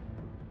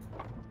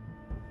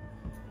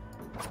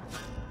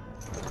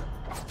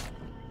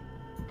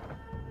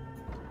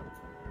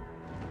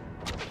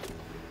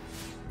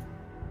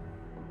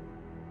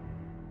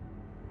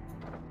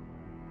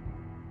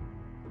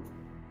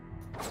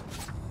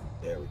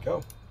 There we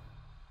go.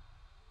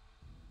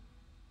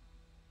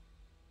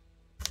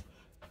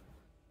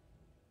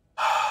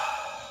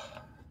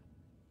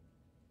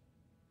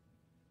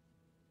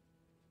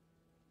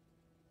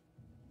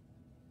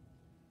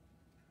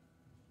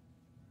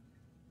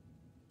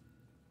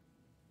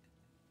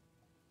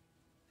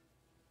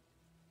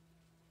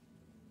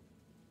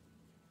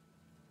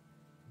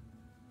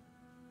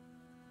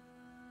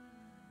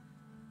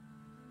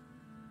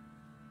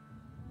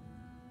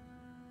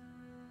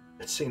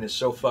 That scene is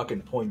so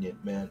fucking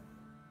poignant, man.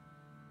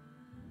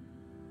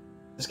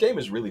 This game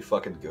is really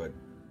fucking good.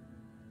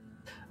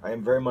 I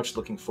am very much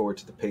looking forward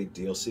to the paid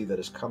DLC that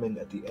is coming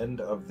at the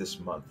end of this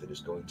month. It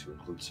is going to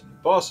include some new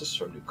bosses,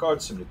 some new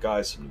cards, some new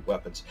guys, some new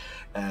weapons,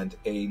 and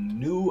a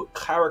new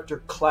character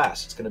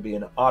class. It's going to be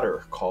an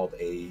otter called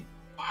a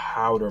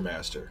Powder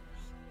Master.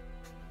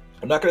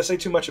 I'm not going to say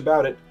too much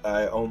about it.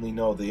 I only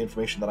know the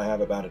information that I have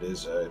about it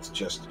is it's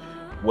just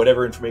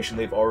whatever information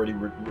they've already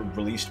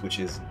released, which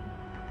is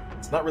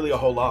it's not really a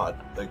whole lot.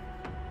 Like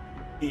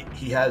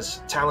he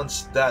has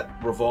talents that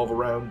revolve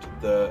around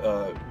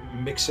the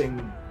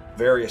mixing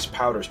various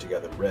powders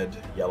together: red,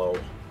 yellow,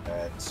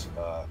 and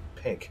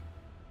pink.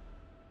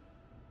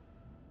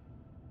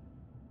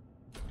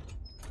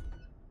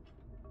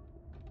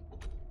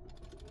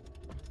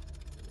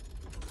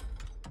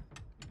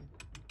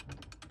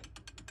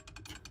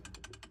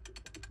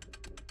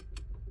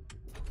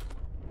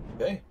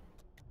 Okay.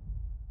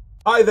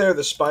 Hi there,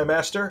 the Spy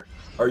Master.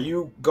 Are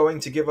you going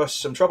to give us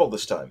some trouble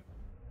this time?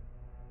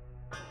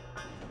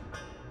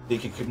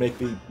 Think you could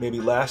maybe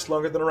last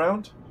longer than a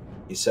round?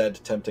 He said,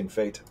 tempting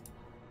fate.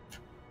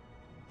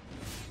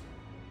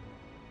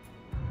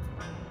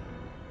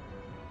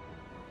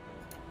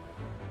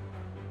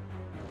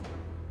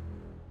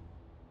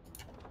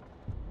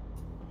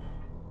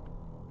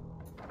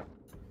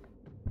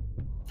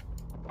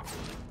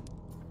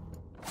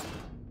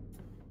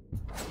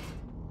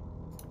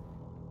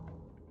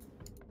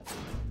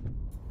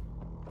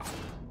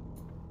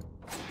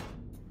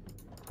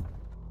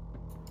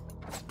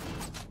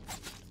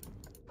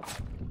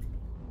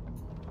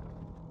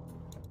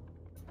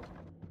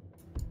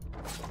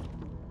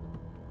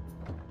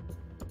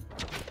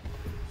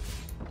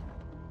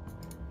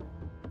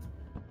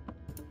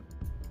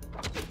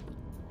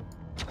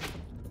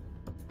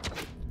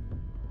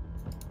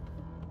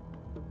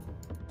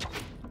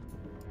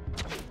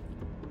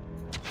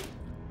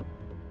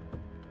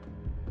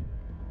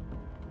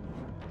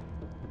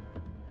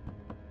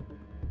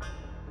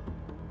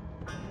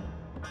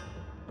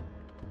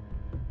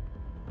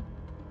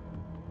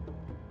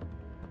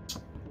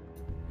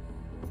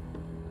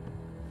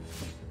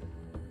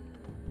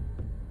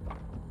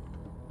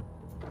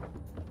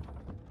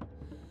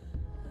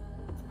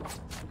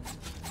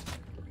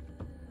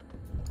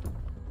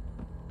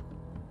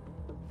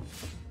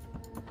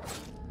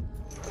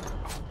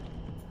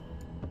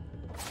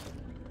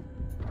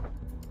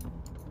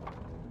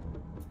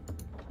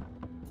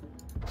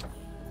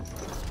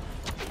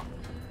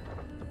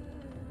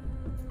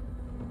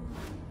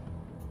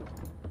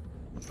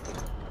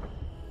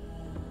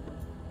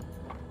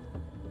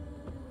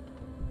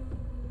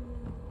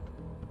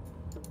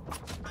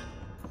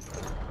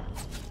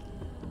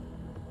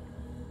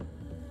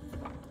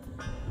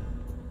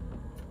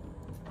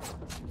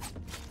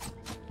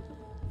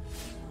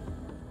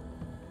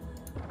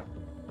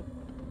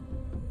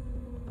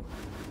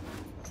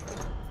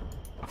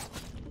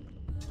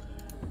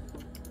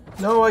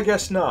 No, I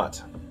guess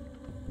not.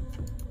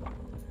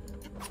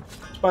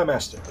 Spy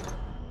Master.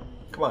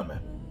 Come on,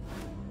 man.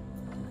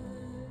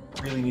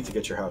 Really need to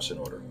get your house in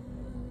order.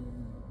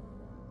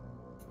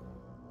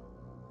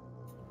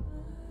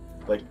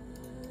 Like,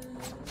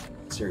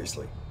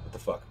 seriously, what the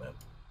fuck, man?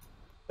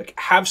 Like,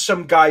 have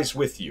some guys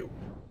with you,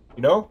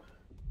 you know?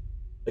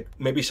 Like,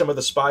 maybe some of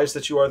the spies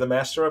that you are the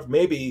master of,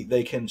 maybe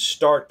they can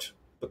start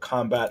the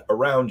combat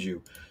around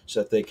you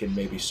so that they can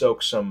maybe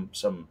soak some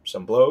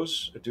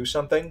blows or do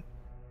something.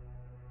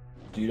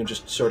 So you don't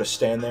just sort of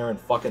stand there and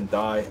fucking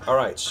die. All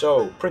right,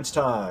 so Prince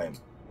time.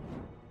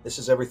 This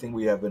is everything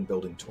we have been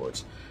building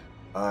towards.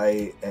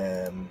 I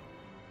am...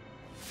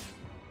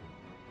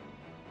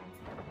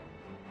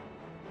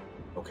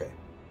 Okay.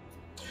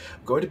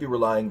 I'm going to be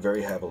relying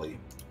very heavily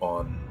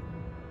on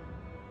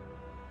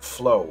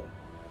flow.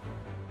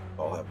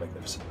 I'll have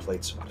magnificent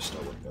plates, so I'm going to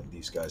start working on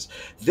these guys.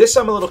 This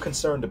I'm a little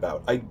concerned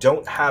about. I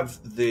don't have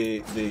the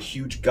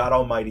huge God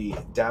Almighty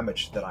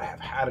damage that I have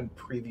had in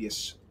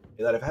previous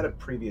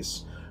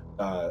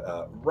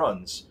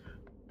runs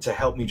to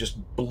help me just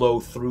blow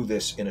through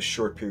this in a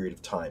short period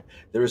of time.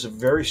 There is a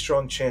very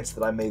strong chance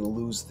that I may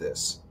lose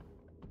this.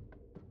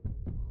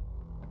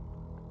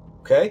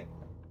 Okay?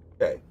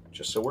 Okay,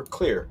 just so we're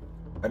clear,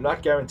 I'm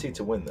not guaranteed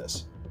to win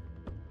this.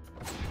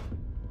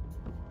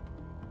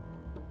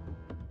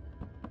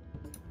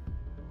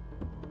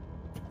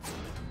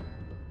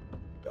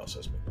 He also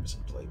has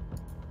magnificent plate.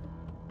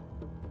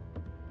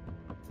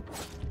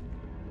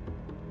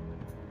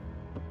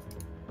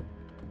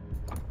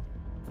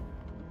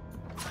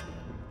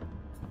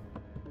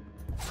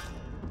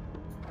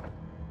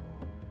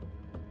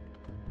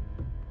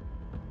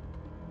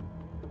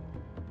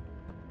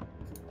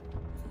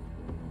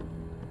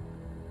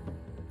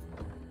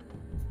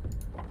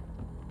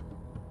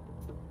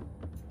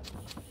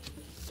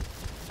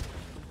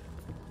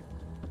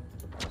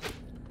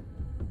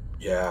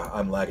 Yeah,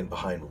 I'm lagging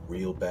behind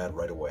real bad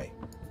right away.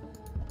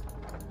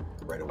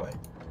 Right away.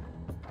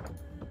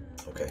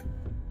 Okay.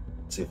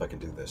 Let's see if I can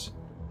do this.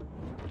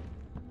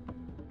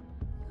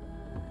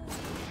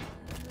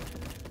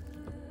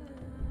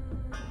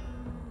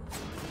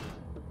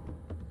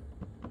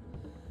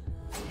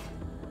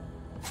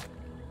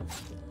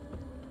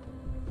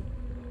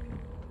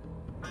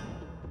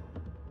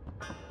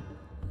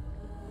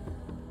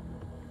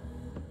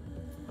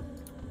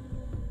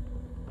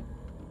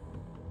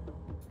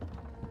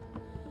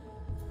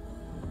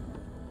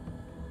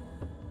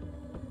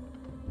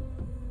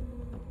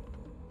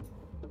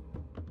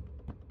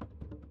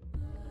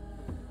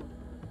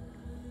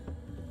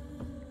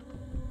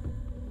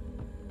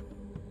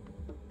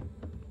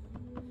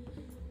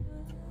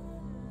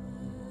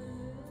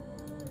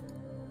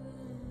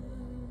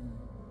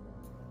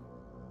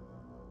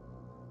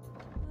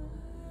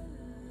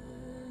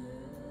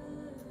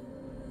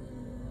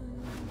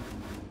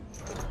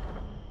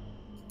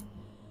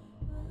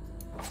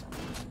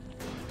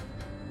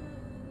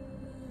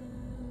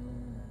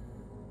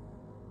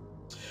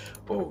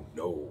 Oh,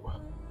 no.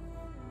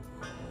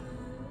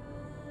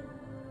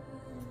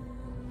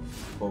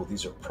 Oh,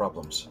 these are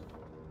problems.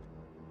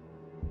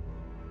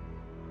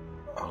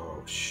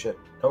 Oh, shit.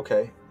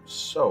 Okay,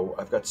 so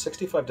I've got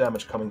 65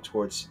 damage coming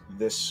towards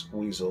this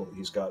weasel.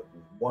 He's got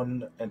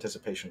 1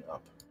 anticipation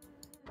up.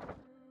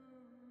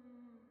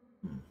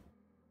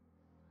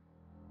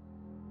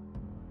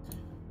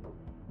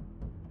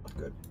 Not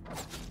good.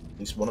 At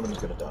least one of them is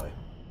going to die.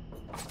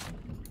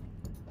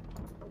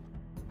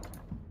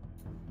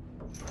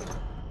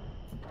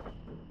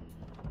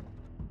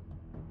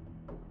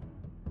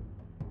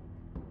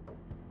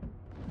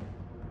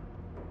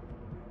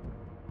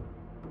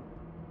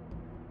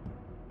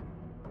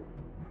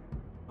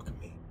 Look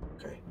at me.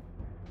 Okay.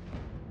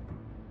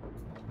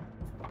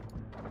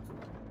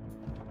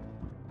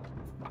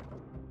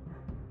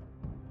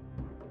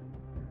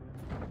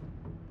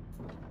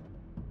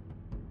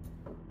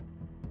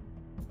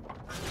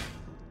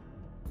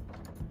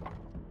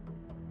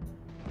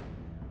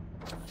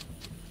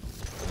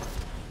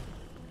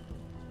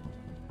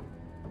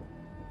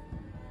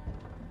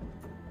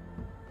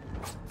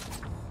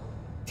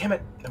 Damn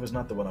it! That was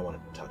not the one I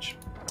wanted to touch.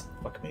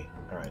 Fuck me.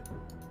 Alright.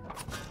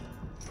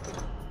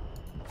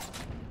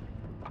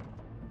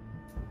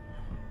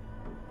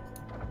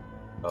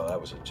 Oh, that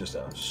was just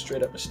a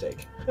straight-up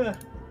mistake.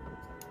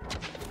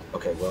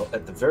 Okay, well,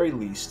 at the very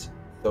least,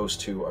 those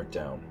two are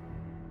down.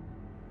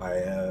 I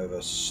have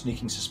a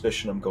sneaking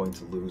suspicion I'm going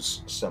to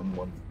lose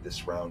someone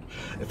this round.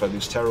 If I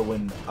lose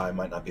Terrawin, I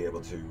might not be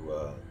able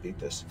to beat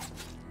this.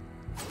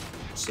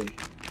 Let's see.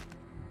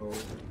 Oh.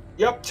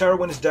 Yep,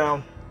 Terrawin is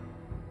down.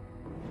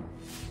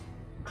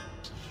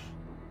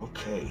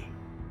 Okay.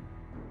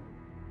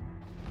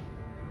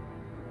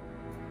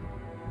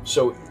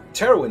 So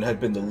Terrawin had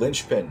been the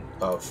linchpin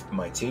of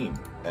my team,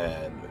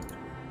 and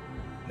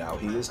now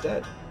he is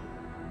dead.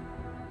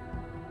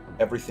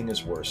 Everything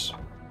is worse.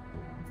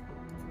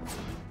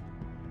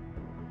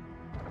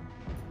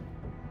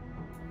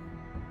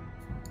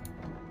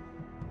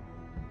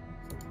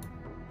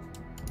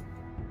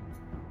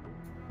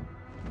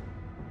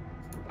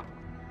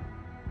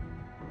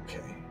 Okay.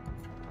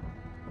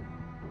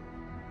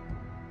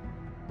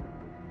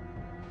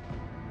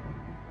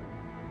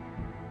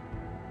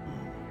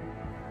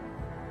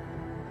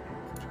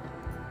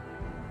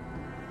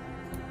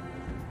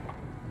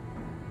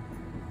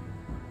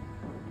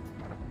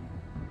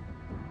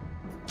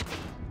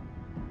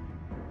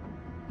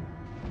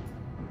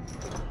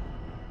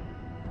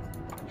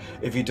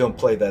 if you don't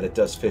play that, it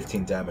does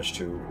 15 damage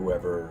to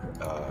whoever,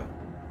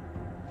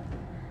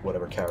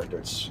 whatever character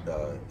it's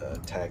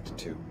tagged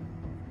to.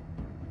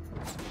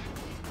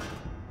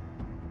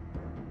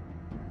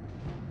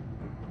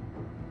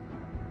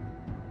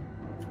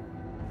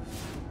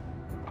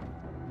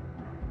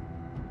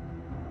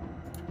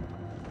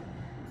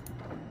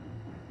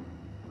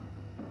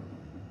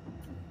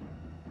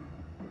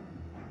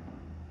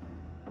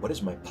 What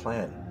is my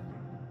plan?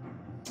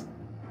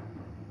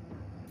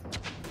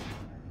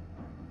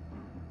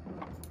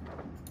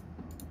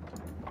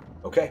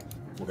 Okay,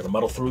 we're gonna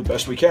muddle through the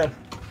best we can.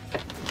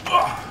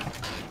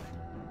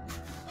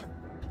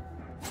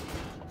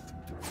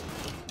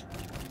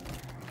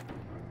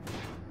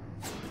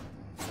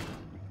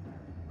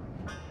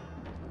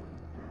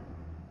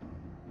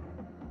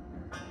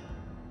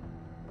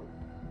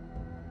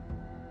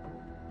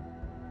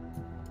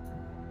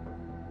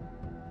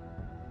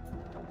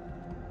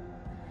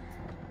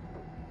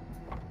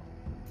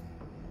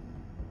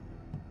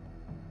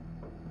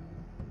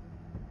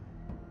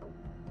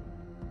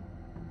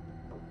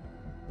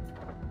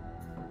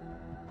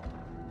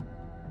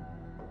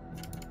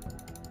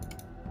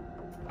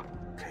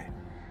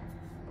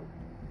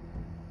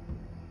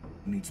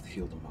 Needs to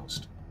heal the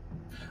most.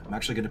 I'm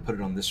actually going to put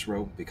it on this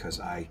row because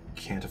I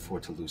can't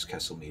afford to lose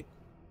Kesselmead.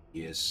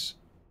 He is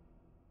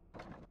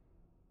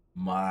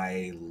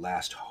my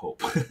last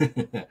hope.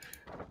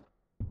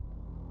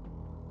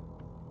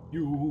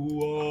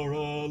 You are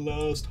our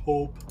last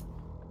hope.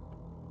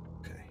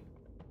 Okay.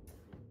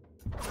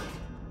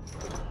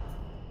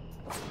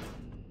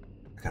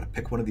 I gotta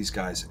pick one of these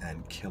guys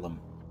and kill him.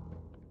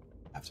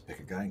 I have to pick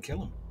a guy and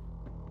kill him.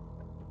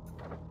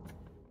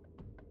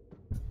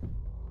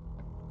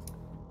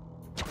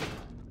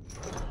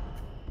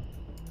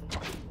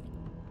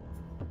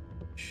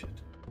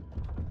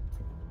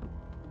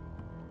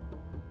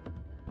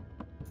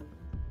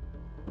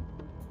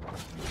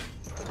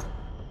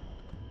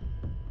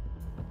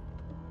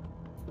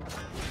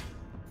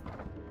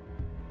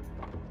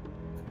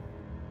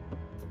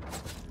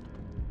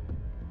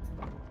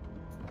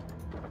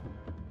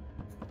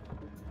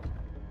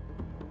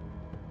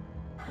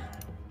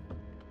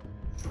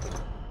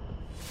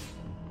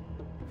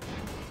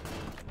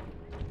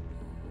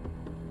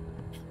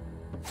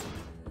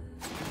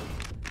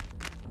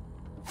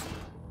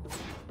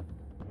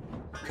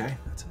 Okay,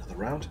 that's another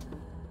round.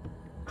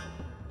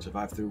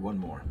 Survive through one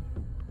more.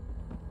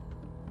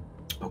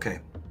 Okay.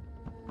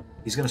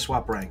 He's gonna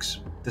swap ranks.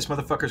 This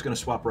motherfucker's gonna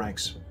swap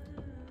ranks.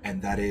 And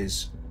that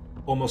is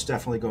almost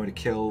definitely going to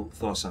kill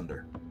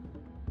Thorsunder.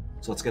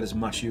 So let's get as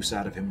much use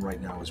out of him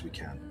right now as we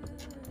can.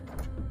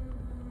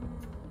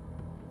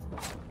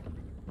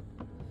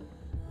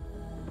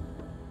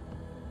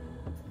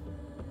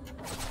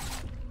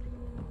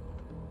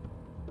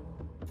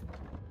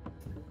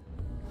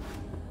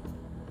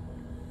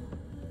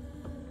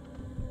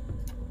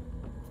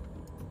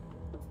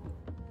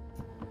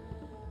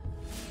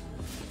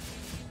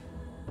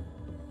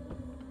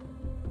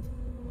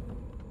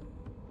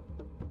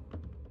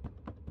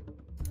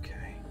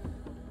 Okay.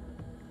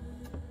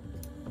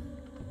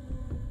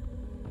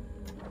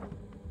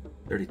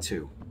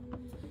 32.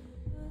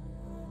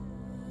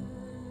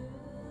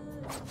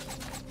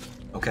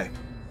 Okay.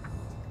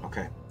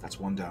 Okay, that's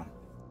one down.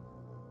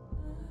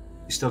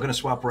 He's still going to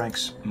swap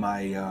ranks.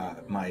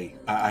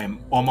 I'm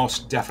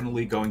almost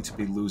definitely going to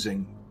be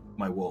losing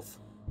my wolf.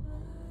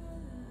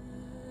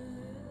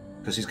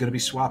 Because he's going to be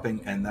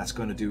swapping, and that's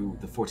going to do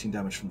the 14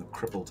 damage from the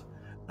crippled.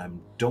 I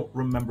don't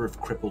remember if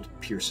crippled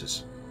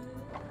pierces.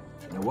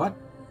 You know what?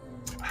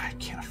 I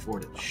can't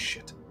afford it.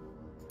 Shit.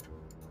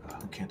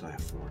 Who can't I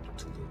afford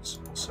to lose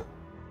also?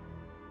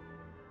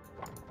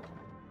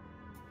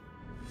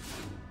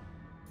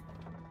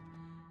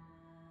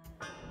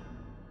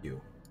 You.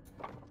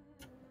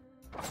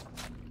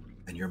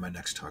 And you're my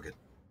next target.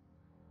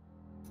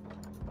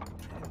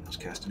 Anyone else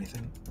cast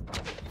anything?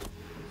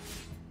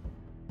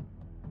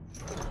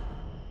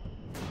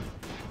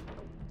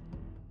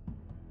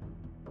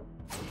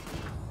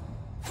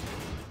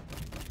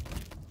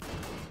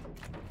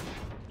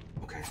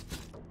 Okay.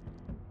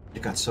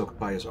 It got soaked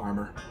by his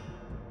armor.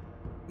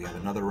 We have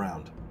another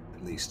round,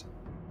 at least.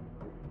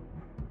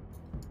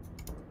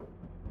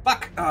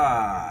 Fuck!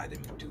 Ah, I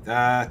didn't do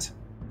that.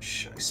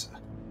 Scheisse.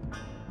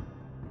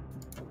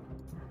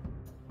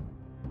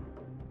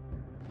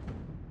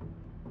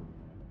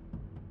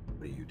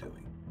 What are you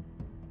doing?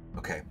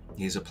 Okay,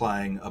 he's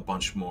applying a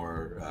bunch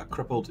more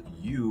crippled.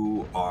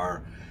 You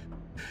are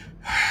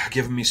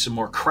giving me some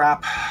more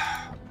crap.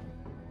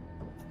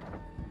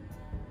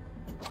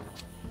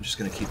 I'm just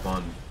gonna keep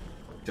on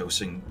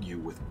dosing you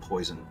with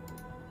poison.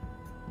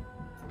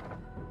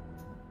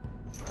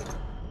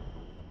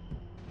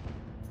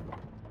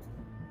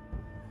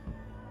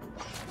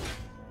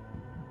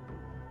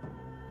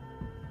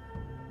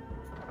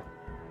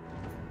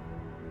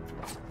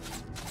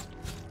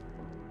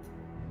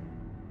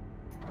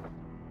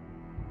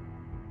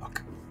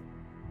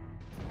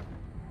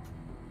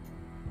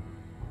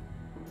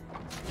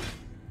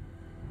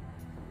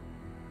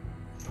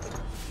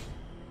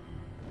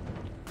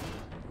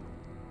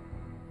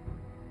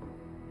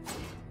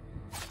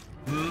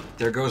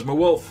 There goes my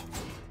wolf.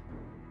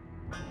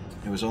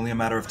 It was only a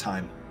matter of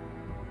time.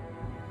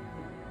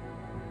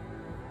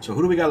 So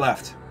who do we got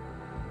left?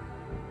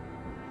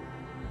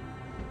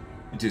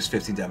 It does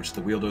 15 damage to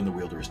the wielder, and the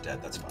wielder is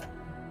dead. That's fine.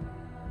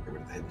 Get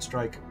rid of the hidden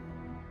strike.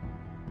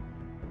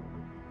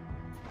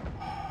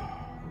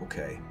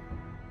 Okay.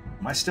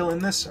 Am I still in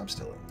this? I'm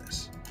still in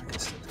this. I can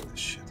still do this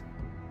shit.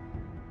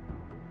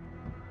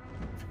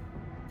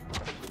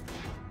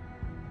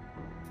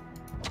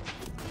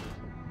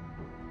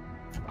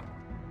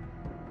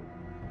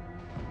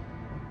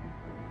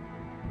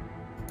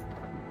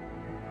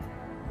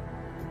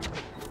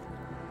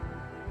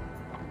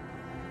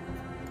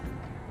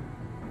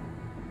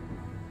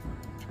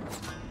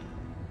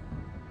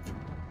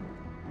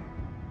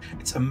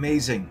 It's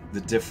amazing the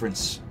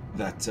difference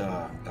that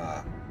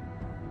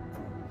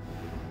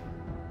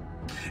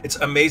it's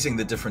amazing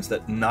the difference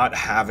that not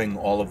having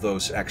all of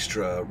those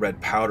extra red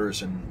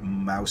powders and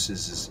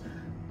mouses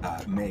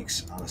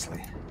makes,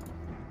 honestly.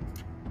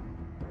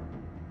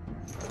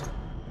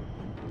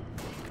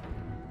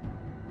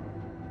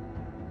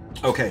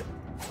 Okay,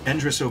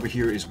 Angriest over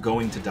here is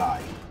going to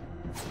die.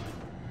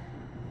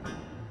 I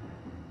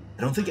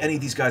don't think any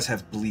of these guys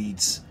have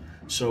bleeds,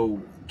 so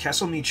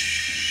Kesselmeat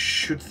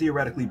should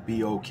theoretically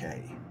be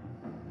okay.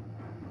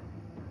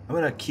 I'm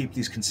going to keep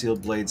these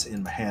concealed blades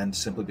in my hand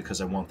simply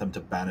because I want them to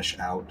banish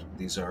out.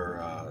 These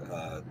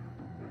are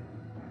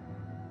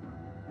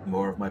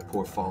more of my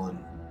poor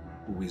fallen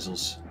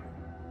weasels'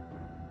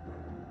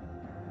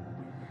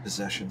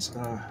 possessions.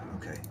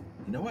 Okay.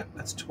 You know what?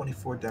 That's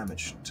 24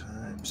 damage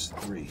times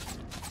 3.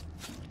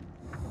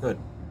 Good.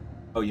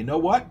 Oh, you know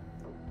what?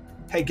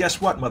 Hey, guess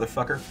what,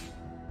 motherfucker?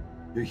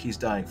 He's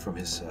dying from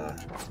his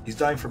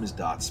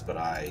dots, but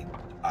I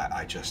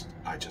just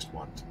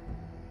want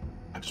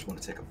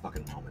to take a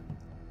fucking moment.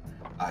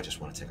 I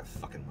just want to take a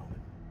fucking moment.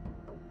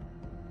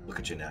 Look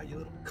at you now, you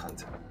little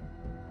cunt.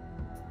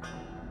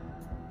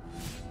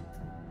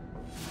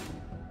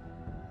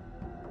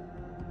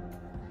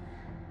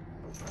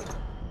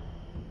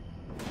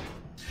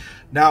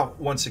 Now,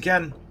 once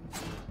again,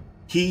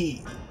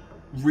 he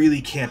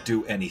really can't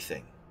do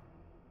anything.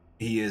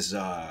 He is,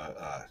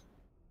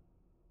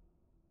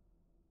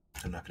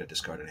 I'm not going to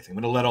discard anything. I'm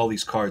going to let all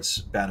these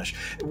cards banish.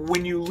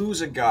 When you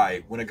lose a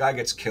guy, when a guy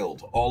gets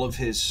killed, all of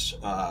his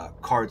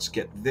cards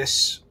get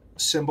this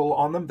symbol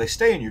on them. They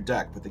stay in your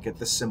deck, but they get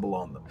this symbol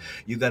on them.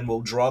 You then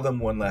will draw them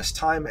one last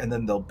time, and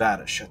then they'll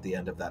banish at the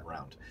end of that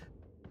round.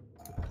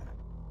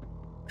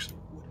 Actually,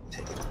 wouldn't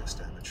take this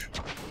damage.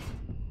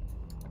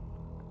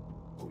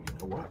 Oh, you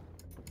know what?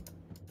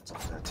 Let's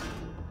do that too.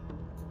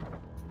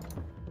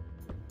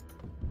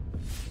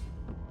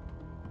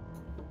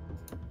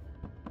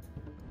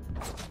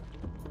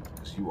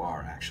 You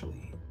are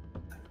actually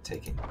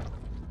taking.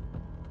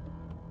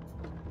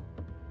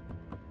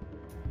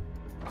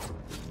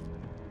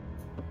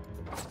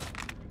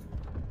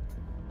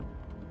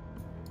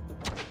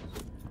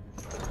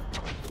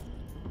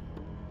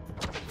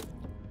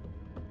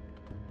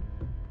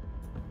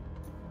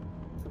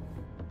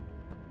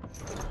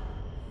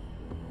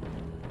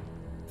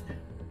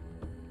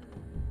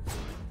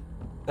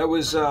 That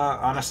was,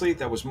 honestly,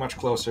 that was much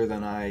closer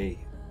than I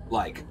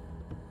like.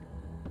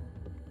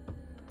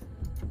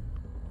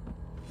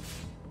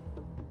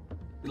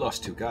 We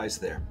lost 2 guys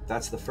there.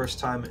 That's the first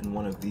time in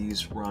one of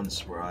these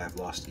runs where I have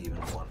lost even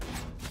one.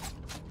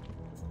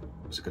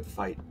 It was a good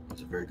fight. It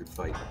was a very good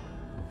fight.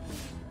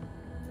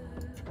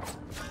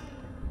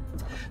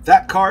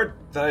 That card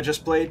that I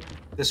just played,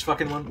 this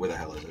fucking one, where the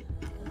hell is it?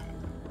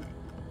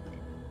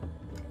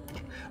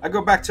 I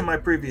go back to my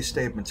previous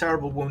statement.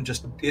 Terrible Wound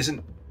just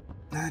isn't...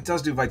 It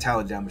does do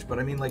vitality damage, but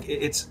I mean, like,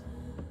 it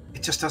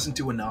just doesn't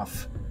do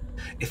enough.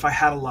 If I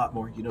had a lot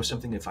more, you know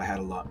something, if I had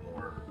a lot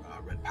more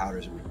red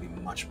powders, it would be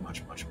much,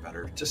 much, much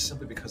better, just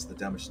simply because the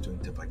damage is doing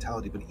to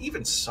vitality. But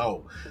even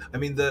so, I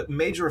mean, the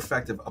major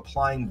effect of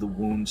applying the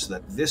wound so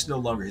that this no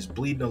longer, his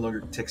bleed no longer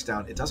ticks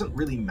down, it doesn't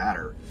really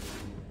matter.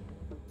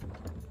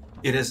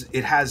 It is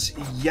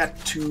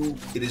yet to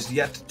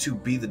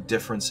be the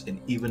difference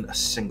in even a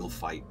single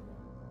fight.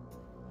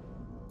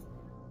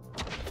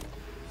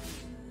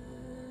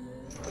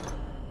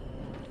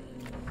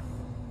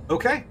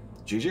 Okay,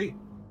 GG.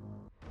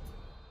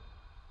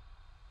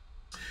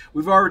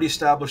 We've already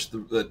established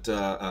that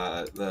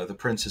the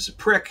prince is a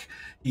prick.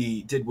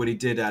 He did what he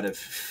did out of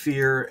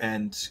fear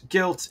and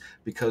guilt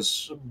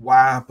because,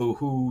 wah,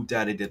 boo-hoo,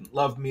 daddy didn't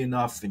love me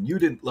enough, and you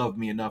didn't love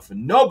me enough,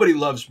 and nobody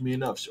loves me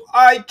enough, so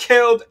I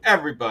killed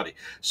everybody.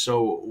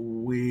 So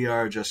we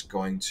are just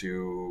going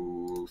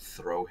to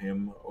throw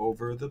him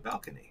over the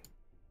balcony.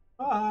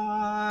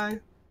 Bye.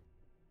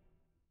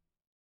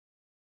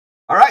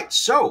 All right,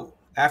 so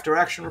after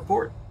action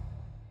report.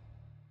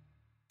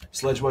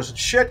 Sledge wasn't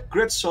shit.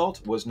 Grit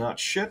Salt was not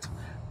shit.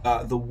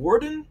 The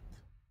Warden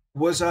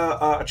was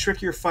a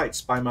trickier fight.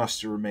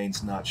 Spymaster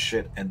remains not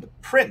shit, and the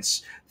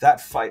Prince. That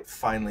fight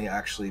finally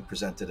actually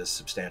presented a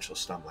substantial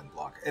stumbling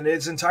block, and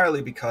it's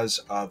entirely because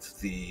of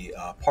the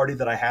party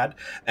that I had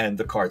and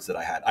the cards that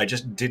I had. I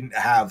just didn't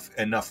have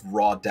enough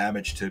raw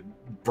damage to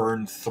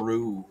burn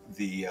through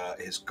the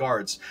his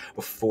guards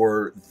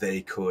before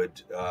they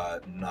could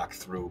knock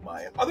through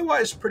my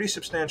otherwise pretty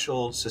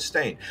substantial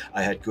sustain.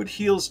 I had good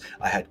heals,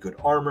 I had good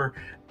armor.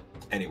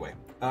 Anyway,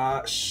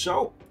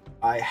 so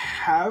I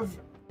have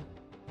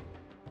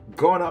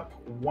going up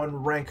one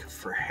rank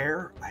for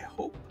hair. I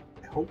hope.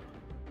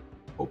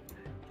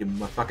 Give me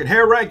my fucking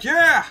hair rank.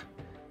 Yeah!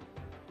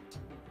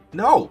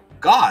 No.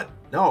 God.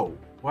 No.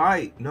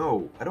 Why?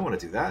 No. I don't want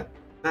to do that.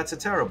 That's a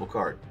terrible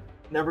card.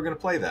 Never going to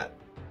play that.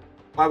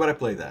 Why would I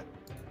play that?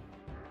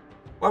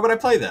 Why would I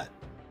play that?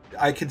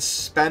 I could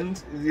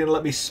spend... You're going to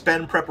let me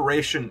spend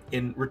preparation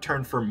in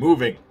return for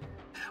moving.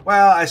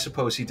 Well, I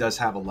suppose he does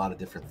have a lot of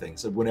different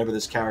things. Whenever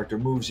this character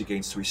moves, he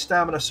gains 3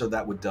 stamina, so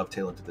that would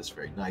dovetail into this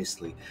very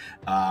nicely.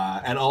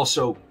 And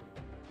also,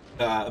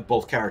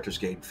 both characters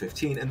gain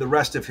 15, and the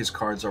rest of his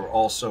cards are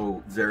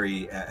also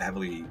very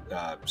heavily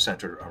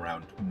centered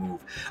around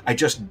move. I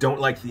just don't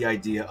like the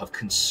idea of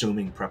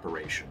consuming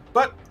preparation.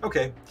 But,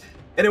 okay.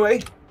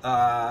 Anyway,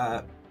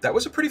 that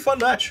was a pretty fun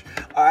match.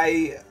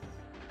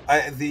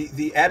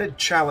 The added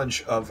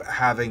challenge of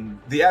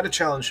having... The added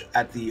challenge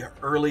at the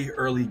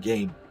early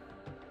game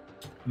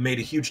made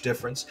a huge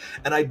difference,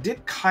 and I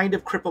did kind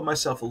of cripple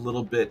myself a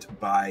little bit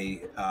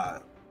by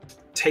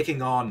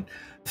taking on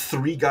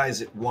 3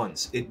 guys at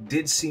once. It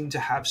did seem to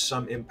have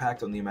some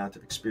impact on the amount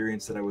of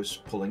experience that I was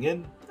pulling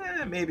in.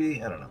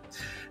 Maybe, I don't know.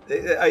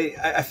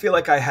 I feel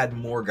like I had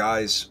more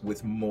guys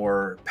with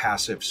more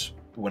passives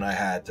when I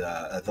had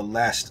the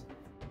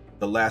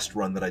last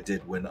run that I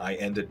did, when I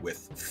ended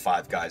with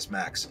 5 guys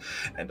max.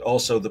 And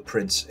also the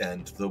Prince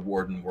and the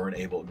Warden weren't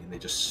able, I mean, they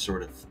just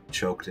sort of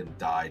choked and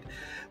died.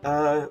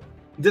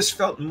 This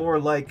felt more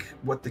like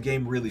what the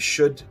game really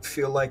should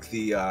feel like.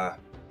 That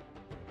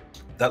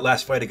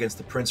last fight against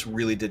the Prince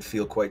really did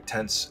feel quite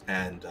tense,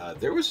 and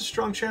there was a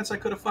strong chance I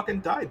could have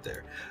fucking died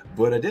there,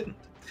 but I didn't.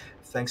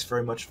 Thanks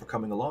very much for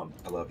coming along.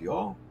 I love you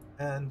all,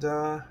 and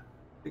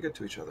be good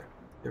to each other.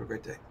 You have a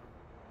great day.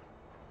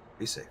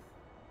 Be safe.